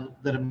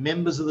that are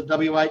members of the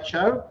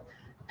WHO.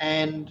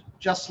 And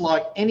just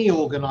like any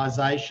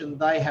organisation,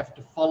 they have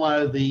to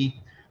follow the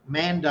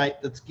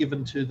mandate that's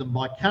given to them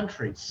by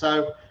countries.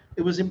 So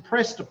it was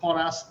impressed upon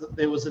us that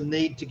there was a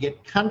need to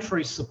get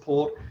country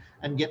support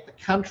and get the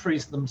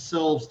countries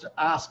themselves to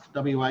ask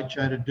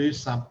WHO to do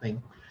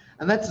something.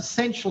 And that's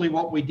essentially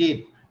what we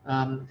did.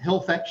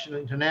 Health Action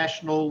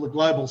International, the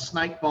Global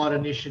Snakebite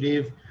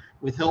Initiative,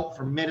 with help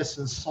from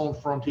Médecins Sans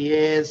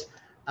Frontières,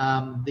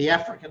 the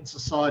African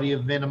Society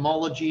of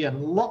Venomology,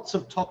 and lots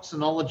of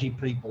toxinology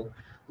people,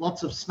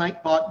 lots of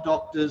snakebite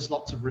doctors,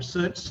 lots of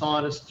research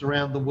scientists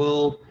around the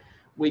world.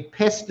 We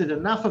pestered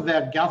enough of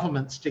our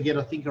governments to get,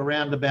 I think,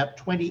 around about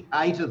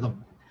 28 of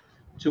them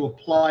to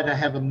apply to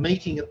have a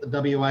meeting at the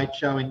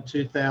WHO in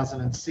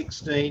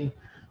 2016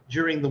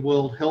 during the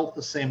World Health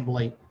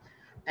Assembly.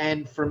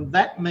 And from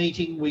that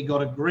meeting, we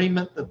got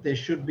agreement that there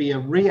should be a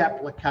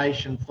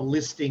reapplication for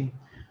listing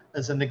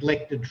as a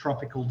neglected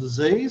tropical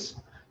disease.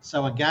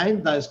 So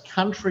again, those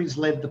countries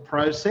led the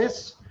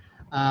process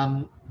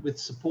with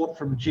support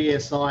from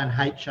GSI and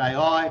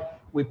HAI.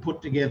 We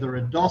put together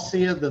a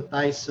dossier that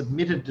they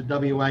submitted to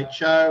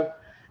WHO,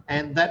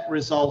 and that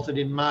resulted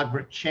in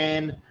Margaret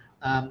Chan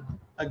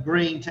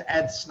agreeing to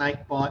add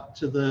snakebite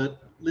to the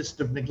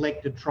list of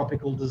neglected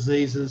tropical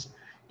diseases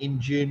in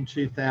June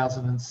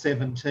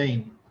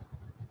 2017.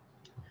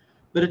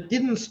 But it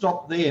didn't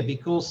stop there,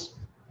 because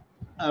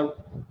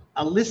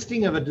a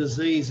listing of a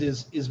disease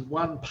is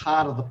one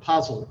part of the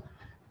puzzle,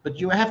 but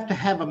you have to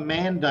have a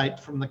mandate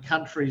from the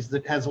countries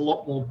that has a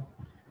lot more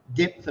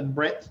depth and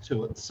breadth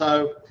to it.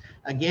 So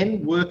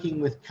again,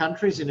 working with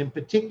countries, and in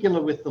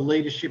particular with the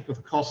leadership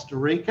of Costa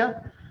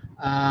Rica,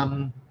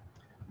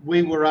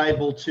 we were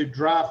able to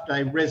draft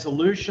a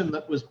resolution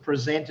that was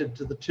presented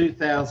to the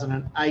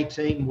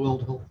 2018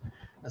 World Health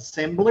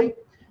Assembly.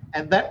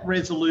 And that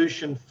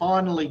resolution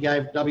finally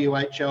gave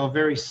WHO a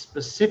very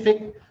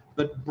specific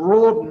but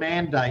broad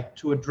mandate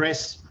to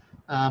address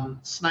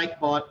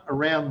snakebite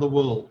around the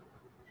world.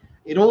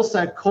 It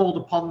also called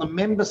upon the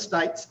member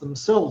states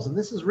themselves, and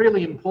this is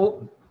really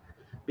important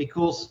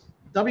because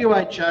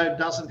WHO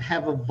doesn't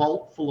have a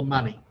vault full of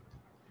money.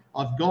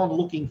 I've gone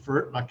looking for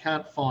it and I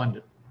can't find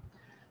it.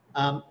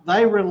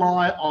 They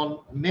rely on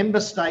member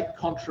state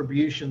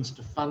contributions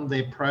to fund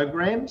their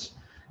programs,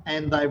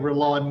 and they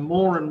rely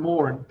more and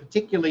more, and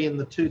particularly in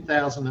the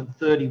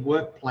 2030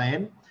 work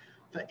plan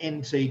for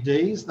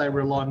NTDs, they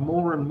rely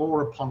more and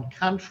more upon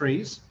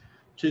countries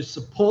to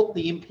support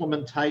the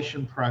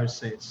implementation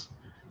process.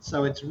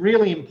 So it's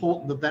really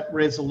important that that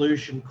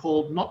resolution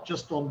called not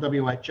just on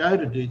WHO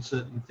to do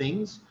certain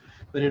things,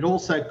 but it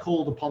also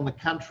called upon the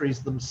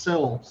countries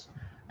themselves,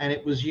 and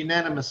it was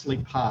unanimously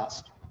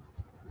passed.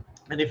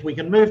 And if we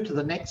can move to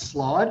the next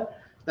slide,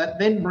 that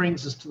then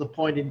brings us to the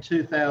point in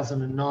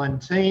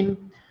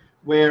 2019,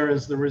 where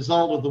as the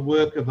result of the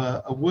work of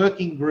a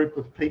working group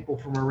of people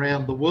from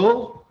around the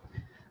world,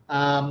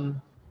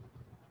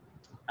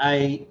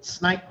 a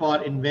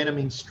snakebite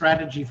envenoming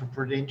strategy for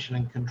prevention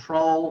and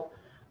control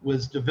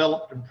was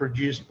developed and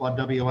produced by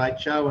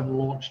WHO and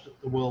launched at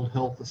the World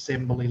Health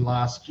Assembly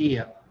last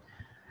year.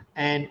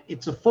 And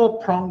it's a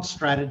four-pronged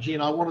strategy,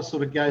 and I want to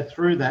sort of go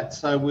through that.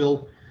 So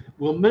we'll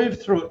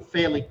move through it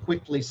fairly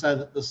quickly so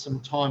that there's some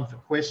time for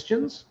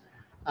questions.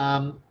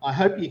 I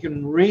hope you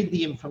can read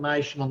the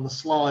information on the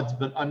slides,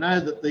 but I know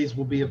that these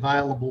will be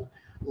available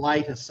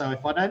later. So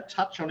if I don't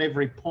touch on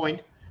every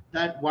point,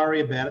 don't worry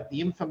about it. The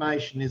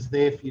information is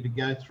there for you to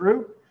go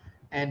through.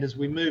 And as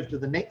we move to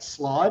the next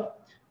slide,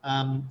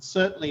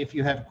 certainly if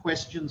you have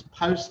questions,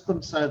 post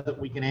them so that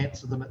we can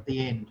answer them at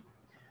the end.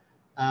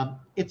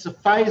 It's a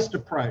phased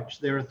approach.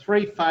 There are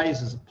three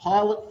phases. A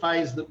pilot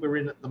phase that we're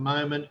in at the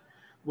moment,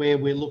 where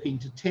we're looking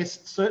to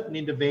test certain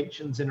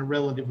interventions in a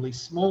relatively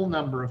small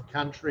number of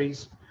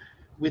countries,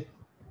 with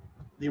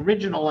the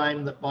original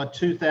aim that by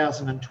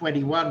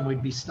 2021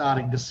 we'd be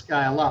starting to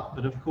scale up.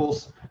 But of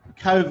course,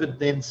 COVID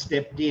then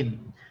stepped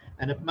in,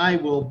 and it may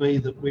well be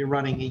that we're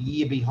running a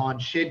year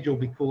behind schedule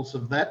because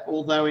of that,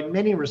 although in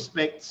many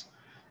respects,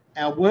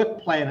 our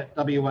work plan at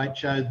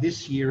WHO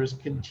this year has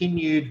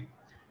continued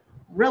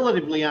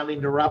relatively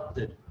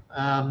uninterrupted.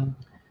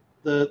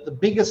 The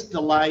biggest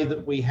delay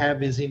that we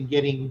have is in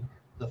getting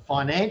the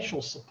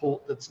financial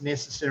support that's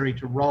necessary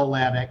to roll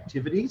out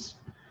activities.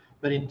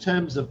 But in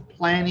terms of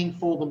planning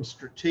for them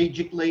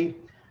strategically,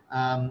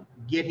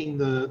 getting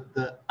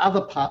the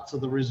other parts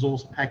of the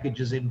resource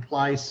packages in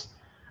place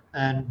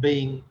and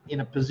being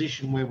in a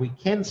position where we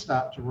can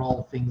start to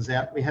roll things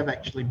out, we have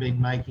actually been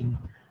making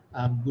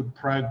good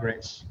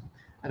progress.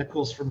 And of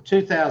course, from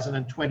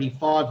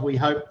 2025, we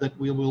hope that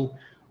we will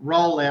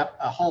roll out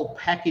a whole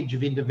package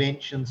of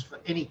interventions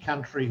for any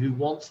country who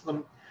wants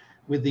them,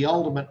 with the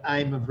ultimate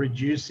aim of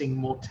reducing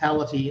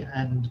mortality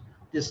and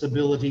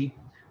disability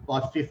by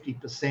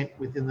 50%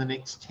 within the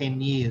next 10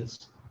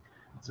 years.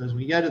 So as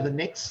we go to the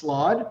next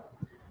slide,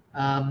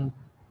 there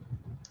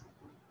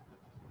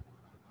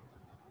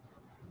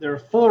are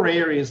four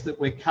areas that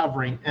we're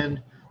covering,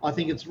 and I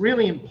think it's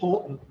really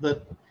important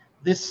that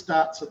this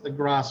starts at the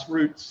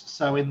grassroots.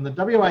 So in the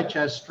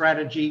WHO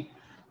strategy,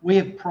 we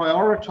have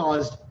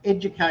prioritised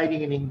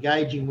educating and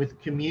engaging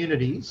with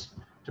communities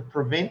to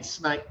prevent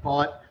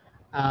snakebite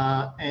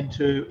and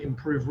to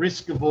improve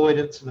risk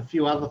avoidance and a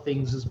few other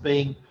things as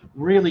being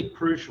really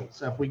crucial.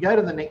 So if we go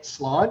to the next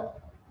slide.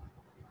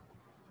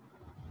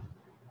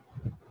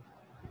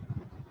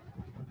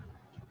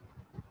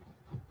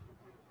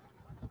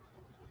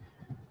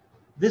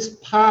 This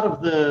part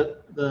of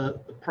the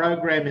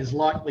program is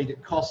likely to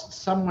cost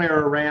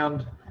somewhere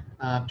around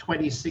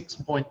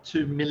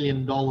 $26.2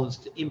 million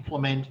to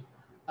implement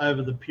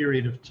over the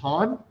period of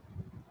time.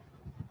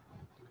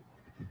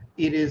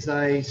 It is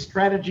a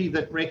strategy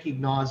that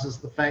recognises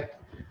the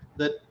fact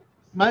that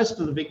most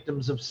of the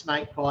victims of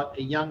snakebite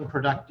are young,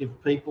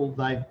 productive people.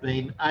 They've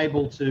been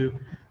able to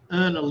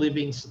earn a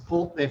living,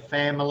 support their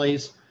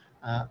families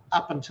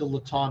up until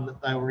the time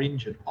that they were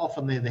injured.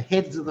 Often they're the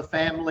heads of the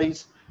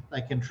families.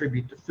 They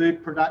contribute to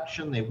food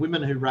production. They're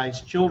women who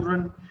raise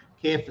children,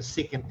 care for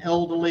sick and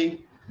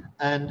elderly,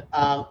 and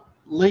are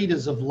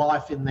leaders of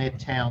life in their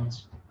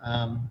towns.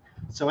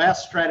 So our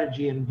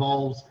strategy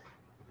involves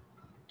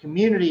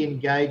community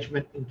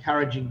engagement,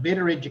 encouraging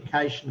better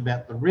education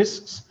about the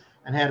risks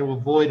and how to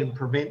avoid and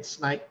prevent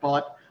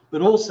snakebite,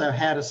 but also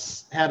how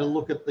to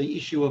look at the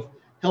issue of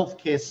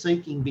healthcare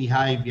seeking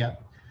behaviour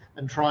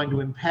and trying to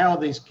empower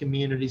these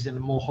communities in a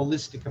more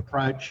holistic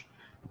approach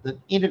that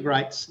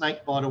integrates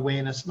snakebite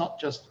awareness not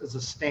just as a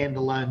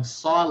standalone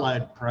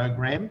siloed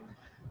program,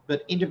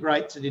 but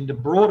integrates it into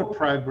broader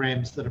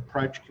programs that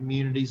approach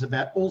communities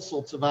about all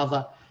sorts of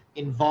other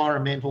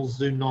environmental,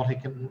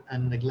 zoonotic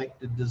and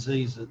neglected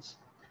diseases.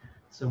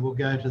 So we'll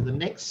go to the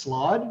next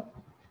slide.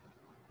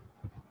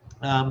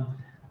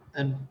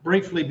 And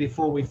briefly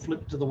before we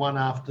flip to the one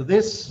after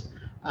this,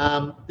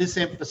 this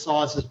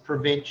emphasises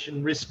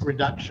prevention, risk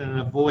reduction and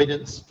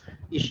avoidance,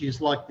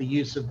 issues like the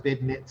use of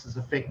bed nets as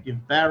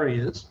effective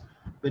barriers,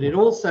 but it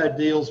also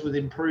deals with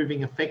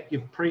improving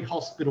effective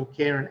pre-hospital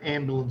care and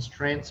ambulance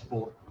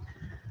transport.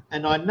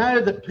 And I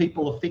know that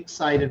people are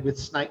fixated with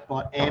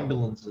snakebite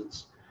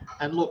ambulances.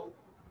 And look,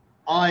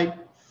 I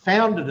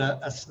founded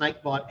a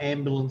snakebite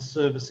ambulance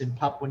service in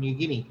Papua New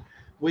Guinea.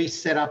 We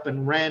set up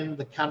and ran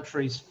the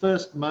country's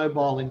first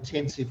mobile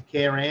intensive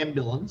care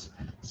ambulance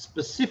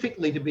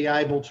specifically to be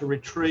able to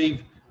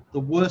retrieve the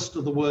worst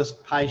of the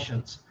worst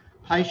patients,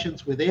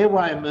 patients with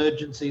airway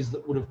emergencies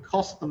that would have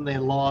cost them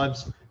their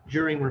lives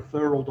during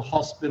referral to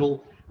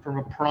hospital from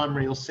a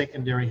primary or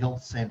secondary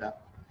health centre.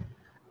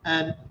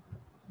 And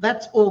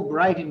that's all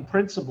great in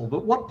principle,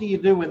 but what do you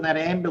do when that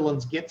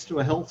ambulance gets to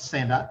a health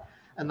centre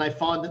and they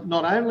find that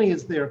not only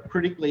is there a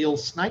critically ill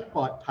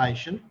snakebite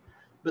patient,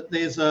 but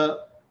there's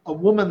a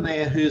woman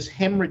there who's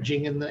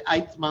hemorrhaging in the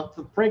 8th month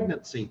of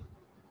pregnancy?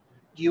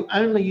 Do you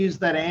only use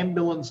that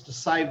ambulance to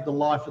save the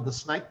life of the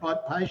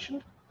snakebite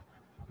patient,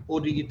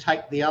 or do you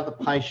take the other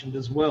patient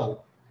as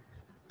well?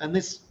 And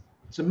this,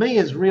 to me,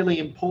 is really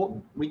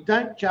important. We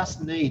don't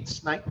just need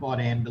snakebite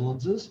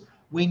ambulances,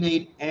 we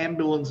need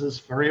ambulances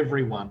for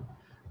everyone.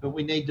 But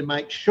we need to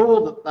make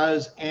sure that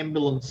those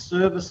ambulance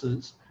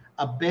services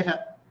are better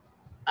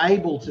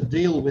able to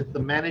deal with the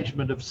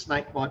management of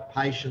snakebite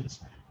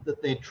patients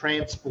that they're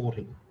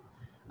transporting.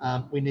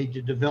 We need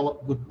to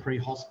develop good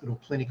pre-hospital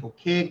clinical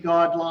care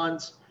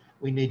guidelines.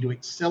 We need to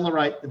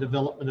accelerate the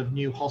development of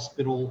new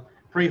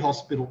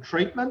pre-hospital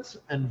treatments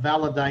and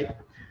validate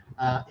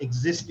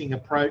existing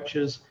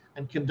approaches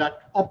and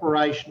conduct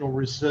operational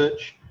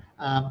research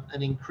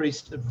and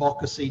increased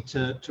advocacy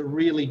to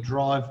really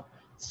drive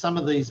some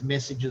of these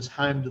messages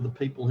home to the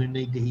people who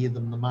need to hear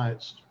them the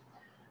most.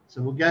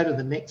 So we'll go to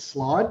the next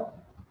slide.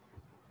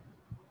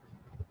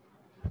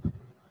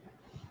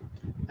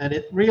 And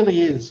it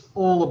really is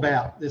all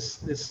about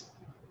this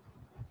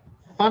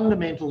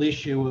fundamental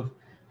issue of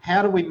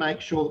how do we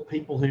make sure that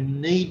people who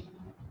need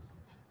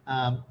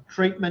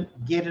treatment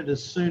get it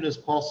as soon as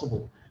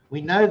possible. We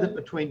know that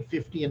between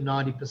 50 and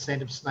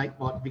 90% of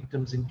snakebite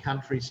victims in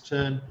countries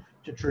turn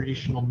to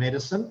traditional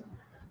medicine.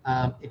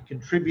 It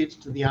contributes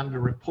to the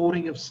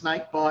underreporting of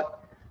snakebite.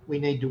 We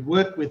need to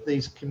work with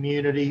these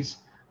communities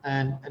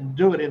and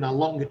do it in a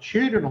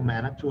longitudinal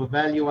manner to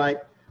evaluate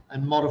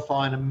and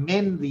modify and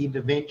amend the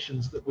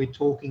interventions that we're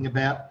talking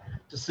about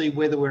to see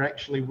whether we're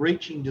actually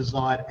reaching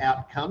desired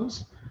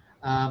outcomes,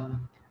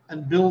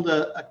 and build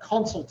a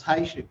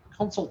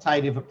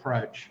consultative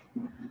approach.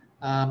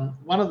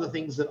 One of the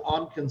things that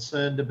I'm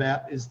concerned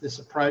about is this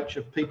approach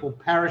of people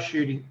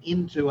parachuting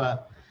into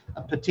a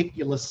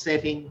particular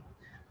setting.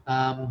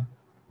 And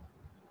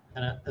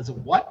as a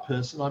white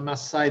person, I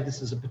must say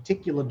this is a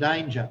particular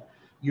danger.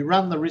 You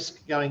run the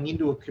risk going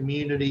into a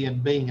community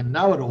and being a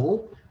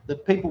know-it-all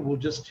that people will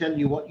just tell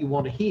you what you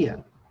want to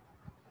hear.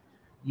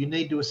 You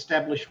need to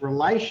establish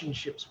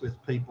relationships with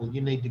people.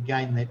 You need to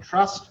gain their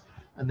trust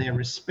and their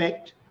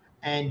respect,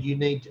 and you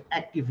need to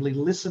actively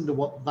listen to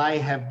what they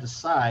have to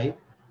say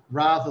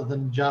rather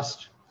than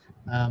just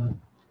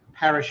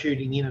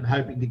parachuting in and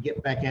hoping to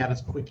get back out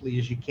as quickly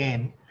as you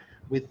can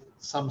with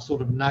some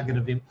sort of nugget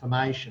of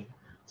information.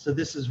 So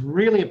this is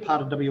really a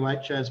part of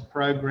WHO's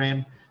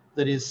program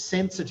that is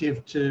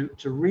sensitive to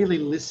really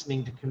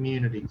listening to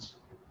communities.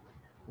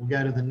 We'll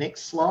go to the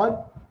next slide.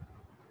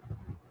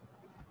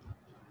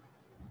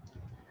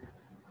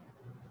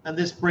 And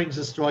this brings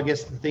us to, I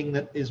guess, the thing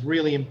that is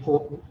really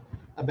important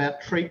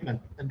about treatment.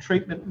 And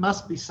treatment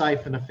must be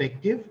safe and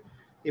effective.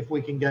 If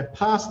we can go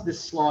past this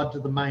slide to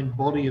the main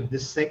body of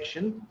this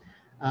section,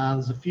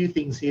 there's a few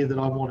things here that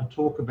I want to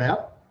talk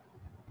about.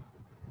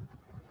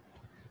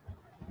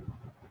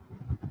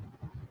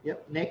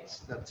 Yep,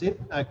 next, that's it.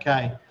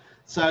 Okay,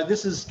 so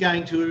this is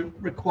going to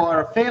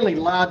require a fairly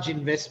large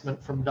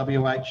investment from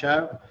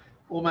WHO,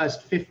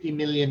 almost $50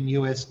 million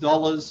US.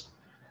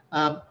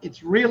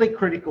 It's really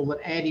critical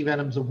that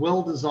antivenoms are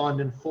well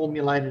designed and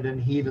formulated and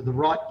adhere to the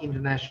right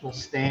international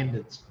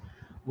standards.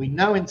 We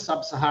know in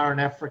sub-Saharan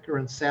Africa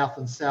and South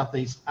and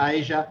Southeast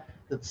Asia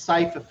that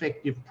safe,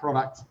 effective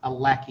products are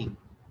lacking.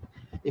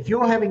 If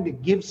you're having to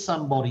give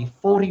somebody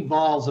 40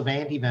 vials of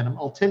antivenom,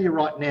 I'll tell you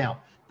right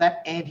now,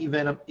 that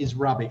antivenom is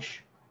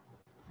rubbish.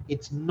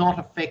 It's not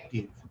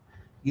effective.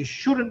 You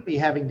shouldn't be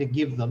having to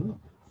give them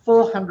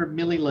 400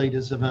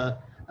 millilitres of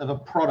a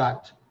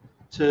product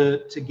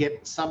to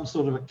get some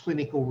sort of a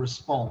clinical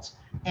response.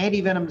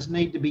 Antivenoms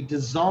need to be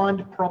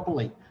designed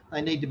properly.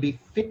 They need to be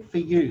fit for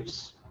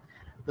use.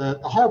 The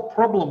whole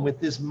problem with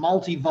this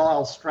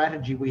multi-vial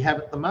strategy we have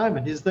at the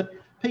moment is that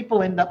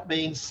people end up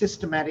being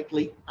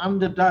systematically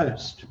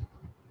underdosed.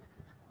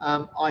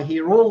 I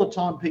hear all the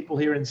time people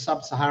here in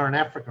sub-Saharan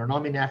Africa, and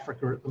I'm in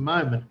Africa at the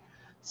moment,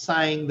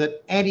 saying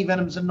that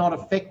antivenoms are not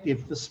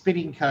effective for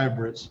spitting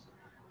cobras,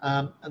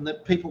 and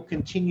that people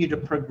continue to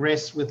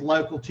progress with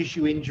local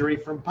tissue injury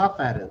from puff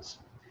adders.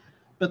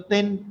 But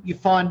then you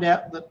find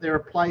out that there are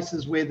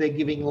places where they're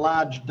giving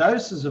large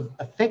doses of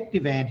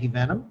effective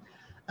antivenom,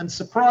 and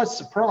surprise,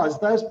 surprise,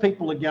 those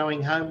people are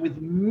going home with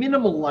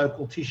minimal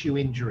local tissue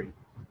injury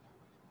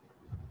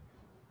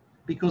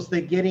because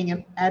they're getting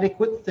an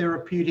adequate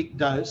therapeutic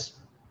dose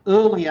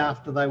early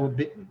after they were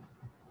bitten.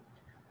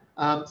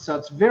 So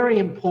it's very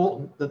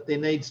important that there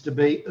needs to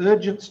be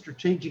urgent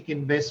strategic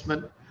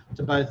investment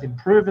to both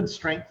improve and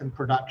strengthen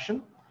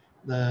production,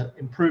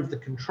 improve the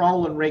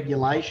control and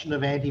regulation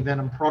of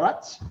antivenom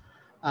products.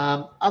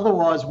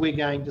 Otherwise, we're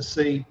going to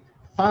see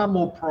far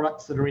more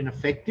products that are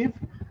ineffective,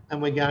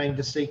 and we're going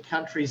to see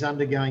countries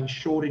undergoing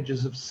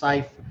shortages of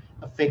safe,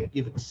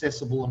 effective,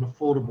 accessible and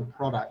affordable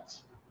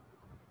products.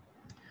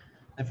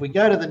 If we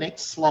go to the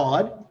next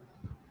slide,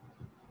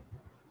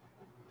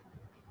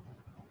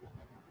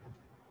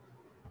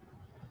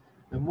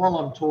 and while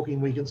I'm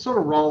talking, we can sort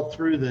of roll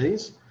through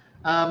these.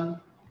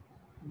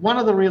 One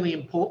of the really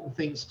important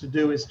things to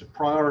do is to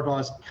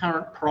prioritise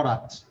current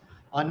products.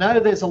 I know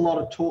there's a lot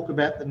of talk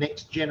about the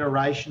next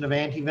generation of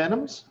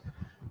antivenoms,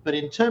 but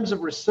in terms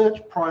of research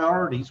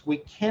priorities, we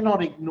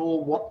cannot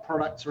ignore what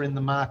products are in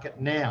the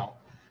market now,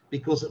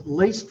 because at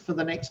least for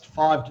the next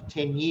 5 to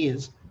 10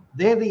 years,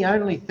 they're the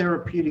only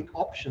therapeutic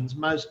options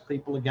most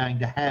people are going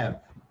to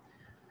have.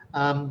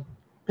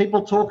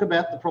 People talk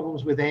about the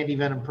problems with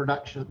antivenom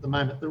production at the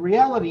moment. The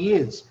reality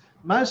is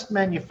most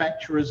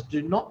manufacturers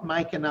do not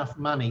make enough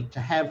money to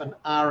have an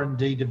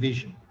R&D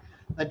division.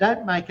 They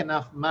don't make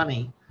enough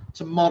money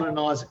to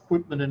modernise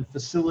equipment and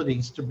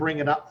facilities to bring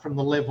it up from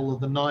the level of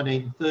the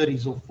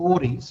 1930s or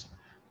 40s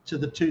to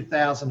the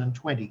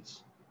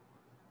 2020s.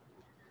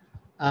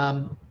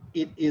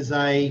 It is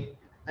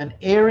an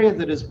area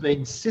that has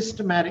been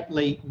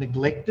systematically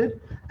neglected,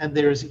 and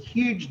there is a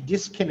huge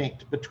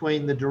disconnect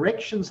between the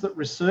directions that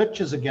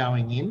researchers are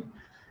going in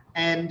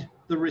and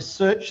the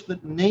research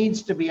that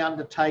needs to be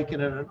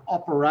undertaken at an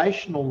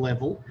operational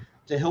level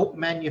to help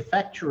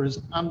manufacturers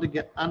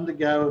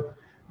undergo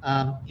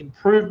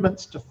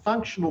improvements to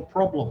functional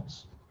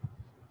problems.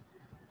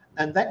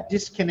 And that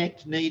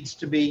disconnect needs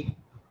to be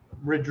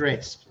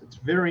redressed. It's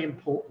very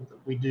important that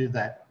we do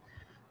that.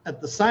 At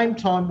the same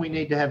time, we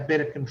need to have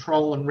better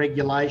control and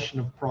regulation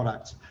of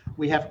products.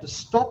 We have to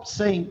stop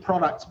seeing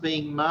products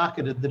being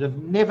marketed that have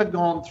never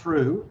gone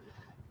through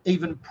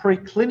even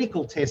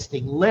preclinical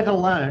testing, let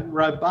alone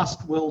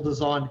robust,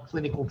 well-designed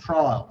clinical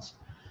trials.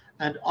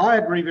 And I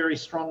agree very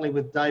strongly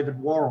with David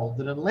Worrell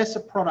that unless a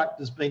product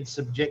has been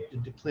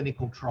subjected to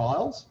clinical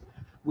trials,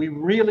 we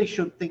really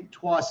should think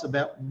twice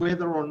about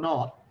whether or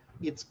not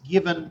it's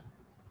given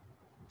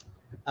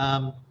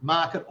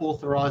market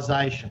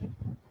authorization.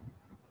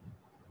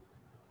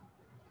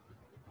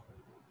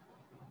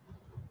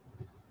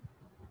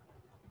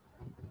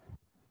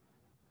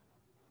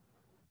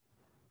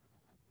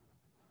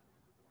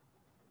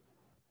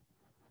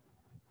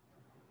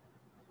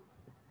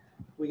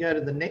 We go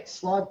to the next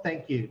slide.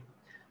 Thank you.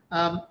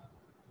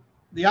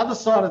 The other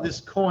side of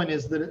this coin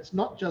is that it's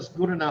not just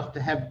good enough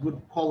to have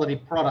good quality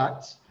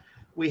products.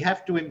 We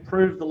have to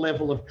improve the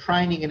level of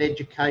training and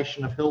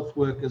education of health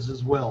workers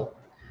as well.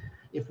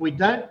 If we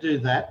don't do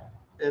that,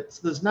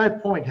 there's no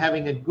point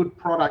having a good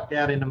product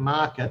out in a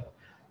market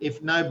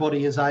if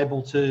nobody is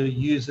able to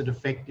use it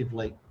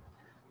effectively.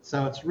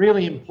 So it's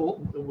really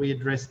important that we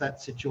address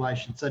that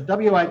situation. So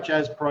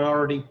WHO's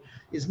priority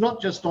is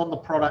not just on the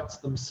products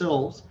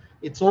themselves,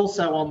 it's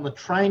also on the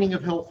training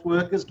of health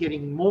workers,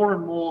 getting more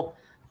and more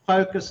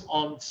focus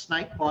on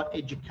snakebite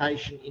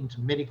education into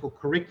medical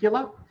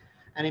curricula,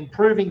 and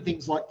improving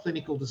things like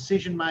clinical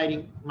decision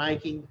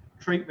making,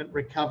 treatment,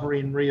 recovery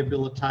and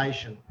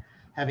rehabilitation.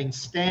 Having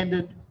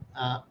standard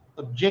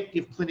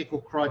objective clinical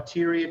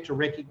criteria to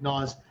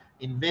recognise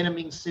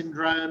envenoming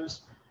syndromes,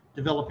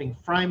 developing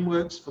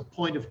frameworks for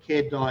point of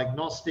care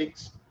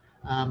diagnostics,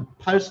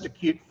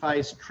 post-acute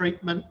phase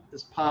treatment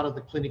as part of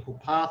the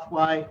clinical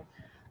pathway.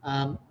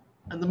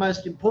 And the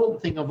most important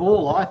thing of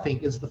all, I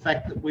think, is the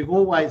fact that we've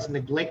always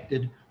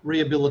neglected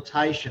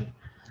rehabilitation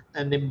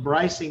and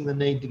embracing the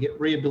need to get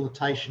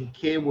rehabilitation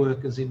care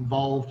workers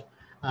involved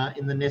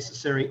in the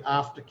necessary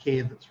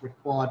aftercare that's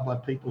required by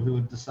people who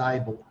are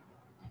disabled.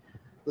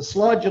 The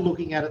slide you're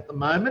looking at the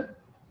moment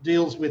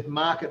deals with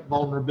market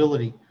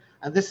vulnerability.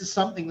 And this is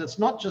something that's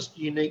not just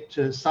unique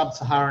to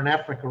sub-Saharan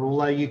Africa,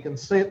 although you can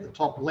see at the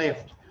top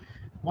left,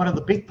 one of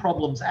the big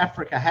problems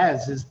Africa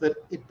has is that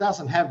it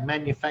doesn't have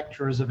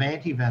manufacturers of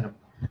antivenom.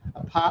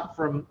 Apart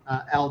from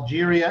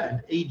Algeria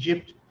and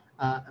Egypt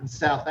and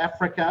South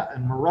Africa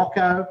and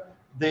Morocco,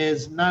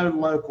 there's no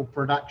local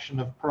production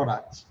of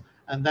products.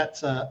 And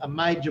that's a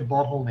major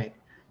bottleneck.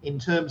 In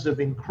terms of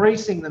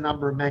increasing the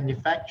number of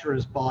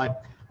manufacturers by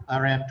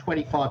around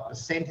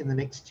 25% in the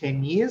next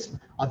 10 years,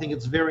 I think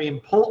it's very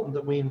important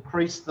that we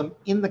increase them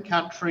in the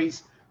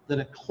countries that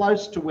are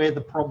close to where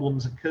the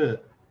problems occur.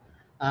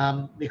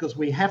 Because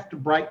we have to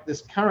break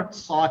this current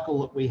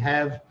cycle that we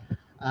have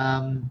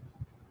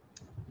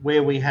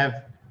where we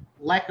have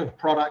lack of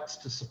products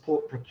to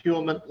support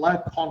procurement,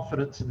 low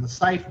confidence in the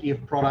safety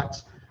of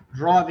products,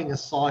 driving a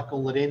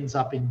cycle that ends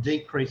up in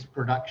decreased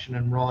production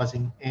and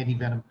rising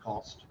antivenom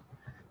cost.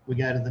 We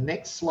go to the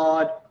next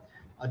slide.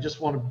 I just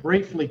want to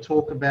briefly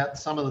talk about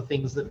some of the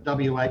things that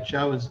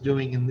WHO is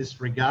doing in this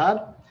regard.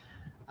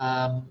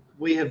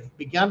 We have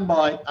begun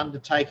by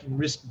undertaking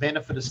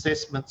risk-benefit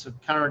assessments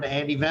of current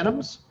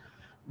antivenoms.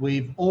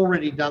 We've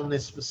already done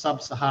this for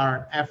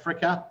sub-Saharan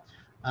Africa,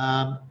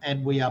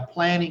 and we are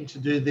planning to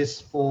do this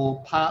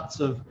for parts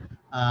of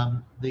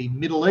the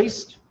Middle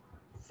East,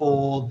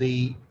 for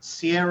the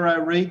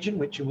Sierra region,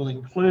 which will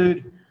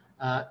include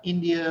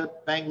India,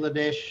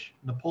 Bangladesh,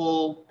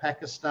 Nepal,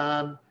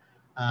 Pakistan,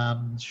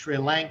 Sri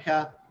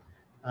Lanka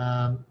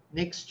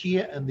next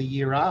year and the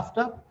year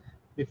after,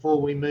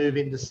 before we move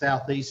into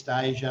Southeast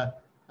Asia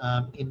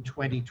in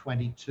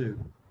 2022.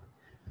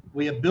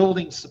 We are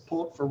building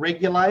support for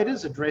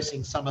regulators,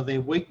 addressing some of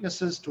their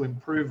weaknesses to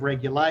improve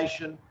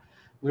regulation.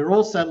 We're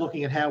also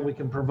looking at how we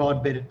can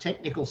provide better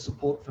technical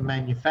support for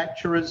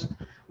manufacturers.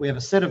 We have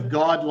a set of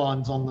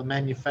guidelines on the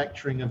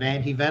manufacturing of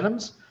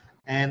antivenoms,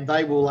 and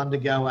they will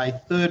undergo a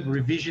third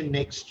revision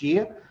next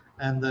year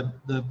and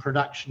the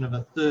production of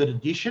a third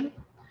edition.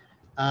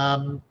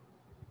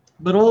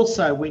 But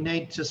also we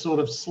need to sort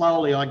of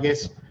slowly, I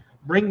guess,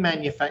 bring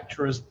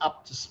manufacturers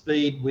up to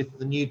speed with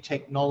the new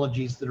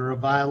technologies that are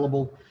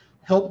available,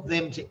 help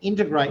them to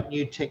integrate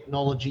new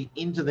technology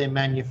into their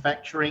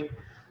manufacturing,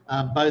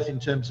 both in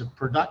terms of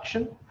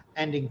production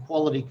and in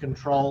quality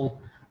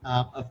control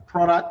of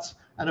products.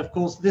 And of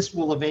course, this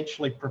will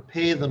eventually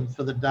prepare them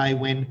for the day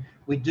when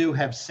we do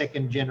have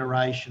second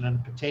generation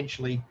and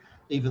potentially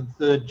even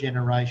third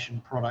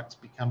generation products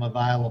become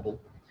available.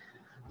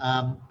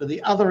 But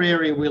the other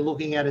area we're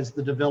looking at is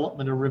the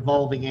development of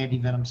revolving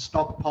antivenom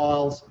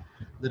stockpiles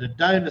that are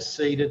donor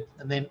seeded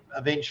and then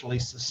eventually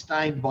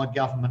sustained by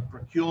government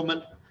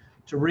procurement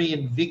to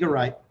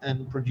reinvigorate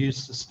and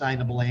produce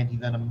sustainable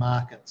antivenom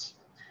markets.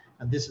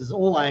 And this is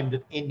all aimed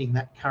at ending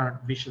that current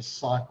vicious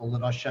cycle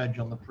that I showed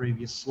you on the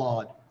previous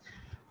slide.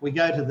 We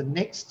go to the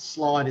next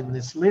slide in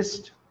this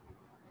list.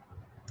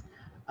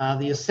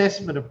 The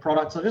assessment of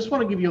products. I just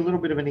want to give you a little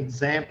bit of an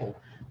example.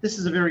 This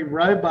is a very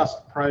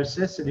robust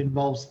process. It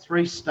involves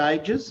 3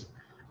 stages: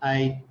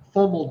 a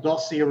formal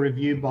dossier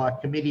review by a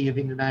committee of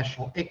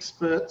international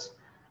experts,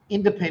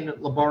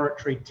 independent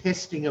laboratory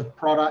testing of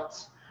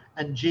products,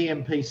 and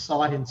GMP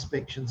site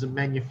inspections of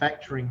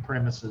manufacturing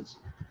premises.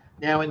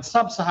 Now, in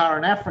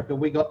sub-Saharan Africa,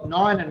 we got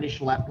 9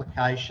 initial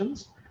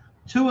applications.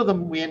 2 of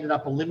them we ended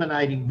up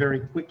eliminating very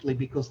quickly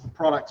because the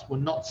products were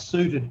not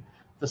suited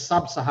for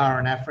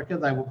sub-Saharan Africa.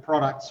 They were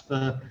products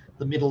for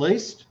the Middle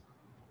East.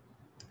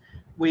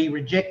 We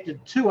rejected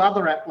 2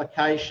 other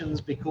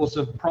applications because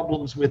of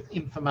problems with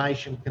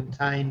information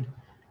contained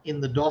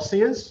in the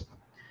dossiers.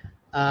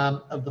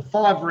 Of the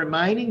 5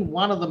 remaining,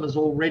 1 of them has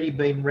already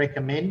been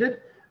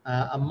recommended,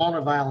 a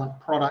monovalent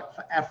product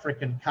for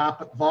African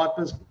carpet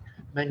vipers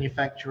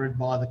manufactured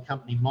by the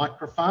company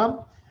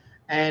Microfarm.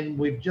 And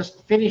we've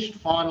just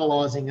finished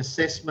finalising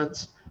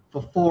assessments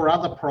for 4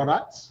 other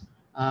products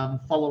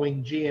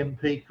following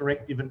GMP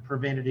corrective and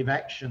preventative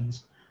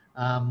actions,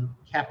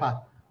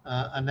 kappa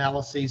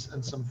analyses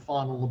and some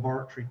final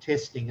laboratory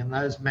testing. And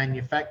those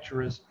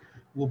manufacturers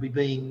will be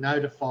being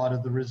notified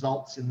of the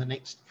results in the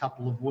next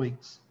couple of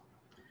weeks.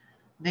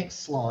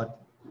 Next slide.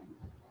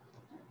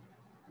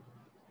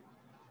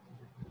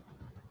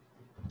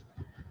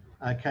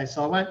 Okay,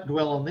 so I won't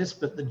dwell on this,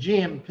 but the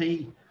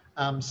GMP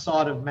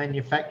side of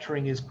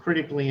manufacturing is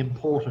critically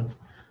important.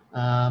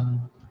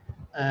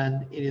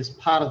 And it is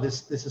part of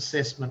this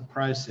assessment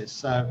process.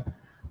 So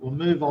we'll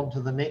move on to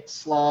the next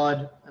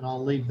slide, and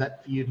I'll leave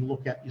that for you to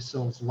look at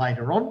yourselves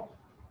later on,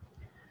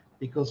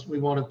 because we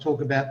want to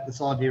talk about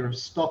this idea of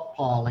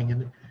stockpiling.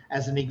 And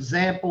as an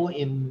example,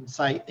 in,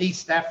 say,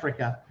 East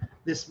Africa,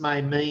 this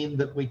may mean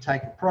that we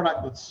take a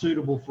product that's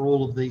suitable for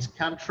all of these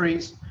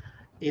countries.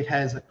 It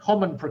has a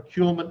common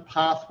procurement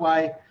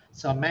pathway,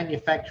 so a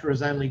manufacturer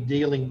is only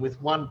dealing with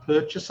one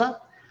purchaser.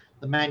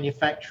 The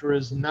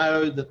manufacturers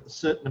know that a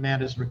certain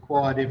amount is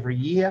required every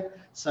year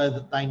so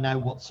that they know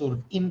what sort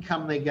of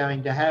income they're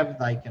going to have.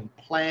 They can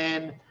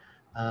plan.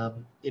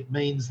 It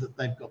means that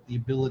they've got the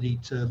ability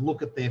to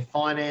look at their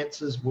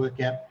finances, work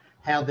out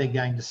how they're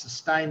going to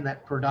sustain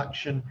that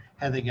production,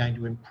 how they're going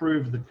to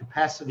improve the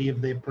capacity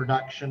of their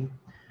production.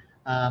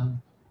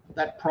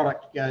 That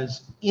product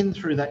goes in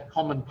through that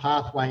common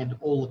pathway into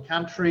all the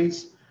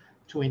countries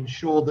to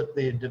ensure that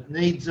their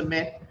needs are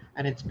met,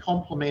 and it's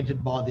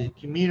complemented by the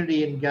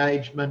community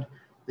engagement,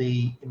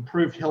 the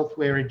improved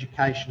healthcare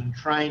education and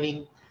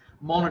training,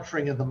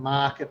 monitoring of the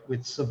market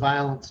with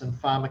surveillance and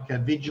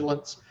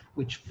pharmacovigilance,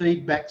 which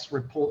feedbacks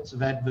reports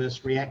of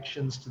adverse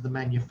reactions to the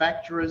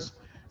manufacturers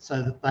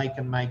so that they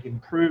can make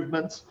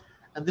improvements.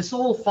 And this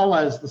all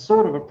follows the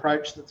sort of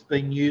approach that's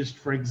been used,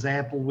 for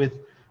example, with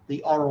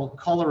the oral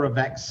cholera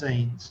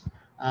vaccines,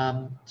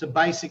 to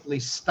basically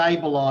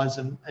stabilise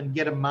and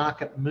get a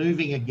market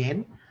moving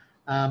again,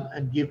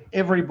 and give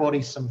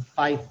everybody some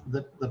faith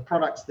that the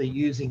products they're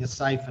using are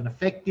safe and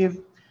effective,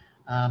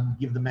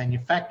 give the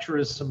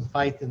manufacturers some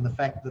faith in the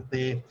fact that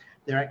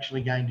they're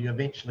actually going to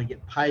eventually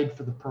get paid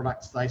for the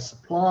products they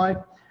supply,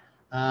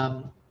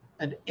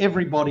 and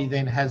everybody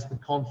then has the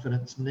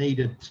confidence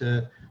needed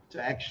to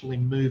actually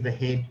move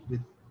ahead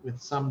with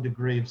some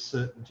degree of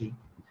certainty.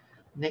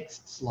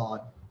 Next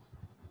slide.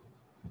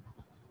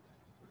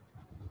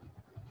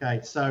 Okay,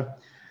 so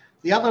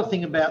the other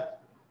thing about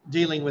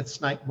dealing with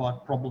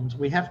snakebite problems,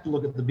 we have to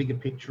look at the bigger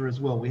picture as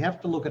well. We have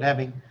to look at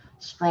having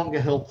stronger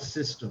health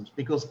systems,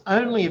 because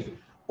only if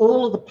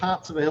all of the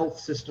parts of a health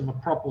system are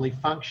properly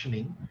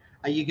functioning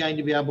are you going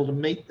to be able to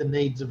meet the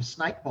needs of a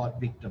snakebite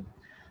victim.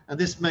 And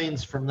this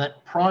means from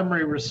that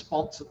primary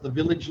response at the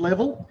village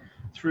level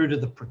through to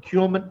the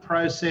procurement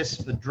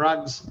process for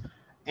drugs,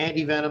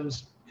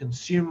 antivenoms,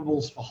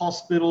 consumables for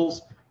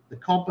hospitals, the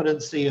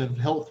competency of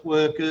health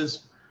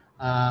workers,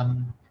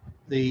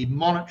 the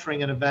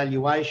monitoring and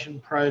evaluation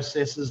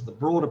processes, the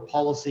broader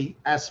policy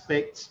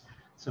aspects.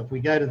 So if we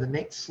go to the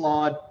next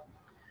slide,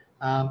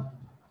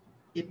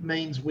 it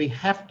means we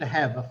have to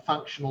have a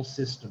functional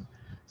system.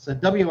 So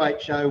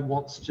WHO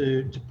wants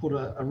to put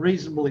a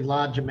reasonably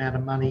large amount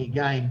of money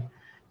again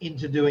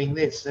into doing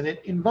this. And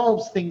it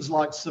involves things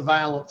like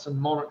surveillance and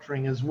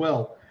monitoring as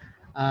well,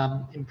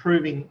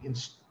 improving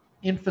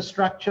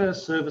infrastructure,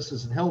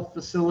 services and health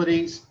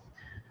facilities,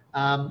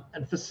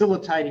 and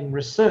facilitating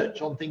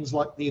research on things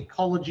like the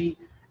ecology,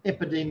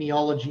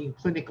 epidemiology, and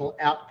clinical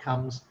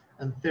outcomes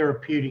and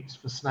therapeutics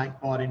for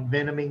snakebite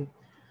envenoming,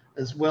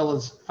 as well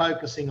as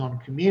focusing on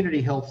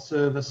community health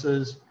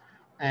services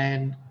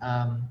and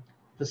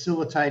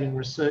facilitating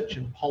research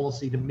and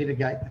policy to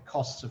mitigate the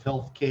costs of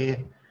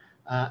healthcare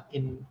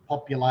in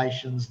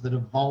populations that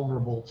are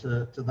vulnerable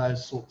to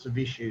those sorts of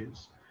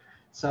issues.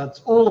 So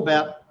it's all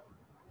about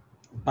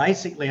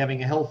basically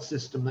having a health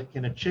system that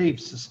can achieve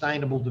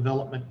sustainable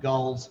development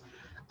goals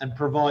and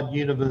provide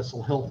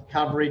universal health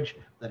coverage,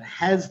 that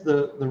has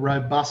the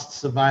robust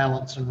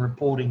surveillance and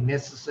reporting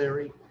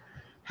necessary,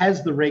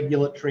 has the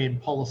regulatory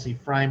and policy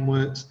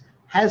frameworks,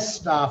 has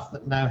staff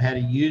that know how to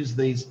use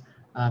these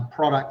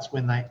products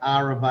when they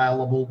are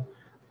available,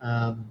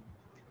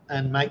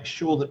 and make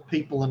sure that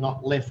people are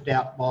not left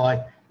out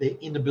by their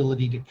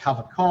inability to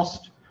cover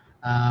cost,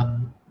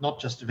 not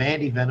just of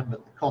antivenom,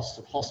 but the costs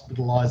of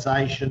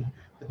hospitalisation,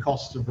 the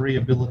costs of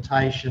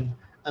rehabilitation,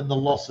 and the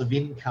loss of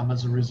income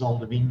as a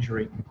result of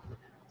injury.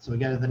 So we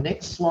go to the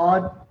next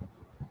slide.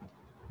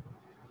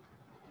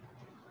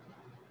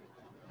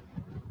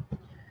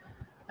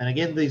 And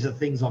again, these are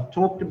things I've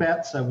talked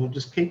about, so we'll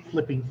just keep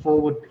flipping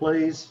forward,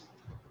 please.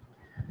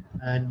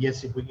 And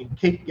yes, if we can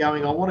keep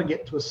going, I want to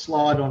get to a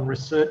slide on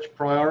research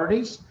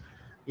priorities.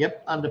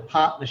 Yep, under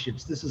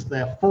partnerships. This is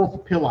their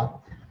fourth pillar.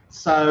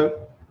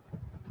 So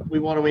we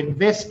want to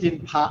invest in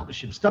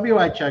partnerships.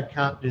 WHO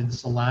can't do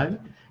this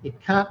alone. It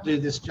can't do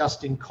this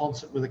just in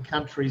concert with the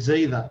countries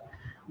either.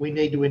 We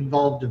need to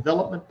involve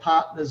development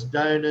partners,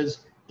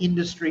 donors,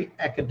 industry,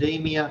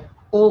 academia,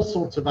 all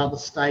sorts of other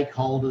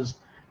stakeholders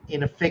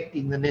in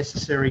effecting the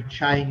necessary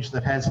change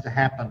that has to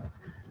happen.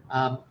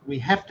 We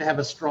have to have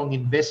a strong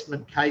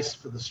investment case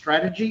for the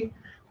strategy.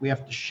 We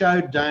have to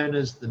show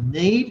donors the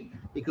need,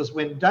 because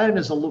when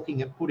donors are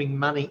looking at putting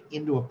money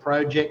into a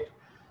project,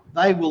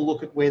 they will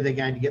look at where they're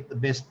going to get the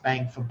best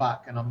bang for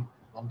buck. And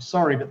I'm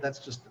sorry, but that's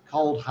just the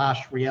cold,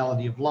 harsh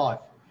reality of life.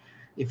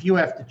 If you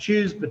have to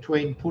choose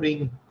between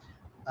putting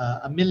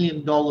 $1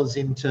 million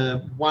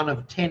into one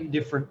of 10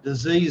 different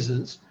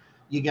diseases,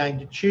 you're going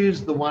to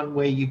choose the one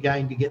where you're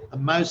going to get the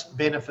most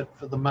benefit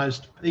for the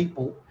most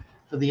people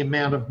for the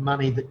amount of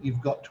money that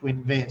you've got to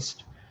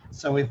invest.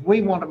 So if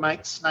we want to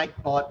make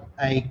Snakebite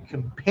a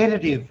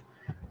competitive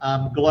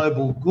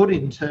global good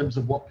in terms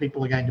of what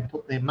people are going to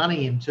put their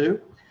money into,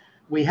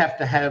 we have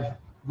to have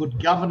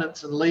good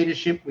governance and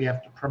leadership. We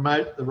have to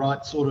promote the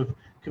right sort of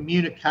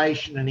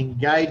communication and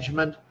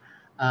engagement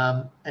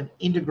and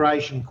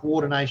integration,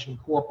 coordination,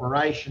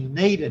 cooperation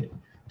needed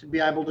to be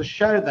able to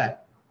show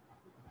that.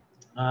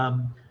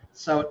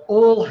 So it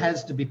all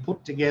has to be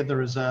put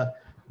together as a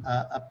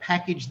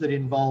package that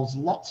involves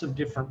lots of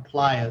different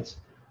players.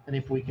 And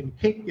if we can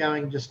keep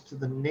going just to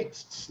the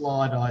next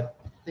slide, I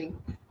think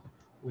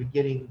we're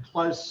getting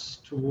close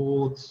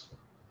towards,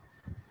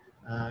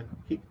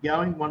 keep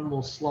going, one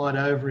more slide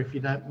over if you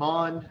don't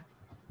mind.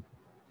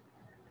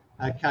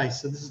 Okay,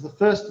 so this is the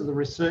first of the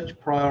research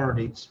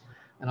priorities,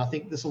 and I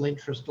think this will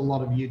interest a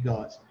lot of you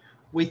guys.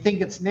 We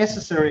think it's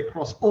necessary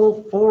across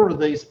all 4 of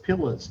these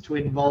pillars to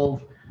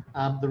involve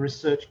the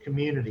research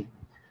community.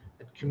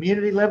 At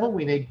community level,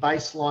 we need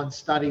baseline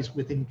studies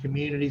within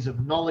communities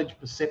of knowledge,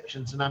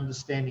 perceptions, and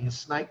understanding of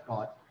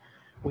snakebite.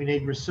 We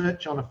need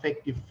research on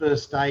effective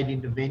first aid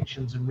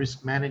interventions and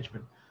risk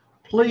management.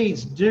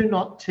 Please do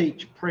not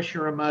teach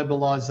pressure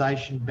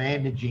immobilisation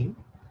bandaging,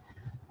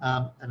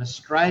 an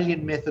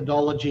Australian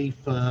methodology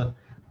for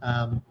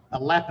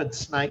elapid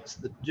snakes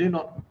that do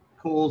not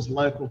cause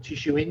local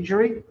tissue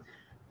injury,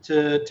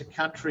 to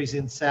countries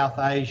in South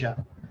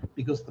Asia.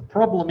 Because the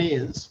problem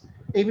is,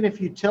 even if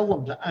you tell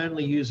them to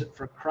only use it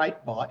for a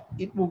crate bite,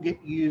 it will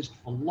get used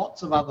for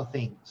lots of other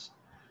things.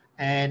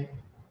 And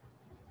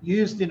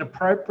used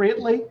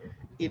inappropriately,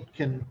 it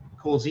can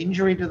cause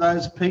injury to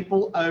those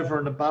people over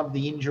and above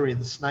the injury of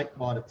the snake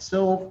bite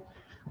itself.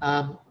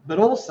 But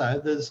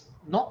also, there's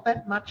not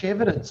that much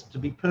evidence, to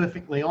be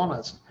perfectly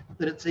honest,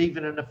 that it's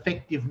even an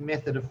effective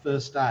method of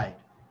first aid.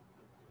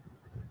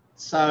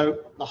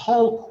 So the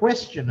whole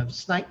question of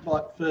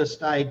snakebite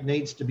first aid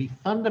needs to be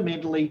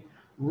fundamentally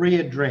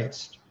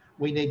readdressed.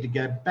 We need to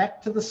go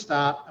back to the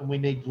start, and we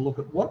need to look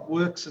at what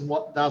works and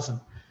what doesn't.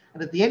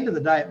 And at the end of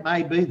the day, it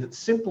may be that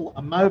simple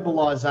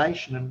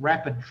immobilisation and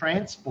rapid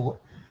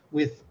transport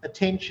with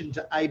attention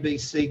to A, B,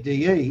 C,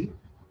 D, E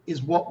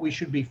is what we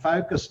should be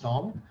focused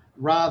on,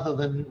 rather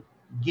than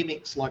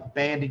gimmicks like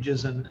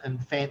bandages and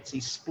fancy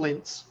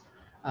splints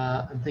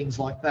and things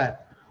like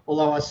that.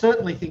 Although I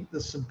certainly think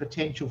there's some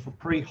potential for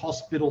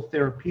pre-hospital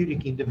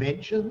therapeutic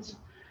interventions.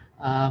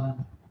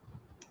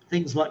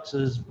 Things like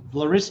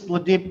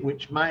Vlarisplodib,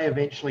 which may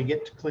eventually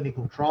get to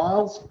clinical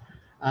trials,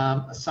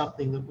 are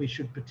something that we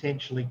should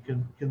potentially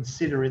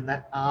consider in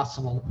that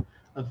arsenal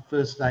of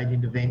first aid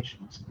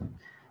interventions.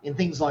 In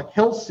things like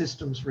health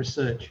systems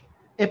research,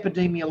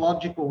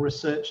 epidemiological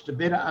research to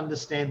better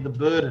understand the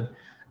burden,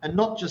 and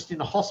not just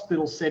in a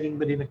hospital setting,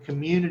 but in a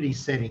community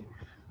setting.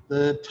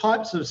 The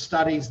types of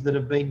studies that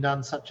have been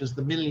done, such as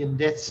the Million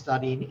Death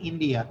Study in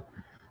India,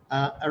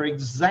 are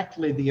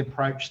exactly the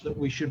approach that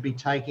we should be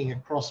taking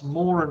across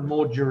more and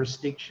more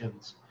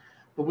jurisdictions.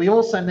 But we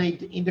also need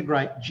to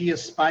integrate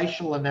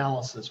geospatial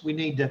analysis. We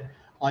need to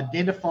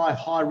identify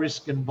high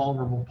risk and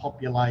vulnerable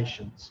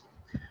populations.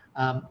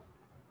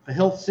 For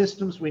health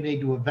systems, we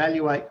need to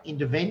evaluate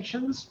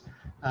interventions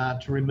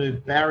to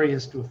remove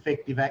barriers to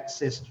effective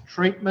access to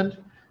treatment,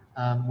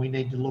 We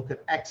need to look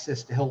at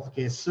access to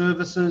healthcare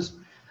services.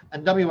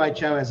 And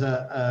WHO has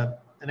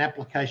an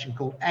application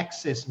called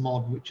Access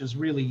Mod, which is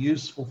really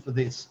useful for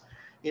this.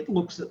 It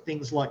looks at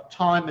things like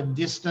time and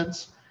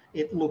distance.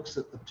 It looks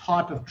at the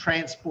type of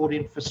transport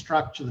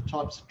infrastructure, the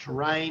types of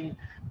terrain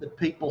that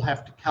people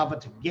have to cover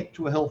to get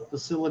to a health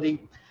facility.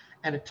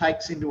 And it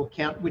takes into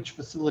account which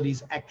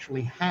facilities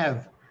actually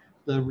have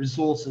the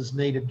resources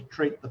needed to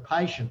treat the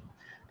patient.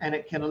 And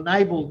it can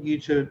enable you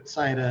to,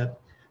 say, at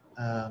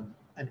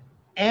an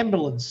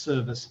ambulance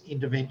service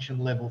intervention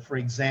level, for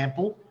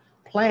example,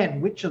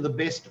 plan which are the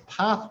best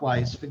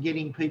pathways for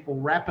getting people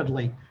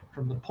rapidly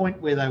from the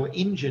point where they were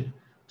injured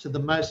to the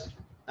most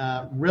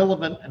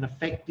relevant and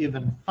effective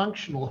and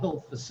functional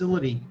health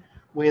facility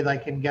where they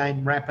can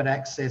gain rapid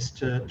access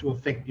to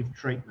effective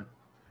treatment.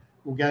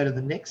 We'll go to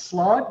the next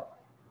slide.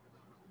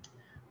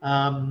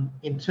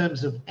 In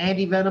terms of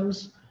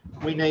antivenoms,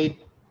 we need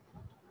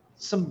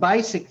some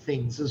basic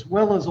things as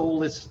well as all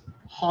this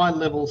high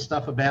level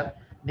stuff about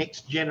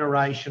next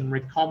generation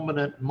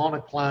recombinant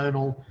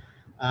monoclonal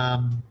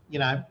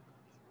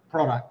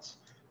products.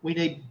 We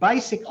need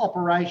basic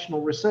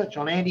operational research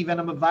on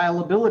antivenom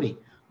availability.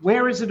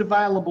 Where is it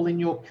available in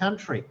your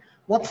country?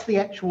 What's the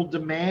actual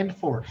demand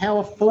for it?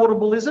 How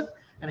affordable is it?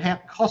 And how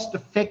cost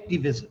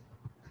effective is it?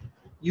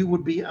 You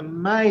would be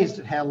amazed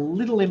at how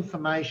little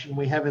information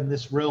we have in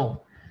this realm.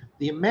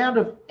 The amount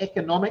of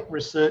economic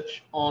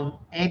research on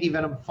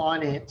antivenom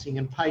financing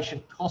and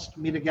patient cost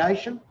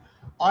mitigation,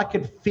 I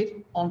could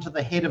fit onto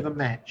the head of a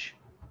match.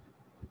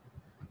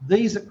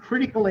 These are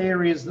critical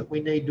areas that we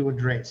need to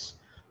address.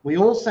 We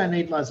also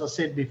need, as I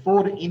said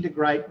before, to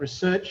integrate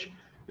research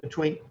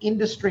between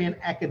industry and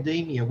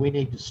academia. We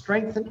need to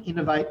strengthen,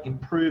 innovate,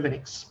 improve and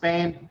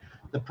expand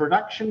the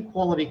production,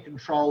 quality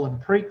control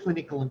and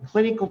preclinical and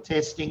clinical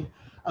testing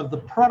of the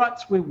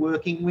products we're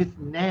working with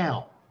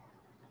now.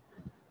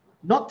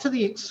 Not to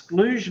the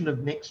exclusion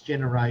of next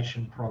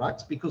generation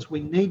products, because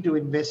we need to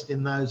invest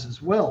in those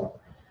as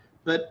well.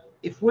 But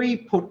if we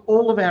put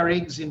all of our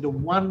eggs into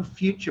one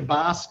future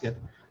basket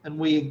and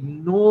we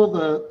ignore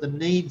the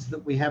needs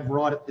that we have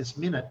right at this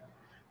minute,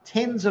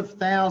 tens of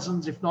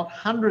thousands, if not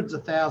hundreds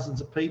of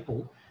thousands of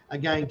people are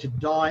going to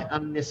die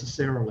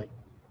unnecessarily.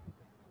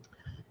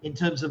 In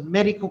terms of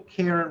medical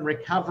care and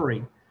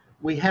recovery,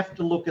 we have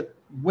to look at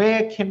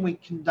where can we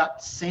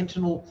conduct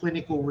sentinel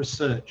clinical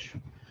research?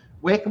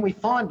 Where can we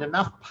find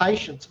enough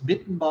patients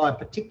bitten by a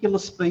particular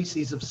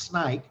species of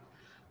snake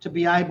to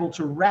be able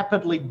to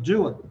rapidly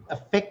do an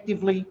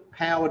effectively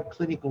powered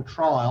clinical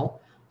trial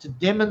to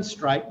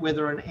demonstrate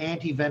whether an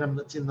antivenom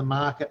that's in the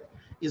market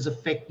is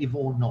effective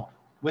or not,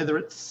 whether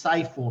it's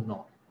safe or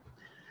not.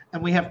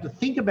 And we have to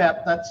think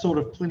about that sort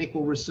of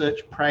clinical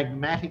research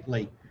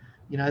pragmatically.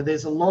 You know,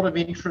 there's a lot of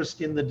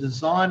interest in the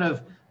design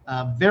of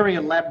very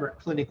elaborate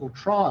clinical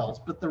trials,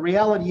 but the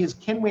reality is,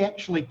 can we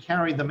actually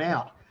carry them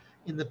out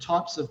in the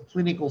types of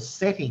clinical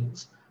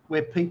settings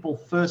where people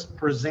first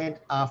present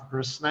after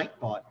a snake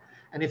bite?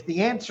 And if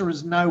the answer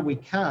is no, we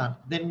can't,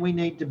 then we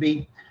need to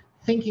be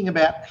thinking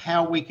about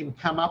how we can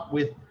come up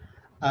with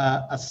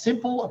a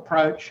simple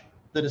approach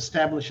that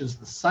establishes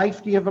the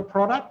safety of a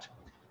product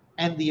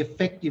and the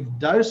effective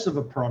dose of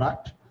a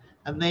product,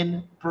 and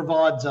then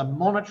provides a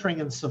monitoring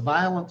and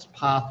surveillance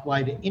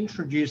pathway to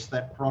introduce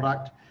that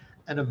product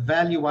and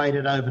evaluate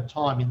it over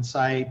time in,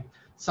 say,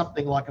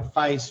 something like a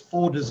phase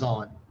 4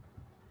 design.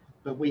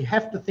 But we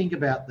have to think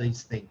about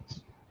these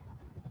things.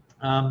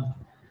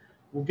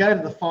 We'll go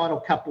to the final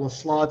couple of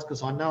slides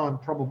because I know I'm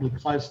probably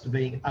close to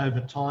being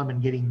over time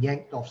and getting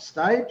yanked off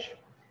stage.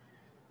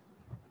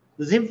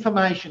 There's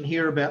information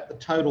here about the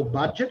total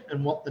budget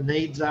and what the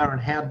needs are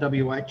and how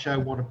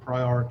WHO want to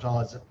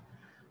prioritise it.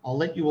 I'll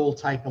let you all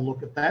take a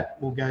look at that.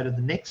 We'll go to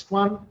the next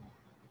one.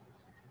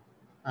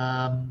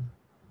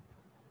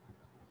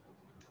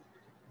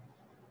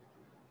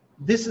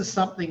 This is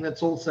something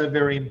that's also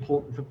very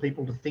important for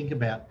people to think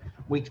about.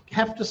 We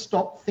have to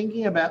stop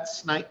thinking about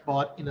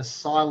snakebite in a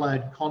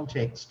siloed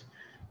context.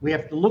 We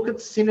have to look at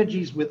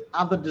synergies with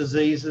other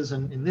diseases,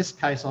 and in this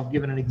case, I've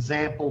given an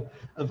example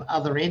of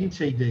other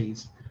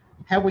NTDs.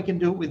 How we can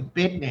do it with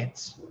bed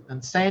nets, and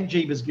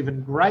Sanjeev has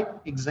given great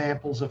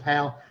examples of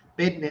how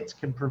bed nets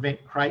can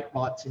prevent crate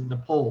bites in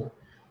Nepal.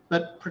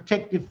 But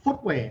protective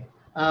footwear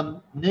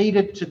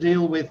needed to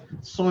deal with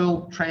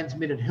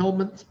soil-transmitted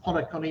helminths,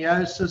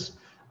 podoconiosis,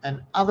 and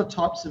other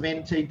types of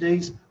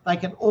NTDs, they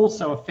can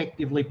also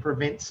effectively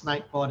prevent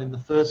snakebite in the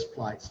first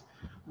place.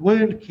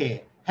 Wound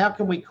care, how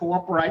can we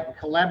cooperate and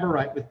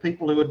collaborate with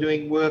people who are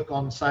doing work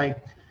on, say,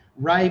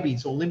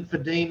 rabies or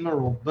lymphedema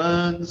or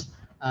burns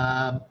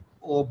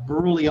or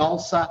Buruli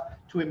ulcer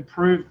to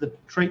improve the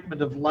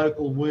treatment of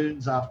local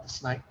wounds after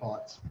snake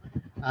bites.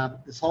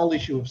 This whole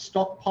issue of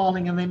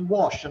stockpiling and then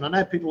wash. And I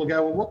know people will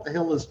go, well, what the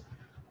hell has,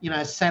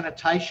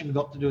 sanitation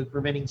got to do with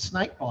preventing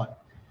snake bite?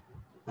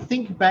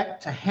 Think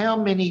back to how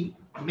many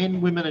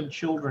men, women and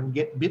children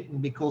get bitten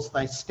because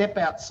they step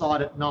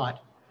outside at night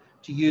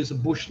to use a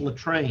bush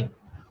latrine,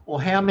 or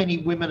how many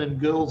women and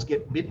girls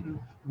get bitten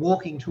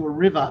walking to a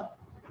river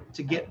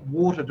to get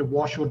water to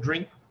wash or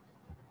drink.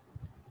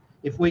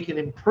 If we can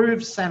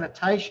improve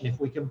sanitation, if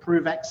we can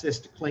improve access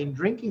to clean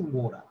drinking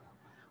water,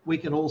 we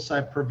can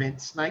also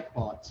prevent snake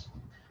bites.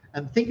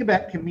 And think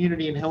about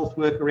community and health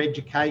worker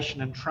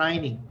education and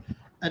training,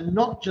 and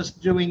not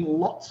just doing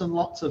lots and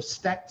lots of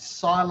stacked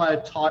silo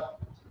type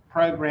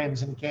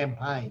programs and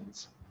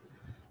campaigns.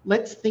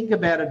 Let's think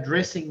about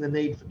addressing the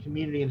need for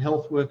community and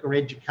health worker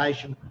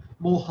education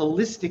more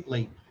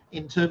holistically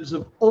in terms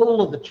of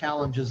all of the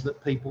challenges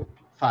that people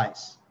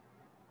face.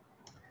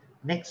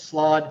 Next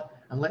slide,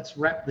 and let's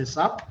wrap this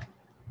up.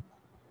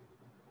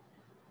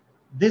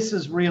 This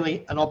is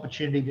really an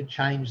opportunity to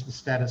change the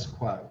status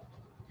quo.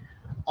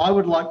 I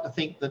would like to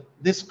think that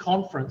this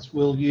conference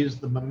will use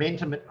the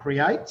momentum it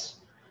creates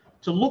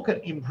to look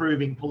at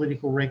improving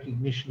political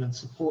recognition and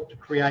support to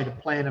create a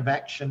plan of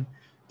action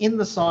in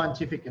the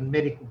scientific and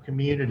medical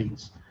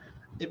communities.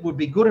 It would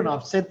be good, and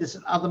I've said this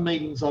at other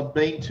meetings I've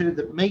been to,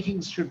 that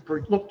meetings should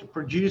look to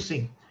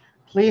producing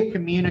clear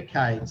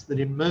communiques that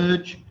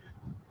emerge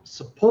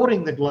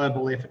supporting the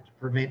global effort to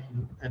prevent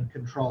and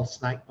control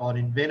snakebite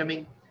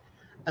envenoming,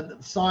 and that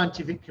the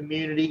scientific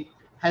community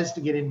has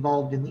to get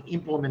involved in the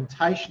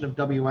implementation of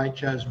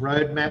WHO's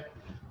roadmap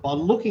by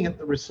looking at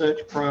the research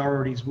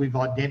priorities we've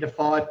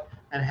identified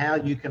and how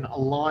you can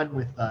align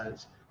with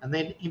those, and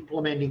then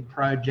implementing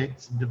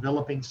projects and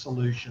developing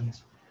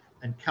solutions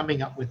and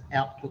coming up with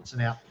outputs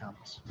and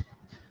outcomes.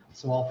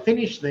 So I'll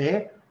finish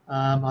there.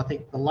 I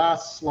think the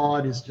last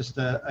slide is just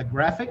a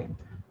graphic.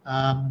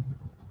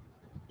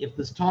 If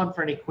there's time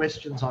for any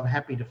questions, I'm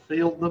happy to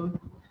field them.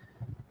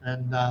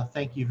 And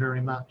thank you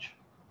very much.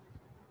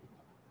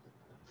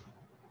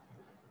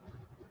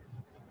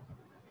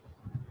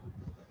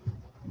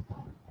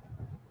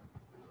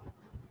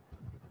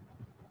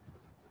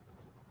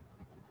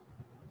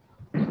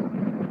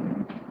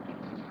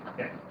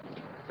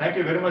 Thank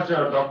you very much,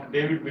 Dr.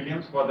 David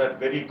Williams, for that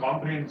very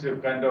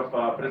comprehensive kind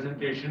of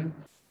presentation,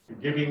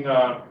 giving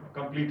a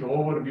complete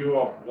overview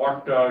of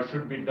what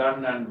should be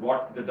done and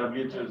what the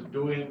WHO is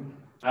doing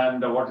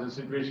and what is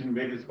the situation in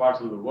various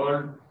parts of the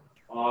world.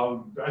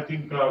 I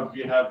think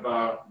we have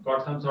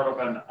got some sort of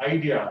an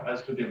idea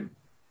as to the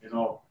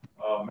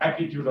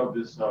magnitude of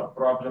this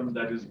problem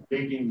that is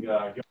plaguing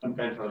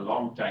humankind for a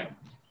long time.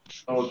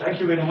 So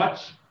thank you very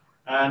much.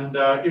 And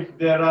if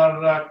there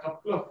are a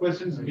couple of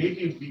questions,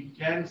 maybe we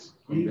can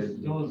squeeze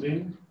those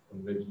in.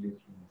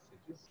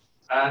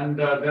 And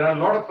there are a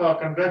lot of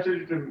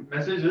congratulatory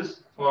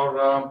messages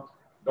for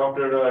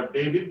Dr.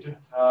 David,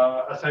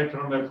 aside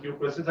from a few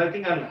questions. I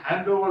think I'll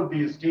hand over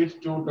the stage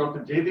to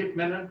Dr. Jaideep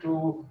Menon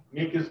to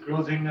make his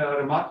closing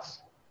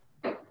remarks.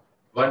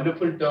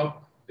 Wonderful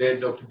talk there,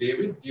 Dr.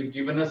 David. You've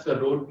given us a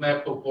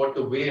roadmap of what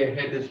the way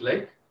ahead is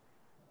like.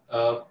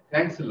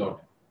 Thanks a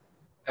lot.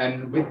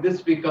 And with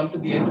this, we come to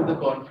the end of the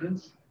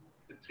conference.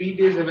 The 3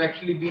 days have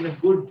actually been a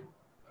good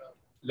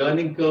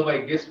learning curve,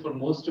 I guess, for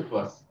most of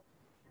us.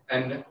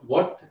 And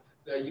what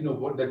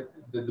the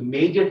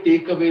major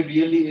takeaway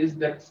really is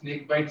that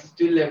snakebite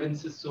still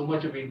evinces so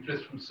much of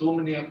interest from so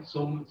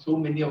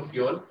many of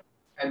you all.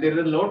 And there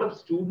are a lot of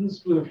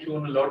students who have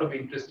shown a lot of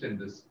interest in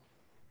this.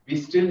 We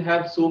still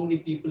have so many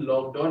people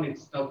logged on.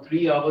 It's now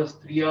 3 hours.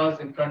 3 hours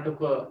in front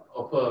of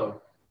a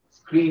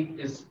screen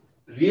is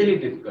really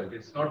difficult.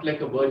 It's not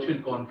like a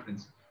virtual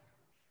conference.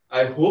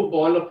 I hope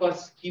all of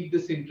us keep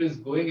this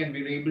interest going and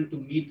we're able to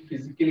meet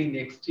physically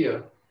next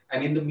year.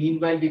 And in the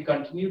meanwhile, we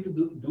continue to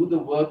do the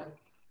work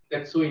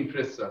that so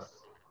interests us.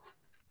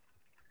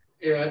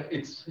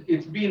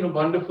 It's been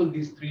wonderful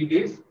these 3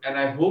 days, and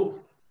I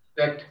hope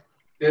that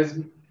there's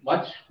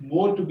much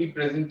more to be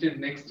presented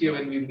next year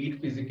when we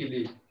meet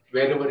physically,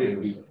 wherever it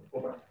will be.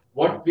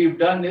 What we've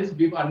done is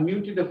we've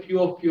unmuted a few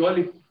of you all.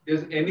 If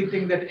there's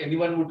anything that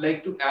anyone would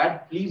like to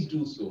add, please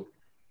do so.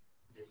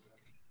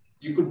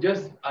 You could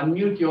just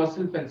unmute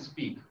yourself and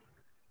speak.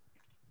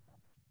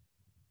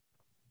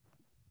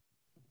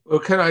 Well,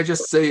 can I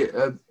just say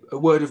a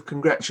word of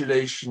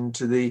congratulation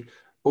to the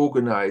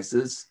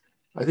organizers?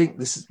 I think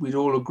we'd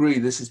all agree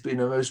this has been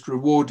a most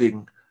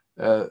rewarding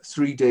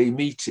 3-day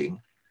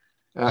meeting.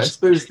 I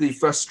suppose the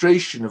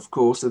frustration, of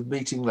course, of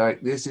meeting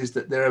like this is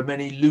that there are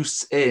many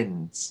loose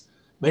ends.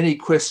 Many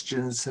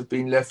questions have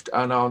been left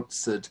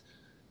unanswered.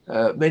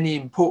 Many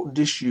important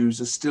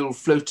issues are still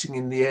floating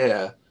in the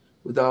air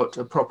without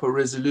a proper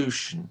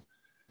resolution.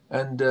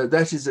 And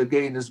that is,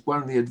 again, as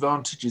one of the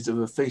advantages of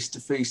a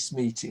face-to-face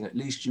meeting. At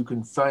least you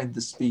can find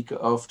the speaker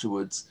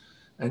afterwards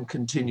and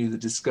continue the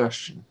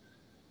discussion.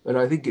 But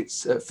I think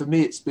for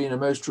me, it's been a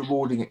most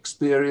rewarding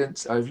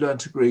experience. I've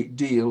learned a great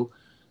deal,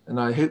 and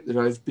I hope that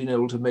I've been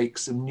able to make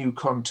some new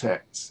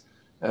contacts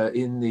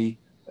in the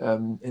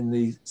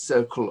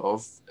circle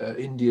of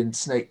Indian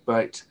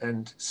snakebite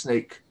and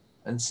snake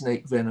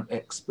venom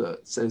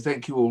experts. So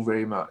thank you all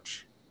very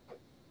much.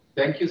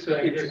 Thank you,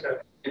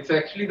 sir. It's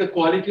actually the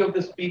quality of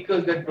the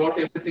speakers that brought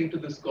everything to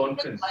this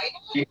conference.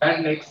 We had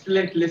an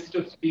excellent list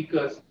of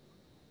speakers,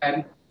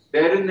 and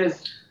therein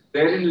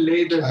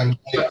lay the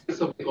success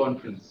of the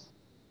conference.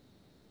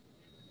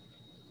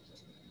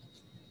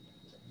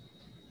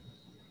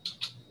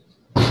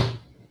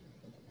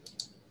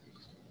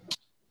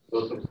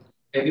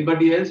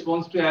 Anybody else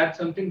wants to add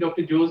something?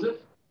 Dr. Joseph,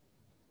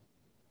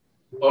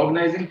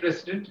 organizing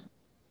president.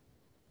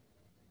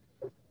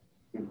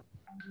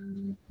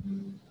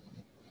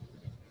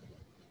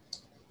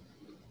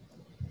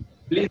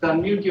 Please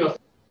unmute yourself.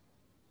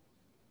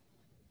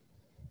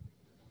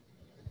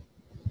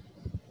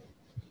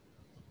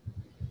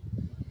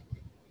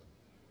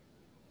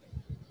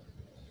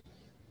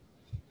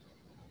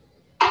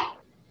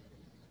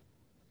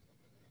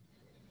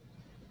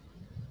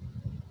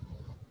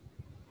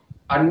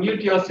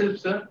 Unmute yourself,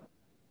 sir.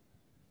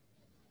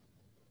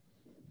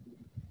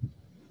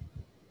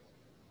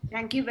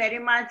 Thank you very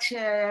much,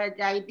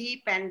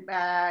 Jaideep and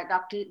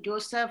Dr.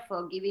 Joseph,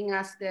 for giving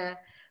us the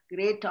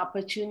great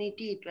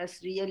opportunity. It was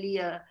really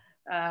a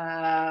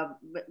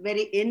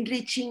very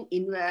enriching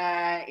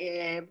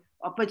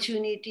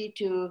opportunity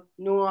to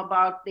know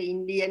about the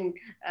Indian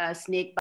snake